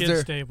No because kids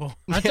they're stable.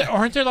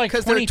 Aren't there like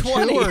 'Cause they're 22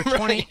 20, or 20?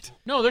 right.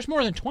 No, there's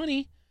more than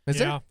 20. Is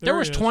Yeah, There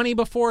was is. 20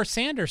 before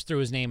Sanders threw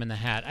his name in the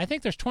hat. I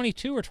think there's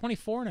 22 or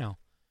 24 now.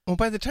 Well,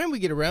 by the time we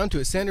get around to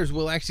it, Sanders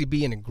will actually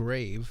be in a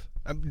grave.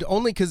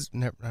 Only because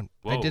I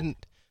Whoa.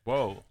 didn't.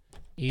 Whoa.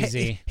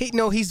 Easy.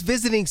 No, he's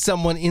visiting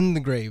someone in the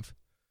grave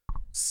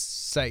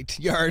site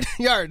yard.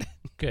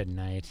 Good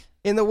night.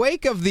 In the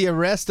wake of the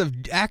arrest of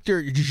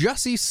actor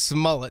Jussie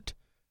Smollett,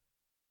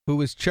 who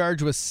was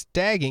charged with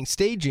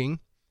staging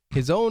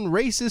his own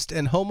racist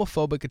and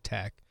homophobic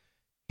attack,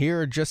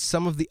 here are just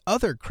some of the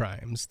other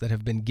crimes that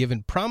have been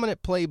given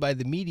prominent play by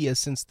the media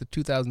since the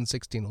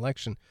 2016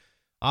 election,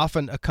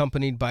 often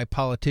accompanied by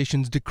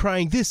politicians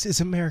decrying "This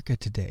is America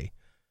today,"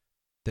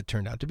 that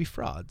turned out to be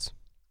frauds.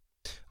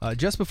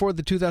 Just before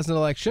the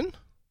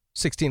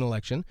 2016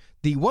 election,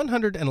 the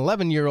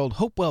 111-year-old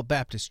Hopewell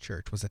Baptist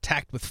Church was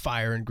attacked with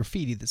fire and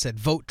graffiti that said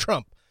 "Vote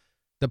Trump."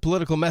 The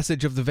political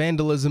message of the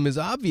vandalism is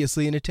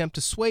obviously an attempt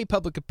to sway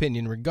public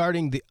opinion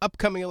regarding the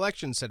upcoming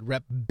election, said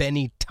Rep.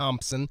 Benny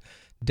Thompson,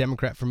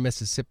 Democrat from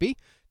Mississippi.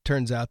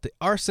 Turns out the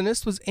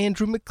arsonist was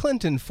Andrew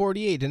McClinton,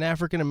 48, an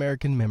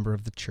African-American member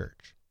of the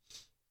church.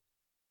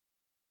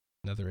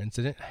 Another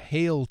incident,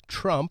 Hail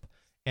Trump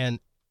and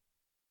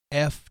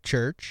F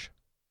Church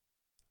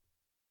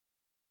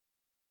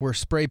were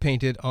spray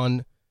painted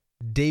on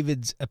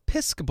David's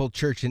Episcopal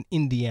Church in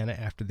Indiana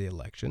after the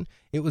election.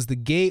 It was the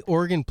gay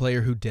organ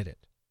player who did it.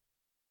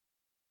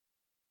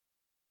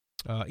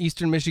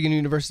 Eastern Michigan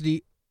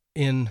University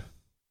in,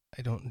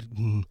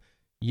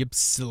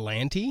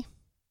 Ypsilanti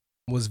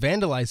was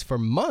vandalized for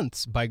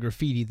months by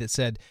graffiti that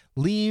said,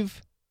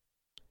 "Leave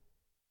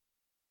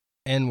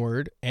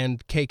N-word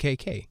and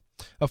KKK."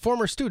 A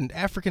former student,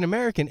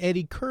 African-American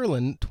Eddie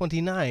Curlin,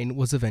 29,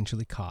 was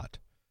eventually caught.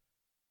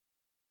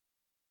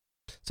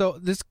 So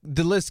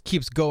the list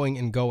keeps going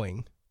and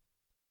going.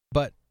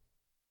 But,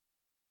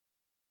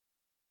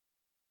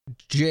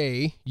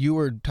 Jay, you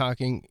were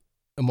talking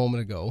a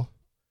moment ago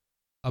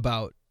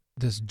about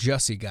this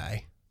Jussie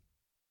guy.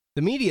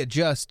 The media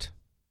just,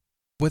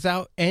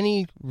 without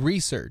any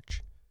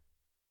research,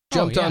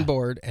 jumped on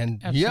board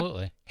and,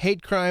 absolutely.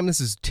 Hate crime, this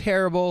is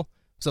terrible.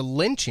 It was a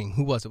lynching.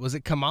 Who was it? Was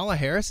it Kamala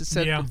Harris? It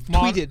said,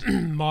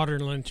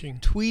 modern lynching.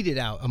 Tweeted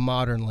out a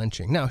modern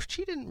lynching. Now,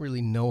 she didn't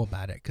really know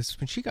about it because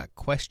when she got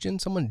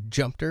questioned, someone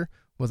jumped her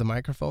with a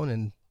microphone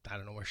and I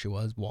don't know where she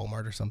was,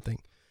 Walmart or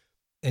something.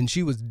 And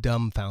she was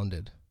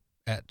dumbfounded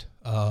at,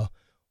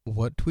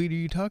 what tweet are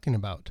you talking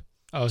about?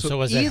 Oh, so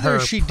was it either her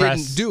she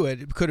press... didn't do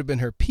it, it could have been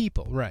her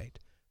people, right?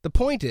 The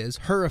point is,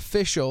 her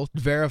official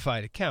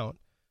verified account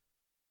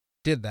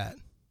did that.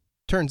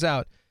 Turns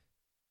out,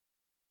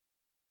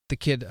 the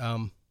kid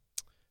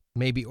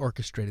maybe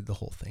orchestrated the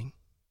whole thing.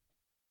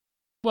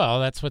 Well,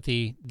 that's what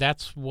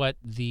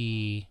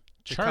the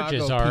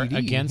charges Chicago are PD,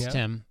 against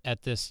him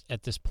at this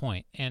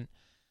point. And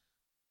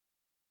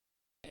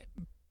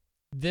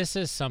this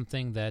is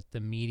something that the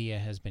media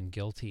has been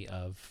guilty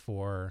of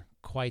for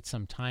quite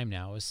some time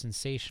now, is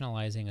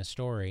sensationalizing a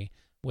story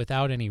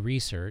without any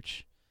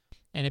research,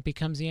 and it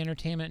becomes the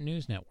entertainment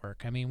news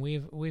network. I mean,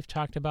 we've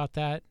talked about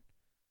that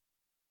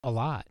a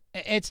lot.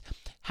 It's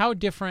how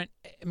different.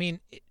 I mean,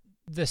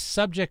 the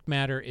subject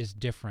matter is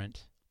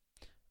different,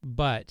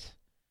 but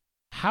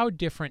how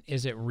different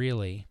is it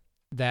really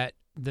that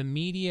the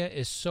media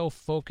is so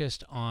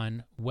focused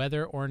on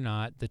whether or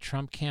not the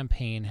Trump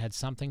campaign had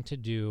something to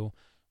do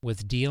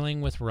with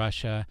dealing with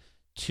Russia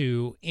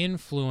to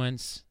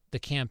influence the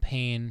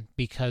campaign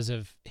because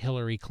of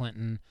Hillary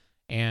Clinton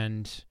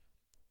and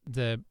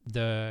the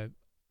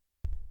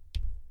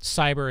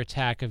cyber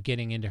attack of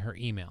getting into her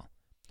email.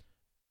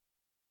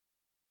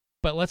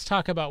 But let's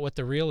talk about what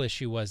the real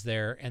issue was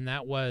there, and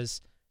that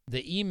was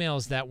the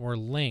emails that were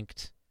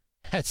linked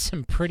had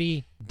some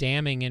pretty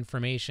damning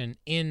information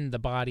in the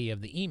body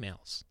of the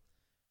emails.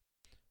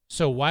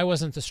 So why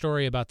wasn't the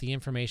story about the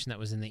information that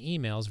was in the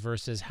emails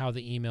versus how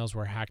the emails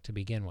were hacked to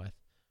begin with?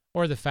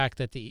 Or the fact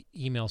that the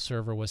email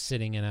server was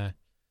sitting in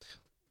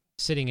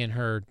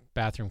her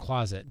bathroom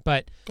closet.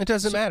 But it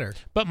doesn't matter.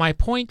 But my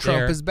point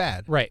Trump is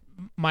bad. Right.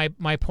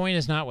 My point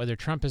is not whether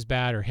Trump is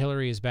bad or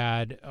Hillary is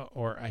bad,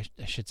 or I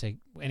should say,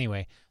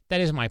 anyway, that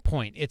is my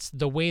point. It's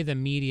the way the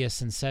media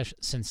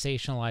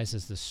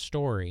sensationalizes the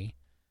story.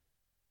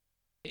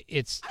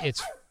 It's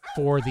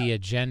for the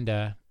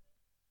agenda.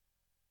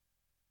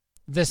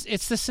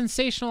 It's the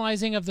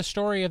sensationalizing of the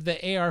story of the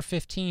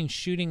AR-15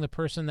 shooting the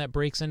person that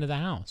breaks into the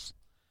house.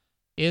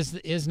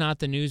 Is not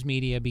the news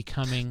media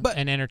becoming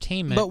an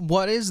entertainment? But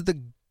what is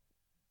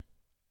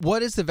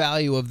the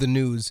value of the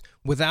news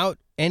without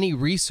any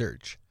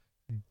research,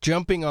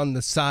 jumping on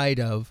the side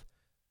of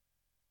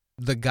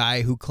the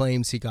guy who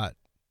claims he got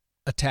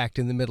attacked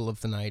in the middle of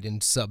the night in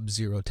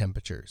sub-zero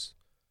temperatures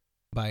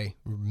by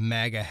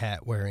MAGA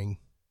hat wearing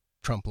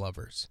Trump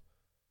lovers?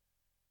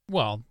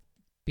 Well,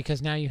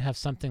 because now you have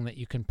something that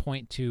you can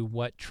point to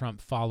what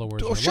Trump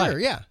followers are sure,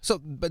 like. Yeah. So,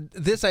 but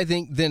this, I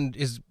think, then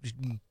is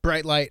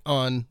bright light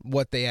on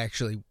what they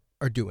actually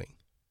are doing,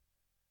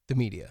 the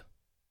media.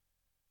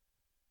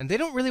 And they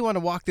don't really want to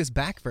walk this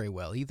back very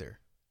well either.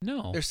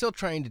 No. They're still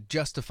trying to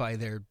justify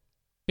their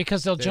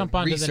because they'll jump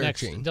onto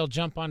researching. they'll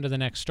jump onto the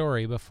next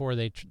story before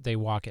they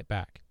walk it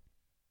back.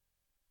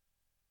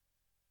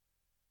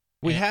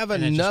 We have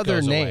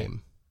another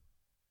name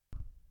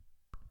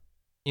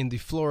in the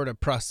Florida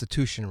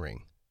prostitution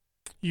ring.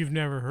 You've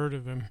never heard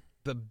of him.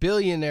 The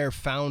billionaire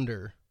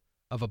founder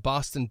of a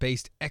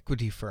Boston-based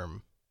equity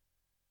firm,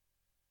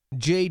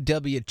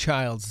 J.W.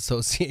 Childs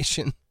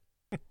Association.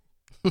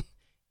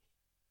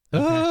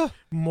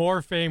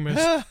 More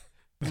famous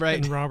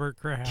right. than Robert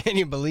Kraft. Can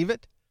you believe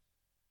it?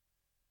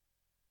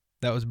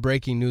 That was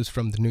breaking news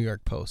from the New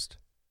York Post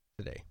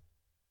today.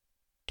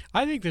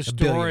 I think the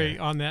story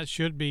on that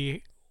should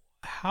be,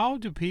 how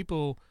do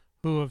people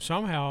who have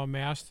somehow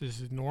amassed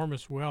this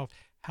enormous wealth,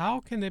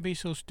 how can they be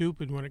so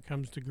stupid when it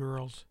comes to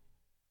girls?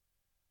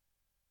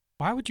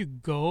 Why would you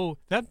go?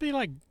 That'd be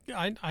like,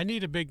 I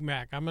need a Big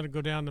Mac. I'm going to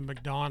go down to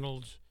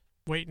McDonald's,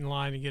 wait in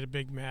line and get a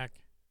Big Mac.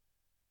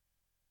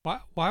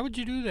 Why would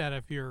you do that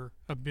if you're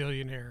a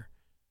billionaire?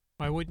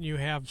 Why wouldn't you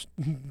have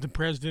the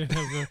president of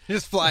the...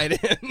 Just fly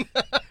it in.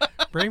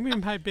 Bring me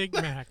my Big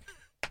Mac.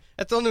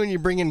 That's only when you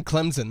bring in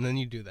Clemson, then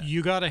you do that.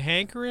 You got a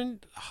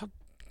hankering?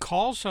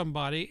 Call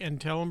somebody and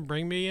tell them,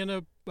 bring me in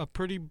a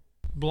pretty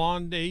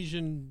blonde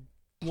Asian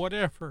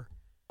whatever.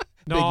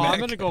 No, I'm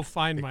going to go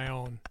find my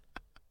own.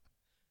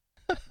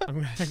 I'm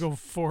going to go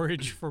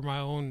forage for my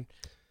own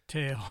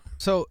tail.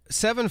 So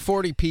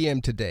 7:40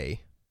 p.m.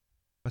 today.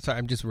 I'm sorry,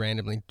 I'm just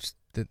randomly.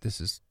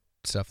 This is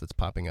stuff that's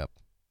popping up.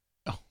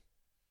 Oh.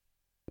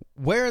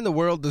 Where in the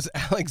world does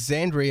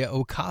Alexandria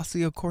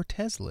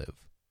Ocasio-Cortez live?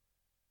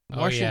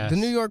 Washington, yes. The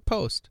New York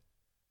Post.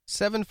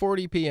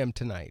 7:40 p.m.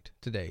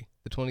 today,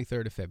 the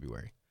 23rd of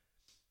February.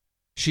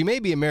 She may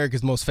be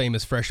America's most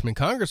famous freshman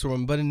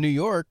congresswoman, but in New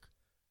York,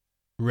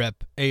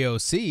 Rep.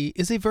 AOC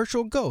is a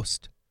virtual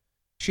ghost.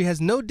 She has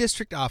no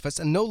district office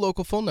and no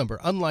local phone number,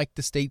 unlike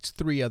the state's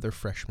 3 other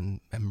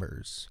freshman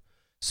members.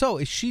 So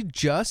is she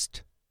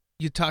just,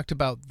 you talked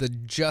about the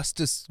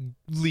Justice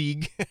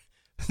League.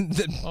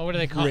 What do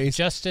they call it?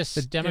 Justice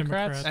the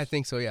Democrats? I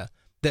think so, yeah.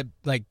 That,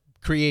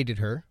 created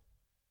her.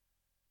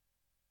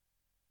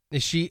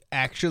 Is she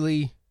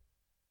actually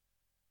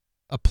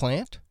a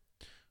plant?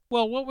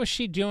 Well, what was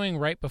she doing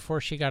right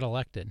before she got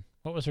elected?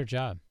 What was her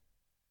job?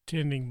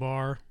 Tending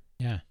bar.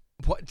 Yeah.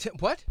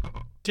 What?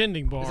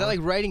 Tending bar. Is that like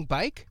riding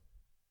bike?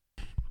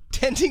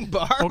 Tending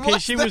bar? Okay,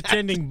 What's she was that?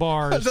 tending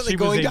bars. Was that like She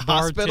going was a to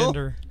hospital?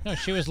 bartender. No,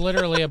 she was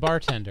literally a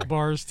bartender.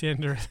 Bars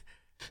tender.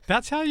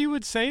 That's how you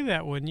would say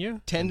that, wouldn't you?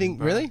 Tending,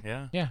 really?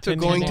 Yeah. Yeah. So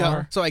Tending going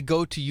bar. to, so I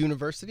go to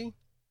university?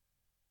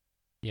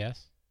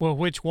 Yes. Well,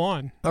 which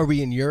one? Are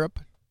we in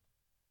Europe?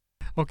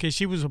 Okay,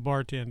 she was a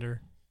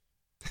bartender.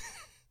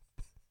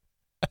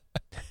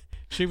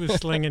 She was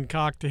slinging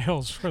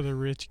cocktails for the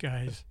rich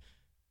guys.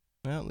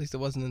 Well, at least it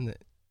wasn't in the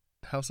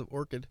House of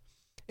Orchid.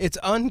 It's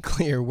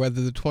unclear whether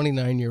the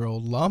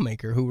 29-year-old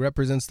lawmaker who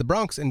represents the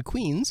Bronx and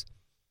Queens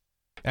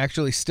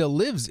actually still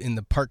lives in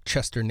the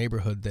Parkchester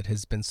neighborhood that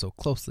has been so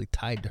closely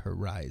tied to her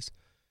rise.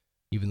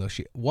 Even though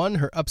she won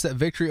her upset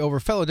victory over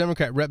fellow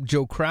Democrat Rep.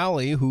 Joe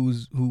Crowley,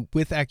 who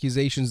with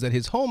accusations that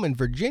his home in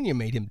Virginia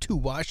made him too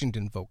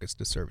Washington-focused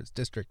to serve his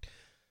district.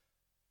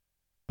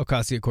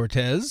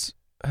 Ocasio-Cortez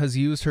has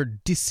used her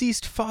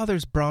deceased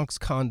father's Bronx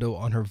condo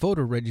on her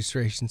voter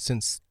registration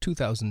since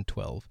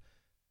 2012.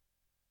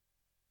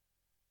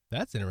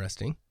 That's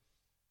interesting.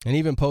 And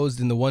even posed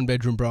in the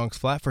one-bedroom Bronx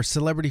flat for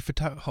celebrity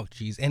photographer,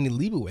 Annie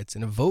Leibovitz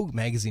in a Vogue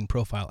magazine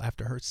profile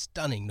after her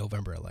stunning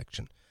November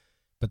election.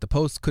 But the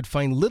Post could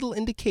find little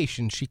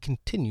indication she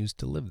continues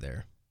to live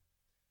there.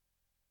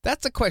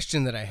 That's a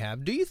question that I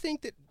have. Do you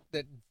think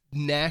that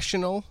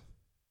national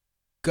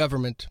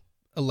government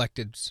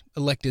electeds,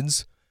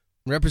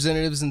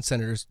 representatives and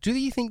senators, do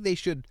you think they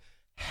should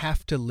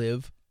have to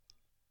live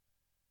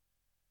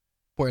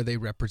where they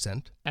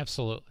represent?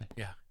 Absolutely.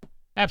 Yeah.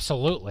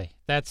 Absolutely.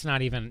 That's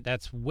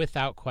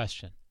without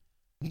question.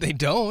 They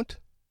don't.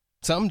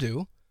 Some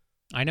do.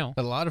 I know.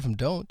 But a lot of them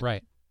don't.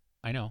 Right.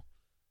 I know.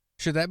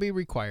 Should that be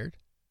required?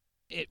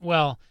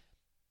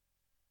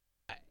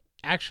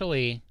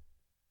 Actually,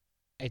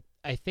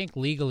 I think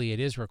legally it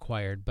is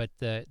required, but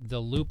the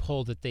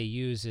loophole that they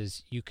use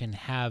is you can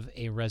have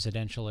a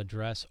residential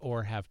address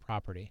or have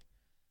property.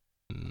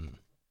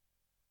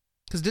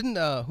 Because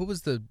who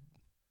was the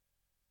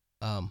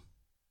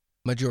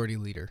majority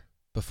leader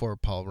before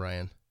Paul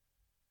Ryan?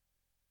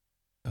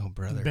 Oh,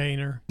 brother.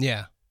 Boehner.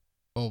 Yeah.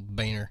 Old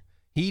Boehner.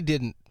 He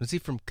didn't. Was he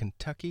from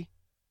Kentucky?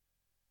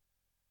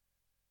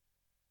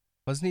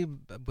 Wasn't he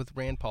with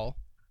Rand Paul?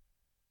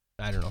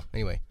 I don't know.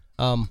 Anyway.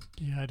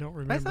 Yeah, I don't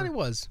remember. I thought he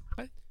was.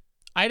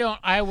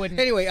 I wouldn't.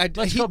 Anyway,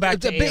 let's go back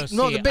to AOC.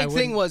 No, the big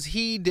thing was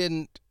he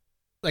didn't,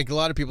 like a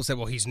lot of people said,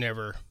 well, he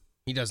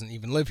doesn't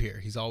even live here.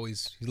 He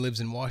lives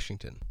in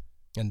Washington.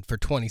 And for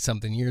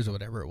 20-something years or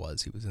whatever it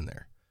was, he was in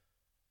there.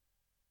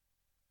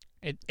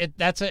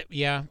 That's it.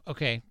 Yeah.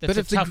 Okay. That's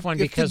But a tough one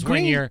because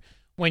when you're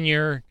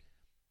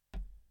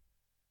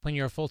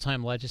a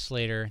full-time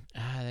legislator,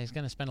 he's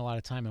going to spend a lot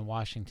of time in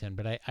Washington.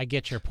 But I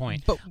get your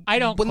point. But I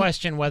don't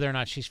question whether or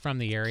not she's from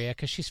the area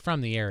because she's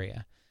from the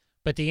area.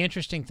 But the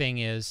interesting thing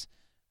is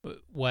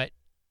what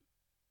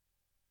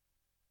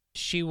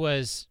she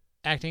was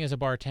acting as a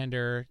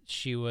bartender.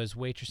 She was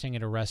waitressing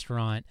at a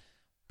restaurant.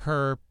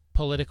 Her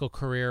political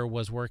career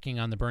was working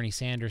on the Bernie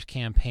Sanders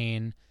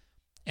campaign.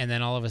 And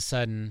then all of a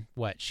sudden,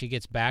 she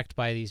gets backed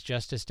by these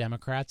Justice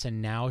Democrats,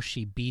 and now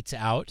she beats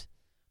out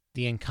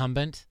the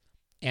incumbent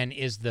and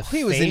is the face.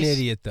 He was an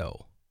idiot,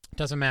 though.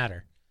 Doesn't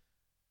matter.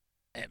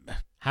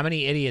 How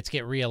many idiots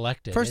get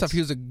reelected? First off, he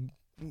was a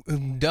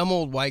dumb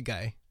old white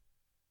guy.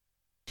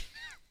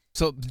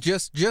 So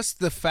just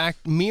the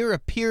mere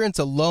appearance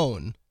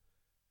alone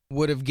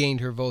would have gained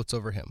her votes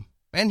over him.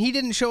 And he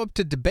didn't show up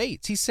to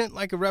debates. He sent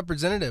like a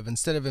representative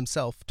instead of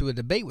himself to a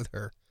debate with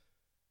her.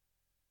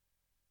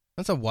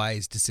 That's a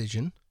wise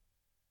decision.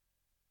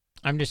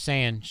 I'm just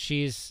saying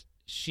she's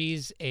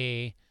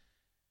a,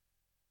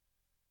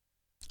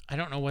 I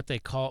don't know what do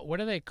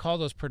they call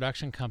those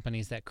production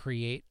companies that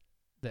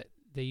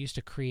they used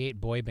to create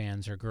boy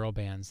bands or girl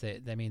bands.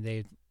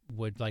 They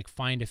would like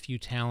find a few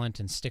talent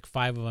and stick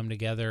 5 of them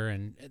together,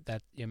 and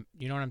that, you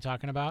know what I'm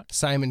talking about?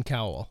 Simon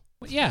Cowell.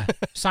 Yeah,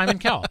 Simon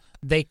Cowell.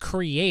 They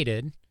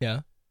created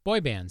Yeah.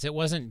 boy bands. It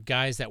wasn't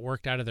guys that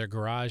worked out of their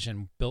garage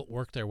and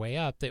worked their way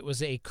up. It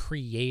was a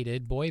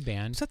created boy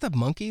band. Is that the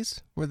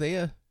Monkees? Were they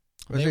a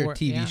They was there were- a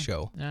TV yeah.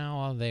 show? No,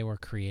 well, they were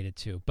created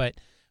too. But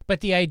But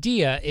the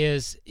idea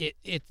is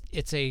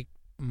it's a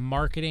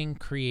marketing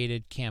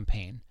created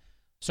campaign.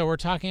 So we're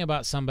talking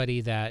about somebody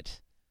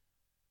that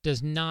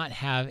does not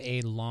have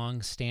a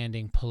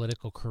long-standing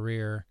political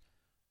career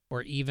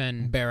or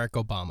even Barack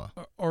Obama.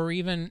 Or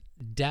even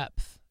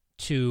depth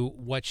to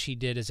what she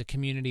did as a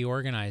community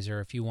organizer,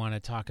 if you want to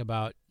talk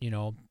about,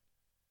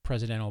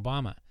 President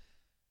Obama.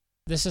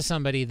 This is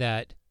somebody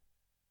that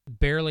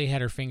barely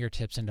had her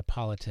fingertips into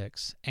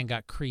politics and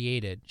got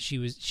created.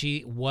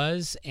 She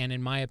was, and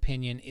in my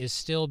opinion, is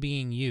still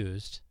being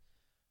used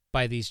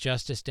by these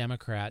Justice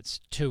Democrats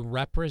to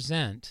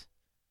represent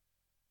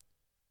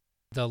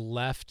the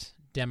left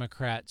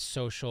Democrat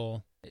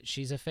social.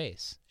 She's a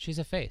face. She's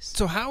a face.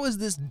 So how is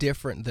this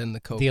different than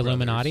the Koch The brothers?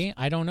 Illuminati?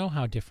 I don't know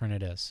how different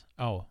it is.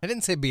 Oh. I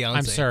didn't say Beyonce.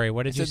 I'm sorry.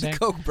 What did you say? The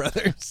Koch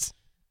brothers.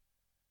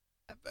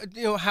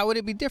 How would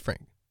it be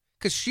different?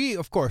 Because she,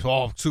 of course,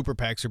 super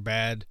PACs are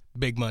bad,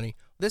 big money.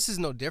 This is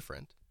no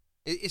different.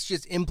 It's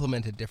just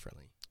implemented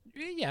differently.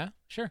 Yeah,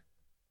 sure.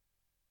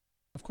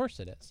 Of course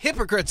it is.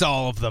 Hypocrites,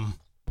 all of them.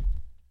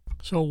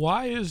 So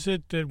why is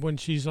it that when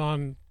she's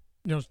on,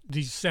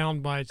 these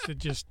sound bites that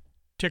just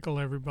tickle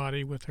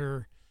everybody with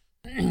her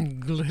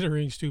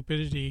glittering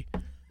stupidity,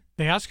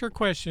 they ask her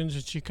questions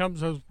and she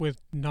comes up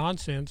with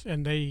nonsense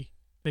and they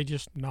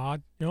just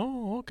nod.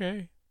 Oh,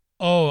 okay.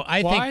 Oh,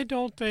 why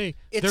don't they?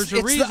 There's a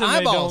it's reason the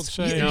eyeballs.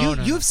 they don't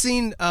say. You've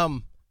seen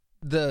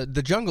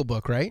the Jungle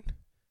Book, right?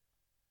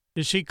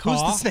 Is she Ka?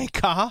 Who's the snake?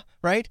 Ka,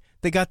 right?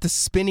 They got the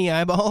spinny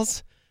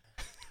eyeballs.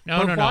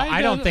 No.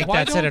 I don't think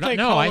that's it at all.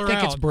 No, I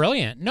think it's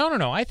brilliant.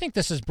 No. I think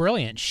this is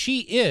brilliant. She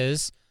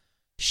is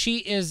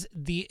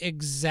the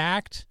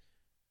exact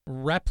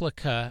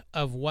replica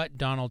of what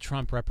Donald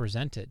Trump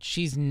represented.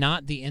 She's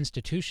not the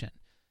institution.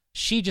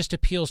 She just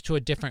appeals to a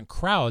different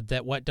crowd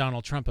than what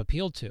Donald Trump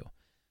appealed to.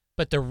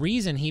 But the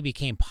reason he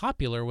became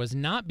popular was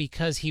not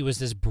because he was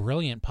this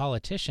brilliant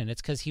politician.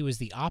 It's because he was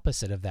the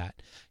opposite of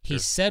that. He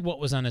said what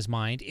was on his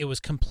mind. It was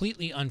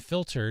completely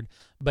unfiltered,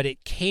 but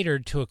it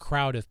catered to a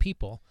crowd of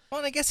people. Well,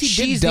 and I guess he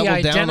She's did double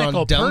the down on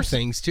identical dumb person.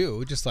 things,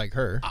 too, just like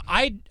her.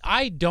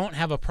 I don't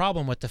have a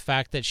problem with the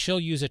fact that she'll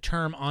use a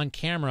term on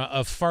camera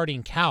of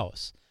farting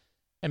cows.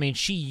 I mean,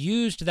 she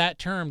used that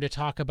term to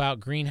talk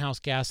about greenhouse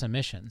gas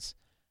emissions.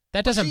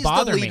 That doesn't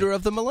bother me. She's the leader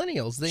of the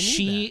millennials. They need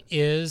She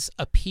is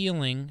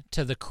appealing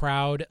to the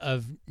crowd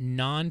of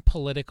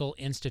non-political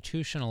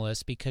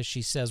institutionalists because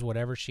she says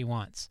whatever she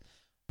wants.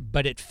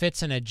 But it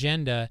fits an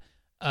agenda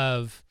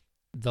of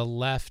the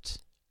left,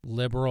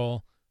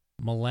 liberal,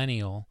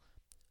 millennial.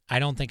 I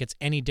don't think it's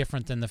any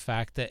different than the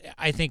fact that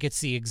I think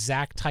it's the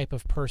exact type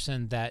of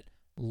person that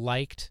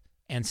liked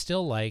and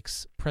still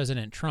likes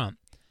President Trump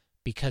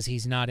because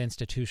he's not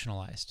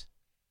institutionalized.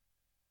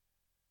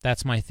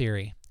 That's my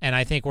theory. And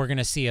I think we're going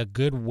to see a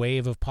good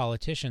wave of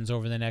politicians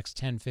over the next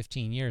 10,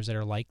 15 years that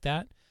are like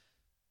that.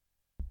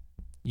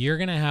 You're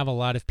going to have a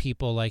lot of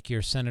people like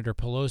your Senator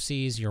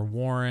Pelosi's, your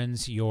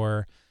Warrens,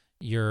 your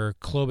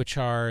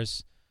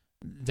Klobuchars.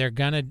 They're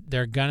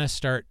gonna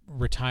start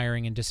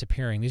retiring and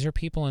disappearing. These are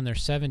people in their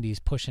 70s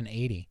pushing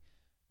 80.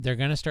 They're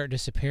going to start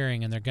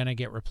disappearing, and they're going to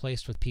get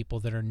replaced with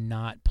people that are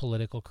not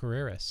political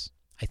careerists,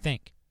 I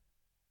think.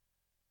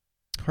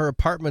 Her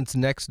apartment's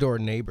next-door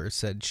neighbor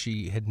said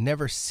she had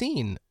never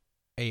seen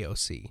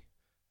AOC.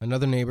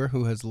 Another neighbor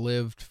who has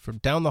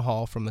lived down the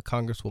hall from the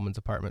Congresswoman's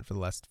apartment for the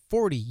last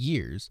 40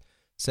 years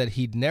said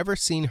he'd never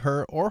seen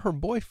her or her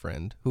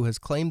boyfriend, who has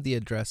claimed the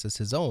address as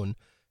his own,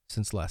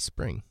 since last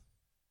spring.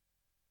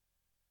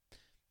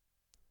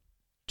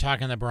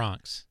 Talking the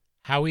Bronx.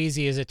 How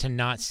easy is it to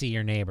not see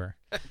your neighbor?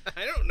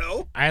 I don't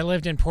know. I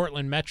lived in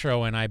Portland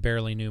Metro, and I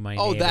barely knew my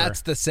neighbor. Oh,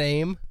 that's the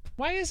same?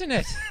 Why isn't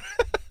it?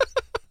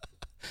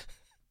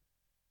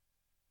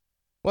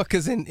 Well,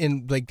 because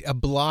in like a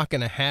block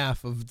and a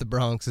half of the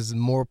Bronx is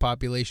more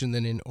population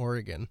than in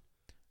Oregon.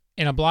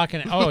 In a block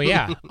and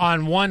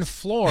on one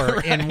floor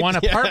right, in one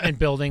apartment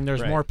building,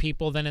 there's right. more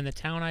people than in the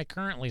town I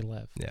currently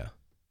live. Yeah.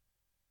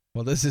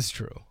 Well, this is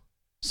true.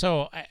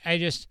 So I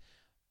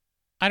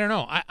don't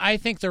know. I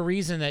think the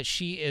reason that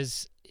she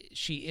is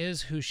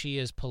who she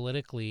is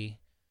politically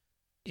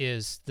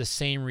is the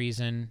same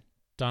reason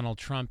Donald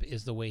Trump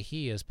is the way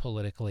he is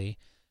politically.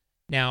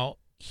 Now,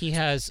 he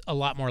has a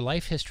lot more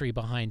life history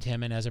behind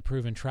him and has a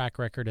proven track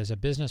record as a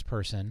business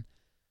person,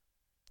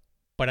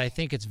 but I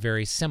think it's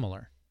very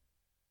similar.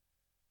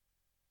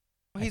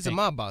 Well, he's a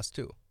mob boss,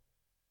 too.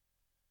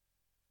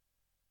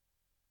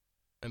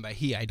 And by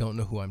he, I don't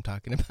know who I'm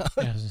talking about.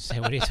 I was going to say,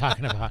 what are you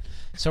talking about?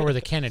 So were the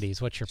Kennedys.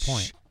 What's your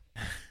point?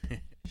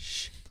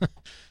 Shh. Do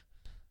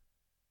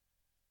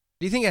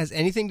you think it has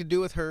anything to do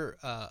with her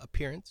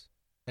appearance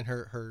and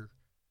her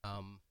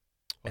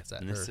what's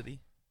ethnicity? That?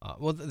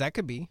 Well, that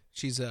could be.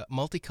 She's a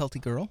multiculti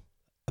girl,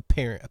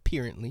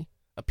 apparently.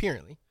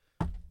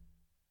 I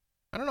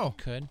don't know.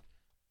 Could.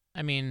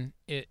 I mean,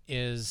 it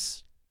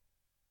is.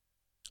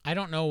 I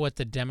don't know what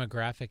the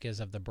demographic is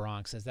of the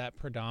Bronx. Is that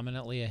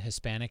predominantly a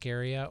Hispanic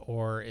area,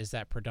 or is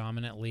that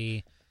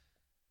predominantly?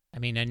 I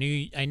mean,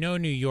 I know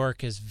New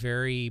York is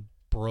very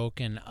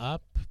broken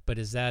up, but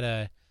is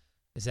that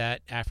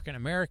African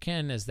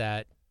American? Is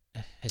that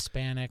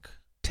Hispanic.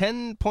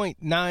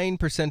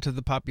 10.9% of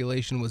the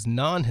population was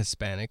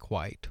non-Hispanic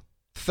white,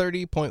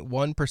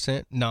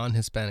 30.1%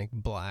 non-Hispanic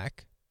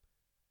black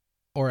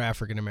or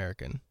African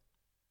American,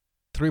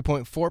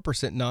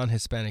 3.4%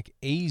 non-Hispanic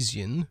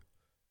Asian,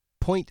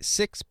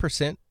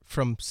 0.6%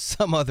 from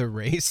some other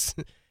race,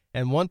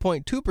 and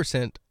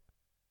 1.2%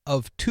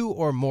 of two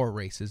or more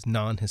races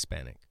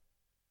non-Hispanic.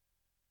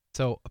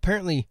 So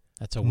apparently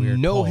that's a weird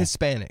no poll.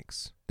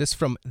 Hispanics. This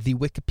from the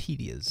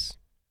Wikipedias.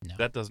 No.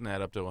 That doesn't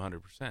add up to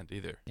 100%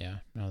 either. Yeah,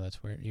 no,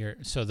 that's weird.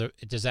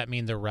 Does that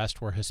mean the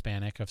rest were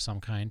Hispanic of some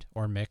kind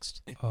or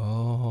mixed?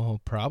 Oh,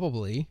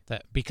 probably.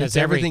 Because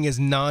everything is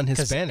Because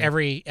non-Hispanic.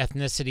 every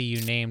ethnicity you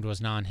named was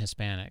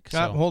non-Hispanic.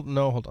 So Hold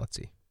on. Let's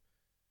see.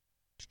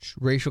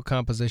 Racial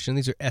composition.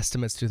 These are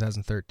estimates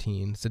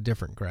 2013. It's a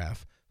different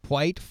graph.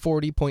 White,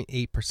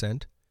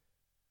 40.8%.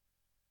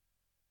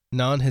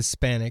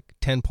 Non-Hispanic,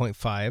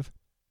 10.5%.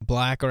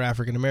 Black or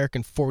African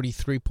American,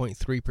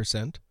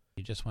 43.3%.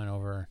 you just went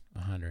over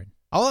 100.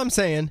 All I'm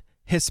saying,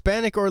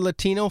 Hispanic or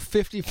Latino,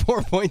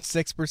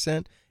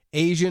 54.6%.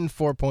 Asian,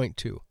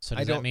 4.2%. So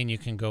does that mean you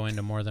can go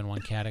into more than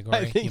one category?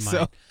 I think You so.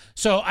 might.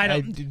 So I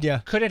don't. Yeah.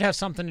 Could it have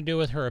something to do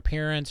with her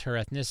appearance, her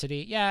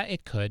ethnicity? Yeah,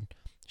 it could.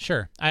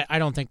 Sure. I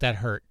don't think that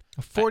hurt.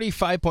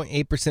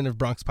 45.8% of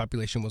Bronx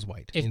population was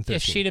white.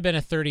 If she'd have been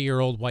a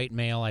 30-year-old white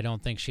male, I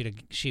don't think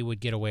she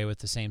would get away with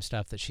the same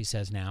stuff that she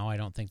says now. I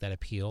don't think that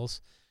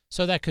appeals.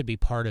 So that could be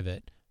part of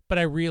it. But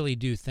I really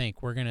do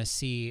think we're going to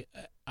see.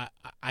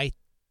 I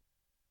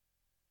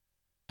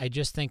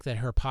just think that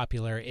her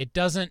popularity it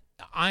doesn't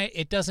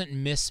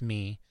miss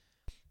me,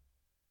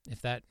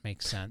 if that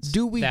makes sense.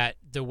 That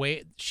the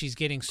way she's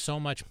getting so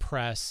much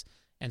press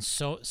and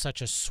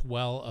such a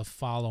swell of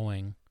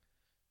following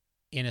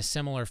in a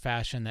similar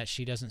fashion that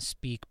she doesn't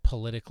speak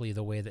politically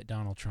the way that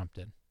Donald Trump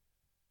did.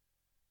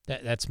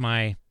 That's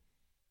my. I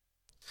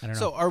don't know.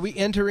 So are we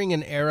entering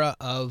an era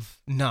of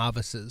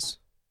novices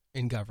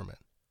in government?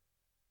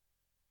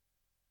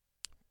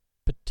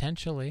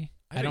 Potentially.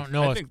 I don't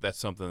know. I think that's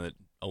something that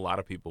a lot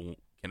of people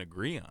can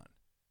agree on,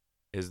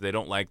 is they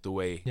don't like the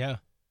way. Yeah.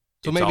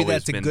 So it's maybe always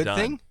that's a been good done.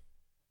 thing?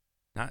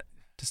 Not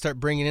to start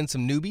bringing in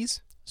some newbies?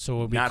 So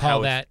would we Not call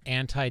how that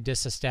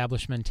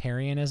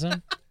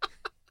anti-disestablishmentarianism?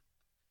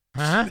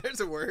 Huh? There's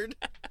a word.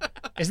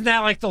 Isn't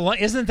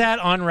that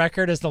on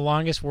record as the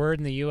longest word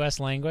in the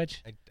U.S.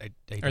 language? I or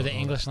don't the know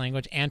English that.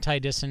 language?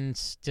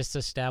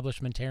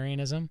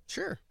 Anti-disestablishmentarianism?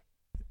 Sure.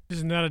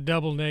 Isn't that a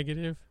double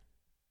negative?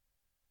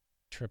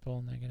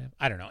 Triple negative?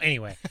 I don't know.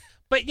 Anyway.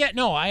 But yeah,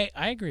 no, I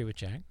agree with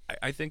Jack.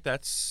 I think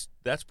that's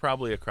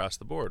probably across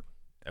the board.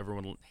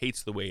 Everyone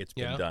hates the way it's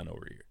been done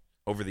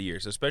over the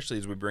years, especially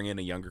as we bring in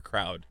a younger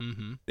crowd.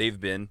 Mm-hmm. They've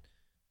been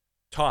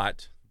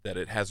taught that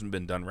it hasn't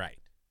been done right.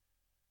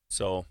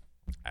 So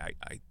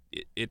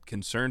it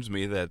concerns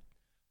me that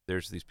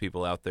there's these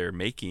people out there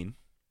making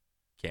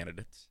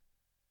candidates.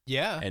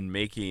 Yeah. And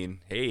making,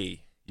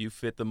 hey, you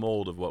fit the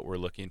mold of what we're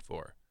looking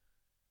for.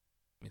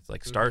 It's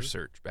like Star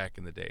Search back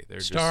in the day. They're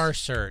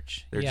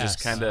Search. They're yes.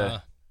 just kind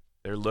of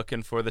they're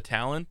looking for the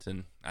talent,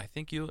 and I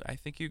think you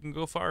can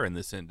go far in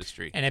this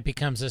industry. And it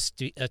becomes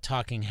a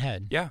talking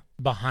head. Yeah.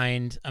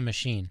 Behind a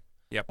machine.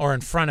 Yep. Or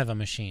in front of a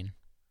machine.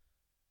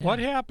 What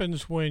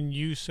happens when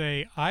you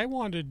say, I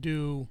want to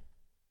do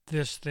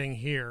this thing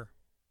here,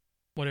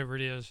 whatever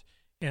it is,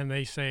 and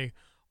they say,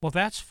 well,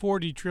 that's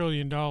 $40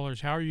 trillion.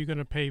 How are you going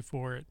to pay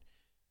for it?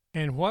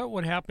 And what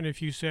would happen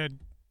if you said,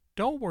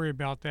 don't worry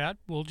about that.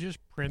 We'll just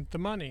print the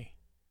money.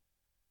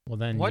 Well,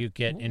 then you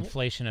get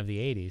inflation of the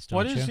 80s, don't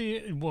what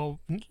you?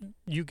 is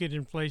you get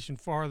inflation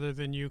farther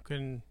than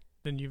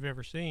you've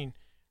ever seen.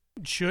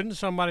 Shouldn't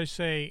somebody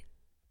say,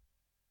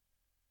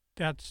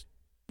 that's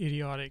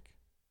idiotic,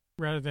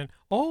 rather than,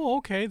 oh,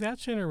 okay,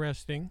 that's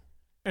interesting?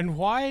 And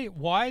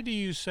why do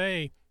you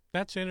say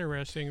that's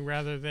interesting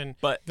rather than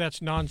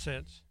that's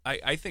nonsense?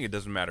 I think it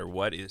doesn't matter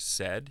what is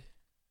said.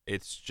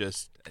 It's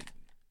just,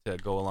 to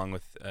go along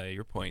with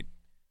your point,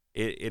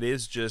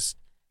 it's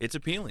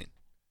appealing.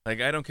 Like,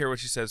 I don't care what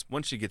she says.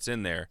 Once she gets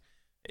in there,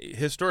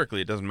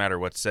 historically, it doesn't matter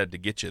what's said to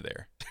get you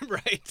there.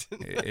 Right.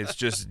 It's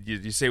just,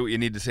 you say what you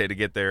need to say to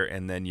get there,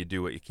 and then you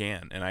do what you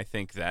can. And I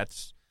think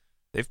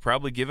they've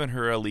probably given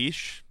her a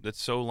leash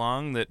that's so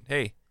long that,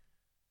 hey,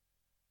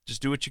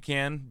 just do what you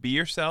can. Be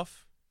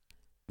yourself.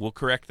 We'll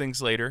correct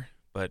things later,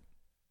 but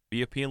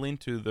be appealing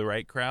to the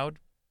right crowd.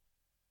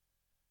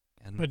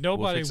 And but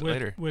nobody we'll fix it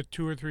later. with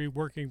 2 or 3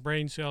 working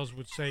brain cells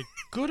would say,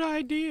 good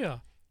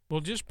idea. We'll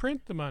just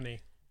print the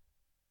money.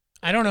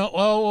 I don't know.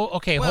 Oh,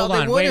 okay. Well, hold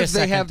on. Wait Wait a if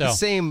second, they have though. the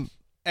same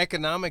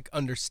economic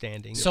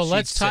understanding. So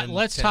let's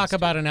talk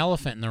about an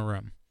elephant in the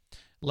room.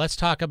 Let's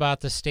talk about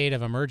the state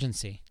of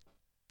emergency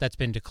that's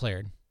been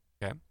declared.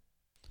 Okay.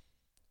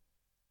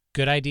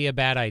 Good idea,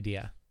 bad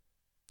idea.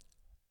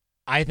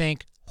 I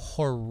think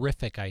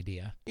horrific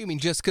idea. You mean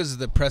just because of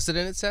the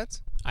precedent it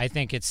sets? I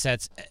think it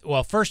sets.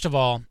 Well, first of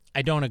all,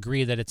 I don't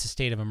agree that it's a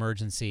state of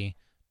emergency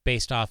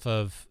based off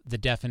of the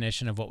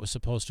definition of what was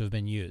supposed to have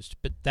been used.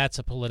 But that's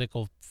a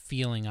political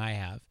feeling I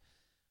have.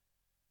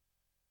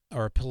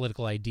 or a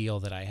political ideal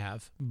that I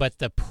have, but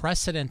the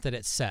precedent that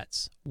it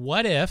sets.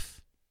 What if,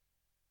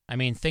 I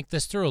mean, think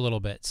this through a little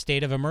bit,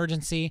 state of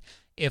emergency,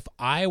 if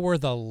I were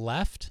the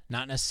left,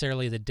 not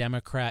necessarily the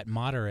Democrat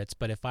moderates,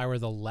 but if I were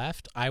the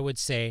left, I would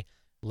say,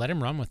 let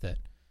him run with it.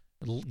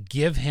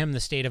 Give him the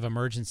state of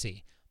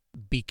emergency,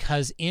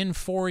 because in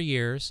 4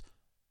 years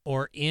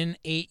or in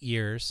 8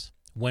 years,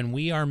 when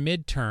we are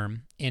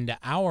midterm into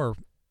our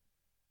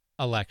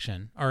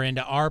election or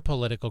into our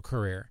political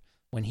career,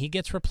 when he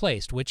gets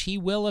replaced, which he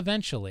will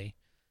eventually,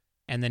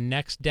 and the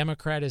next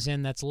Democrat is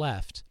in that's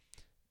left,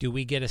 do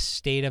we get a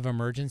state of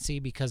emergency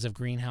because of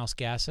greenhouse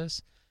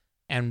gases?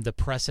 And the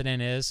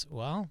precedent is,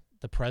 well,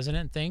 the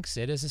president thinks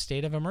it is a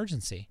state of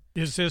emergency.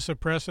 Is this a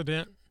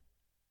precedent?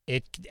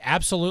 It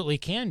absolutely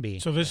can be.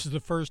 So this is the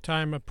first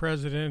time a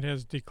president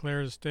has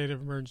declared a state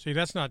of emergency.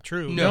 That's not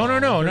true. No.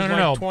 There's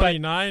no.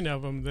 29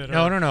 of them that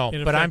are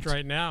in effect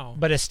right now.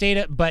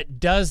 But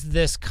does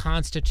this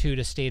constitute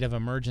a state of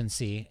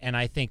emergency? And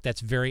I think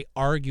that's very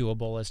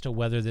arguable as to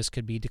whether this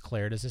could be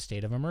declared as a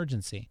state of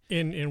emergency.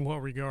 In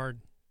what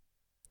regard?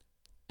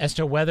 As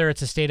to whether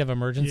it's a state of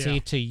emergency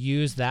to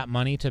use that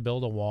money to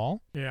build a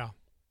wall? Yeah.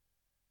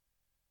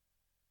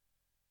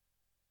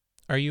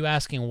 Are you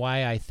asking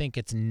why I think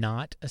it's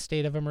not a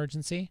state of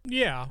emergency?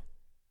 Yeah.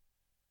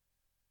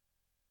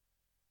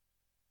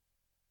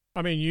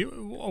 I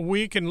mean,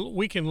 we can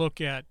look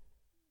at,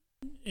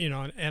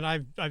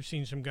 and I've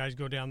seen some guys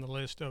go down the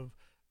list of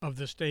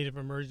the state of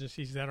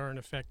emergencies that are in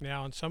effect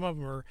now, and some of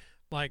them are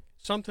like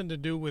something to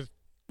do with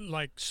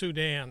like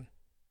Sudan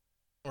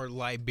or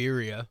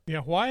Liberia. Yeah,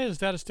 why is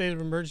that a state of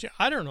emergency?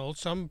 I don't know.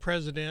 Some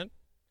president,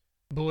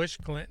 Bush,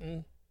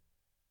 Clinton,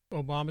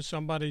 Obama,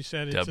 somebody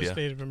said it's a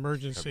state of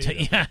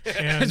emergency. Yeah,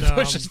 and,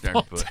 Bush's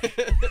fault.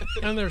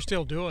 And they're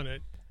still doing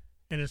it.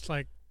 And it's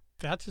like,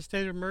 that's a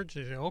state of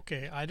emergency.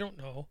 Okay, I don't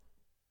know.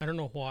 I don't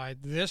know why.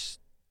 This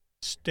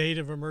state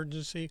of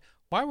emergency,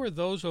 why were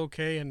those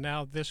okay and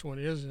now this one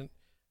isn't?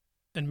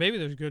 And maybe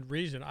there's good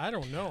reason. I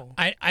don't know.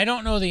 I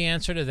don't know the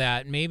answer to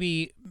that.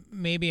 Maybe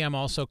I'm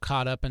also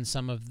caught up in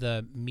some of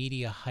the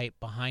media hype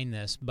behind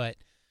this, but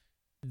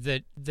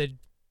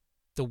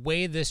the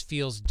way this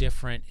feels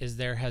different is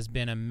there has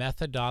been a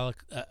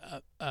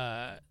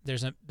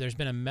there's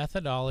been a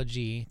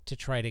methodology to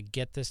try to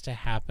get this to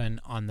happen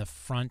on the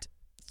front,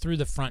 through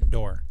the front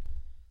door,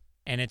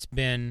 and it's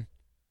been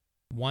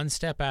one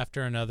step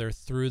after another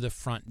through the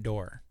front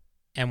door.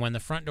 And when the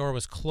front door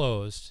was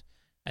closed,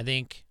 I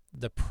think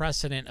the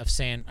precedent of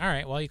saying, all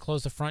right, well, you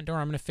close the front door,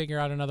 I'm going to figure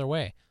out another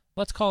way.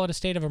 Let's call it a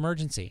state of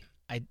emergency.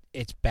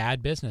 It's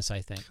bad business,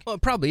 I think. Well,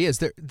 it probably is.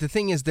 The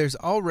thing is, there's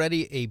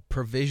already a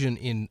provision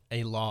in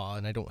a law,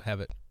 and I don't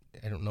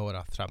know it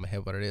off the top of my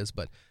head what it is,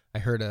 but I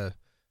heard a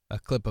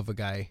clip of a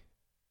guy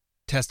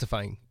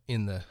testifying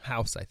in the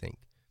House, I think.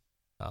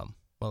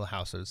 The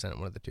House or the Senate,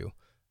 one of the two,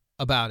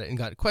 about it, and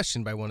got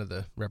questioned by one of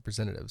the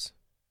representatives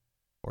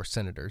or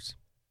senators.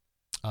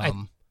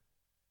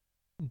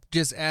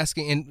 Just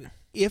asking, and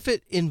if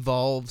it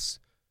involves,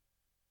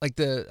 like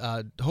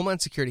the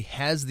Homeland Security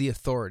has the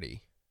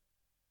authority,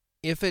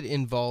 if it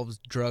involves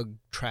drug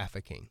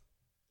trafficking,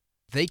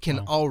 they can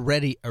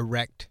already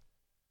erect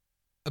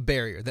a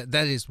barrier.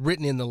 That is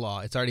written in the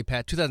law. It's already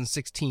passed.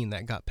 2016,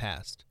 that got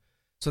passed.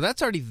 So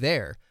that's already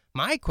there.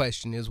 My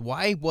question is,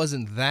 why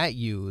wasn't that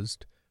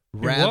used? It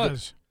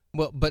was.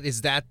 Well, but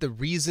is that the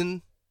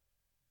reason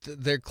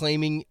they're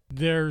claiming?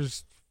 The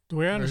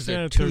way I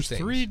understand it, there's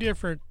three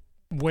different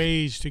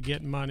ways to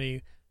get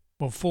money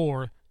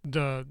before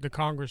the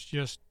Congress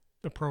just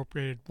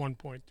appropriated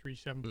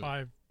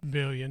 $1.375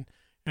 billion.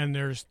 And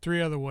there's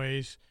three other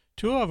ways.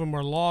 Two of them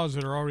are laws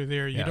that are already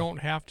there. You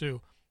don't have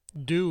to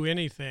do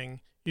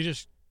anything. You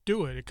just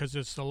do it because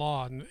it's the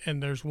law.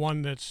 And there's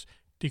one that's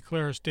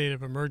declare a state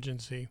of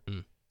emergency.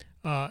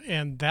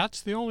 And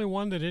that's the only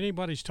one that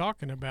anybody's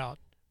talking about.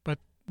 But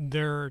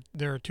there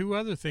are two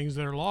other things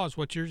that are laws,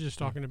 what you're just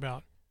talking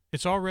about.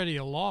 It's already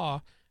a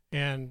law,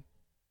 and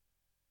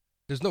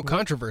there's no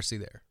controversy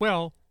there.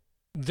 Well,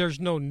 there's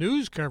no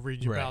news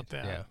coverage about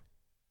that. Yeah.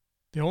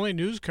 The only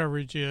news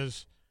coverage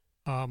is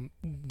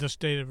the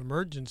state of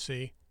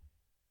emergency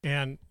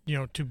and,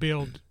 to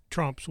build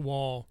Trump's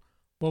wall.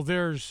 Well,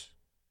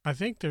 I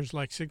think there's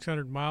like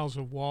 600 miles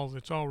of wall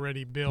that's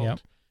already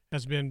built,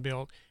 has been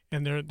built,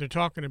 and they're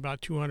talking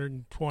about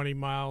 220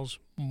 miles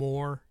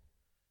more.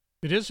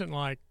 It isn't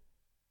like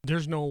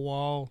there's no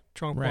wall.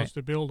 Trump wants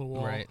to build a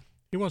wall. Right.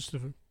 He wants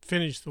to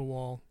finish the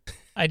wall.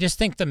 I just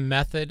think the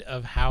method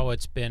of how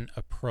it's been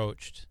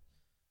approached.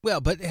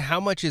 Well, but how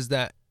much is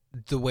that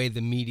the way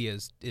the media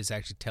is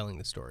actually telling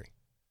the story?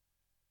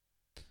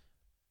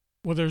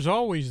 Well, there's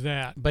always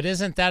that. But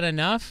isn't that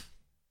enough?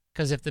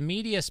 Because if the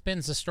media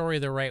spins the story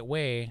the right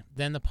way,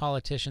 then the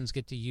politicians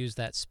get to use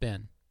that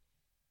spin.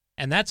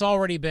 And that's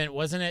already been,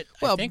 wasn't it?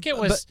 Well, I think it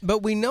was.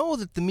 But we know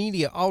that the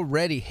media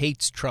already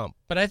hates Trump.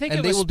 But I think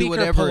and it was they will Speaker do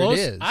whatever Pelosi. it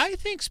is. I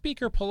think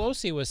Speaker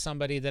Pelosi was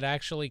somebody that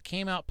actually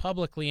came out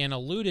publicly and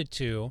alluded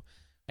to,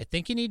 I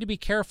think you need to be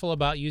careful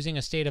about using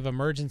a state of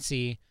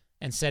emergency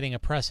and setting a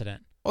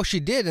precedent. Oh, she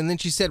did, and then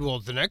she said, "Well,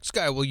 the next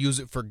guy will use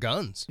it for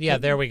guns." Yeah,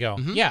 there we go.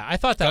 Mhm. Yeah, I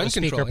thought that Gun was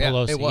control. Speaker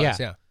Pelosi. Yeah, it was.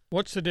 Yeah.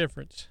 What's the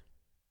difference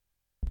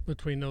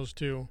between those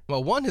two?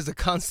 Well, one is a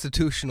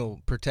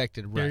constitutional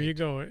protected right. There you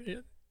go.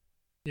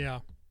 Yeah.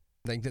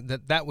 Like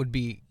that would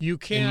be, You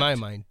can't, in my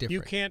mind, different.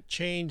 You can't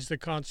change the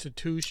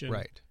Constitution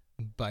right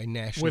by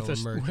national with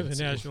emergency. with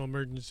a national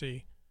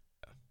emergency.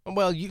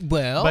 Well,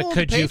 but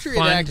could the you Patriot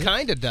fund? Act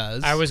kind of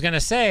does. I was going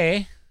to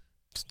say,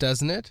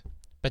 doesn't it?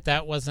 but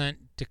that wasn't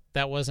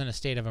a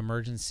state of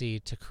emergency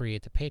to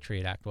create the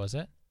Patriot Act, was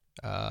it?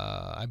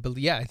 I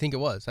believe. Yeah, I think it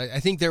was. I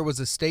think there was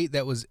a state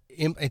that was.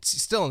 It's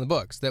still in the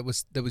books that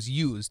was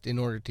used in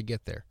order to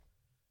get there.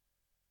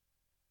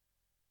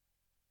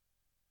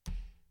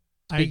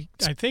 I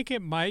think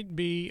it might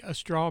be a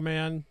straw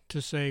man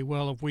to say,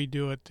 well, if we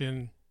do it,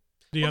 then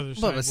the other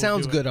side. Well, will it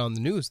sounds do good on the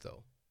news,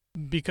 though.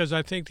 Because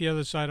I think the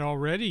other side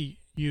already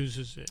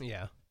uses it.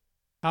 Yeah.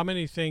 How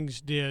many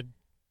things did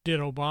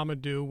Obama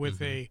do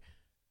with a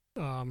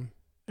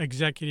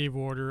executive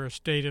order, a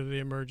state of the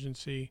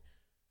emergency?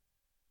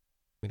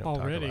 We don't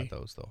already talk about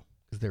those though,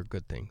 because they're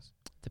good things.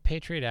 The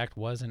Patriot Act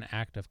was an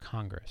act of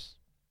Congress.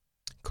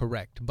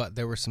 Correct, but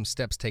there were some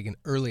steps taken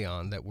early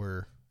on that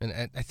were,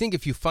 and I think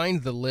if you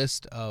find the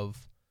list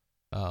of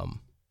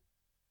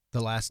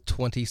the last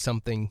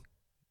 20-something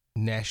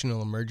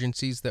national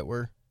emergencies that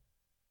were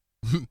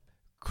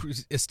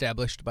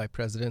established by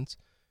presidents,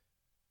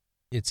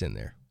 it's in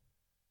there.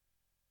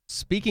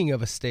 Speaking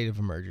of a state of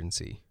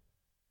emergency,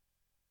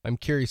 I'm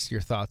curious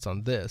your thoughts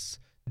on this.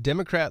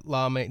 Democratic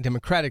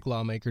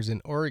lawmakers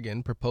in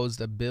Oregon proposed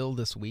a bill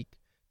this week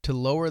to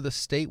lower the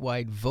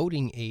statewide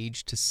voting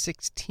age to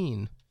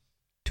 16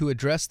 to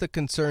address the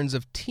concerns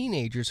of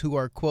teenagers who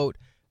are, quote,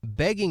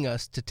 begging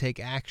us to take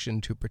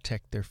action to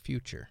protect their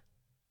future.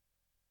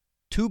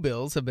 Two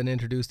bills have been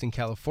introduced in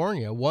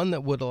California, one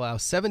that would allow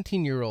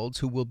 17-year-olds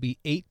who will be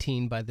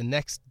 18 by the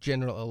next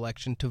general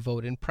election to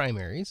vote in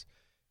primaries,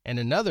 and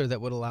another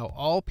that would allow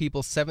all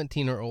people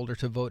 17 or older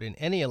to vote in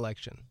any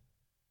election.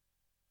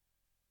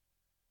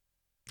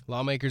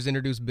 Lawmakers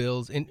introduced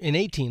bills in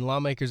 18.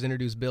 Lawmakers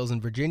introduced bills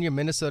in Virginia,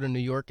 Minnesota, New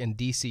York, and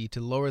D.C.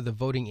 to lower the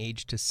voting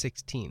age to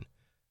 16.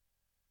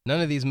 None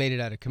of these made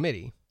it out of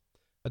committee.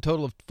 A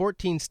total of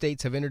 14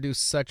 states have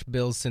introduced such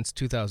bills since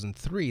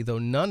 2003, though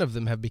none of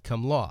them have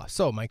become law.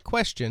 So my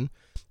question,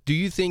 do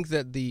you think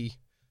that the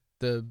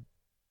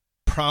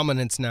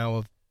prominence now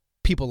of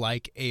people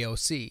like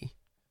AOC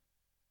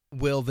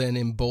will then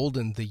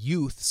embolden the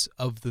youths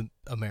of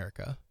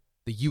America,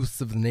 the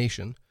youths of the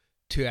nation,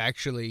 to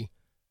actually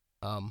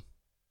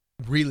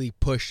really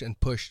push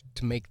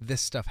to make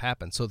this stuff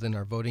happen, so then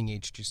our voting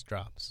age just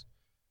drops?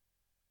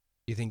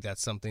 Do you think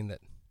that's something that...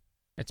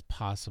 It's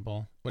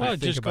possible. Well,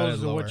 it just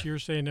goes to what you're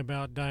saying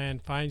about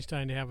Dianne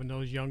Feinstein having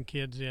those young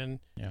kids in,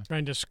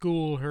 trying to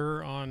school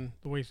her on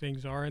the way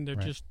things are, and they're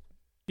just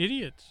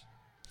idiots.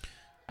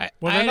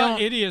 They're not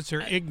idiots;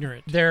 they're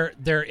ignorant.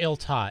 They're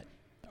ill-taught,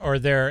 or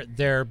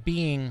they're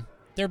being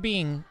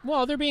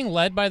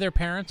led by their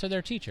parents or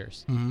their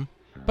teachers. Mm-hmm.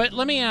 But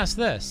let me ask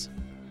this.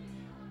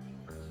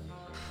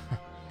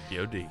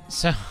 Yod.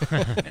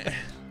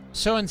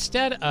 So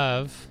instead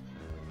of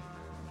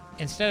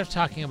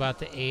talking about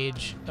the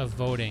age of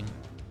voting,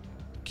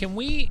 can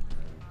we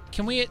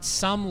at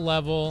some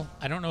level,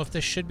 I don't know if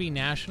this should be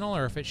national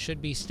or if it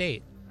should be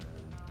state,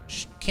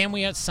 can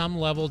we at some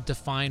level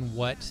define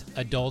what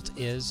adult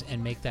is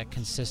and make that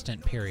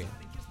consistent, period?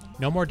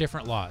 No more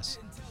different laws.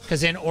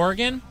 Because in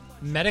Oregon,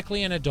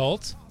 medically an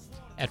adult,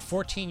 at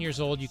 14 years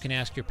old, you can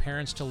ask your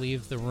parents to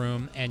leave the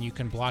room and you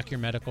can block your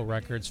medical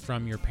records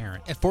from your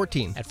parent. At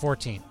 14? At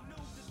 14.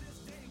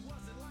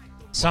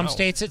 Some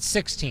states at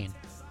 16.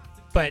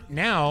 But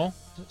now,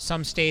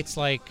 some states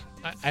like,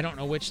 I don't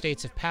know which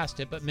states have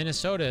passed it, but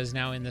Minnesota is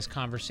now in this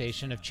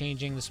conversation of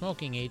changing the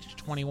smoking age to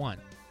 21.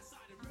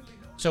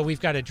 So we've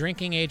got a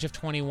drinking age of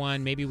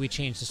 21. Maybe we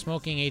change the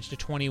smoking age to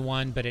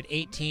 21, but at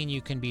 18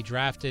 you can be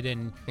drafted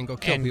and go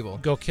kill people.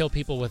 Go kill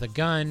people with a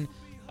gun.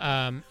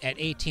 At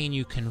 18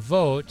 you can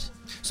vote.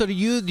 So do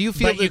you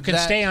feel but you can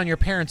stay on your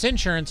parents'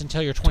 insurance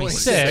until you're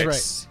 26.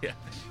 Right. Yeah.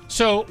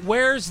 So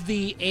where's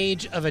the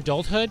age of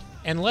adulthood?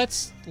 And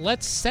let's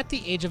set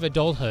the age of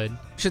adulthood.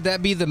 Should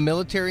that be the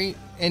military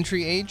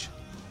entry age?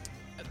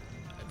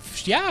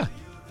 Yeah.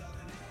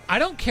 I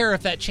don't care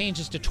if that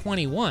changes to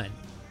 21.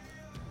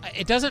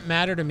 It doesn't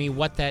matter to me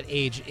what that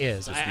age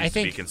is. I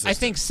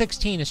think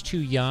 16 is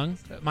too young.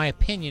 My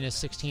opinion is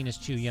 16 is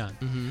too young.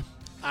 Mm-hmm.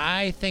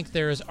 I think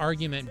there is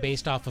argument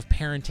based off of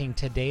parenting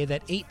today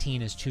that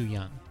 18 is too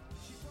young.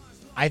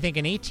 I think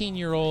an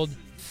 18-year-old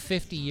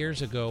 50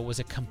 years ago was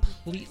a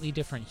completely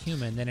different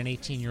human than an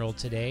 18-year-old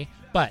today.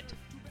 But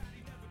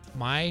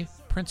my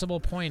principal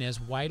point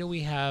is, why do we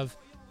have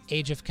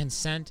age of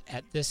consent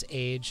at this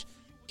age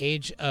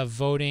of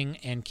voting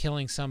and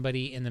killing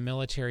somebody in the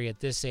military at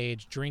this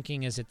age,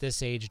 drinking is at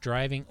this age,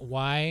 driving?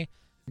 Why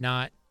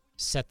not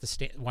set a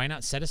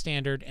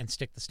standard and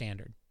stick the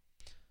standard?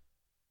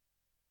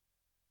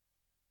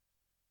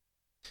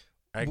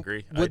 I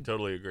agree. I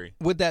totally agree.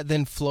 Would that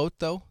then float,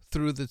 though,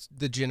 through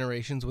the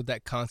generations? Would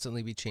that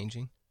constantly be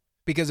changing?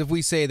 Because if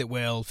we say that,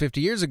 well,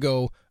 50 years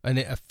ago, a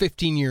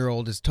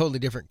 15-year-old is a totally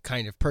different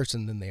kind of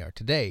person than they are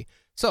today.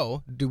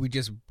 So do we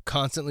just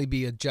constantly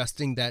be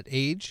adjusting that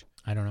age?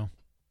 I don't know.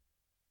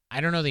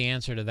 I don't know the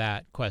answer to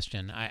that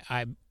question.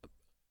 I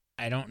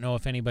don't know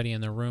if anybody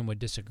in the room would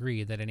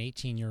disagree that an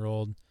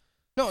 18-year-old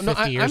I'm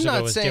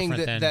not saying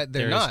that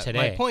they're not.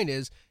 Today. My point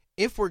is,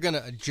 if we're going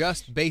to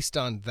adjust based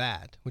on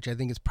that, which I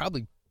think is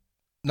probably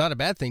not a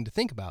bad thing to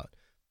think about,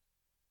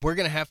 we're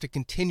going to have to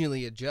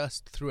continually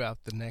adjust throughout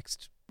the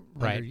next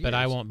 100 years. But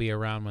I won't be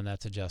around when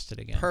that's adjusted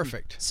again.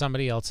 Perfect.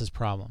 Somebody else's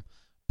problem.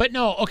 But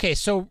no, okay,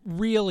 so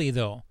really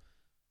though,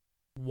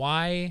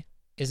 why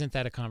isn't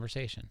that a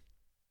conversation?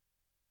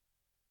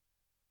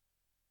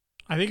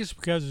 I think it's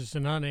because it's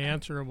an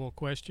unanswerable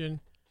question.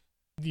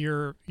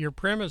 Your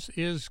premise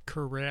is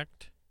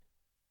correct.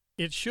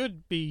 It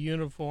should be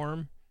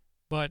uniform,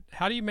 but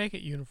how do you make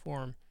it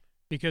uniform?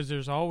 Because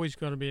there's always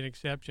going to be an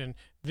exception.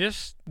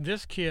 This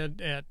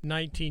kid at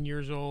 19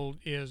 years old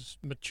is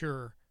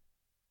mature.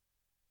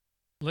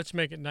 Let's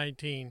make it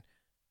 19.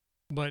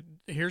 But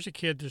here's a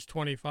kid that's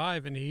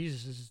 25 and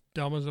he's as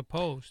dumb as a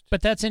post.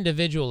 But that's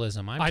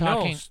individualism. I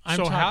know.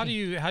 So how do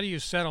you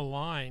set a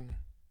line?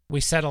 We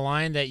set a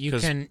line that you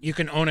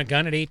can own a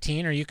gun at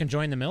 18 or you can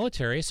join the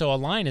military. So a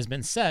line has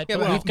been set, Yeah,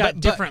 but we've got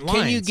different lines.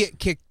 Can you get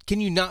kicked? Can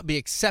you not be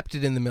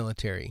accepted in the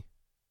military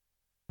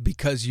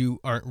because you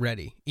aren't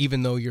ready,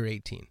 even though you're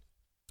 18?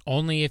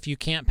 Only if you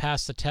can't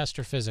pass the test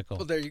or physical.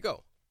 Well, there you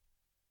go.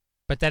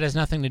 But that has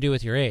nothing to do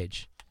with your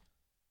age.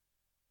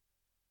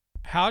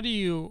 How do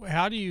you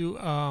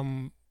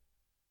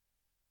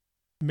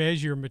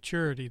measure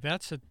maturity?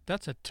 That's a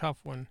tough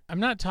one. I'm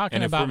not talking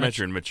and if about we're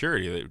measuring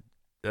maturity,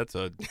 that's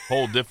a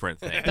whole different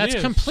thing. That's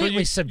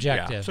completely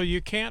subjective. Yeah. So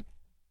you can't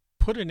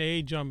put an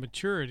age on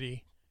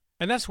maturity,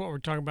 and that's what we're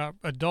talking about.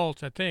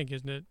 Adults, I think,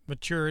 isn't it?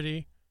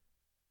 Maturity,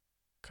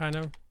 kind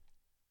of.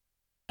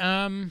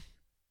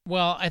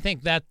 Well, I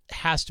think that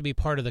has to be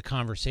part of the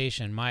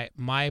conversation.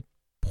 My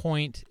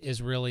point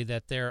is really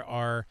that there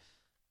are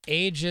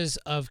ages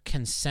of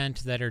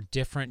consent that are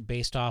different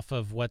based off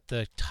of what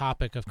the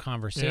topic of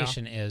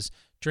conversation is.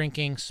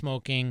 Drinking,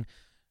 smoking,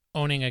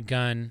 owning a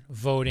gun,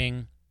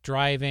 voting,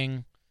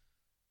 driving,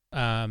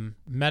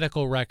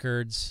 medical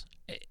records.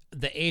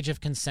 The age of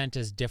consent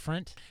is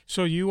different.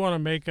 So you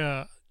want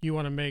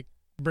to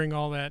bring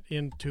all that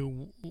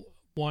into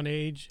one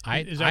age?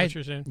 Is that what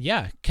you're saying?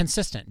 Yeah,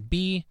 consistent.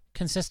 Be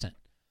consistent.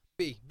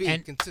 Be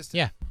consistent.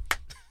 Yeah.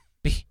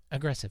 Be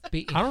aggressive.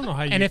 Be. I don't know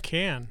how you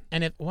can.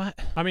 And if what?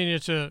 I mean,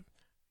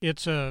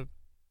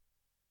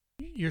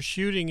 you're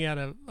shooting at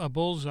a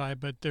bullseye,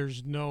 but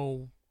there's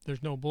no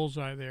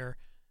bullseye there.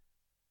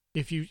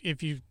 If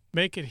you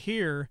make it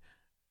here,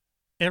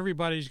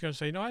 everybody's going to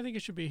say, no, I think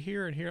it should be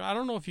here and here. I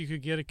don't know if you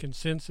could get a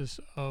consensus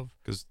of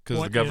because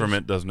the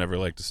government doesn't ever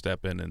like to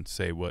step in and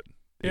say what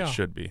it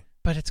should be.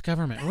 But it's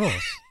government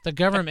rules. The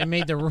government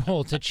made the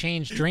rule to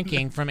change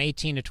drinking from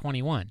 18 to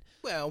 21.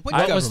 Well,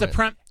 what was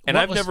the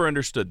I've never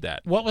understood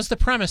that. What was the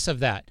premise of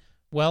that?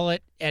 Well,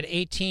 at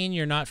 18,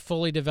 you're not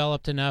fully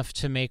developed enough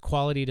to make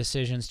quality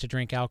decisions to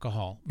drink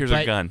alcohol. Here's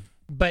a gun.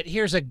 But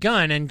here's a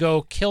gun and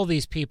go kill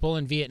these people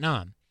in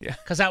Vietnam. Yeah.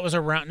 Because that was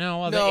around.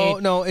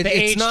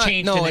 It's not.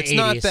 Changed No, in the it's 80s.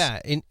 not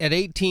that. At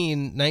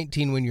 18,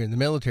 19, when you're in the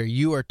military,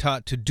 you are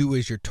taught to do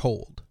as you're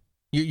told.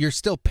 You're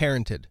still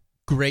parented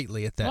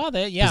greatly at that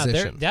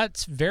position.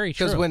 That's very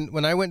true. Because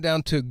when I went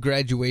down to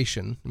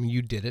graduation, I mean,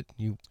 you did it.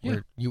 You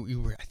were.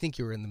 I think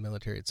you were in the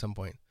military at some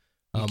point.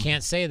 You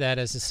can't say that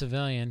as a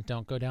civilian.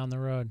 Don't go down the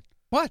road.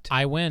 What?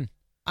 I win.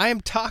 I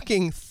am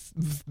talking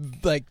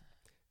like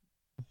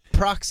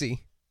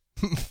proxy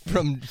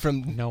from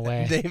no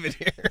way. David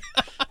here.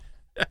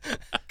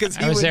 Because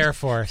I was Air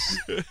Force.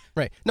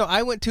 Right. No,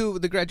 I went to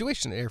the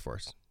graduation at Air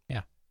Force.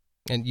 Yeah.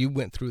 And you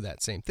went through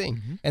that same thing.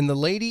 Mm-hmm. And the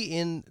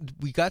lady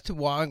we got to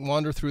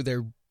wander through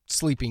their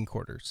sleeping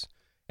quarters.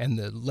 And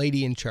the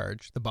lady in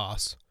charge, the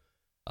boss,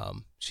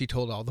 she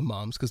told all the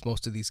moms, because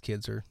most of these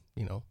kids are,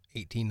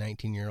 18,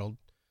 19-year-old.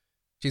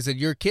 She said,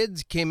 your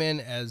kids came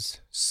in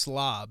as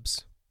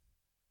slobs,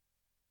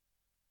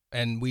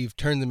 and we've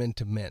turned them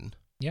into men.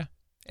 Yeah.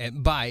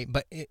 And by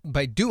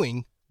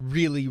doing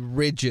really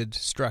rigid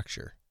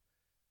structure.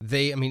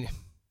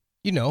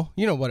 You know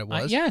what it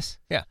was. Yes.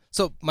 Yeah.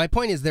 So my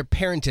point is they're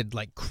parented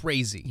like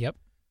crazy. Yep.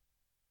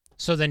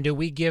 So then do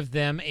we give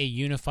them a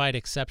unified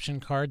exception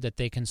card that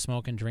they can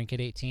smoke and drink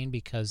at 18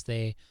 because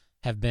they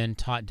have been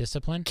taught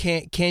discipline?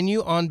 Can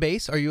you on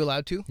base? Are you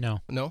allowed to? No.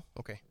 No?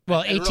 Okay.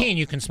 Well, 18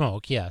 you can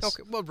smoke, yes.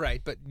 Okay. Well,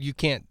 right, but you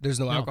can't. There's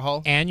no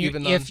alcohol. And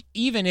even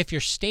if you're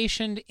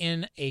stationed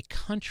in a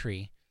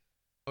country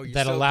you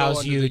that still allows go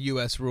under you the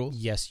U.S. rules.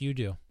 Yes, you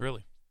do.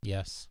 Really?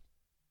 Yes.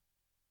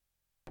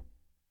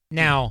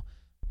 Now,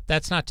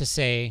 that's not to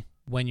say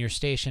when you're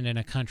stationed in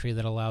a country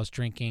that allows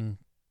drinking,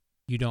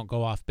 you don't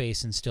go off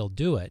base and still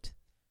do it.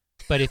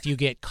 But if you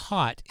get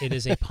caught, it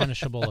is a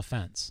punishable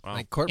offense. Wow.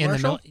 Like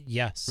court-martial?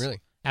 Yes. Really?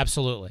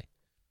 Absolutely.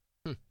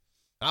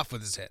 Off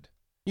with his head.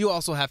 You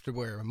also have to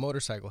wear a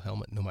motorcycle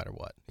helmet no matter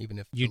what, even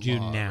if you the do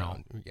law now.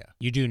 around, yeah.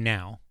 You do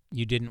now.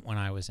 You didn't when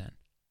I was in.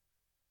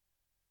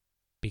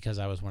 because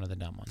I was one of the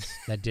dumb ones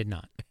that did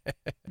not.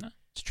 No,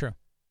 it's true.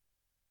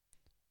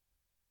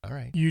 All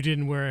right. You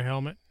didn't wear a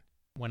helmet?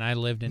 When I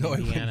lived in No, I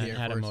went to Indiana the and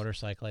Air had a Force.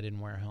 motorcycle, I didn't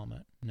wear a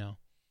helmet. No.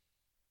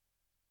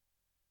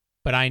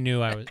 But I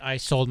knew I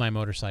sold my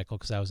motorcycle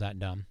because I was that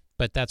dumb.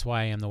 But that's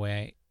why I am the way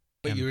I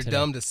But am you were today.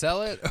 dumb to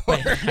sell it?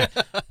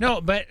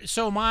 No, but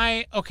so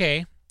my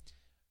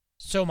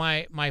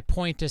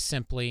point is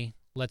simply,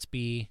 let's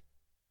be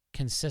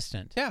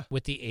consistent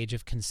with the age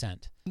of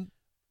consent.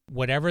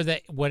 Whatever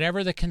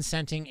the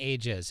consenting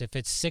age is. If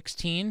it's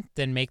 16,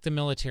 then make the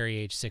military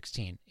age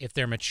 16. If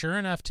they're mature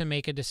enough to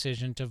make a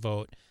decision to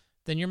vote,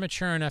 then you're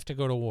mature enough to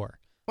go to war.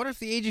 What if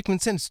the age of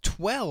consent is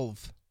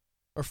 12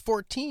 or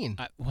 14?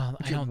 I Which don't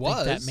it think that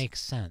was. makes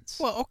sense.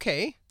 Well,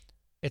 okay.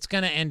 It's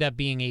going to end up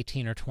being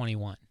 18 or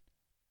 21.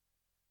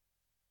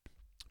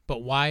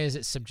 But why is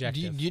it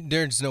subjective?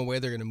 There's no way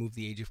they're going to move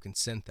the age of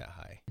consent that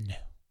high. No.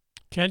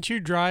 Can't you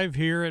drive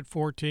here at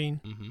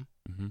 14? Mm-hmm.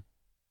 Mm-hmm.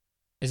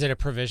 Is it a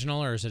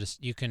provisional, or is it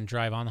you can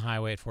drive on the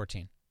highway at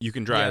 14? You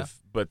can drive,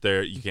 but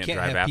you can't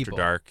drive have after people,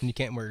 dark. and you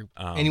can't wear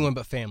anyone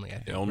but family. I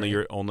think,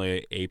 right?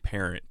 Only a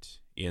parent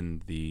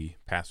in the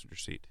passenger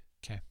seat.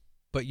 Okay.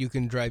 But you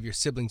can drive your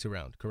siblings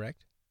around,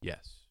 correct?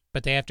 Yes.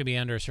 But they have to be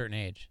under a certain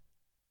age.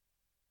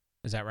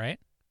 Is that right?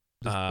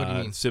 What do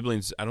you mean?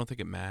 Siblings? I don't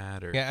think it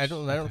matters. Yeah, I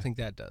don't think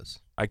that does.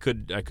 I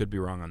could be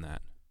wrong on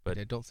that, but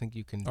I don't think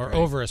you can. Or drive.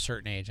 over a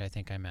certain age, I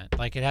think I meant.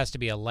 Like it has to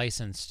be a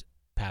licensed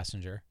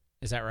passenger.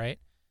 Is that right?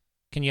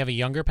 Can you have a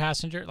younger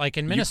passenger? Like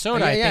in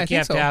Minnesota, I think you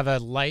have to have a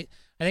light.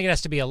 I think it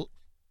has to be a. Oh,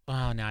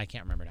 no, I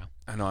can't remember now.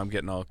 I know I'm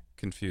getting all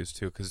confused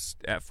too, because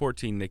at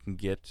 14 they can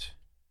get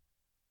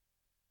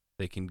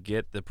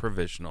the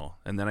provisional,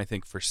 and then I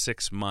think for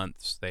 6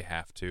 months they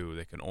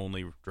can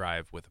only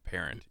drive with a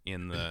parent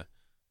in the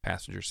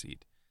passenger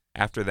seat.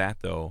 After that,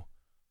 though,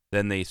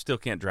 then they still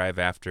can't drive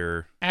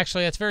after.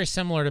 Actually, that's very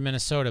similar to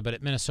Minnesota, but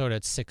at Minnesota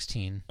it's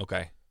 16.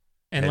 Okay.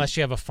 Unless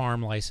you have a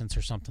farm license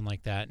or something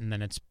like that, and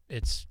then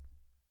it's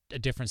a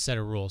different set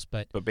of rules.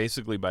 But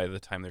basically, by the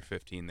time they're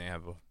 15, they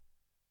have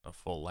a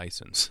full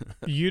license.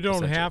 You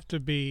don't have to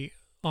be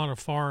on a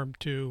farm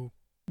to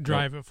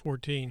drive at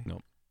 14.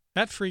 Nope.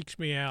 That freaks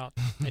me out.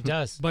 It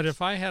does. But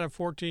if I had a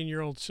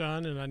 14-year-old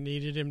son and I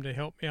needed him to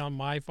help me on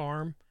my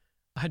farm,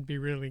 I'd be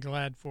really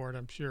glad for it,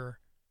 I'm sure.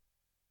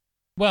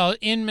 Well,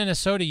 in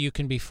Minnesota, you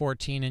can be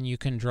 14 and you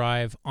can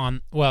drive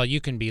on. Well,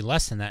 you can be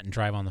less than that and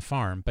drive on the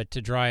farm. But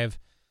to drive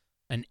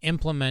an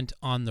implement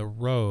on the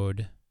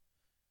road,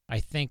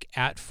 I think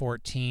at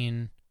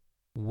 14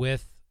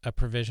 with a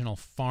provisional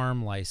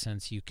farm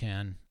license, you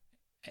can.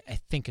 I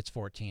think it's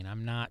 14.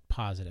 I'm not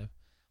positive.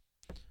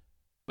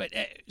 But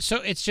so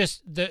it's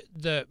just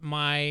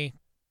my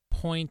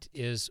point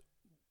is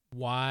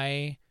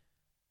why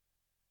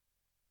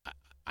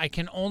I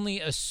can only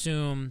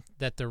assume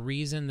that the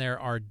reason there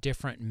are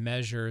different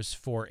measures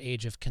for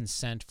age of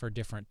consent for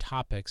different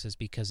topics is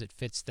because it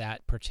fits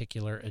that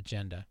particular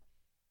agenda.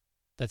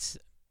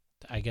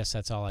 I guess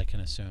that's all I can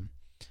assume.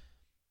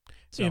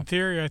 So. In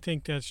theory, I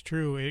think that's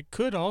true. It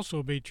could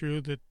also be true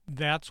that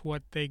that's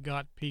what they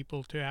got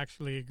people to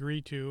actually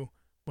agree to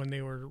when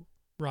they were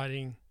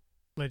writing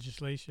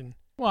legislation.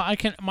 Well,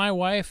 my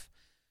wife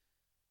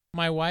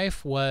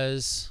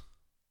was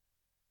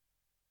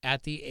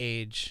at the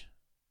age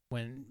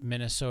when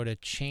Minnesota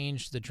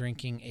changed the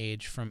drinking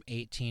age from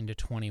 18 to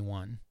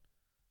 21.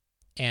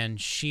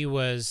 And she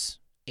was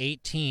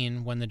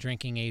 18 when the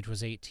drinking age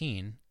was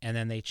 18, and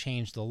then they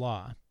changed the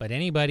law. But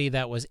anybody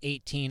that was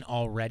 18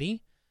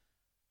 already,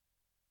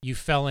 you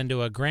fell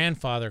into a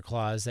grandfather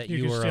clause that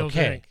you were still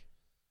okay. drink.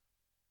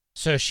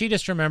 So she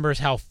just remembers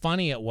how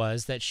funny it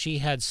was that she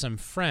had some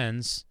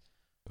friends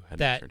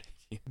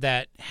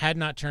that had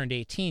not turned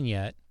 18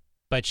 yet,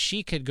 but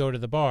she could go to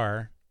the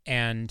bar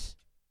and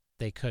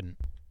they couldn't.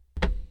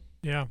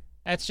 Yeah.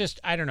 That's just,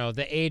 I don't know,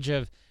 the age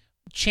of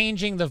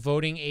changing the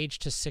voting age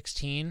to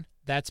 16,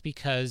 that's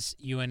because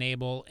you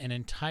enable an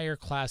entire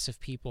class of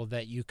people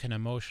that you can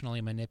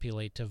emotionally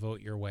manipulate to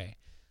vote your way.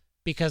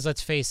 Because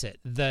let's face it,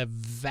 the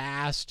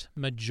vast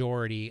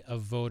majority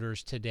of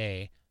voters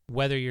today,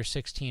 whether you're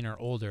 16 or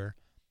older,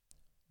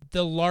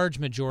 the large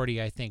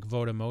majority, I think,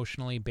 vote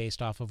emotionally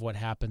based off of what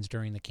happens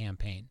during the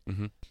campaign.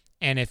 Mm-hmm.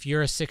 And if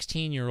you're a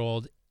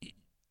 16-year-old,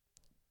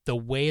 the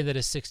way that a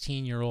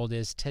 16-year-old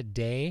is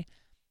today,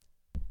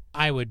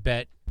 I would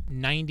bet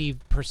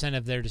 90%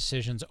 of their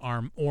decisions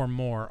or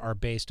more are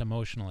based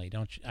emotionally.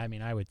 Don't you? I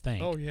mean, I would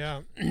think. Oh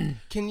yeah.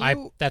 Can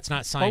you? That's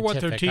not scientific. Or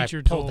what their teacher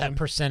I pulled told that them.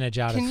 percentage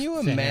out of Can you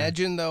thin air.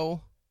 imagine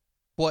though,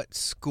 what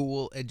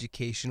school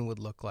education would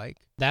look like?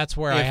 That's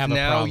where I have a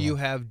now problem. you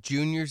have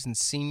juniors and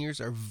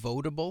seniors are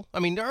votable. I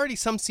mean, already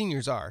some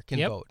seniors can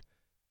vote,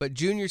 but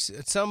juniors,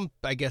 some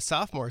I guess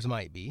sophomores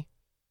might be.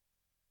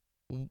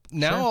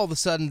 Now Sure. all of a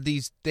sudden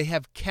they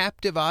have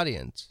captive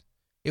audience.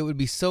 It would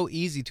be so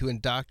easy to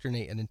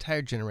indoctrinate an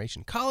entire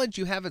generation. College,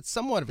 you have it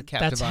somewhat of a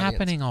captive That's audience.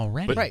 happening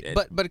already. Right,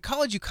 but at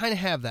college you kind of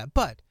have that.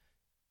 But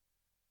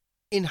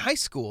in high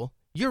school,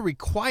 you're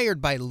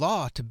required by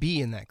law to be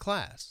in that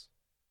class.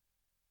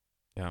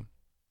 Yeah.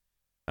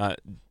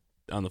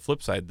 on the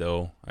flip side,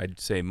 though, I'd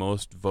say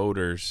most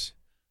voters,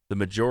 the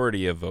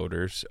majority of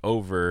voters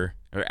over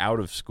or out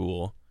of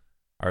school,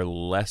 are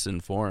less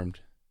informed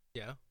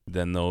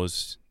than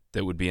those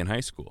that would be in high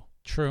school.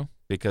 True.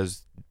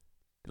 Because,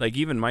 like,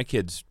 even my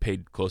kids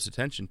paid close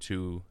attention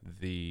to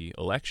the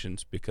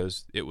elections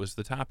because it was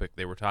the topic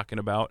they were talking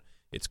about.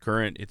 It's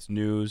current, it's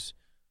news.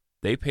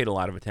 They paid a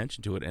lot of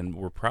attention to it and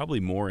were probably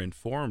more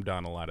informed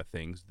on a lot of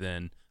things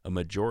than a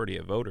majority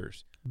of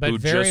voters.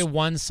 But very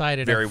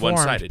one-sided,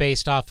 informed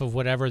based off of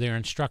whatever their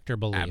instructor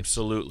believes.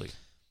 Absolutely.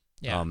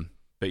 Yeah.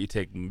 But you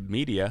take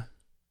media.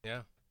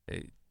 Yeah.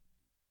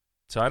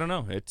 So I don't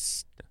know.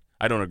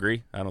 I don't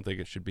agree. I don't think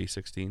it should be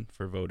 16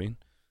 for voting.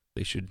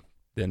 They should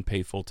then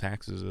pay full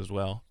taxes as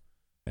well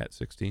at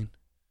 16.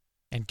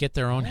 And get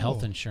their own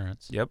health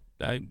insurance. Yep.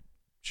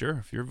 Sure,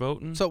 if you're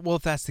voting. So, well,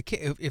 if that's the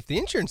case, if the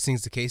insurance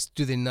thing's the case,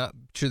 should they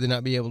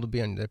not be able to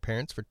be on their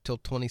parents for till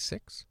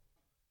 26?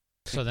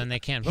 So then they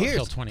can't vote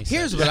till 26.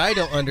 Here's what I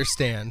don't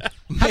understand.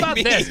 How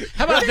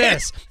about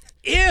this?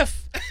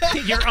 If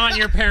you're on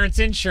your parents'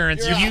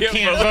 insurance, you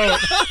can't vote.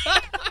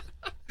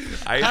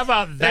 How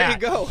about that? There you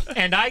go.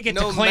 And I get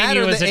to claim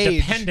you as a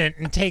dependent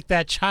and take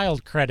that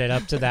child credit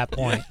up to that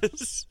point.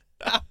 Yes.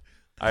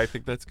 I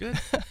think that's good.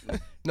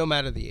 No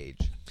matter the age.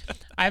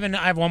 I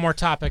have one more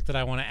topic that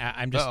I want to add.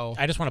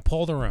 I just want to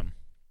poll the room.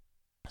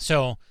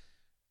 So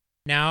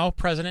now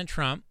President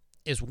Trump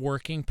is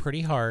working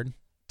pretty hard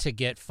to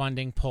get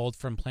funding pulled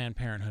from Planned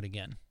Parenthood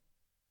again.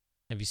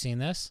 Have you seen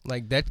this?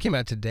 Like, that came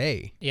out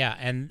today. Yeah,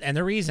 and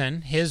the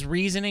reason, his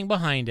reasoning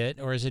behind it,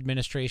 or his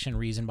administration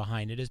reason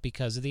behind it, is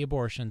because of the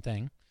abortion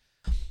thing.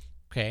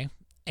 Okay,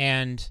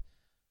 and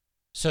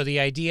so the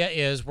idea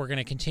is we're going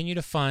to continue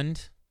to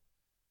fund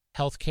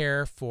health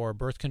care for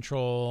birth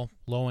control,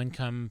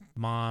 low-income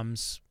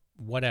moms,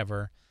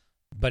 whatever,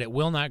 but it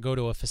will not go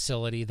to a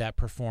facility that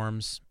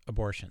performs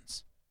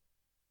abortions.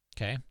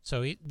 Okay,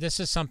 so this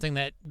is something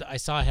that I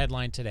saw a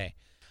headline today.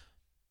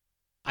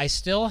 I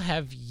still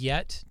have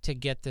yet to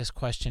get this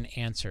question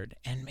answered,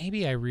 and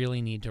maybe I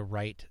really need to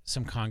write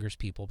some Congress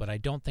people, but I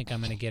don't think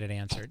I'm going to get it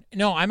answered.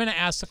 No, I'm going to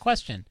ask the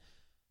question.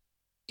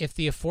 If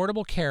the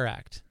Affordable Care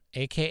Act,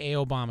 a.k.a.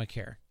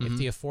 Obamacare, if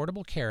the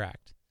Affordable Care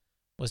Act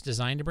was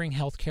designed to bring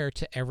health care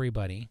to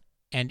everybody,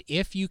 and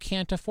if you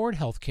can't afford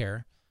health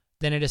care,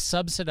 then it is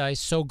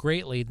subsidized so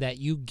greatly that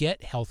you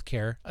get health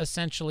care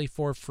essentially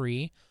for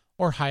free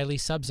or highly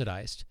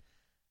subsidized.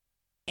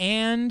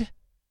 And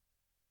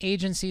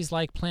agencies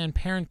like Planned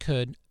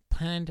Parenthood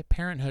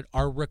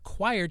are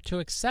required to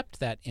accept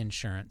that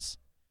insurance.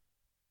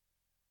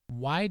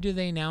 Why do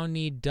they now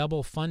need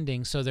double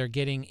funding so they're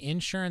getting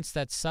insurance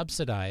that's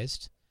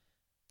subsidized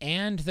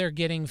and they're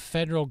getting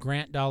federal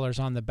grant dollars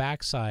on the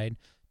backside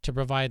to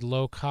provide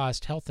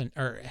low-cost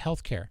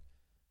health care?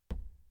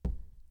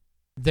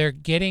 They're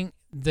getting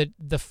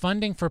the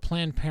funding for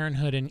Planned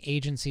Parenthood and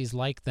agencies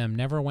like them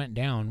never went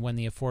down when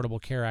the Affordable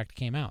Care Act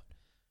came out.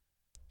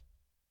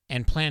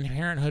 And Planned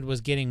Parenthood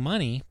was getting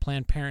money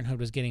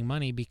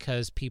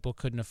because people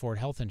couldn't afford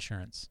health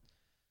insurance.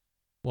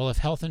 Well, if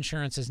health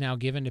insurance is now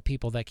given to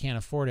people that can't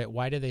afford it,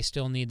 why do they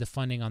still need the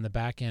funding on the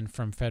back end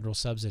from federal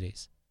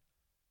subsidies?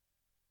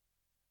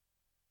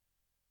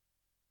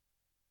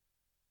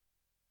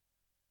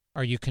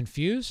 Are you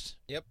confused?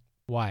 Yep.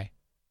 Why?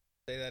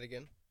 Say that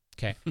again.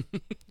 Okay.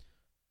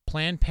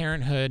 Planned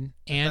Parenthood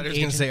and I was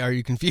going to say, are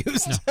you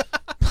confused?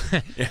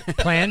 No.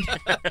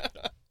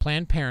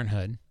 Planned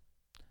Parenthood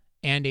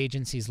and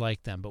agencies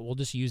like them, but we'll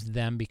just use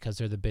them because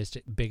they're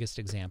the biggest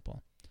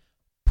example.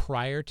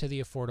 Prior to the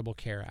Affordable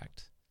Care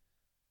Act,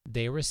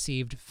 they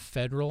received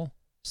federal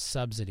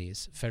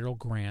subsidies, federal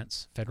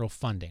grants, federal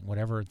funding,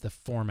 whatever the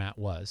format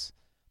was,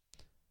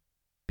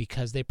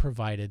 because they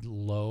provided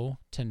low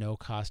to no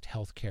cost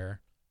health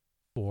care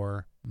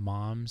for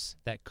moms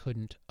that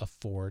couldn't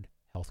afford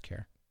health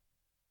care.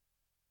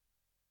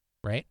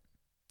 Right?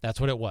 That's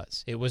what it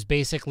was. It was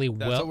basically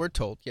That's what we're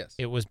told, yes.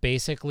 It was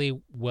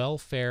basically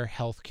welfare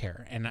health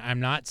care. And I'm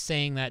not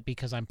saying that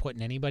because I'm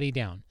putting anybody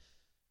down.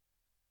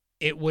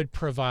 It would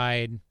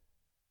provide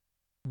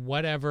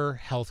whatever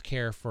health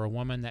care for a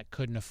woman that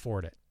couldn't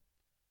afford it.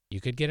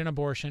 You could get an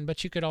abortion,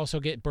 but you could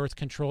also get birth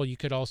control. You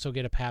could also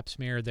get a pap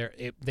smear.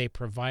 They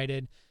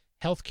provided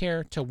health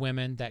care to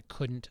women that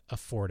couldn't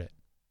afford it.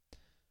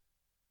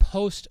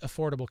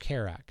 Post-Affordable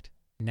Care Act.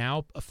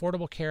 Now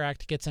Affordable Care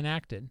Act gets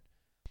enacted.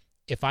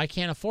 If I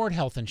can't afford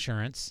health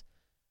insurance,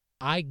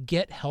 I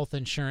get health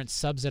insurance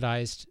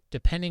subsidized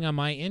depending on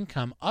my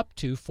income up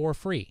to for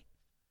free.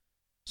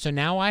 So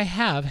now I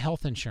have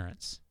health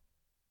insurance.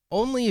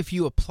 Only if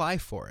you apply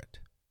for it.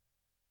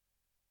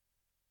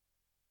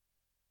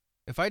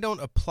 If I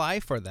don't apply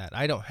for that,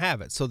 I don't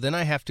have it. So then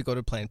I have to go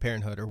to Planned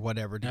Parenthood or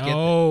whatever to get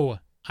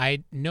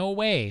it. No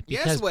way.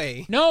 Yes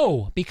way.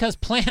 No, because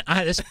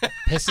this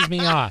pisses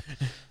me off.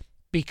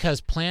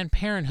 Because Planned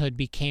Parenthood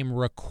became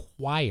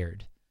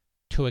required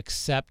to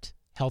accept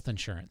health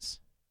insurance.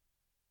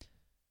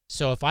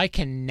 So if I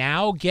can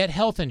now get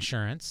health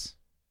insurance...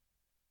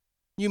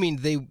 You mean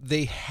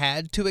they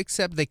had to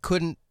accept? They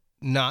couldn't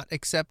not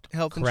accept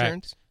health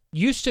insurance?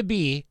 Used to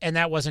be, and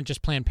that wasn't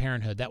just Planned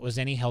Parenthood, that was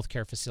any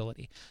healthcare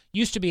facility.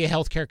 Used to be a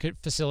healthcare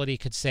facility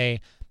could say,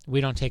 we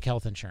don't take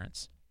health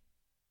insurance.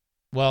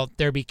 Well,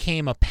 there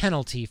became a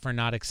penalty for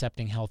not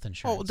accepting health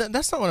insurance. Oh,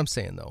 that's not what I'm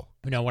saying, though.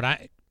 No,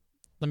 let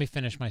me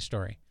finish my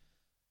story.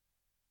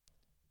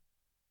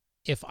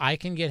 If I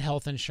can get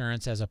health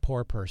insurance as a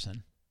poor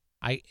person,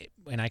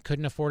 and I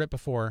couldn't afford it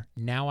before,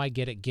 now I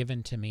get it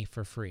given to me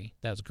for free.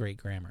 That was great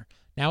grammar.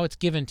 Now it's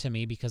given to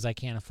me because I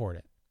can't afford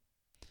it.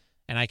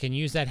 And I can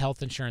use that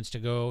health insurance to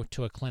go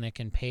to a clinic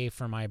and pay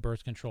for my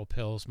birth control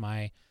pills,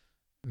 my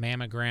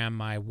mammogram,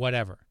 my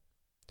whatever.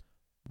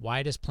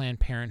 Why does Planned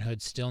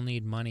Parenthood still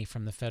need money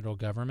from the federal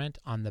government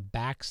on the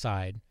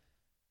backside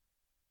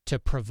to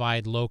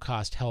provide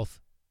low-cost health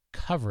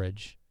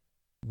coverage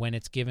when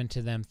it's given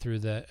to them through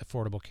the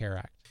Affordable Care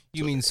Act?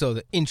 You mean so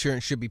the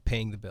insurance should be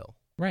paying the bill?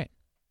 Right.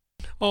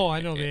 Oh, I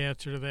know the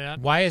answer to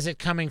that. Why is it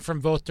coming from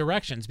both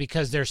directions?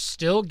 Because they're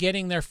still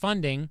getting their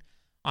funding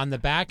on the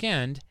back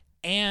end,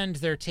 and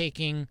they're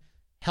taking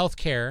health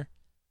care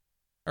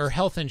or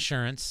health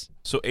insurance.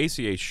 So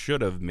ACA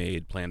should have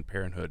made Planned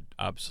Parenthood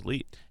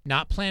obsolete.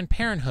 Not Planned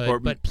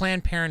Parenthood, but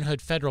Planned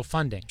Parenthood federal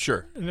funding.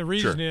 Sure. And the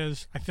reason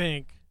is, I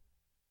think,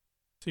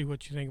 see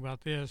what you think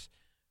about this,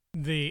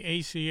 the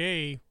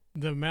ACA,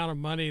 the amount of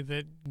money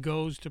that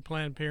goes to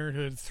Planned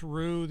Parenthood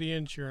through the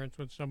insurance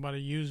when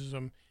somebody uses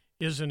them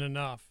isn't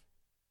enough.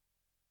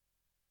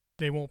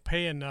 They won't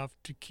pay enough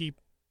to keep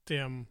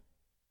them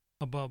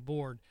above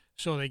board.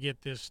 So they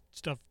get this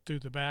stuff through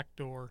the back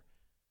door,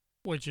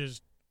 which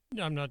is,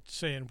 I'm not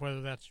saying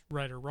whether that's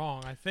right or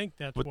wrong. I think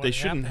that's what But they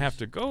shouldn't have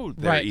to go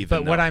there right, even.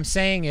 But what I'm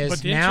saying is but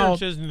the now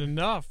insurance isn't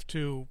enough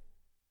to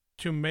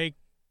make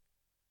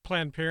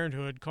Planned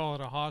Parenthood call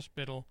it a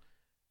hospital.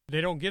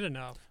 They don't get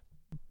enough.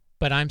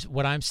 But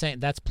what I'm saying,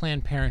 that's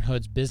Planned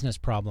Parenthood's business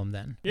problem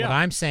then. Yeah. What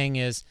I'm saying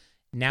is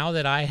now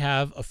that I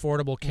have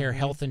Affordable Care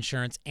health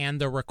insurance, and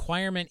the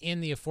requirement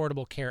in the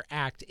Affordable Care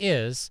Act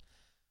is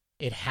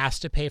it has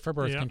to pay for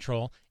birth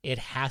control. It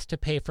has to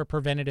pay for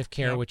preventative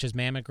care, which is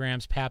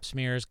mammograms, pap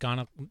smears,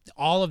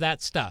 all of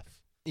that stuff.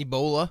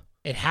 Ebola.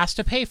 It has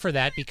to pay for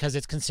that because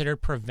it's considered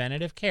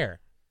preventative care.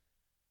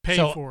 Pay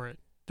for it.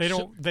 They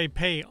don't. They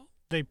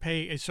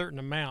pay a certain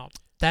amount.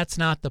 That's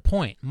not the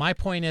point. My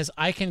point is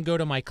I can go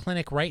to my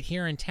clinic right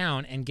here in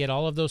town and get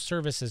all of those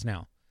services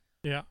now.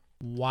 Yeah.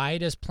 Why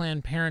does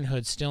Planned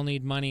Parenthood still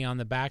need money on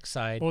the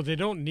backside? Well, they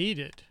don't need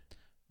it.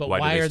 But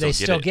why are they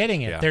still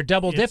getting it? Yeah. They're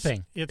double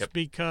dipping. It's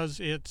because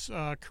it's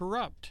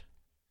corrupt.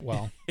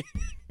 Well,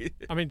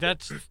 I mean,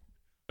 that's...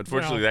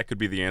 Unfortunately, that could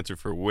be the answer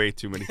for way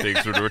too many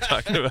things we're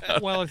talking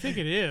about. Well, I think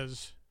it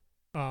is.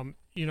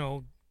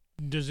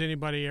 Does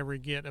anybody ever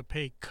get a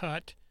pay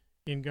cut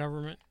in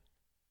government?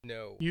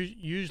 No.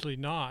 Usually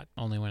not.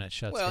 Only when it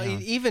shuts well,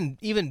 down.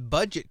 even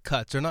budget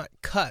cuts are not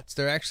cuts.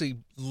 They're actually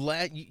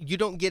you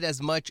don't get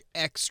as much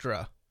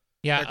extra.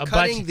 Yeah, they're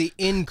cutting the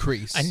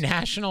increase. A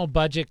national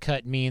budget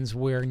cut means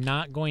we're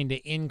not going to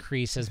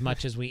increase as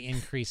much as we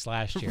increased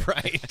last year.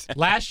 Right.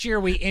 Last year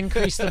we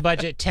increased the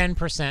budget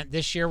 10%.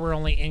 This year we're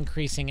only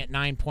increasing at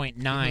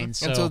 9.9.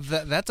 So and so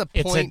that's a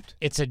point.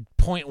 It's a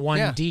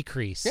 0.1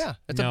 decrease. Yeah,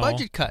 it's a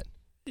budget cut.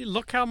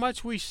 Look how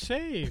much we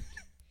saved.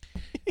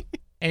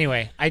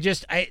 Anyway,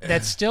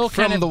 that's still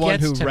from kind of the one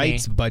gets who to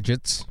writes me.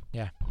 budgets.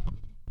 Yeah.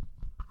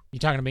 You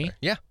talking to me?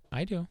 Yeah,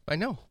 I do. I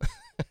know.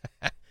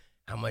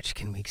 How much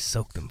can we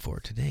soak them for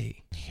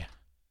today? Yeah.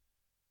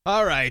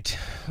 All right.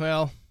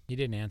 Well, you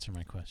didn't answer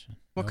my question.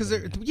 Well, because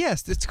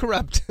yes, it's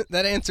corrupt.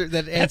 that answers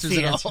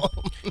it all.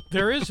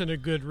 There isn't a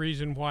good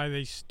reason why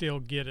they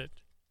still get it.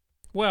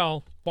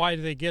 Well, why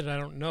do they get it? I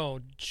don't know.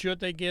 Should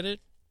they get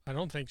it? I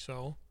don't think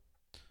so.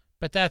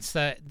 But that's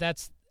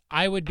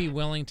I would be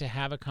willing to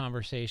have a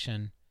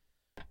conversation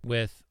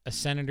with a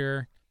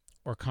senator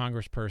or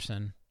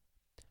congressperson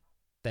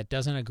that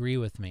doesn't agree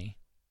with me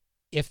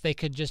if they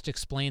could just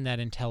explain that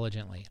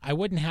intelligently. I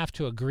wouldn't have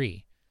to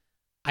agree.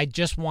 I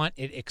just want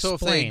it explained.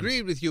 So if they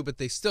agreed with you, but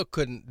they still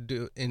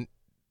couldn't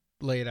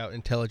lay it out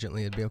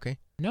intelligently, it'd be okay?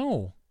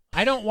 No.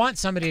 I don't want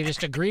somebody to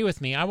just agree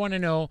with me. I want to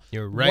know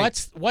You're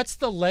right. what's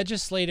the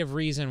legislative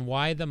reason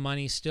why the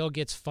money still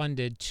gets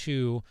funded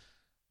to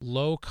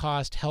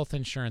low-cost health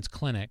insurance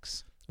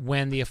clinics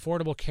when the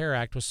Affordable Care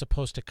Act was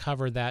supposed to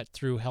cover that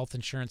through health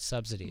insurance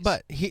subsidies.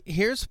 But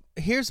here's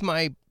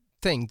my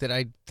thing that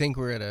I think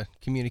we're at a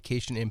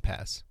communication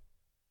impasse.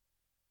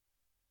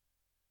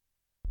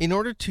 In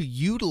order to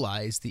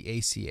utilize the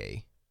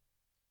ACA,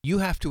 you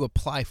have to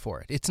apply for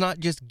it. It's not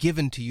just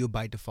given to you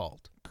by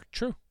default.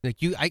 True. Like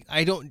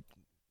I don't.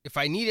 If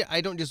I need it,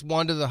 I don't just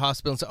wander to the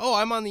hospital and say, "Oh,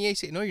 I'm on the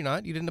ACA." No, you're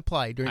not. You didn't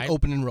apply during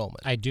open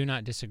enrollment. I do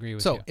not disagree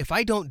with you. So if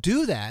I don't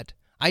do that,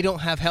 I don't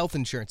have health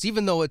insurance,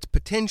 even though it's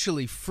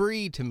potentially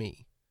free to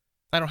me.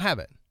 I don't have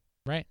it.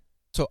 Right.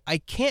 So I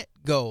can't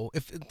go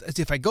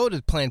if I go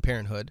to Planned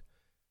Parenthood.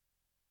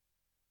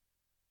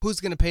 Who's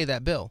going to pay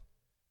that bill?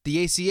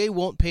 The ACA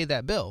won't pay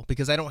that bill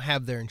because I don't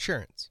have their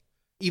insurance,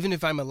 even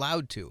if I'm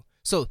allowed to.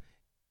 So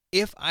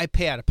if I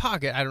pay out of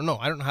pocket, I don't know.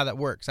 I don't know how that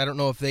works. I don't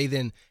know if they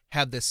then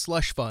have this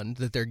slush fund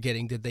that they're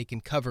getting that they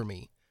can cover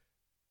me.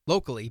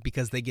 locally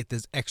because they get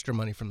this extra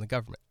money from the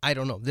government. I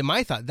don't know. In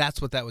my thought,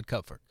 that's what that would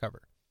cover.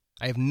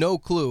 I have no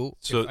clue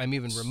if I'm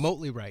even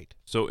remotely right.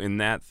 So in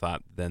that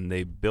thought, then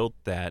they built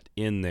that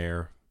in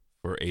there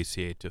for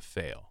ACA to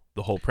fail.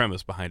 The whole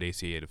premise behind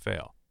ACA to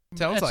fail.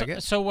 Sounds like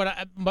it. So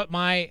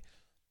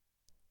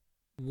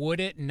would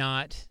it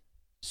not?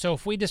 So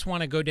if we just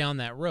want to go down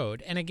that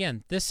road, and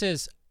again, this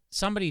is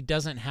somebody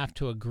doesn't have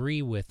to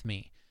agree with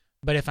me,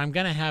 but if I'm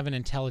going to have an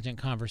intelligent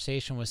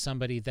conversation with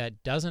somebody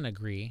that doesn't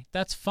agree,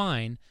 that's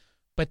fine.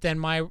 But then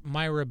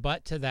my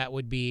rebut to that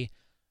would be,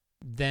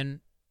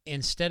 then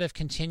instead of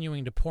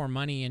continuing to pour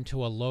money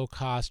into a low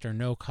cost or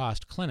no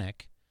cost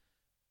clinic,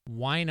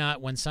 why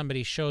not, when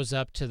somebody shows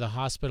up to the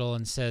hospital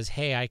and says,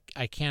 hey,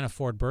 I can't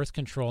afford birth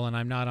control and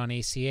I'm not on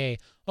ACA,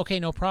 okay,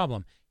 no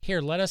problem. Here,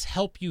 let us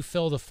help you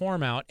fill the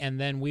form out, and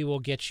then we will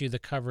get you the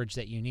coverage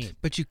that you need.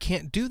 But you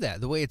can't do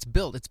that the way it's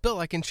built. It's built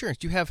like insurance.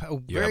 You have a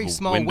very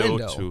small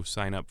window to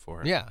sign up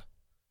for it. Yeah.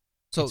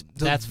 So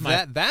that's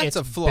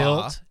a flaw.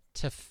 Built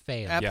to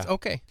fail. Yeah.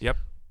 Okay. Yep.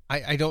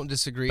 I don't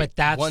disagree but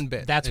that's, one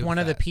bit. That's one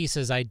of the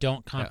pieces I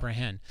don't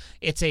comprehend.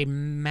 Yeah. It's a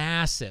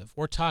massive,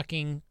 we're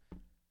talking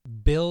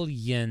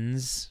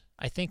billions,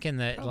 I think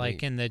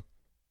it's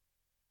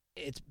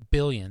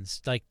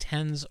billions, like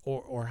tens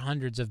or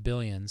hundreds of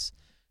billions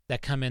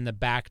that come in the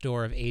back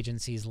door of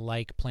agencies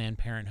like Planned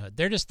Parenthood.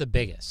 They're just the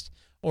biggest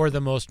or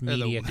the most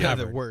media covered. Yeah,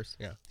 the worst,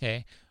 yeah.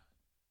 Okay.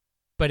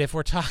 But if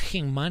we're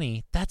talking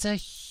money, that's a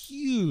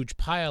huge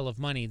pile of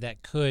money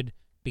that could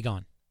be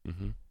gone.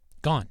 Mm-hmm.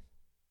 Gone.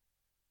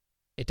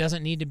 It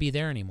doesn't need to be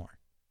there anymore.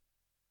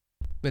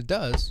 It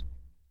does,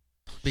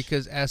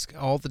 because ask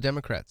all the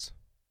Democrats.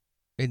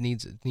 It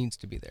needs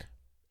to be there.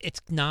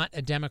 It's not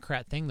a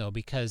Democrat thing, though,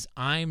 because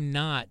I'm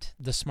not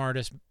the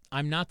smartest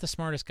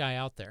guy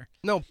out there.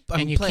 No,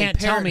 and you can't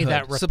tell me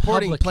that Republicans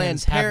supporting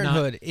Planned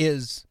Parenthood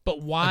is.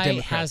 But why a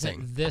Democrat hasn't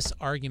thing. this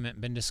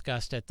argument been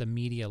discussed at the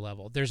media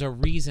level? There's a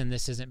reason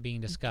this isn't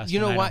being discussed. You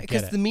know why?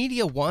 Because the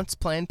media wants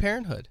Planned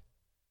Parenthood.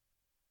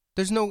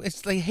 There's no.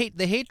 They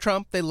hate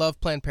Trump. They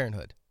love Planned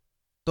Parenthood.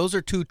 Those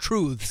are two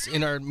truths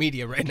in our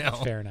media right now.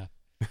 Fair enough.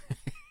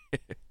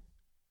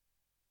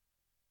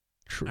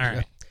 True. All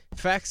right.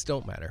 Facts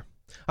don't matter.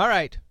 All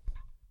right.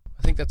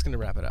 I think that's going to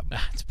wrap it up.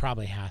 It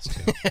probably has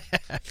to.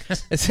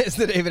 This is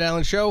the David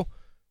Allen Show.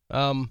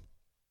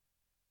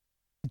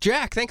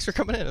 Jack, thanks for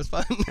coming in. It was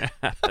fun.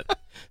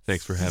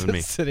 Thanks for having me.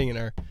 Sitting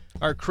in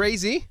our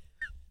crazy.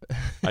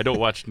 I don't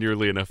watch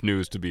nearly enough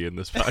news to be in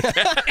this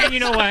podcast. And you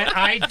know what?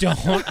 I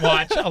don't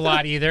watch a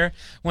lot either.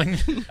 When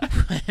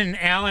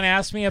Alan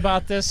asked me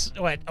about this,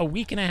 a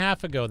week and a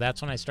half ago,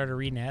 that's when I started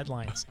reading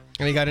headlines.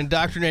 And he got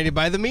indoctrinated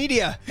by the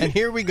media. And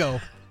here we go.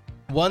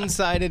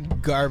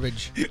 One-sided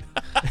garbage.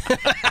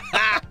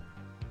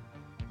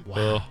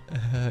 Wow.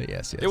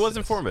 Yes. It was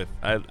informative.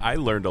 I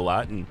learned a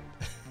lot, and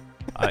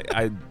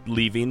I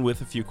leaving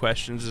with a few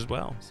questions as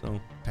well. So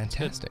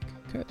fantastic.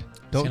 Good.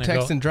 Don't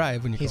text and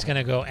drive when you. He's going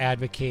to go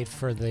advocate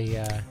for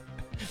the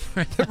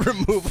the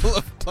removal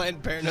of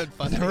Planned Parenthood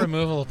funding. The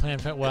removal of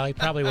Planned Parenthood. Well, he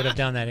probably would have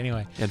done that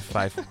anyway. And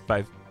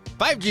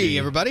 5G,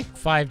 everybody.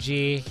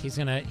 5G.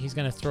 He's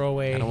gonna throw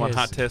away. I don't want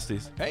hot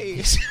testes.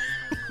 Hey.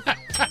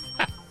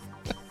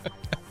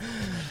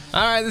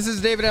 All right, this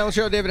is David Allen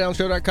Show,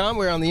 davidallenshow.com.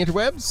 We're on the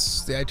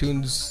interwebs, the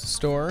iTunes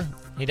store.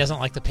 He doesn't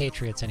like the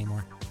Patriots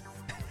anymore.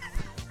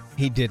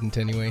 He didn't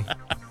anyway.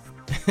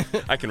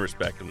 I can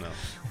respect him,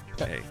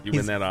 though. Hey, you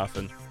win that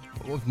often.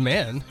 Well,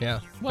 man, yeah.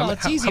 Well,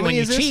 it's easy when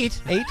you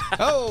cheat. 8?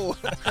 Oh!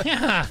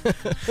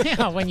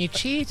 Yeah, when you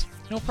cheat,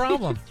 no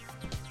problem.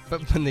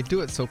 But when they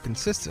do it so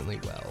consistently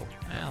well.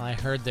 Well, I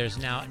heard there's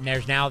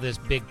now this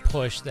big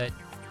push that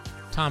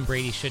Tom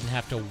Brady shouldn't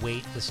have to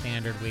wait the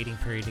standard waiting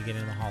period to get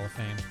into the Hall of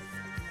Fame.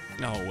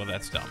 No, well,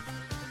 that's dumb.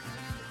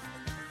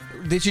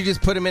 Did you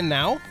just put him in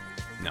now?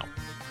 No.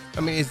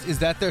 I mean, is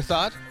that their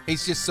thought?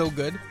 He's just so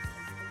good?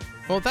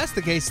 Well, if that's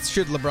the case,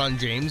 should LeBron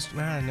James?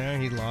 No,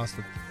 he lost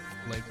the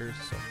Lakers,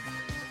 so.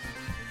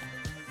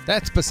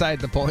 That's beside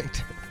the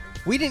point.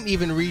 We didn't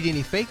even read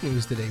any fake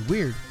news today.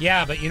 Weird.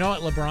 Yeah, but you know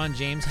what LeBron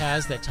James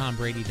has that Tom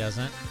Brady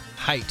doesn't?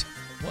 Height.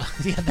 Well,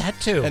 yeah, that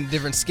too. And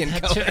different skin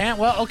that color. Too. And,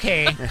 well,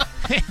 okay.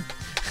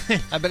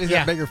 I bet he's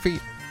got bigger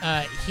feet.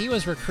 He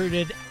was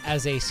recruited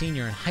as a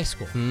senior in high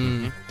school.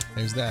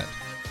 There's that.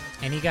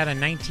 And he got a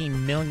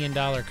 $19 million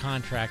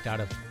contract out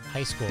of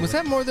high school. Was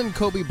that more than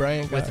Kobe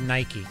Bryant got? With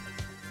Nike.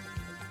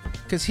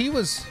 Because he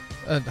was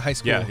high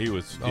school. Yeah, he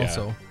was.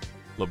 Also.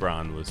 Yeah.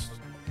 LeBron was.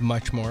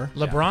 Much more.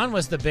 LeBron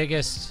was the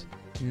biggest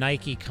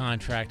Nike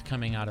contract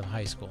coming out of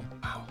high school.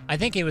 Wow. I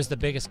think it was the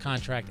biggest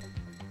contract.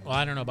 Well,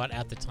 I don't know about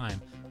at the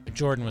time.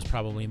 Jordan was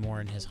probably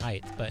more in his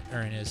height, or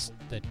in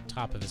the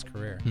top of his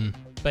career.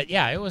 But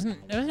yeah, it wasn't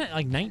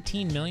like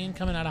 $19 million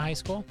coming out of high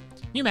school.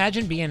 Can you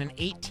imagine being an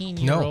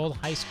 18-year-old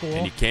high school?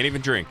 And you can't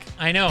even drink.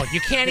 I know.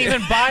 You can't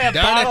even buy a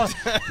bottle.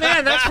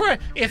 Man, that's where,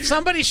 if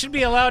somebody should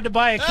be allowed to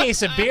buy a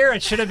case of beer,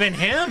 it should have been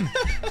him.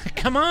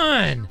 Come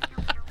on.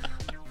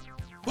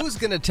 Who's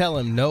going to tell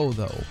him no,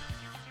 though?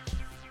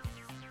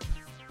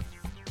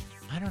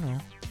 I don't know.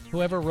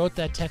 Whoever wrote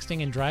that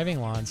texting and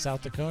driving law in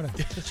South Dakota.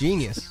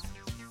 Genius.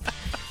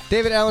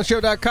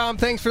 DavidAllenShow.com.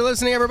 Thanks for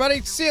listening, everybody.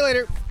 See you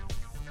later.